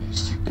 Al.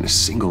 In a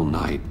single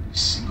night,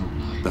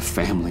 the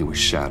family was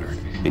shattered,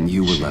 and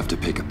you were left to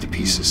pick up the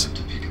pieces.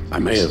 I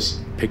may have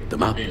picked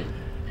them up,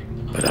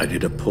 but I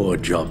did a poor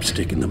job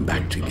sticking them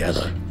back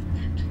together.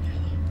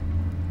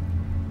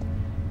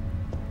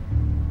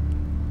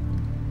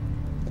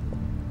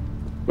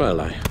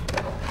 Well, I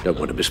don't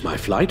want to miss my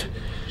flight.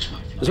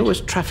 There's always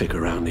traffic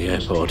around the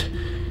airport.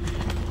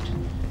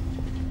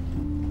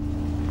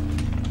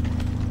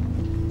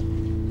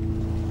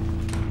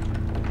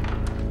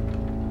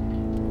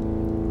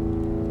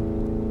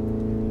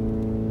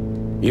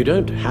 You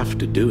don't have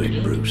to do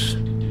it, Bruce.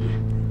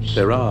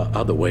 There are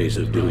other ways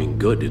of doing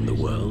good in the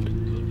world.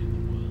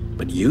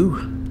 But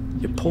you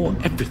pour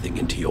everything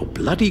into your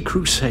bloody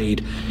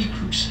crusade,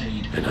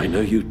 and I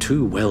know you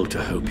too well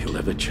to hope you'll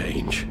ever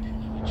change.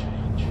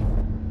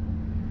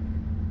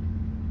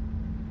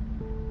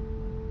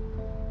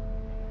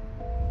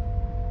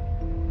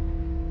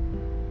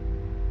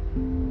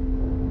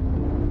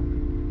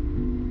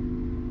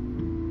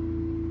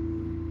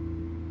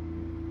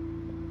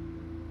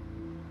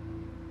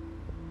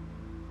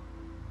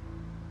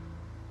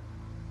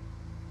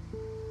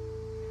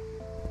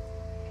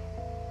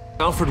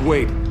 Alfred,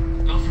 wait.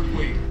 Alfred,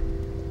 wait.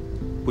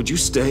 Would you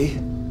stay?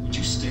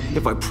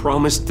 If I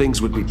promised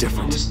things would be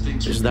different.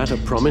 Is that a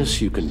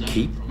promise you can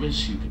keep?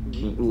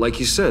 Like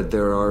you said,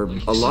 there are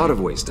a lot of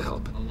ways to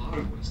help.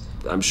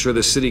 I'm sure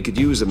the city could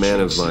use a man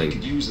of my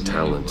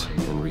talent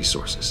and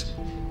resources.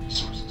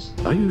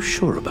 Are you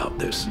sure about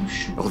this?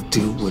 I'll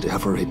do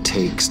whatever it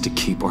takes to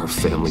keep our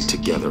family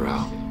together,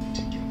 Al.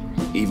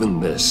 Even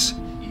this.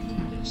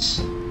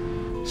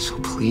 So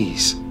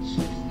please,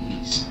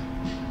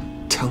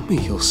 tell me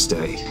you'll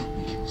stay.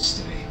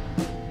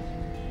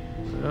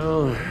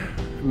 Well,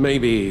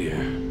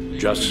 maybe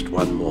just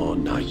one more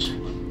night.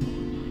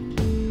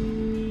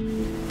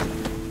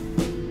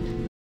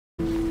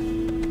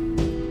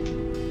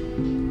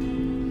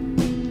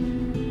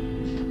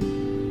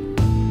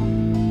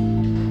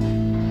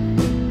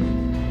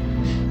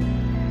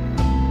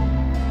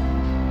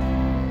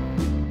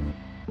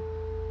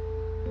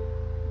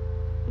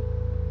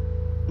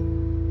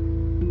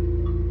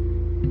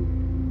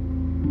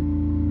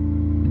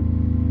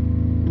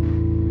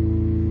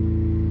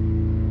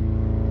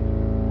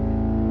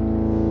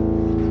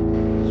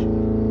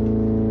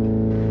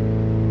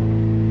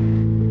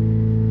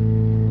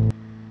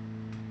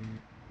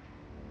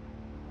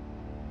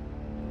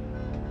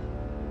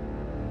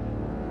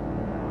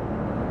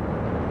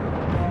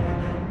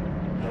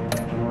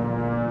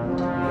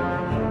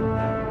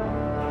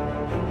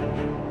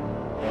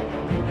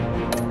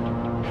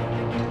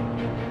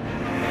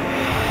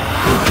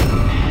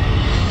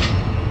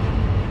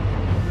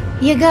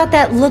 You got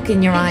that look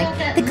in your eye,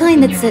 the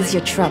kind that says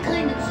you're trouble.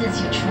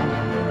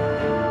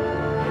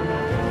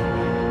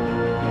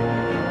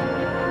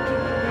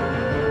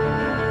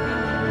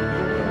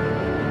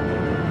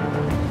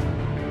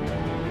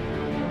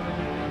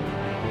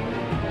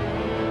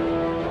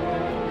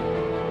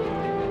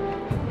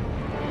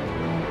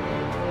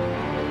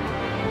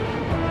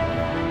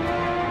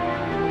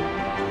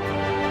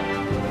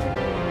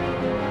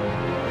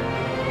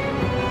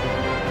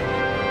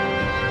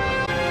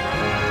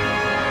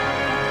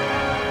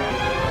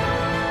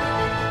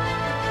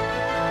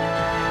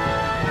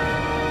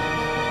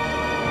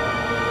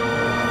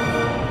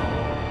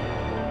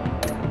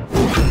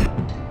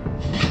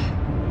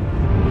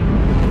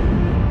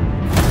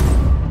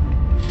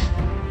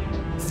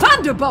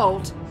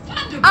 Thunderbolt!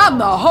 I'm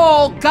the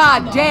whole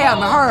goddamn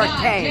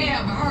hurricane!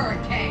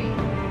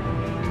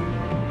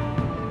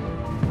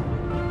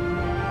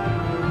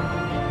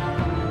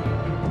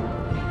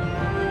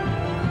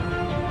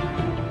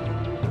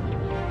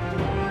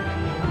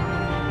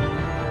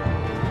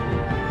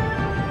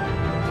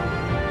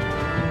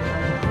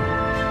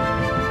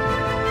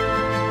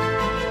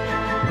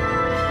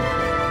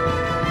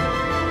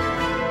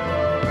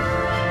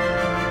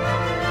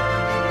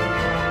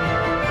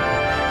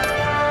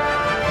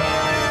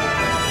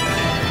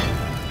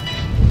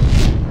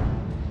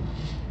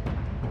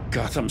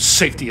 Gotham's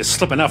safety is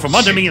slipping out from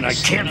under me and I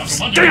can't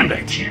stand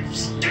it!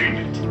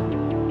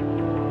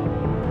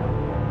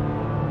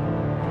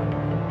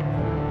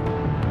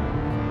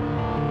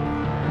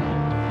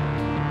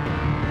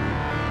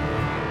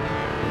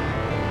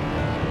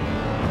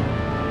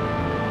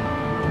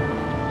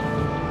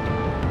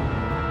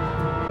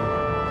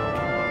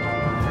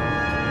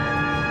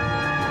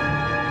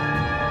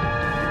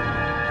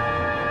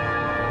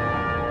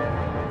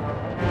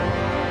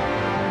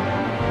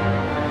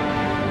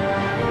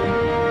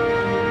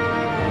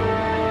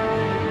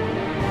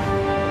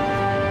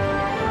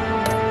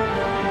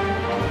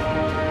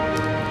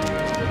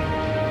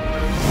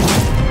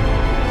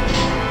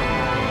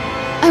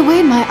 I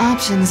weighed my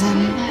options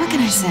and what can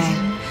I say?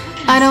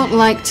 I don't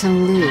like to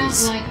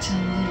lose.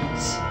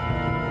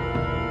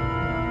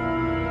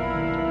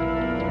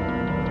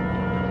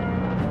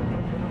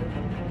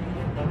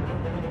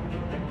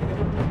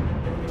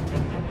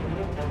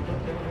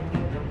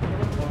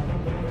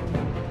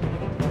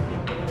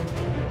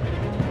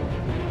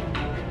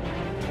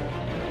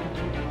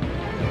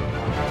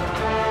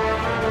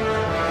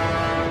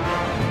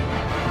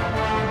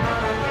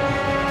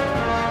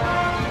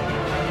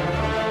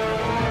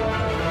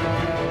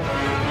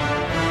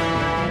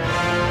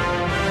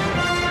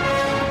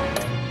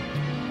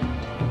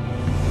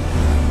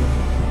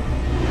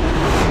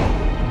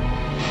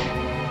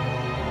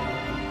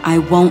 I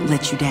won't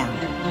let you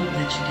down.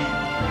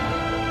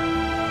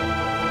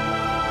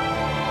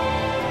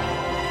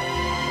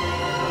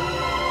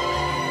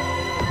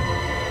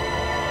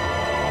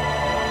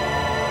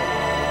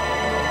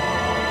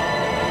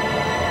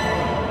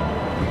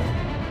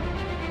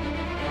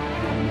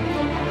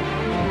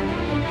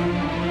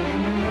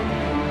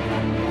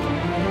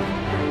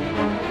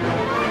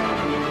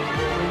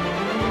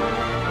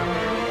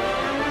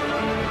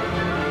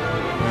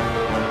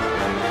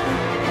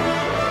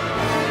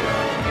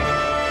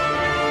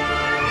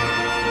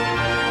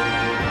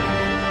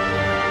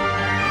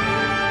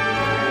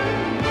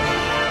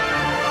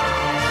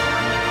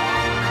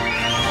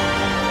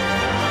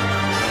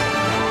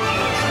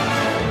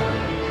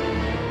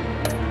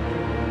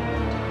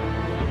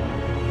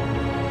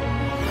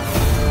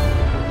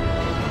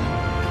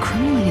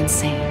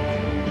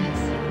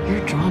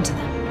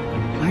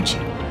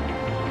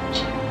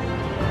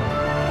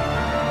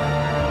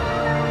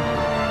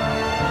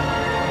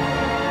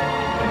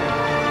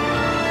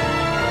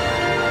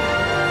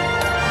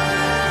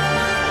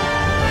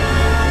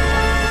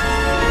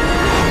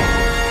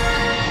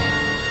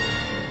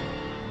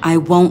 I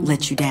won't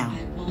let you down.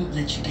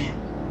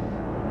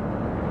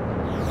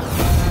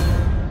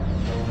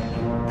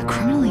 The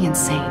criminally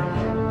insane.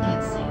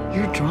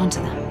 You're drawn to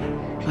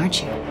them,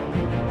 aren't you?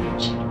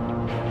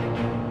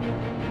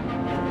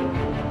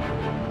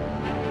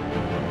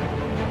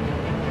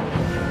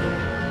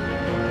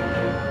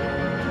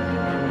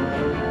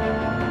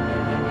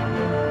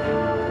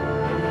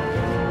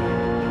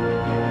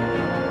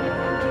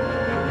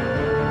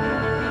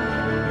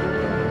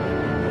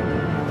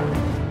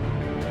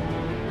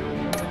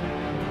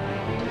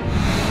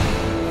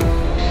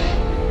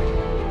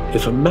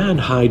 If a man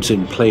hides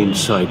in plain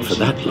sight for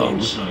that long,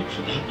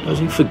 does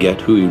he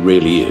forget who he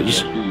really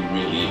is?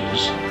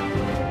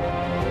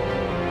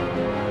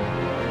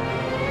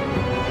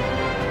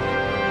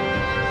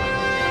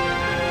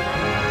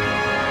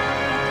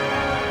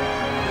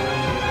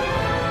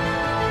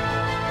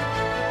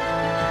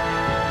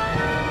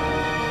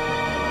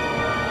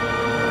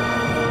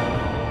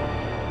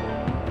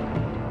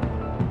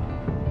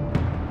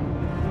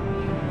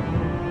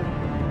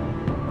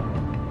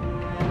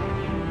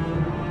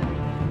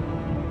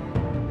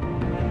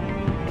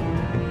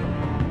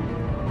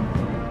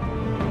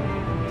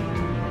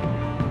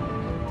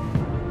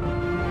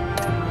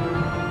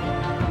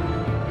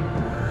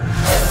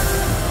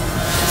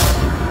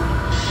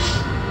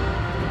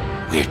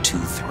 We're two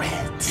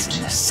threads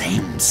in the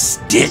same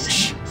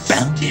stitch,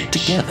 bound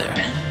together,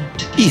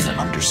 even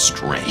under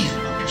strain.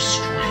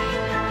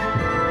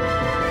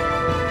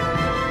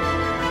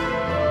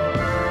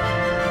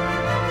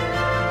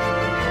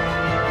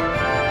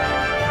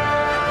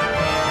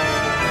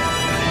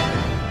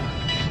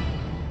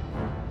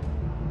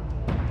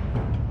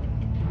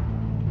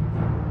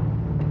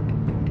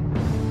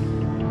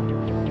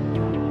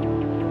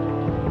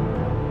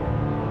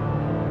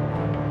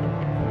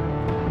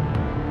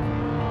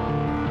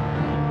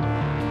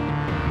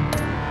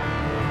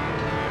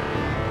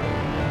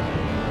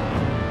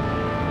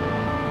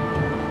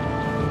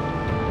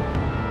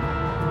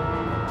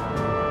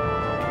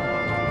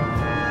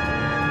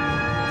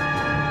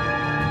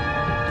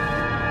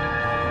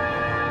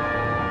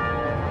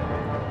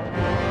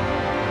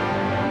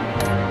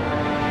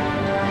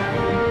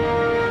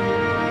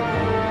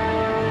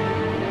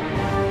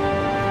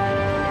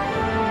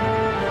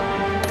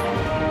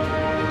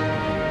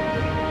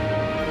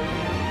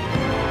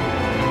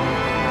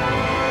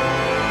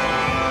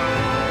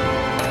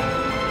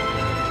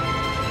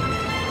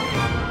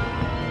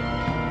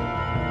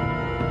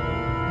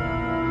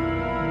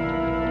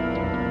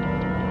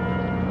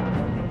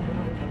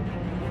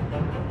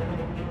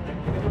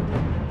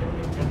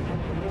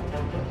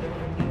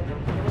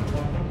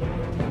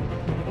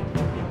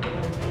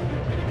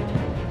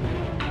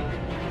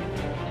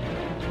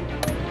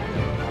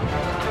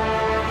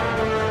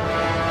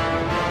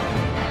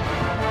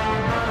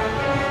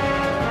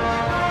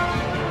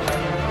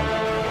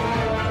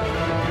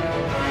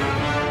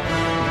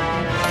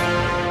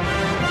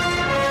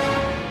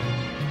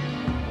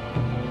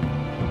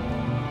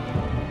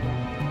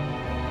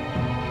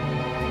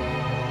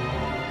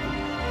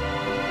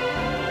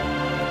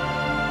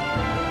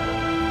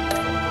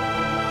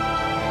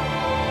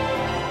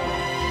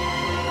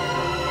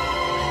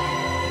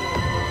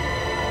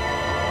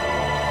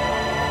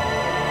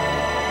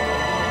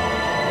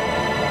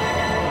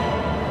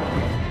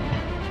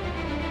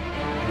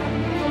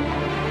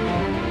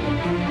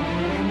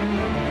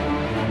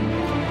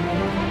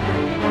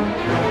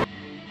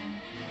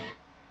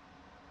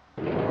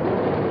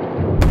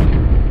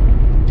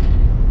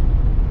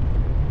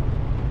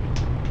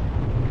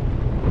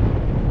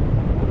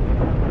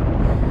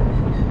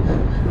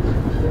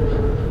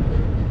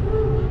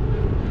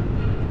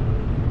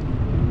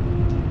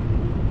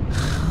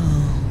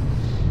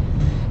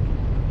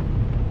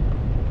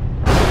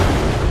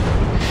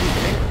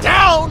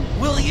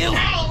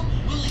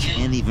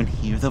 Can't even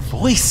hear the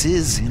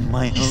voices in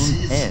my own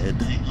head.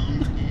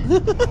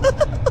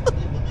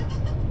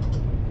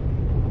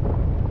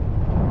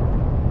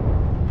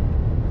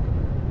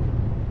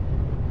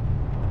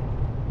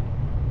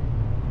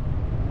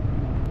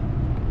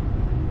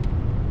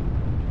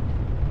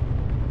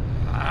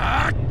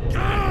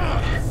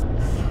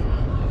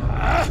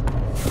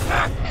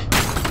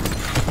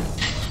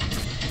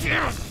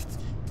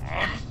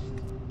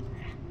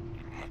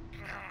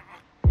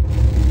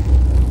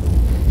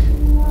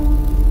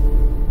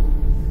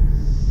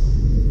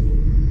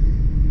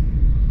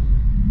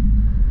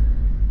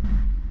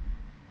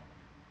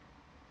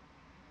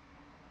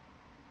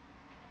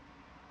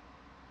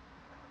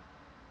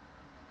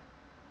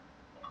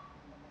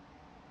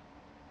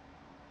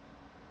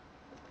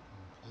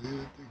 Play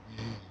the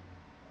game.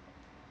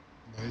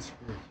 Nice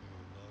work,